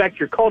can respect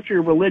your culture,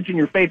 your religion,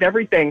 your faith,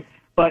 everything,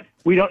 but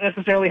we don't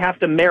necessarily have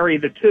to marry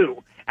the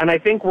two. And I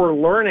think we're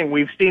learning.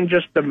 We've seen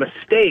just the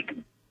mistake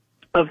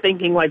of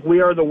thinking like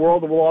we are the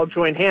world and we'll all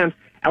join hands,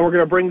 and we're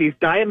going to bring these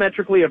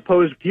diametrically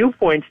opposed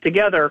viewpoints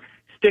together,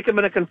 stick them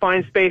in a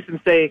confined space, and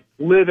say,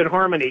 live in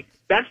harmony.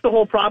 That's the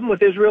whole problem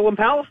with Israel and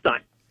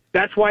Palestine.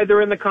 That's why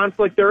they're in the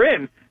conflict they're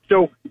in.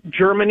 So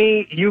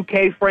Germany,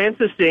 UK, France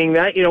is seeing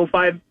that,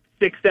 5,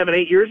 6, 7,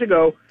 8 years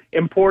ago,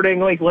 importing,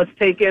 let's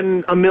take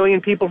in 1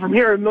 million people from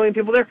here, 1 million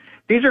people there.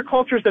 These are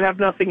cultures that have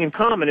nothing in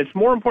common. It's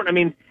more important. I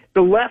mean,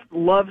 the left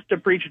loves to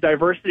preach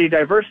diversity,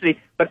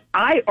 but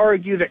I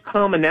argue that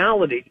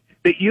commonality,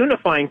 that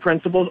unifying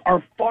principles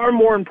are far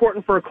more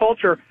important for a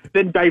culture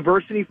than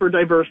diversity for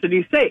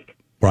diversity's sake.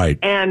 Right.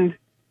 And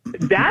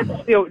that's,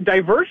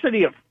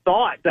 diversity of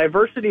thought,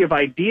 diversity of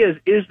ideas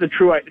is the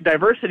true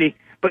diversity,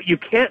 but you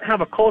can't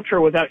have a culture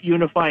without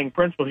unifying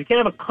principles. You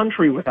can't have a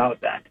country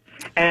without that.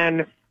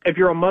 And if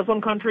you're a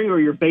Muslim country or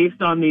you're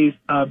based on these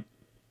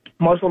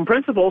Muslim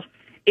principles,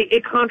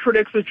 it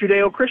contradicts with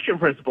Judeo-Christian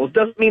principles.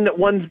 Doesn't mean that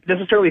one's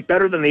necessarily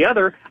better than the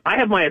other. I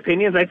have my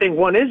opinions. I think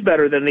one is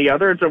better than the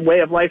other. It's a way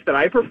of life that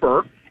I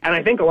prefer, and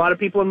I think a lot of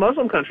people in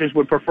Muslim countries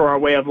would prefer our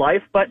way of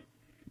life, but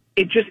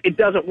it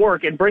doesn't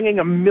work. And bringing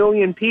 1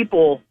 million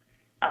people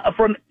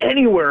from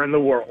anywhere in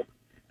the world,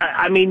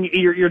 I mean,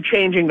 you're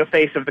changing the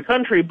face of the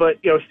country, but,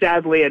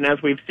 sadly, and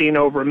as we've seen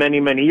over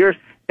many, many years,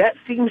 that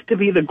seems to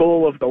be the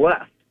goal of the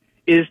left,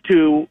 is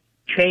to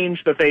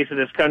change the face of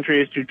this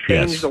country, is to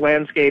change the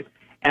landscape,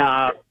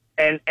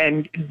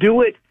 and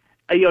do it,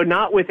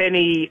 not with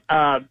any,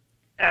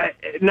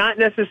 not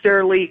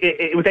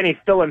necessarily with any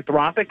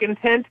philanthropic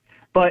intent,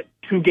 but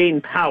to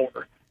gain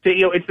power. So,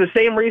 it's the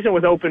same reason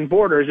with open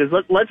borders is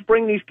let's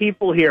bring these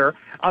people here,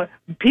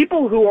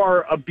 people who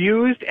are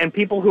abused and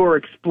people who are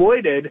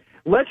exploited.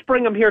 Let's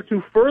bring them here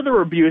to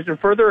further abuse and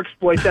further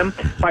exploit them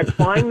by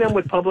plying them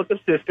with public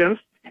assistance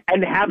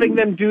and having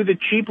them do the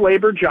cheap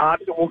labor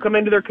jobs that will come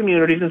into their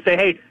communities and say,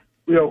 hey,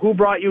 who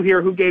brought you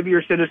here? Who gave you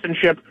your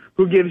citizenship?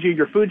 Who gives you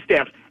your food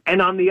stamps?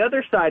 And on the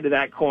other side of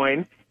that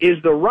coin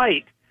is the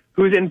right,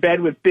 who's in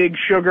bed with big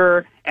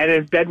sugar and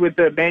in bed with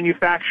the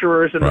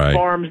manufacturers and the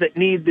farms that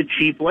need the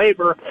cheap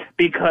labor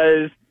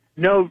because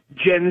no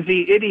Gen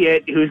Z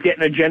idiot who's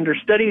getting a gender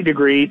study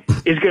degree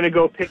is going to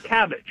go pick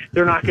cabbage.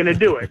 They're not going to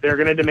do it. They're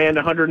going to demand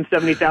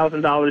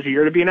 $170,000 a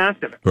year to be an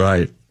activist.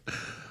 Right.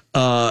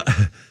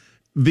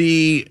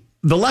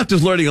 The left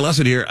is learning a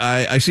lesson here.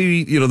 I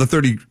see, the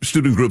 30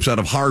 student groups out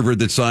of Harvard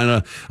that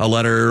sign a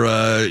letter,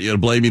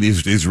 blaming the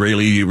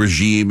Israeli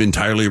regime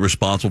entirely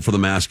responsible for the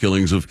mass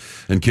killings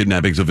and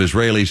kidnappings of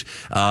Israelis.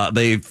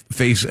 They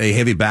face a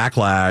heavy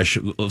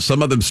backlash.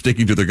 Some of them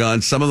sticking to their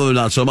guns, some of them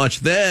not so much.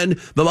 Then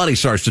the money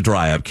starts to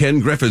dry up. Ken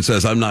Griffin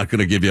says, "I'm not going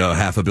to give you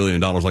 $500 million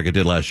like I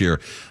did last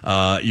year."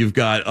 You've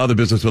got other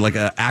businessmen like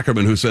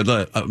Ackerman who said,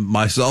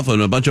 myself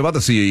and a bunch of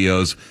other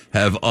CEOs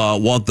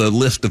want the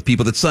list of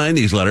people that sign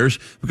these letters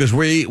because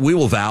we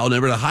will vow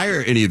never to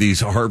hire any of these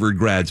Harvard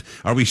grads.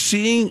 Are we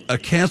seeing a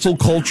cancel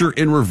culture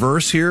in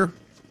reverse here?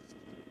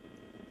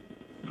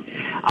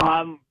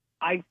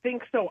 I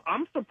think so.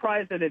 I'm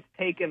surprised that it's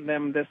taken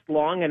them this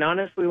long. And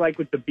honestly, like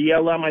with the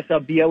BLM, I saw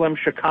BLM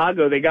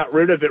Chicago, they got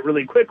rid of it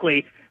really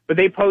quickly, but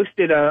they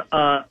posted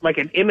like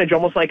an image,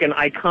 almost like an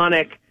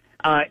iconic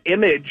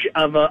image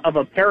of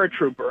a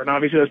paratrooper. And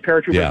obviously those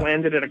paratroopers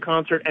landed at a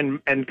concert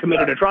and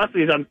committed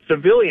atrocities on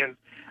civilians.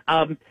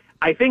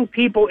 I think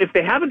people, if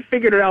they haven't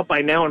figured it out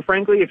by now, and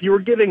frankly, if you were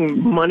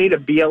giving money to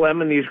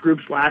BLM and these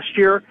groups last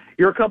year,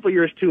 you're a couple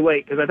years too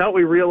late, because I thought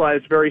we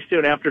realized very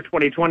soon after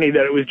 2020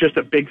 that it was just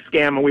a big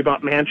scam and we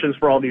bought mansions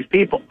for all these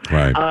people.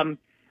 Right.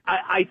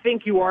 I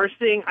think you are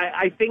seeing,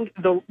 I think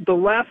the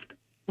left,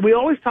 we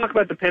always talk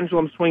about the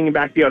pendulum swinging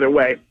back the other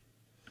way.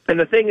 And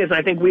the thing is,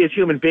 I think we as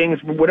human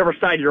beings, whatever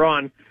side you're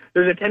on,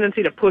 there's a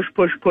tendency to push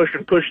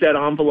that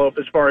envelope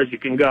as far as you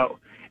can go.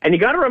 And you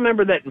got to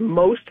remember that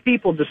most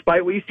people,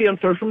 despite what you see on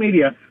social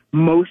media,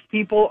 most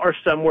people are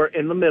somewhere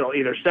in the middle,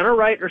 either center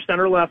right or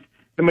center left.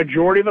 The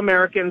majority of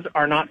Americans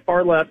are not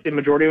far left. The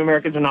majority of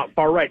Americans are not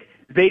far right.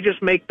 They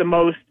just make the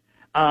most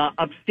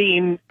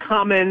obscene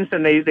comments,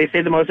 and they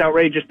say the most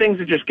outrageous things.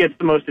 It just gets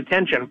the most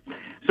attention.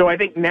 So I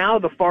think now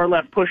the far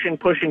left pushing,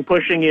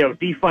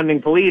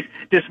 defunding police,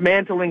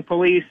 dismantling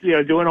police,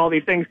 doing all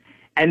these things,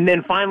 and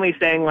then finally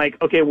saying,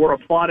 like, okay, we're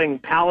applauding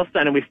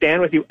Palestine and we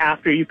stand with you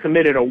after you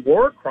committed a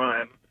war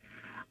crime.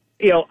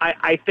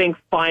 I think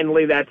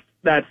finally that's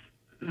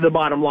the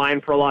bottom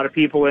line for a lot of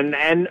people.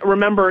 And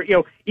remember,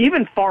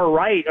 even far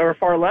right or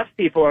far left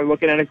people are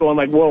looking at it going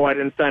like, whoa, I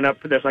didn't sign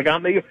up for this. Like,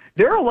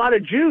 there are a lot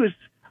of Jews,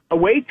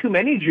 way too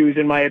many Jews,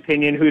 in my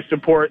opinion, who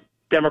support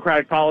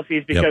democratic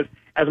policies because,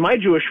 as my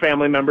Jewish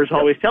family members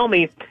always tell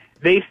me,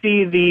 they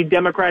see the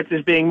Democrats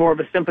as being more of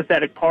a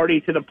sympathetic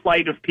party to the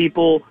plight of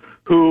people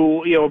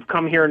who, have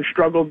come here and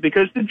struggled,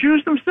 because the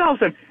Jews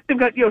themselves they've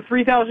got,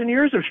 3,000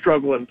 years of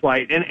struggle and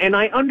plight. And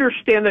I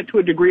understand that to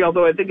a degree,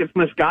 although I think it's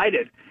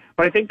misguided.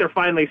 But I think they're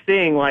finally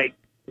seeing, like,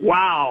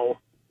 wow,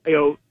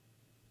 you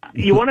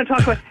want to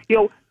talk about,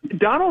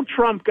 Donald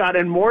Trump got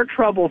in more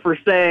trouble for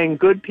saying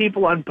good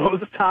people on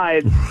both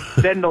sides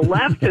than the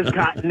left has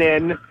gotten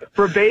in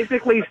for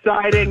basically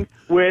siding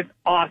with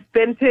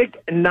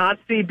authentic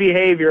Nazi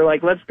behavior.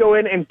 Like, let's go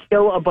in and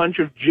kill a bunch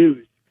of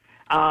Jews.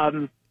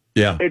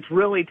 It's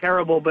really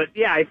terrible. But,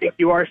 I think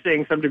you are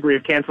seeing some degree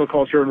of cancel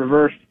culture in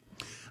reverse.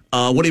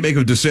 What do you make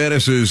of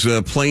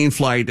DeSantis's plane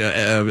flight?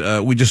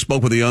 We just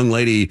spoke with a young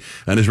lady,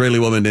 an Israeli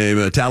woman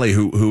named Tali,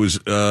 who was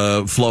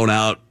flown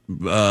out,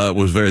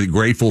 was very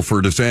grateful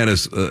for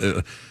DeSantis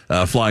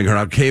flying her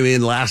out. Came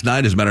in last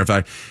night, as a matter of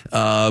fact.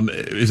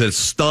 Is it a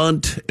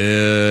stunt?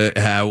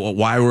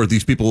 Why were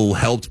these people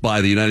helped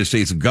by the United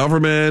States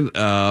government?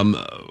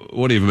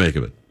 What do you make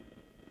of it?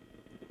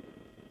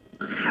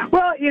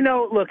 Well,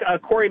 look,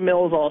 Corey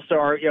Mills, also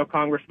our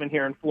congressman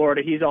here in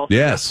Florida, he's also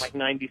like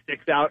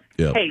 96 out.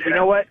 Yep. Hey, you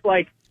know what?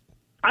 Like,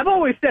 I've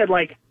always said,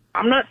 like,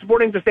 I'm not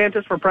supporting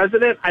DeSantis for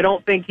president. I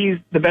don't think he's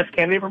the best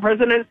candidate for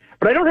president,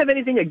 but I don't have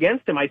anything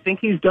against him. I think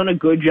he's done a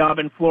good job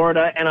in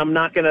Florida, and I'm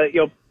not going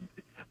to,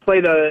 play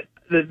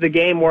the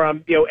game where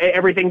I'm,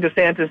 everything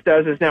DeSantis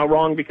does is now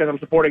wrong because I'm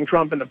supporting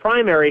Trump in the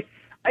primary.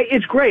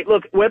 It's great.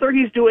 Look, whether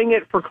he's doing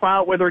it for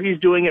clout, whether he's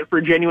doing it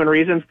for genuine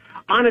reasons,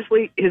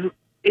 honestly,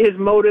 his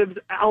motives,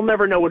 I'll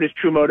never know what his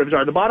true motives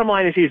are. The bottom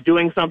line is he's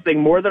doing something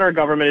more than our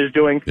government is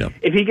doing. Yep.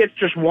 If he gets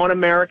just one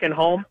American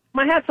home,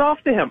 my hat's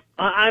off to him.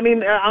 I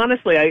mean,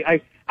 honestly,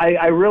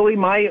 I really,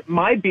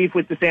 my beef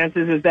with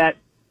DeSantis is that,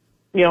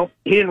 he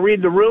didn't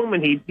read the room,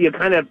 and he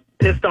kind of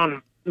pissed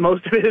on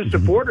most of his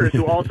supporters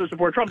who also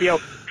support Trump.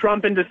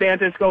 Trump and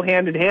DeSantis go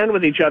hand in hand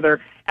with each other,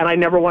 and I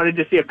never wanted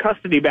to see a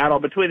custody battle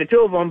between the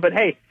two of them. But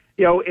hey,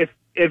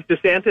 if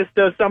DeSantis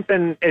does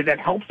something that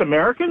helps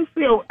Americans,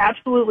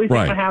 absolutely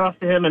take my hat off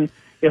to him, and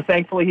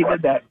thankfully he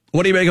did that.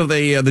 What do you make of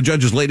the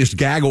judge's latest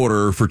gag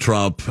order for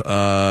Trump?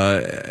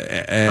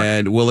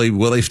 And will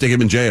they stick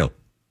him in jail?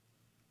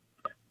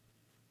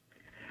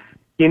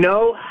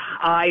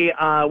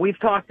 We've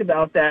talked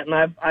about that,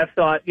 and I've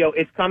thought,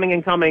 it's coming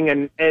and coming,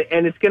 and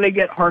it's going to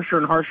get harsher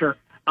and harsher.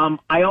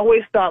 I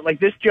always thought, like,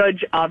 this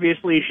judge,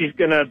 obviously, she's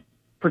going to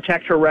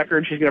protect her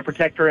record, she's going to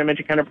protect her image,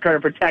 and kind of try to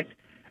protect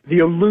the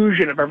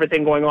illusion of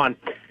everything going on.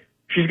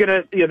 there's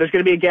going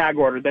to be a gag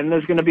order. Then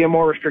there's going to be a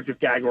more restrictive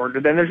gag order.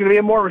 Then there's going to be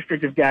a more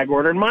restrictive gag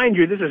order. And mind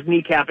you, this is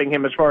kneecapping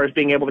him as far as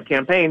being able to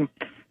campaign.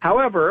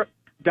 However,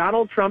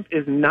 Donald Trump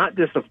is not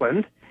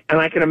disciplined. And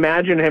I can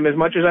imagine him, as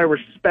much as I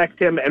respect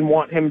him and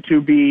want him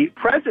to be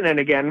president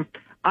again,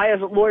 I,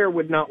 as a lawyer,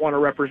 would not want to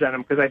represent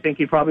him because I think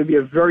he'd probably be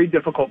a very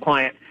difficult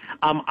client.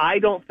 I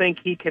don't think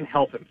he can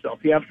help himself.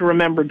 You have to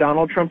remember,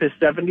 Donald Trump is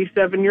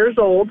 77 years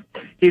old.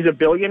 He's a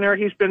billionaire.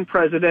 He's been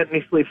president,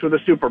 and he sleeps with a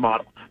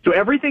supermodel. So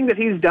everything that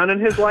he's done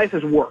in his life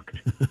has worked.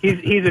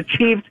 He's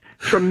achieved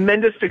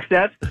tremendous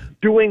success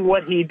doing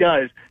what he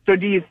does. So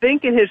do you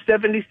think in his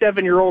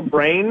 77-year-old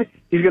brain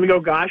he's going to go,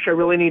 gosh, I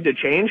really need to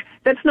change?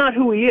 That's not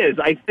who he is.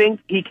 I think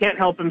he can't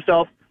help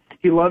himself.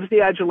 He loves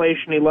the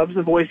adulation. He loves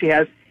the voice he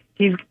has.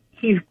 He's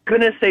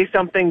going to say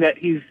something that's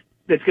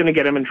going to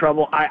get him in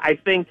trouble. I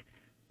think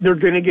they're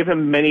going to give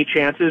him many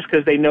chances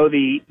because they know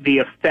the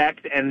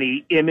effect and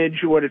the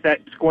image, what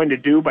that's going to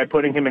do by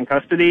putting him in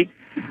custody.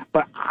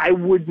 But I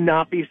would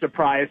not be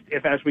surprised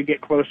if, as we get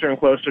closer and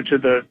closer to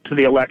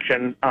the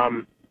election,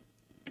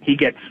 he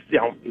gets,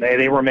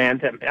 they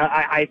remand him.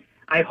 I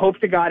hope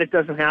to God it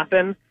doesn't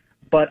happen,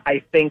 but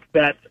I think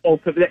that's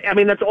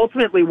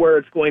ultimately where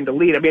it's going to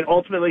lead. I mean,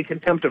 ultimately,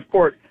 contempt of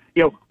court.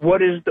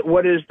 What is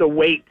the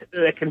weight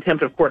that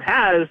contempt of court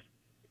has?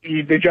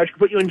 The judge could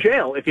put you in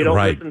jail if you don't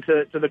listen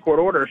to the court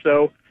order.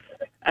 So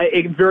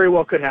it very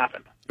well could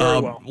happen.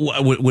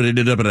 Would it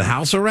end up in a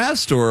house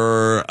arrest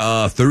or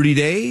 30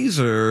 days?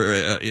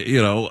 Or,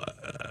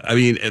 I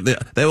mean,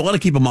 they want to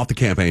keep him off the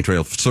campaign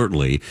trail,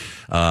 certainly.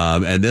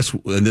 And this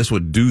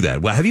would do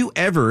that. Well, have you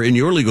ever in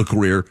your legal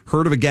career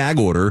heard of a gag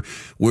order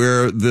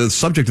where the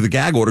subject of the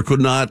gag order could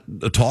not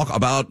talk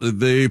about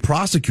the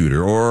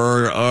prosecutor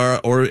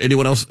or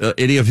anyone else,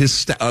 any of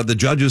his the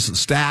judge's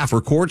staff or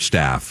court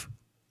staff?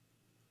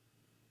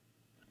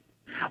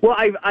 Well,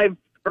 I've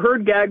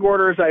heard gag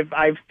orders.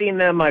 I've seen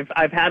them.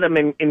 I've had them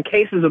in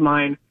cases of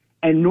mine,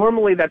 and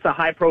normally that's a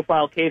high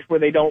profile case where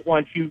they don't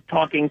want you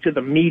talking to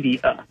the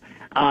media,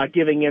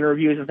 giving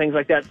interviews and things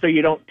like that, so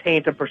you don't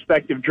taint a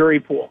prospective jury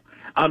pool.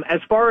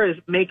 As far as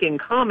making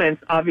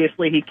comments,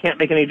 obviously he can't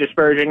make any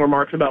disparaging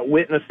remarks about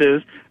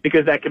witnesses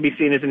because that could be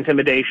seen as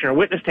intimidation or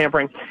witness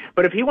tampering.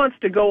 But if he wants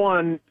to go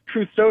on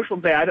Truth Social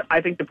and say, I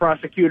think the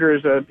prosecutor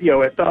is a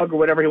thug or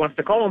whatever he wants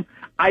to call him,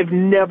 I've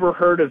never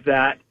heard of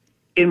that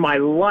in my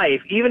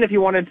life. Even if you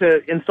wanted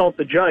to insult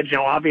the judge,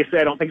 obviously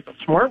I don't think it's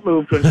a smart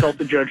move to insult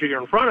the judge that you're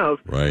in front of.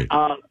 Right.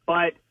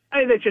 But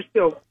that's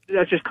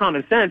just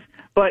common sense.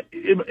 But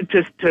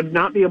to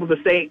not be able to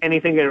say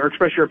anything or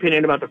express your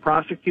opinion about the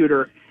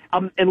prosecutor,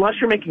 unless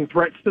you're making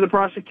threats to the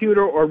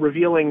prosecutor or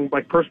revealing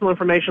like personal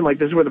information, like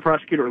this is where the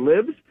prosecutor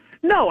lives.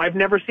 No, I've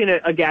never seen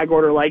a gag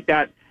order like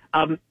that.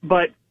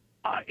 But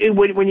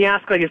when you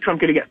ask, like, is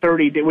Trump going to get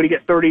 30? Would he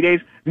get 30 days?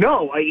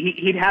 No,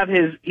 he'd have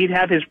his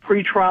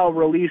pretrial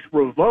release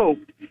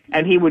revoked,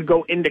 and he would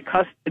go into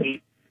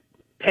custody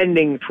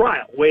pending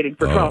trial, waiting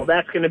for trial.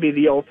 That's going to be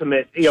the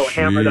ultimate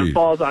hammer that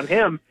falls on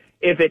him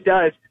if it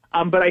does.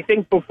 But I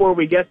think before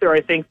we get there,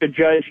 I think the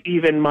judge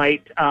even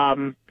might,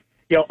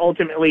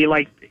 ultimately,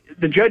 like,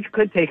 the judge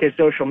could take his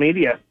social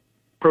media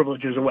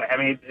privileges away. I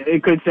mean,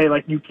 it could say,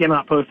 like, you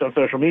cannot post on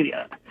social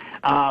media.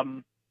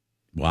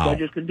 Wow.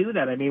 Judges can do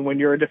that. I mean, when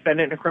you're a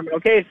defendant in a criminal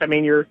case, I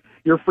mean, your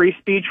free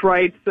speech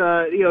rights,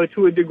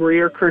 to a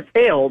degree are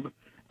curtailed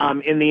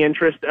in the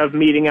interest of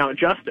meting out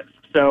justice.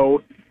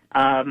 So,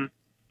 I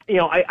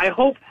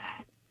hope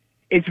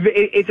it's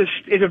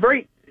a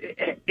very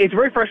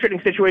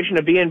frustrating situation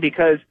to be in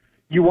because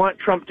you want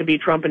Trump to be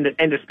Trump and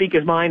to speak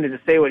his mind and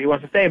to say what he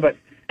wants to say, but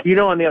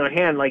on the other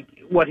hand, like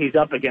what he's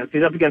up against.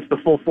 He's up against the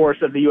full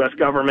force of the U.S.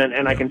 government,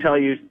 and I can tell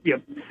you,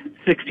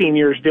 16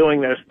 years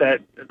doing this,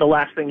 that the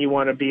last thing you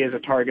want to be is a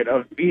target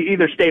of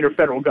either state or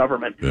federal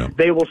government. Yeah.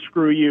 They will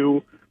screw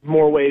you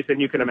more ways than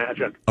you can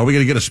imagine. Are we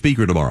going to get a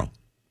speaker tomorrow?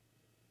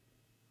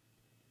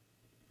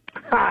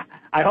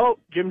 I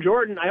hope. Jim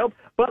Jordan, I hope.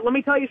 But let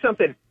me tell you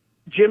something.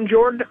 Jim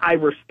Jordan, I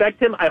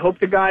respect him. I hope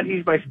to God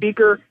he's my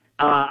speaker.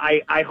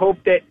 I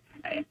hope that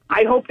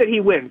he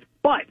wins.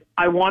 But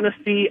I want to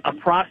see a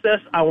process.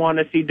 I want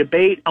to see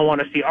debate. I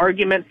want to see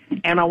argument,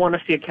 and I want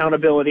to see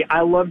accountability.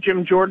 I love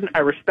Jim Jordan. I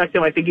respect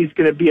him. I think he's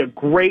going to be a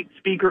great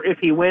speaker if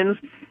he wins.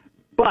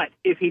 But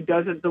if he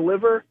doesn't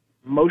deliver,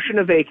 motion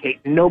to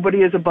vacate.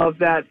 Nobody is above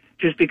that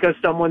just because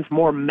someone's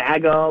more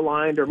MAGA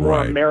aligned or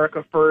more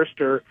America first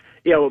or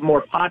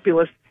more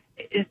populist.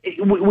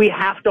 We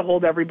have to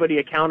hold everybody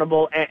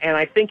accountable, and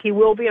I think he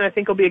will be, and I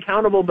think he'll be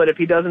accountable. But if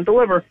he doesn't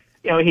deliver,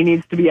 he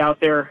needs to be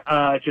out there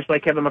just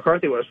like Kevin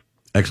McCarthy was.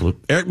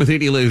 Excellent. Eric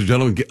Matheny, ladies and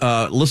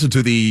gentlemen, listen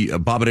to the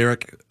Bob and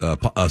Eric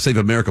Save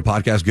America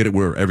podcast. Get it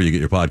wherever you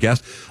get your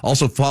podcast.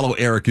 Also follow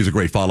Eric. He's a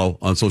great follow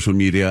on social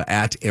media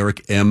at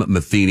Eric M.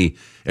 Matheny.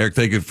 Eric,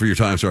 thank you for your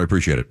time, sir. I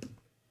appreciate it.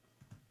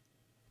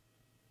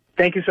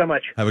 Thank you so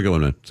much. Have a good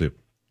one, man. See you.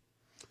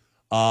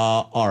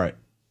 All right.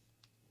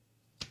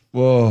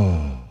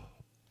 Whoa.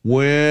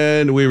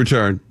 When we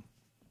return,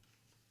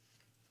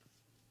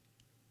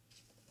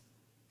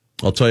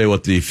 I'll tell you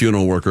what the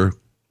funeral worker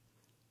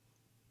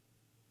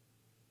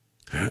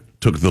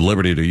took the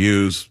liberty to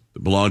use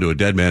that belonged to a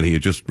dead man he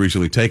had just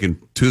recently taken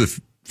to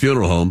the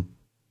funeral home.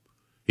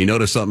 He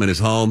noticed something in his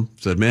home,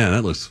 said, man,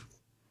 that looks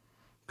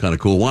kind of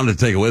cool. Wanted to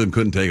take it with him,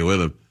 couldn't take it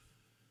with him.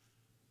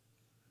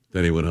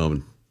 Then he went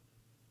home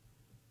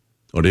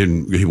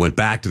he went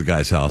back to the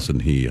guy's house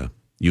and he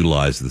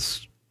utilized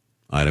this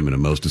item in a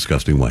most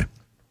disgusting way.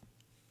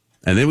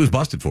 And then he was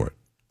busted for it,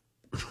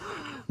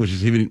 which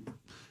is even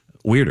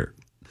weirder.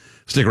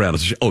 Stick around.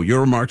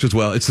 Your remarks as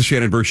well. It's the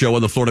Shannon Burke Show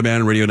on the Florida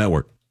Man Radio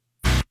Network.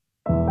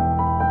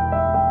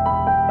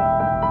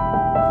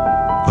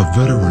 A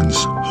veteran's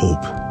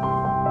hope.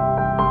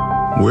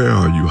 Where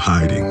are you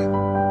hiding?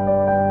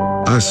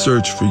 I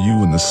search for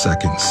you in the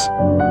seconds,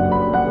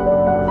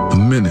 the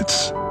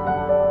minutes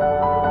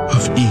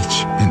of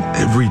each and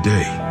every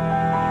day.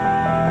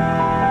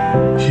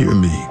 Hear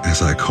me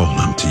as I call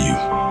out to you.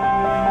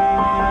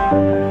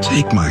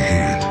 Take my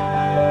hand.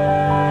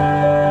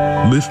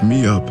 Lift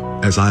me up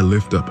as I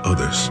lift up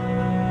others.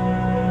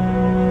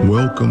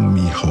 Welcome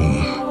me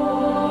home,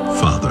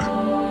 father,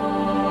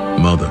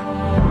 mother,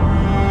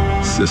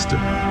 sister,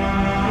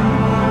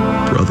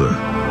 brother,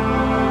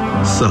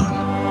 son,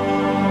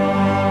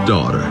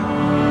 daughter.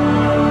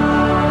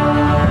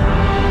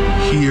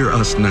 Hear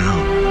us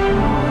now.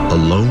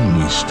 Alone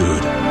we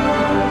stood,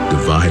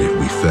 divided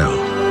we fell.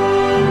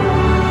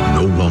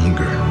 No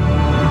longer.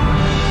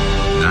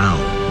 Now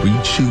we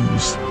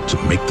choose to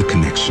make the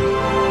connection.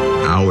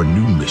 Our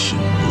new mission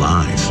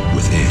lies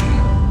within.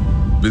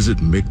 Visit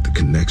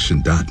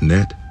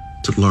maketheconnection.net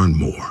to learn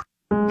more.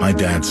 My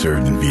dad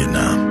served in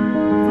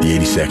Vietnam, the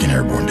 82nd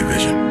Airborne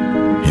Division.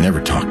 He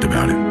never talked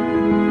about it,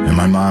 and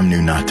my mom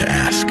knew not to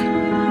ask.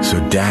 So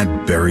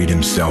Dad buried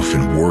himself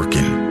in work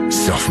and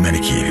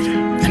self-medicated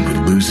and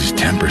would lose his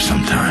temper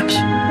sometimes.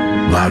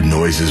 Loud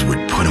noises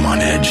would put him on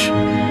edge.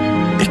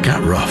 It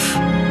got rough.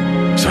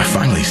 So I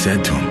finally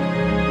said to him,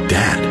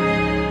 Dad,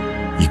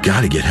 you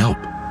gotta get help.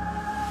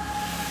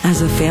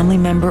 As a family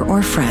member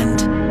or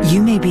friend,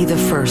 you may be the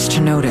first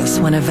to notice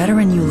when a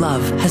veteran you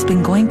love has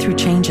been going through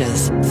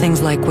changes.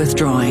 Things like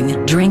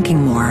withdrawing,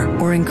 drinking more,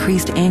 or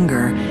increased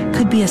anger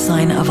could be a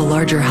sign of a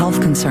larger health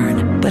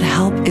concern, but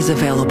help is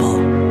available.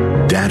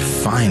 Dad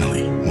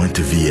finally went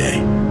to VA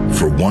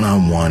for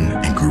one-on-one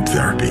and group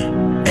therapy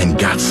and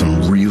got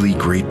some really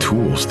great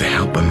tools to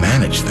help him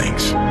manage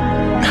things.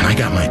 And I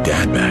got my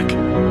dad back.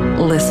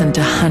 Listen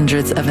to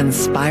hundreds of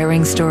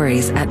inspiring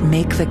stories at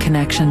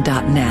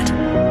maketheconnection.net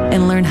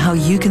and learn how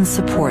you can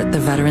support the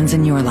veterans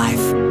in your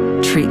life.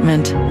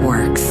 Treatment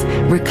works.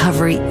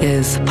 Recovery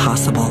is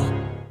possible.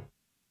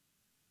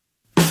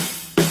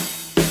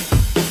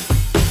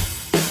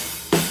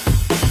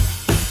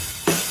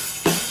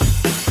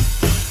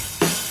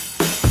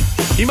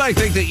 You might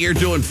think that you're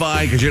doing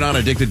fine because you're not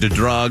addicted to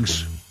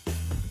drugs.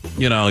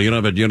 You don't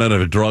have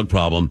a drug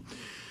problem.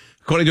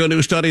 According to a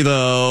new study,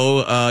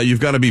 though,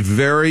 you've got to be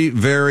very,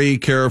 very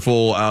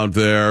careful out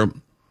there.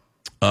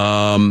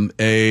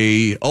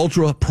 A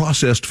ultra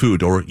processed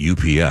food, or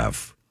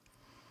UPF,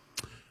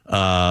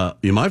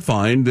 you might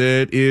find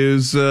that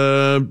is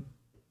addictive.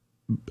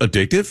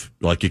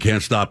 Like you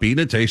can't stop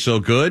eating it. Tastes so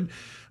good.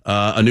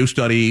 A new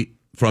study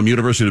from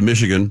University of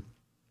Michigan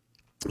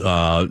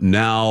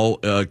now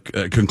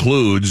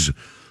concludes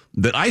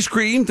that ice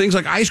cream, things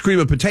like ice cream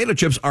and potato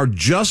chips, are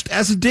just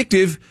as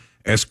addictive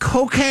as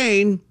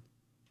cocaine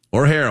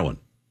or heroin.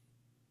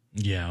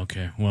 Yeah,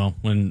 okay. Well,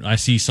 when I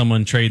see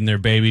someone trading their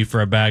baby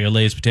for a bag of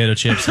Lay's potato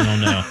chips, I don't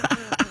know.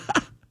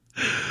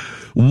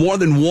 More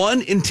than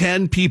 1 in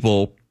 10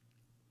 people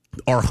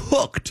are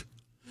hooked.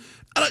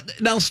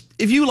 Now,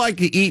 if you like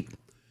to eat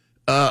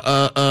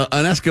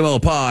an Eskimo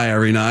pie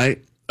every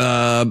night,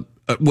 and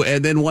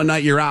then one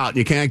night you're out and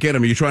you can't get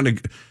them, you're trying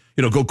to,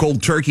 go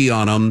cold turkey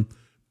on them.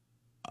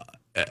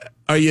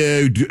 Do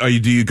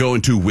you go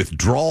into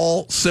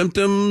withdrawal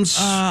symptoms?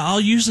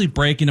 I'll usually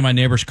break into my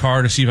neighbor's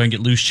car to see if I can get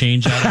loose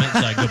change out of it,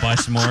 so I can go buy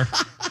some more.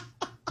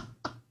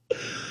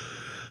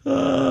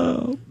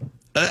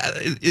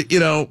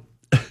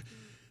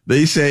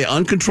 They say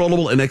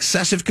uncontrollable and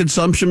excessive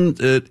consumption,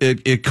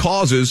 it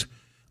causes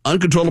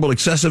uncontrollable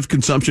excessive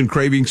consumption,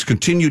 cravings,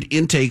 continued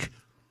intake,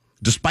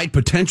 despite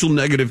potential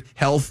negative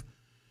health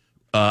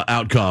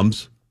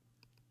outcomes.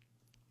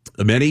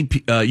 Many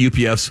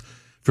UPFs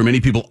for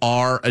many people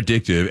are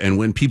addictive, and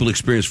when people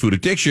experience food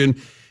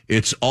addiction,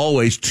 it's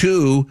always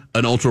to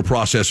an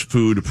ultra-processed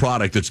food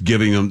product that's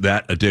giving them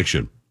that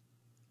addiction.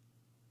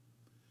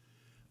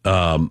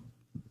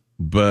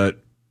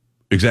 But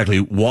exactly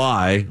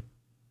why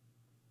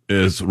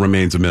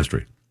remains a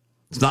mystery.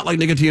 It's not like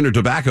nicotine or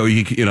tobacco,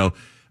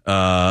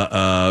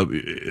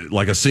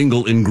 like a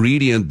single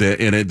ingredient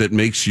in it that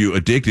makes you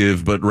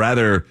addictive, but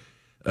rather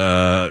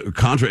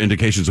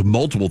contraindications of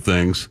multiple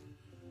things.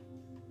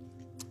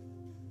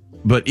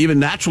 But even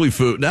natural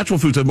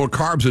foods have more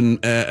carbs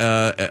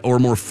or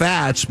more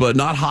fats, but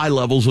not high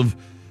levels of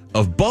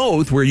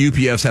both, where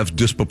UPFs have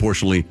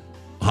disproportionately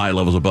high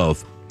levels of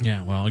both.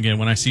 Yeah, well, again,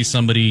 when I see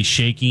somebody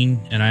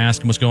shaking and I ask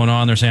them what's going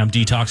on, they're saying I'm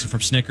detoxing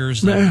from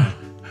Snickers. Man,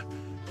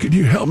 could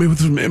you help me with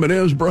some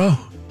M&Ms, bro?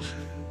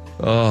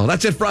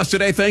 That's it for us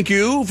today. Thank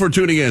you for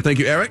tuning in. Thank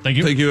you, Eric. Thank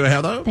you. Thank you,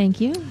 Heather.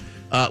 Thank you.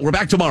 We're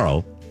back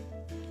tomorrow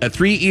at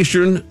 3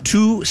 Eastern,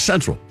 2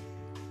 Central.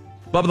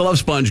 Bubba the Love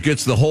Sponge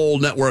gets the whole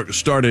network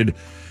started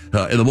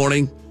in the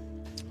morning.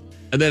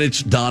 And then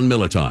it's Don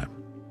Miller time.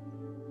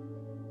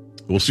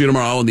 We'll see you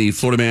tomorrow on the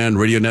Florida Man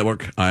Radio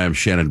Network. I am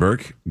Shannon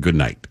Burke. Good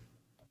night.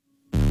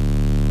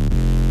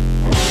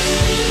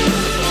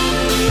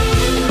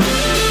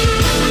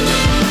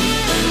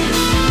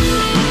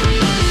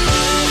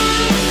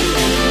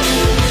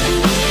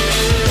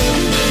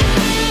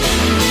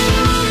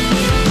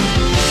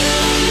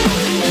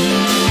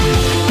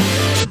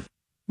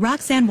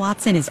 Roxanne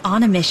Watson is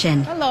on a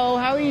mission. Hello,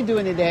 how are you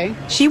doing today?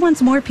 She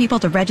wants more people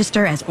to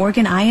register as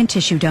organ, eye, and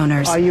tissue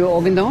donors. Are you an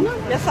organ donor?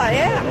 Yes, I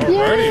am.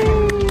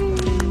 Yay.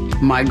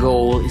 My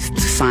goal is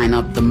to sign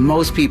up the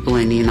most people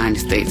in the United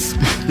States.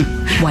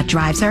 What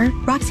drives her?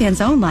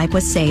 Roxanne's own life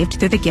was saved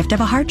through the gift of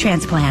a heart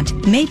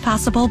transplant, made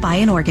possible by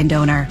an organ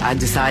donor. I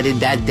decided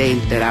that day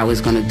that I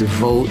was going to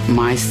devote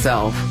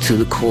myself to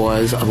the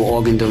cause of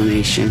organ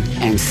donation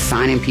and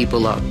signing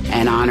people up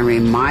and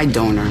honoring my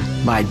donor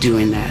by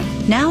doing that.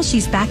 Now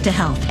she's back to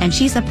health, and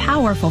she's a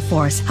powerful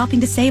force helping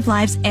to save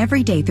lives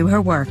every day through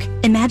her work.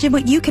 Imagine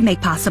what you can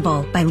make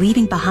possible by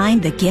leaving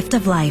behind the gift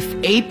of life.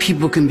 8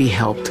 people can be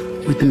helped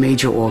with the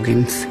major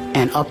organs,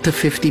 and up to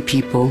 50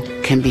 people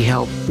can be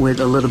helped with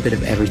a little bit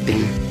of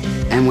everything.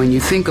 And when you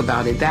think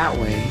about it that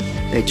way,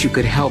 that you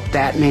could help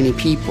that many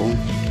people,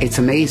 it's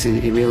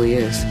amazing. It really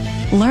is.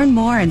 Learn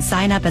more and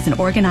sign up as an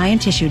organ, eye,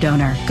 and tissue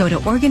donor. Go to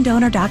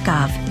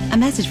organdonor.gov. A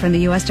message from the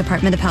U.S.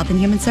 Department of Health and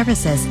Human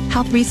Services,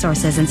 Health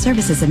Resources and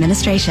Services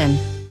Administration.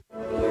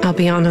 I'll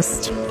be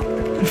honest,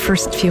 the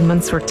first few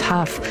months were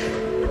tough.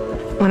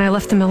 When I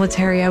left the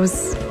military, I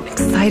was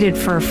excited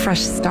for a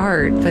fresh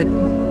start, but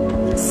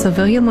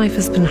civilian life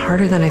has been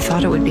harder than I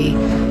thought it would be.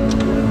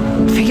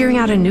 Figuring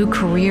out a new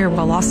career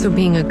while also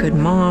being a good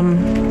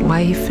mom,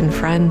 wife, and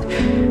friend.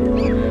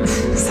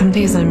 Some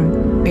days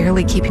I'm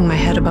barely keeping my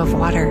head above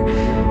water.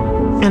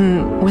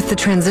 And with the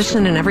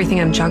transition and everything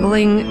I'm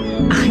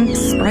juggling, I'm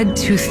spread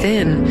too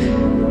thin.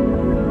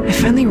 I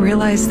finally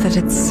realized that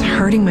it's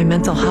hurting my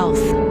mental health.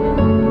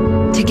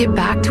 To get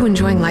back to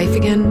enjoying life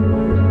again,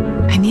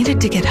 I needed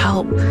to get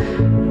help.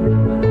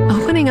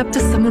 Opening up to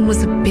someone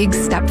was a big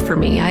step for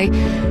me. I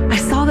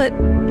saw that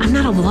I'm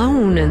not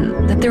alone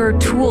and that there are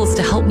tools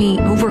to help me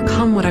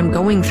overcome what I'm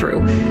going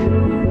through.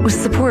 With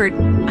support,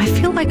 I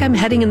feel like I'm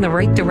heading in the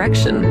right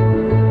direction.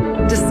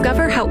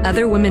 Discover how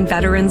other women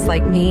veterans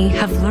like me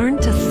have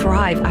learned to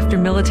thrive after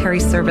military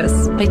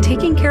service by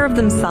taking care of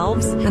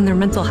themselves and their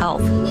mental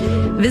health.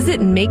 Visit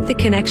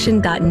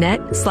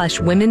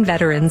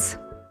maketheconnection.net/womenveterans.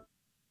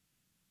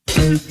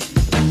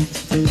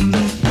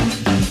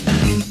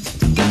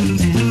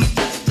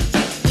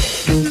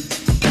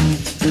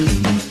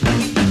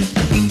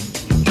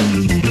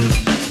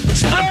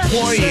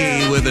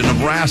 Employee with a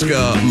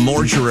Nebraska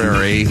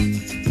mortuary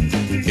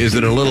is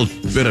in a little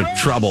bit of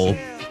trouble.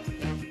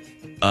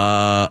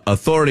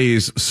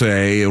 Authorities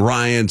say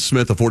Ryan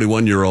Smith, a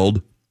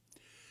 41-year-old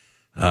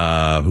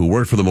who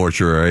worked for the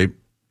mortuary,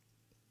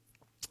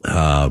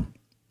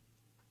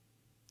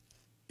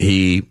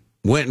 he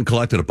went and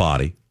collected a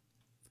body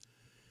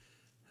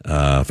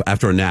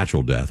after a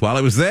natural death. While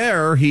he was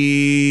there,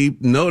 he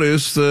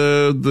noticed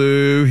there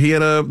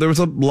was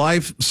a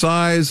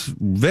life-size,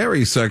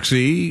 very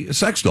sexy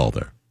sex doll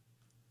there.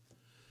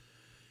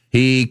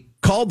 He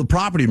called the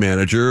property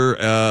manager.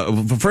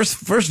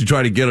 First he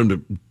tried to get him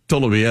to,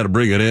 told him he had to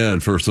bring it in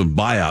for some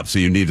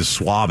biopsy. You need to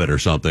swab it or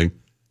something.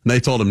 And they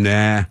told him,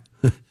 nah.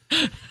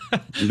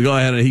 Go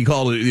ahead. And he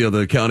called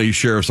the county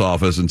sheriff's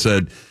office and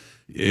said,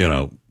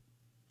 the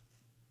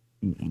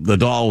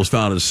doll was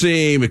found at a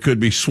scene. It could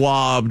be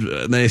swabbed.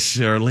 And they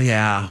said,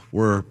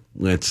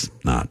 it's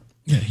not.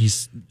 Yeah,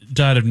 he's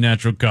died of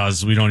natural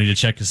causes. We don't need to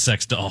check his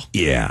sex doll.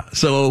 Yeah.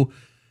 So,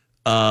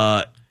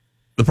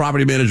 the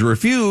property manager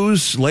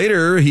refused.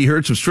 Later, he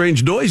heard some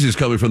strange noises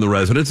coming from the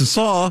residence and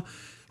saw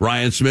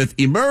Ryan Smith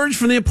emerge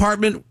from the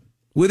apartment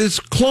with his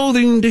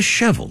clothing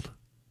disheveled.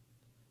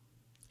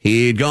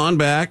 He'd gone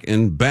back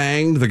and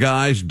banged the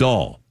guy's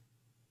doll.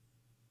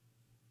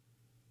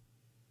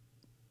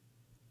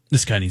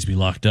 This guy needs to be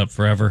locked up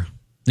forever.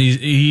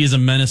 He is a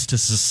menace to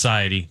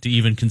society to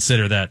even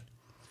consider that.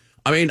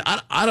 I mean,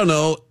 I don't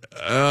know.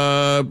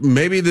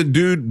 Maybe the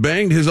dude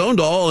banged his own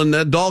doll and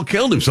that doll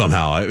killed him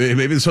somehow.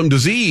 Maybe there's some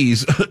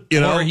disease,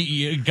 Or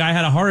a guy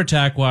had a heart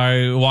attack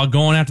while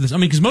going after this. I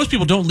mean, because most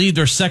people don't leave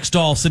their sex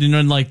doll sitting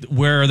in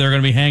where they're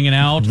going to be hanging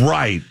out.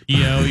 Right.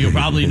 You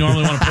probably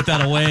normally want to put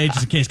that away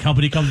just in case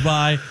company comes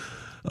by.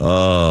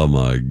 Oh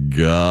my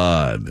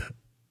God.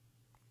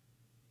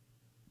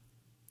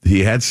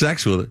 He had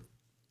sex with it.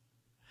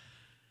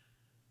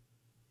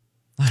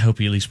 I hope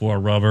he at least wore a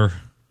rubber.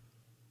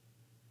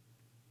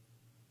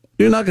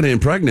 You're not going to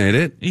impregnate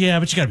it. Yeah,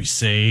 but you got to be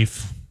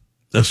safe.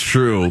 That's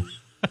true.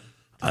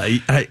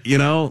 You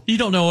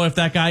don't know if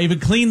that guy even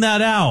cleaned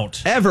that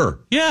out. Ever.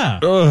 Yeah.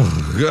 Oh,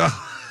 God.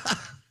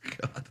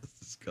 God, that's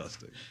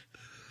disgusting.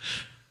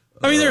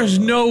 I mean, there's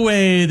no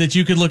way that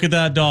you could look at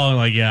that doll and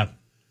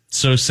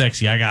so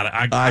sexy. I gotta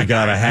have it.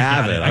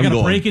 I'm I gotta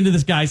going, break into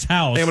this guy's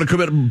house. I'm going to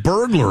commit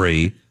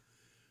burglary,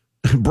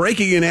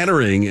 breaking and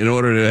entering in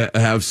order to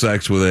have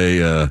sex with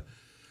a.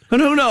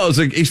 And who knows?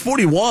 Like, he's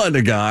 41,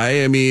 the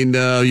guy. I mean,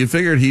 you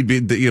figured he'd be,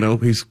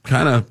 he's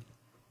kind of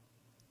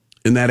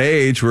in that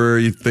age where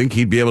you think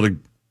he'd be able to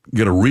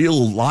get a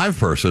real live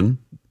person,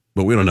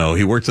 but we don't know.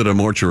 He works at a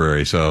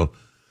mortuary, so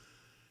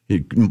he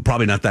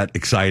probably not that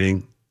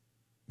exciting.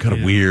 Kind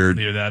of weird.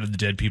 Either that or the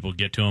dead people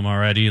get to him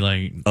already.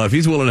 Like, if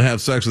he's willing to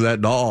have sex with that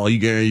doll,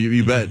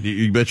 you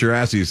bet your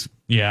ass he's.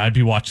 Yeah, I'd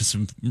be watching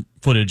some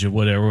footage of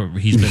whatever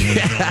he's been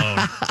with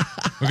alone.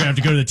 We're gonna have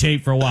to go to the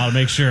tape for a while to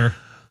make sure.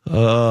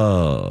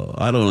 Oh,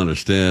 I don't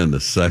understand the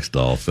sex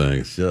doll thing.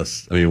 It's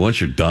just, I mean, once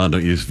you're done,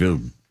 don't you just feel?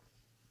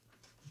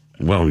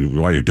 Well,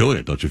 while you're doing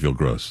it, don't you feel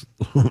gross?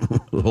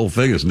 The whole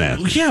thing is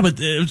nasty. Yeah, but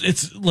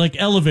it's like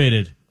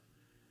elevated.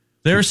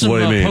 There's some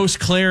post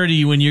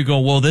clarity when you go,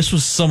 well, this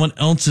was someone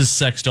else's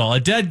sex doll, a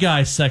dead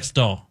guy's sex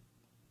doll.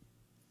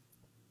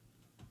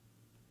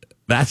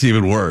 That's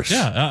even worse.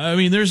 Yeah, I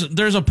mean, there's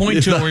a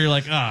point to it where you're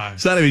like,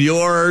 it's not even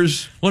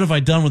yours. What have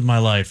I done with my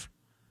life?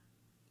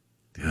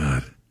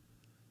 God.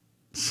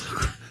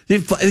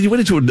 You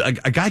went into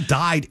a guy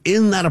died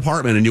in that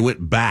apartment, and you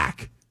went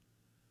back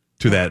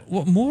to that.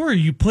 What more?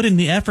 You put in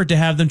the effort to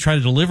have them try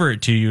to deliver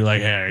it to you.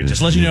 Like, hey,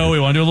 just let you know,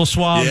 we want to do a little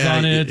swabs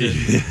on it.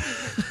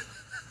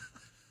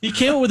 He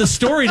came up with a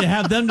story to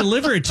have them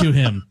deliver it to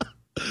him.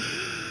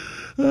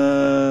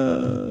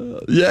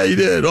 Yeah, you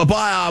did.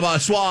 A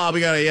swab.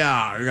 You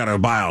got a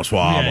bio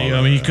swab. Yeah,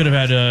 I mean, he could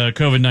have had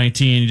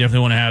COVID-19. You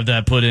definitely want to have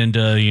that put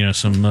into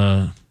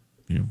some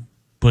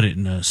put it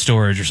in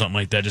storage or something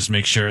like that. Just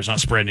make sure it's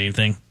not spreading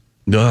anything.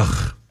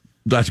 Ugh,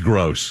 that's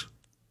gross.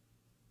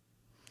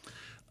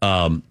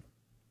 We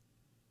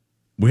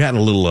had a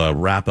little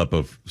wrap up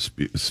of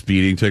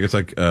speeding tickets.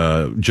 Like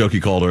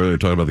Jokey called earlier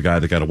talking about the guy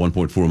that got a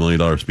 $1.4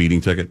 million speeding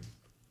ticket.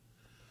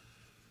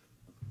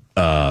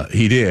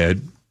 He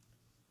did.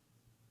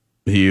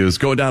 He was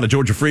going down the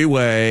Georgia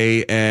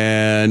Freeway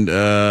and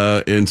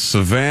in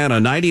Savannah,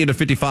 90 into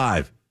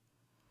 55.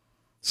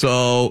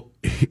 So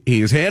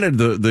he was handed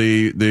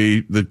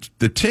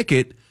the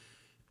ticket,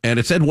 and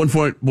it said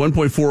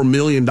 $1.4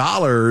 million,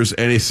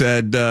 and he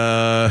said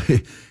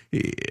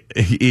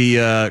he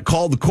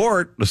called the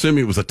court,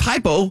 assuming it was a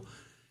typo.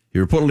 He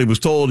reportedly was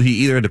told he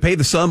either had to pay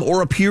the sum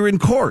or appear in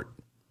court.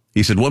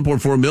 He said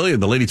 $1.4 million.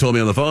 The lady told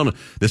me on the phone,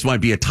 this might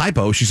be a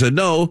typo. She said,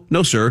 no,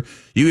 sir.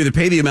 You either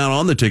pay the amount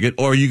on the ticket,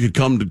 or you could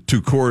come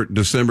to court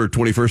December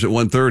 21st at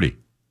 1:30.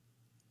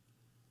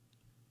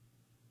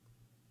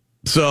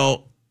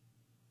 So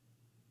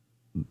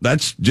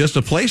that's just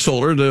a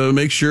placeholder to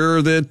make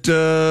sure that,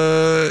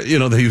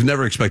 that he was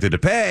never expected to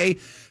pay.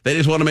 They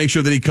just want to make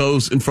sure that he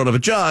goes in front of a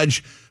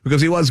judge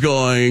because he was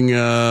going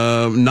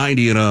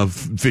 90 and a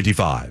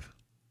 55.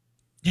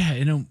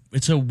 Yeah,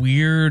 it's a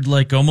weird,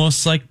 like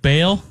almost like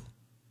bail.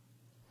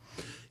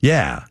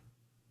 Yeah.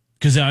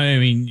 Because, I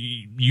mean,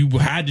 you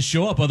had to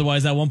show up.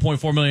 Otherwise, that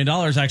 $1.4 million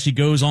actually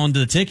goes on to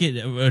the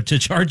ticket to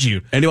charge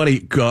you. Anybody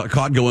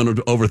caught going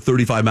over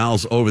 35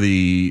 miles over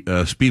the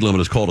speed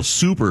limit is called a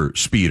super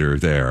speeder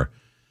there.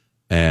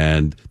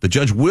 And the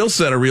judge will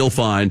set a real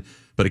fine,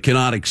 but it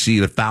cannot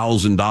exceed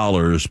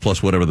 $1,000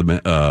 plus whatever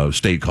the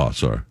state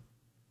costs are.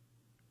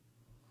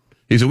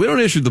 He said, we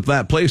don't issue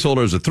that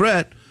placeholder as a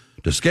threat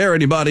to scare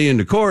anybody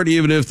into court,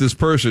 even if this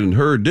person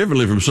heard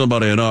differently from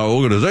somebody in our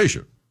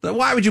organization. Then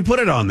why would you put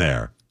it on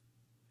there?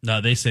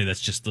 No, they say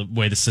that's just the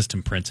way the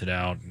system prints it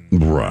out.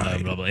 Right. Blah,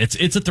 blah, blah.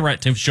 It's a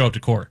threat to show up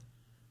to court.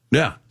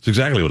 Yeah, it's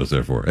exactly what it's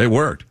there for. It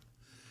worked.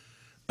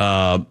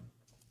 I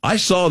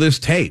saw this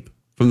tape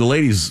from the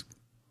lady's,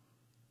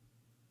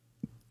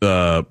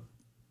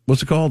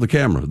 what's it called? The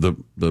camera.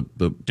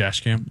 The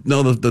dash cam?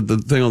 No, the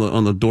thing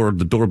on the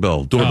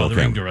doorbell camera.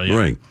 Ring doorbell, yeah.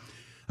 Ring.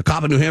 A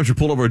cop in New Hampshire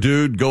pulled over a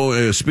dude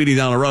speeding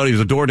down the road. He was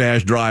a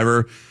DoorDash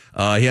driver.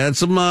 He had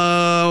some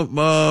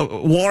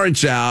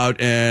warrants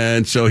out,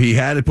 and so he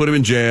had to put him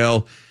in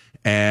jail.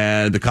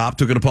 And the cop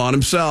took it upon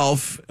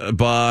himself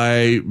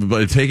by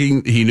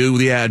taking. He knew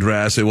the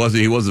address. He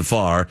wasn't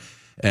far,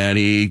 and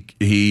he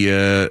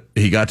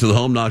got to the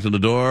home, knocked on the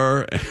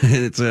door, and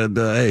it said,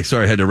 "Hey,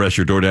 sorry, I had to arrest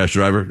your DoorDash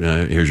driver.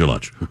 Here's your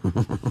lunch."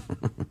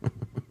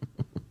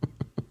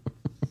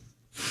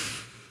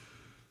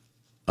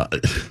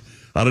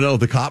 I don't know if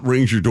the cop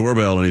rings your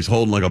doorbell and he's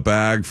holding like a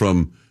bag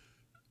from,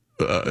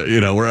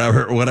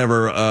 whatever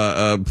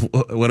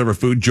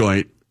food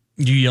joint.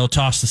 You yell,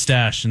 toss the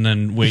stash, and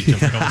then wait a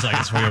couple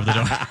seconds before you open the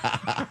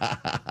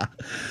door.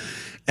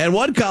 And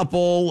one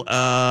couple,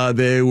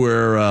 they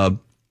were a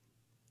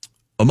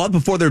month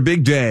before their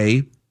big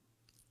day,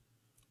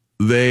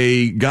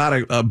 they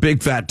got a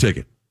big fat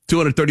ticket,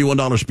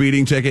 $231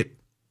 speeding ticket.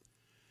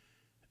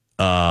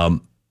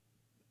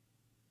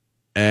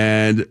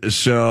 And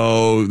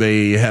so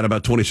they had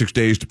about 26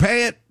 days to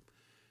pay it,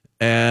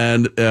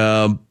 and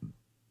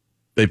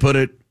they put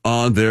it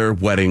on their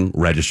wedding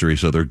registry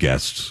so their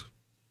guests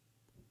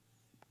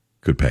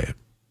could pay it.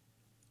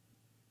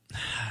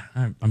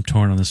 I'm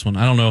torn on this one.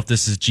 I don't know if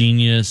this is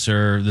genius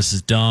or this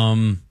is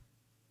dumb.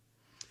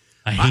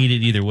 I hate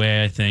it either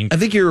way, I think. I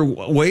think you're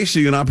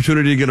wasting an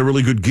opportunity to get a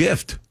really good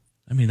gift.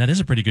 I mean, that is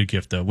a pretty good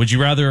gift, though. Would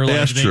you rather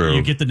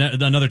you get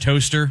another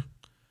toaster?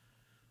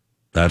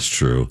 That's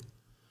true.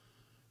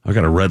 I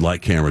got a red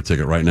light camera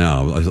ticket right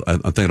now.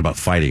 I'm thinking about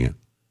fighting it.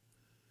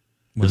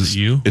 Was it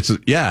you?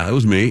 Yeah, it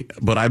was me.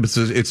 But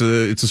it's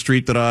a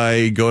street that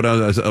I go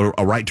down,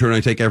 a right turn I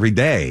take every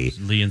day.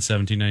 Lee in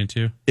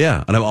 1792.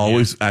 Yeah, and I'm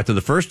always after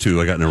the first two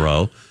I got in a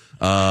row.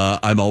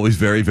 I'm always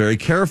very, very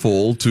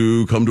careful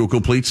to come to a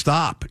complete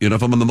stop. You know,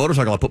 if I'm on the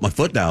motorcycle, I put my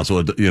foot down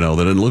so that it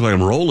doesn't look like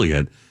I'm rolling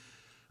it.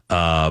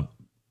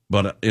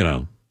 But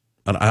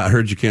I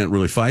heard you can't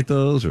really fight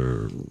those,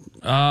 or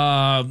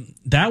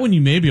that one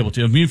you may be able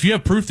to. I mean, if you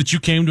have proof that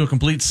you came to a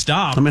complete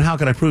stop. I mean, how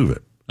can I prove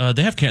it?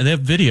 They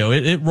have video.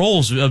 It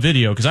rolls a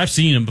video because I've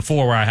seen them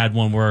before. Where I had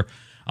one where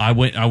I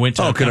went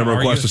to. Oh, can I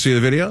request to see the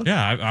video?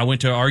 Yeah, I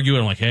went to argue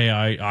and I'm like, hey,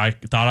 I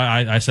thought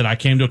I said I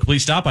came to a complete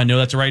stop. I know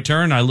that's a right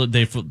turn.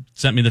 They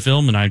sent me the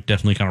film and I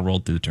definitely kind of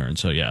rolled through the turn.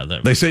 So yeah,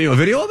 they sent you a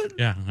video of it.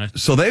 Yeah.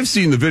 So they've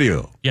seen the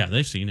video. Yeah,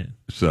 they've seen it.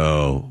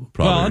 So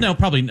probably. Well, no,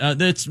 probably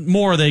it's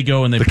more. They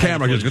go and they the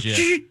camera goes.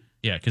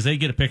 Yeah, because they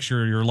get a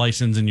picture of your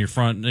license and your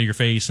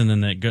face, and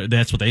then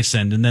that's what they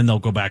send, and then they'll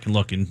go back and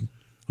look and.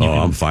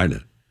 I'm fine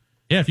it.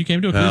 Yeah, if you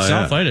came to a complete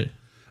stop, fight it.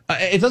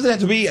 It doesn't have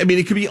to be. I mean,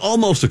 it could be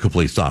almost a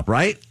complete stop,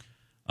 right?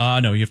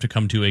 No, you have to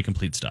come to a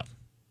complete stop.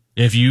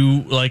 If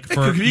you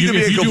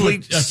if you do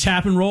a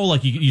tap and roll,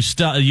 like you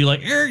stop,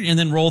 and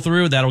then roll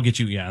through, that'll get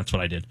you. Yeah, that's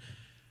what I did.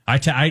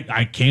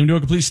 I came to a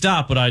complete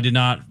stop, but I did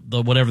not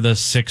whatever the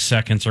 6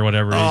 seconds or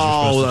whatever it is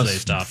you're supposed to say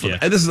stop. Yeah,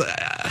 and this is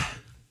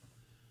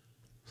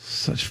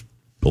such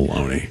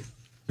baloney.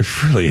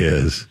 It really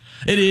is.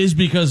 It is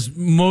because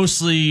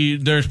mostly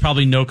there's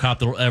probably no cop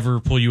that will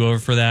ever pull you over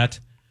for that.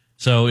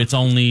 So it's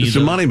only a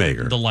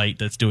moneymaker. The light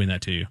that's doing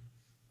that to you.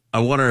 I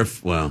wonder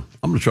if, I'm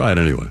going to try it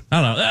anyway.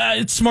 I don't know.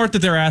 It's smart that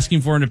they're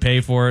asking for him to pay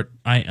for it.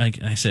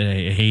 I said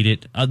I hate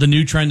it. The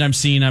new trend I'm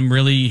seeing, I'm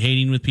really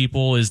hating with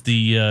people is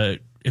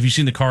have you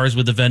seen the cars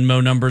with the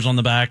Venmo numbers on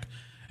the back?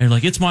 And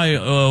like, it's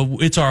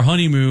our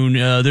honeymoon.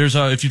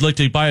 If you'd like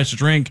to buy us a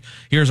drink,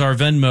 here's our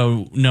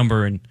Venmo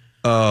number. And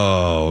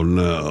oh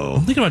no!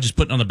 I'm thinking about just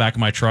putting it on the back of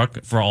my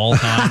truck for all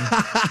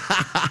time.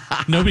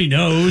 Nobody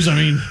knows. I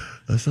mean,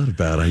 that's not a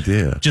bad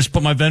idea. Just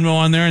put my Venmo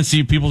on there and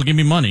see if people give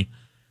me money.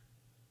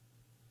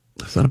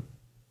 That's not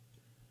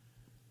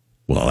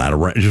we'll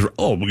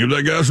give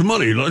that guy some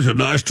money. That's a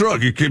nice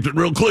truck. He keeps it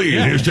real clean.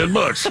 Yeah. Here's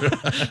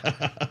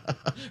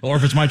 $10. Or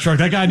if it's my truck,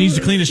 that guy needs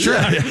to clean his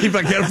truck. Yeah, if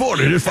I can't afford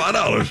it, it's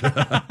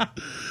 $5.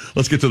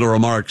 Let's get to the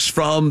remarks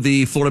from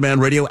the Florida Man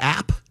Radio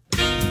app.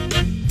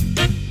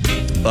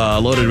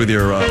 Loaded with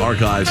your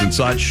archives and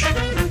such.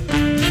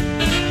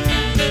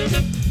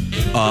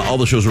 All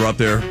the shows are up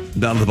there.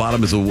 Down at the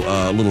bottom is a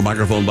little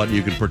microphone button.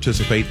 You can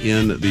participate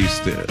in these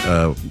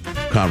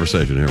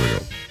conversation. Here we go.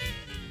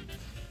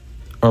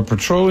 Our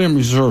petroleum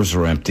reserves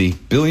are empty.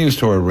 Billions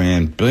to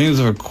Iran. Billions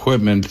of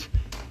equipment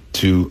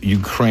to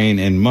Ukraine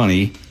and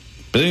money.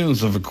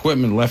 Billions of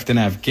equipment left in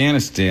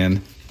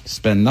Afghanistan.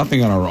 Spend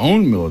nothing on our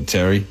own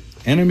military.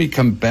 Enemy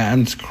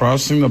combatants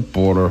crossing the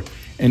border.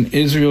 And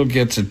Israel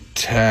gets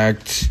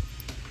attacked.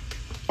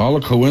 All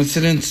a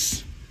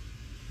coincidence?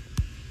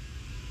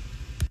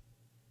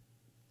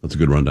 That's a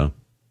good rundown.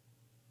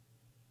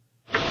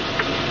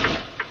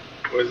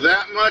 With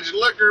that much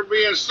liquor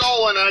being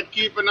stolen, I'd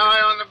keep an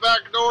eye on the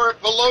back door at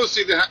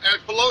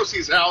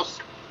Pelosi's house.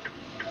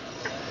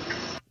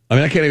 I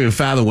mean, I can't even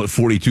fathom what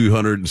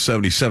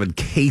 4,277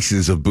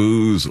 cases of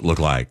booze look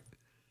like.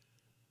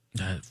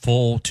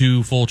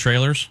 Two full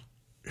trailers?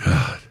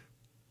 God.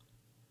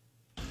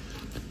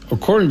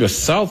 According to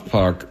South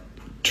Park,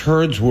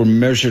 turds were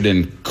measured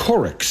in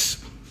Corix.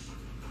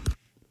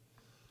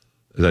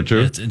 Is that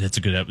true?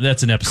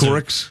 That's an episode.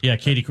 Corix? Yeah,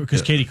 Katie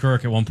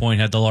Couric at one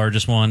point had the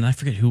largest one. I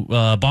forget who.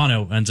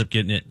 Bono ends up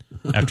getting it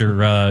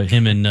after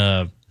him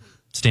and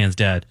Stan's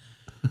dad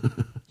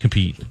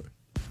compete.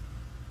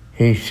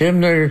 A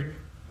similar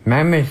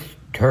mammoth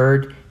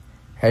turd,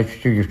 as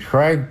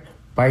described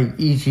by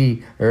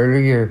Easy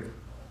earlier,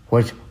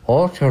 was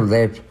also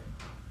left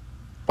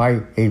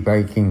by a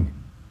Viking.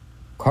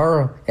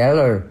 Carl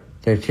Eller,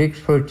 the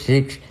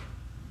 6'6",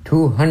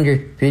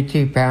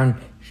 250-pound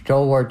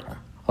stalwart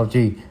of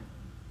the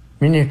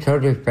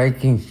Minnesota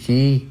Vikings,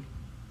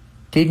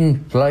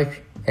 didn't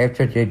flush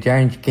after the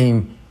Giants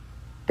game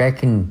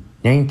back in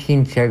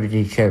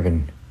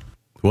 1977.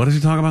 What is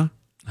he talking about?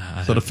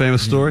 Is that a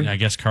famous story? I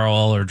guess Carl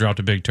Eller dropped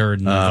a big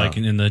turd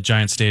in the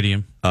Giant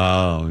Stadium.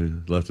 Oh, he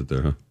left it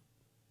there, huh?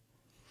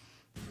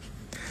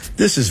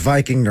 This is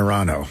Viking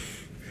Nerano,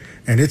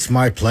 and it's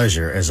my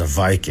pleasure as a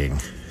Viking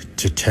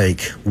to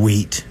take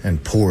wheat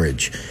and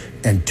porridge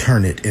and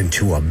turn it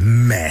into a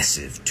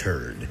massive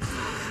turd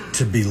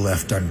to be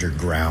left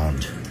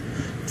underground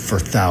for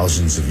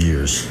thousands of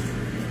years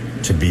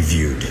to be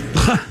viewed.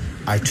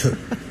 I took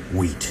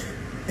wheat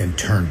and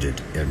turned it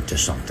into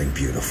something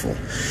beautiful.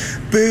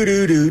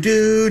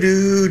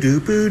 Boo-doo-doo-doo-doo-doo,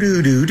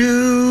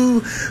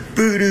 boo-doo-doo-doo,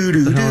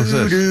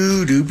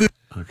 boo-doo-doo-doo-doo-doo.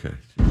 Okay.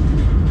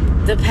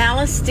 The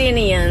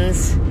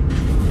Palestinians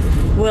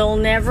will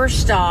never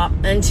stop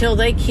until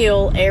they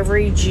kill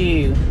every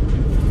Jew.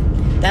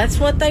 That's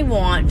what they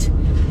want,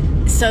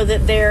 so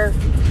that their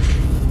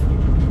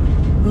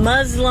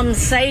Muslim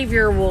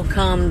savior will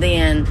come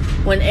then.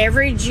 When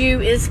every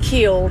Jew is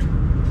killed,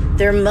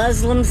 their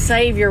Muslim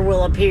savior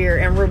will appear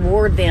and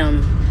reward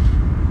them.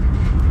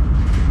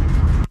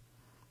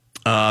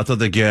 I thought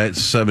they get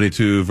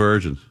 72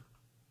 virgins. Is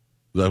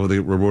that what they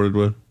rewarded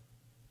with?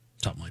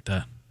 Something like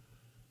that.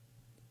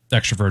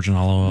 Extra virgin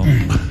olive oil.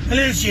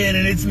 Hello,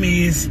 Shannon. It's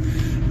me. It's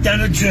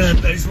Donald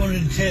Trump. I just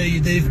wanted to tell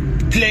you they've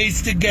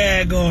placed a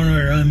gag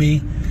order on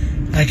me.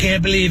 I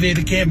can't believe it.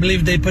 I can't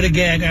believe they put a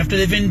gag after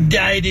they've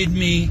indicted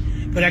me.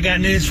 But I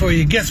got news for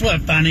you. Guess what,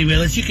 Fonnie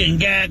Willis? You can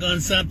gag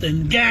on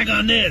something. Gag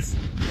on this.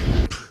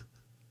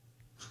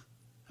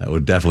 That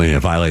would definitely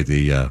violate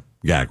the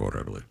gag order,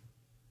 I believe.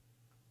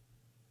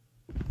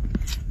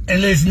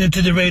 And listening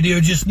to the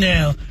radio just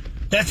now,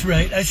 that's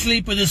right, I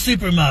sleep with a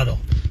supermodel.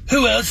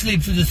 Who else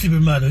sleeps with a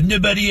supermodel?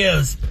 Nobody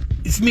else.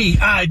 It's me,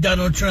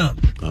 Donald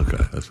Trump.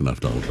 Okay, that's enough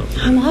Donald Trump.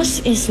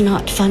 Hamas is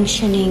not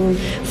functioning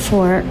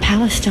for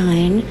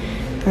Palestine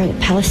or the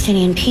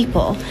Palestinian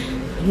people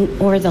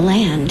or the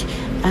land,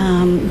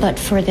 but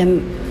for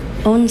their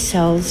own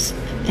selves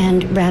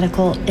and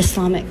radical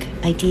Islamic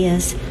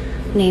ideas,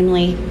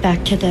 namely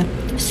back to the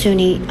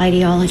Sunni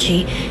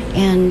ideology,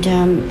 and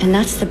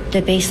that's the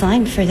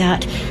baseline for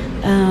that.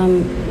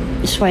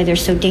 That's why they're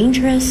so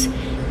dangerous.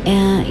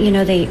 And,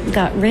 they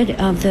got rid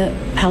of the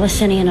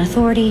Palestinian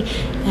Authority,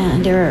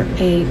 and they're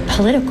a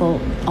political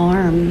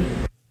arm.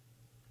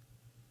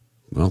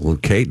 Well,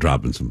 Kate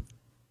dropping some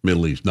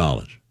Middle East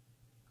knowledge.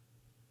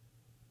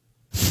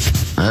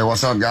 Hey,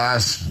 what's up,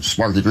 guys?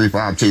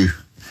 Sparky352.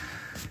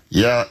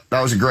 Yeah,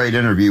 that was a great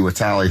interview with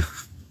Tally.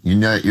 You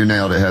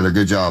nailed it, Heather.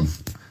 Good job.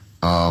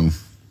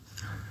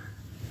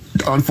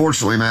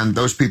 Unfortunately, man,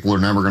 those people are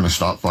never going to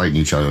stop fighting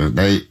each other.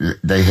 They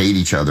hate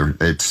each other.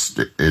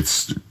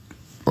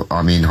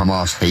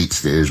 Hamas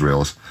hates the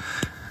Israelis.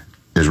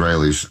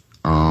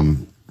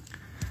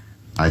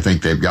 I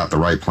think they've got the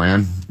right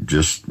plan.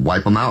 Just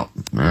wipe them out.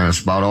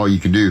 That's about all you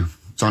can do.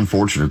 It's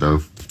unfortunate,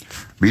 though.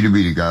 Beat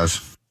it,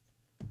 guys.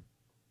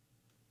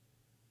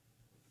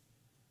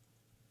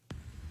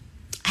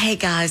 Hey,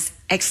 guys.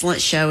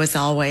 Excellent show, as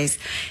always.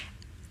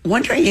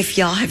 Wondering if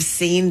y'all have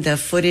seen the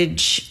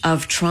footage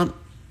of Trump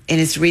in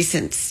his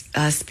recent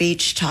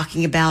speech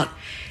talking about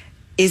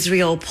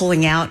Israel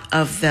pulling out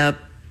of the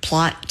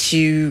plot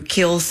to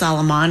kill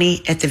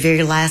Soleimani at the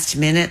very last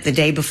minute, the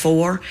day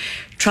before.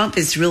 Trump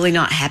is really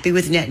not happy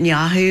with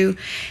Netanyahu,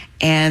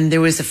 and there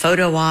was a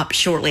photo op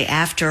shortly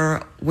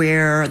after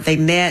where they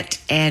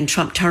met and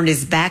Trump turned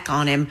his back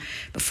on him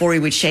before he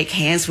would shake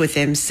hands with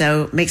him.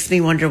 So it makes me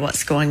wonder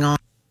what's going on.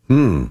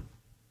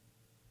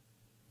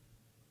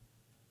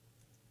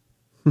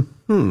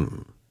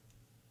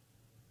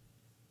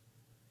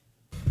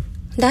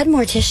 That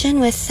mortician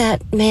with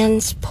that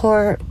man's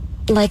poor,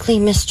 likely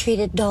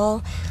mistreated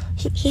doll,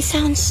 he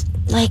sounds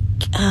like,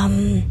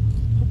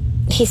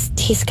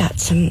 he's got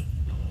some,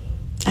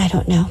 I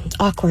don't know,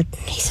 awkward.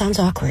 He sounds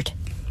awkward.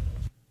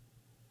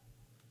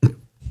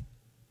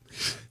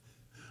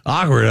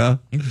 Awkward, huh?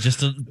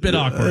 Just a bit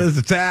awkward. It's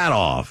a tad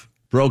off.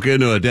 Broke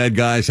into a dead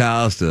guy's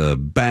house to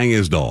bang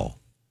his doll.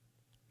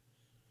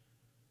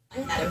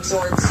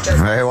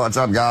 Hey, what's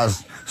up,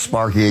 guys?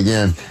 Sparky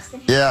again.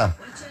 Yeah.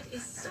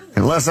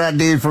 Unless that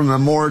dude from the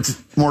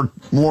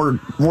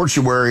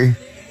mortuary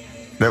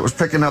that was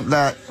picking up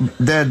that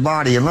dead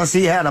body, unless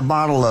he had a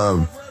bottle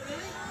of,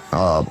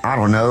 I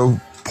don't know,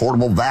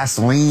 portable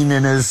Vaseline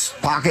in his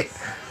pocket,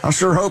 I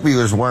sure hope he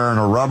was wearing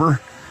a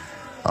rubber.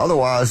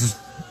 Otherwise,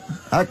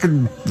 that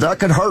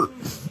could hurt.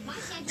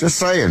 Just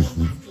saying.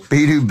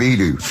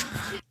 Be-do.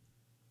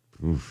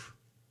 Oof.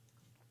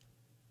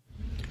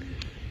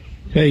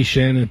 Hey,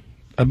 Shannon.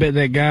 I bet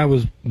that guy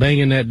was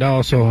banging that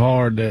doll so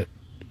hard that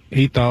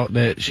he thought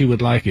that she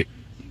would like it.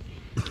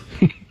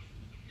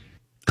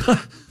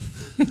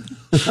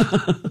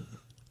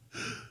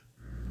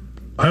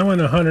 I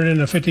went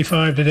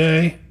 155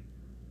 today,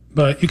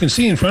 but you can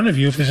see in front of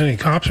you if there's any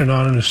cops or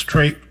not on the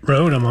straight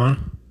road I'm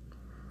on.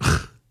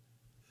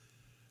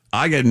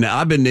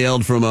 I've been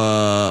nailed from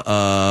an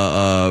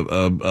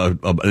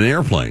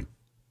airplane.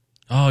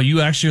 Oh,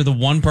 you actually are the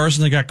one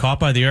person that got caught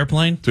by the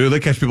airplane? Dude, they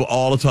catch people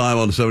all the time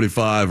on the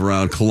 75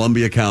 around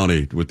Columbia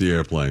County with the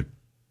airplane.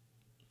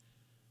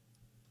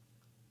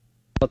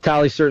 Well,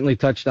 Tally certainly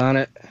touched on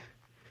it.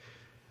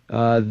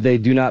 They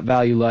do not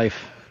value life.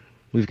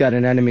 We've got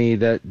an enemy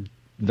that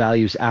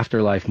values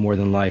afterlife more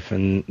than life,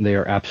 and they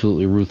are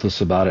absolutely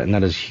ruthless about it, and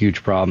that is a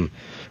huge problem,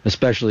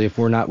 especially if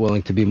we're not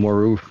willing to be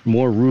more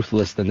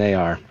ruthless than they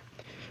are.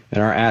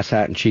 And our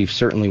asshat in chief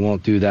certainly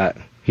won't do that.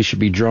 He should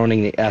be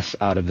droning the S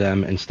out of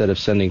them instead of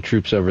sending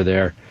troops over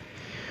there.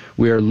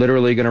 We are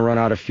literally going to run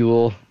out of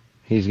fuel.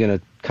 He's going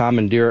to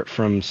commandeer it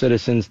from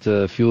citizens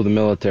to fuel the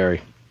military.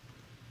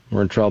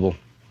 We're in trouble.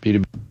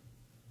 Yep.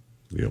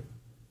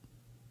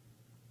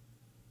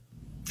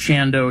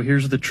 Shando,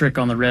 here's the trick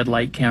on the red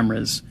light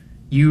cameras.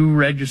 You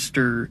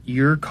register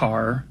your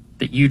car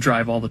that you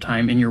drive all the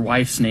time in your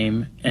wife's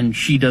name, and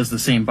she does the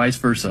same, vice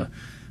versa.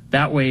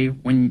 That way,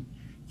 when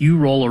you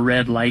roll a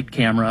red light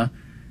camera,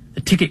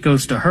 the ticket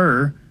goes to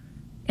her,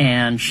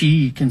 and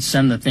she can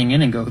send the thing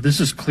in and go, this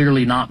is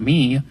clearly not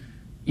me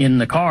in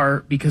the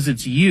car because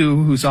it's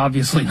you who's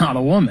obviously not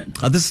a woman.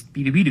 This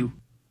Be-do-be-do.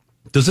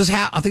 Does this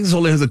have? I think this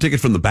only has a ticket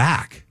from the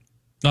back.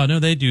 Oh, no,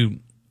 they do.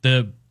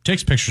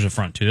 Takes pictures of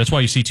front, too. That's why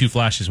you see two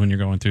flashes when you're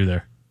going through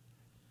there.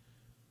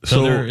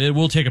 So it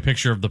will take a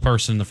picture of the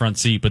person in the front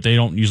seat, but they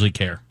don't usually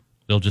care.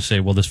 They'll just say,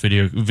 well, this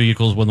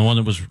vehicle is the one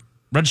that was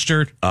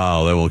registered.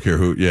 Oh, they won't care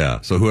who.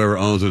 Yeah. So whoever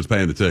owns it is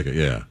paying the ticket.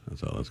 Yeah.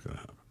 That's all that's going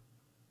to happen.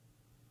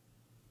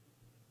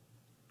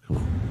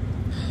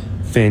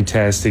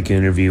 Fantastic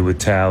interview with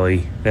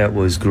Tally. That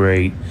was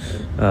great.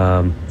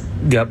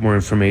 Got more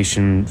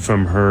information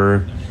from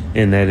her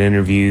in that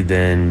interview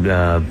than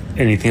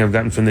anything I've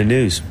gotten from the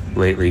news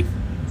lately.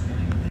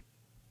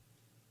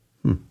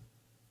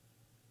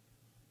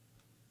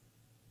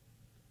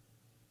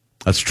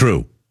 That's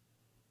true.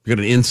 You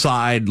got an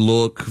inside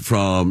look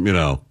from,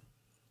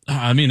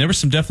 I mean, there was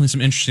definitely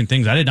some interesting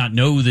things. I did not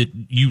know that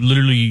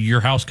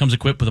your house comes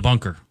equipped with a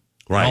bunker.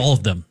 Right. All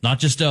of them. Not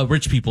just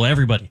rich people,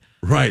 everybody.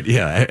 Right,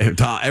 yeah.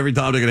 Every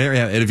Tom, Dick, and Harry.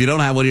 And if you don't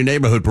have one, your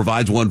neighborhood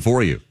provides one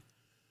for you.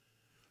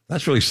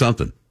 That's really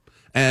something.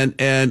 And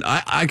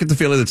I get the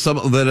feeling that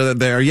some that are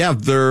there,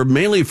 they're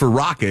mainly for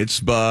rockets,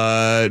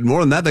 but more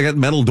than that, they got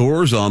metal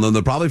doors on them.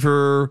 They're probably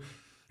for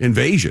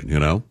invasion,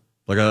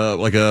 like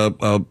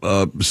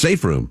a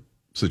safe room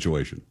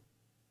situation.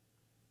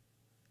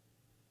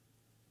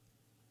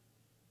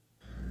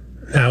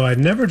 Now, I'd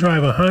never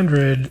drive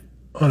 100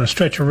 on a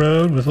stretch of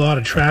road with a lot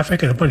of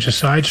traffic and a bunch of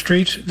side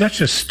streets. That's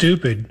just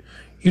stupid.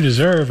 You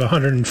deserve a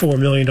 $104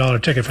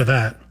 million ticket for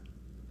that.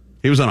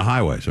 He was on a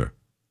highway, sir.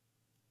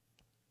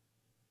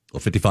 A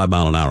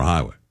 55-mile-an-hour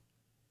highway.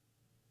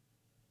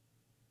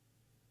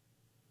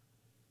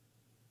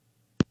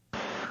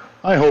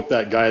 I hope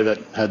that guy that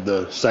had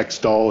the sex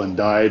doll and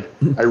died,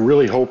 I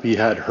really hope he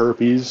had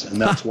herpes,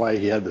 and that's why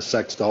he had the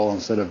sex doll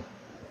instead of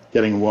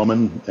getting a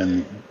woman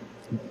and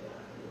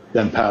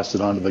then passed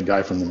it on to the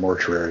guy from the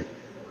mortuary.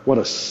 What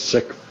a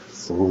sick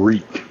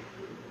freak.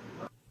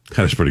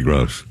 That's pretty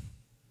gross.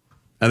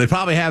 And they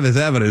probably have his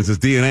evidence. His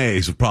DNA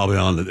is probably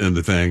in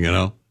the thing,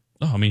 Oh,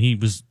 I mean, he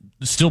was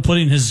still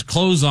putting his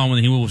clothes on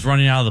when he was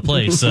running out of the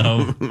place,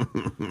 so...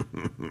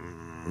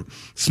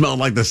 Smelled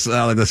like the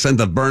scent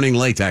of burning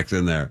latex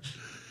in there.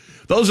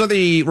 Those are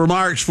the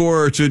remarks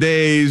for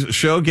today's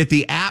show. Get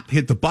the app,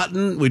 hit the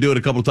button. We do it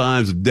a couple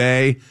times a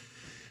day.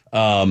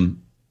 I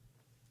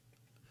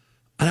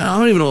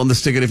don't even know on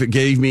this ticket if it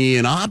gave me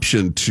an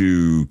option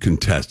to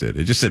contest it.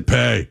 It just said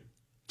pay.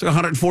 It's like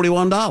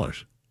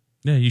 $141.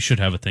 Yeah, you should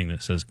have a thing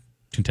that says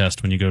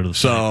contest when you go to the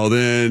site. So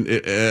then,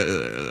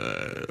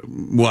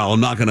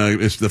 I'm not going to,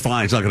 the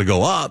fine's not going to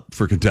go up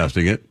for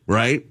contesting it,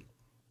 right?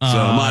 So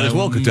I might as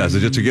well contest it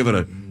just to give it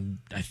a...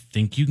 I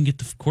think you can get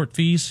the court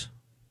fees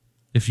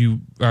if you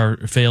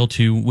fail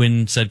to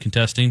win said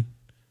contesting.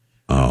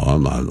 Oh,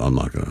 I'm not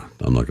gonna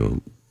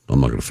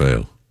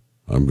fail.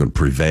 I'm gonna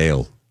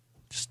prevail.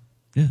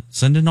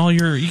 Send in all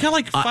your... You got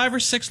like 5 or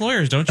 6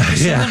 lawyers, don't you?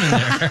 Just send them in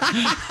there.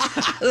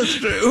 That's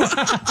true.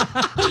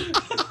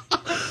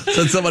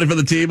 Send somebody from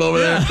the team over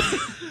there.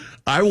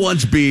 I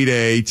once beat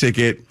a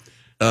ticket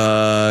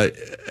at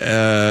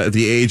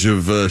the age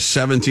of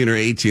 17 or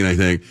 18, I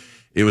think.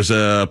 It was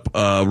a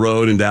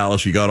road in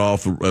Dallas. You got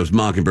off, it was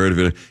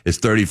Mockingbird. It's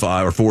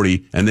 35 or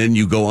 40, and then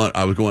you go on.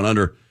 I was going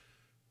under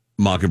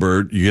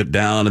Mockingbird. You get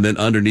down, and then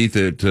underneath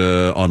it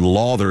on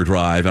Lawther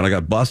Drive, and I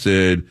got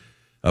busted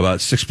about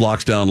 6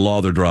 blocks down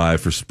Lawther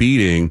Drive for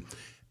speeding.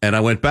 And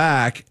I went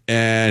back,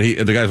 and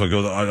the guy's like,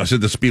 I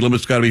said, the speed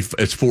limit's got to be,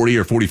 it's 40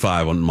 or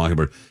 45 on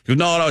Mockingbird. He goes,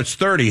 no, it's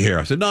 30 here.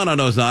 I said, no,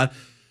 it's not.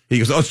 He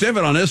goes, oh, it's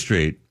different on this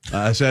street.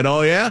 I said,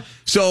 oh, yeah?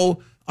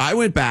 So I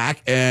went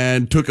back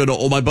and took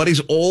my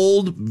buddy's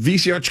old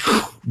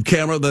VCR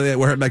camera that they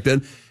were back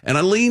then, and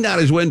I leaned out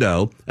his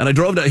window, and he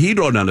drove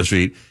down the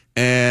street,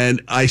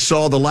 and I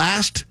saw the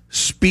last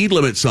speed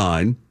limit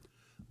sign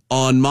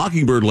on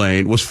Mockingbird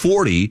Lane was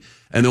 40,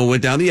 and then we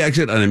went down the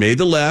exit, and I made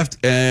the left,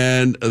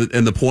 and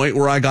the point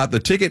where I got the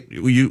ticket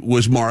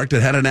was marked.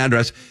 It had an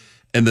address,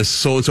 and the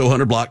so-and-so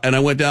 100 block, and I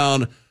went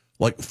down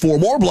like 4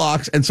 more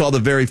blocks and saw the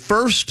very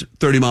first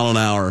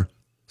 30-mile-an-hour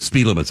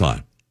speed limit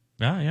sign.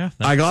 Yeah.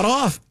 I got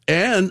off,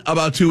 and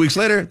about 2 weeks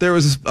later, there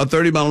was a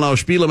 30-mile-an-hour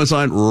speed limit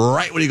sign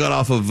right when you got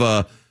off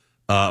of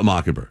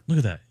Mockingbird. Look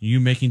at that. You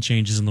making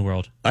changes in the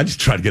world. I just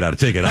tried to get out a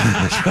ticket.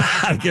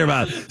 I don't care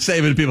about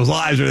saving people's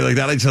lives or anything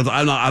like that.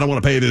 I don't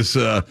want to pay this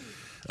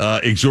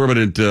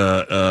exorbitant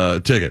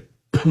ticket.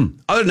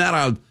 Other than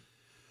that,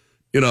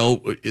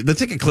 the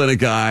ticket clinic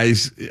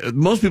guys,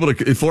 most people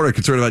in Florida are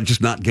concerned about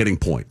just not getting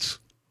points.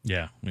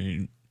 Yeah. I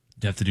mean,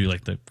 you have to do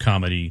like the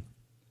comedy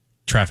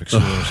traffic score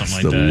or something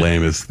like that. It's the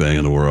lamest thing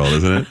in the world,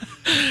 isn't it?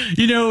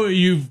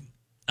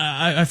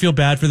 I feel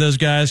bad for those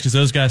guys because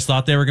those guys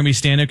thought they were going to be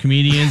stand-up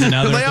comedians, and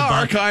now they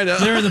are kind of.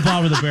 They're at the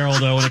bottom of the barrel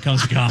though when it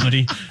comes to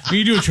comedy. When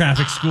you do a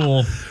traffic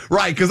school,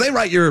 right? Because they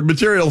write your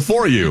material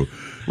for you,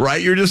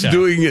 right? You're just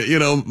doing,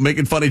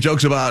 making funny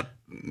jokes about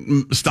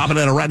stopping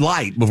at a red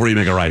light before you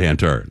make a right-hand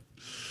turn.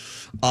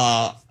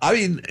 I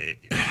mean,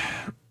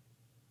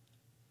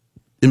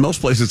 in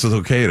most places it's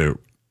okay to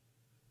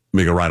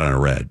make a right on a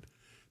red.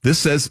 This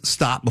says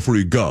stop before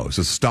you go.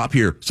 So stop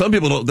here. Some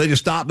people don't. They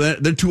just stop.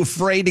 They're too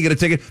afraid to get a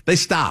ticket. They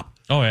stop.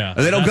 Oh, yeah.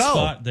 And they don't go.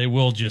 Spot, they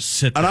will just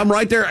sit there. And I'm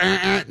right there.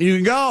 You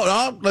can go.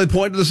 Oh, they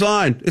point to the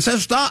sign. It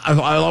says stop.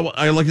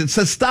 I like it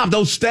says stop.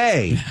 Don't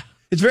stay.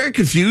 It's very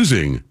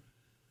confusing.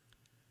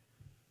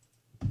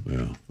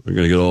 Yeah, we're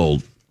going to get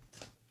old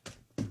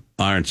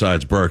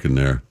Ironsides Burke in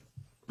there.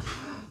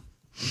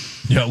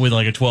 Yeah, with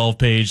like a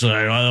 12-page,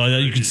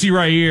 you can see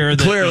right here.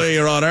 Clearly,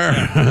 Your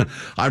Honor,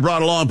 I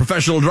brought along a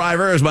professional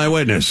driver as my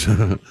witness.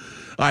 All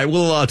right,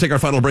 we'll take our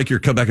final break here,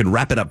 come back and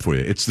wrap it up for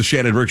you. It's the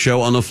Shannon Burke Show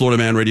on the Florida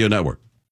Man Radio Network.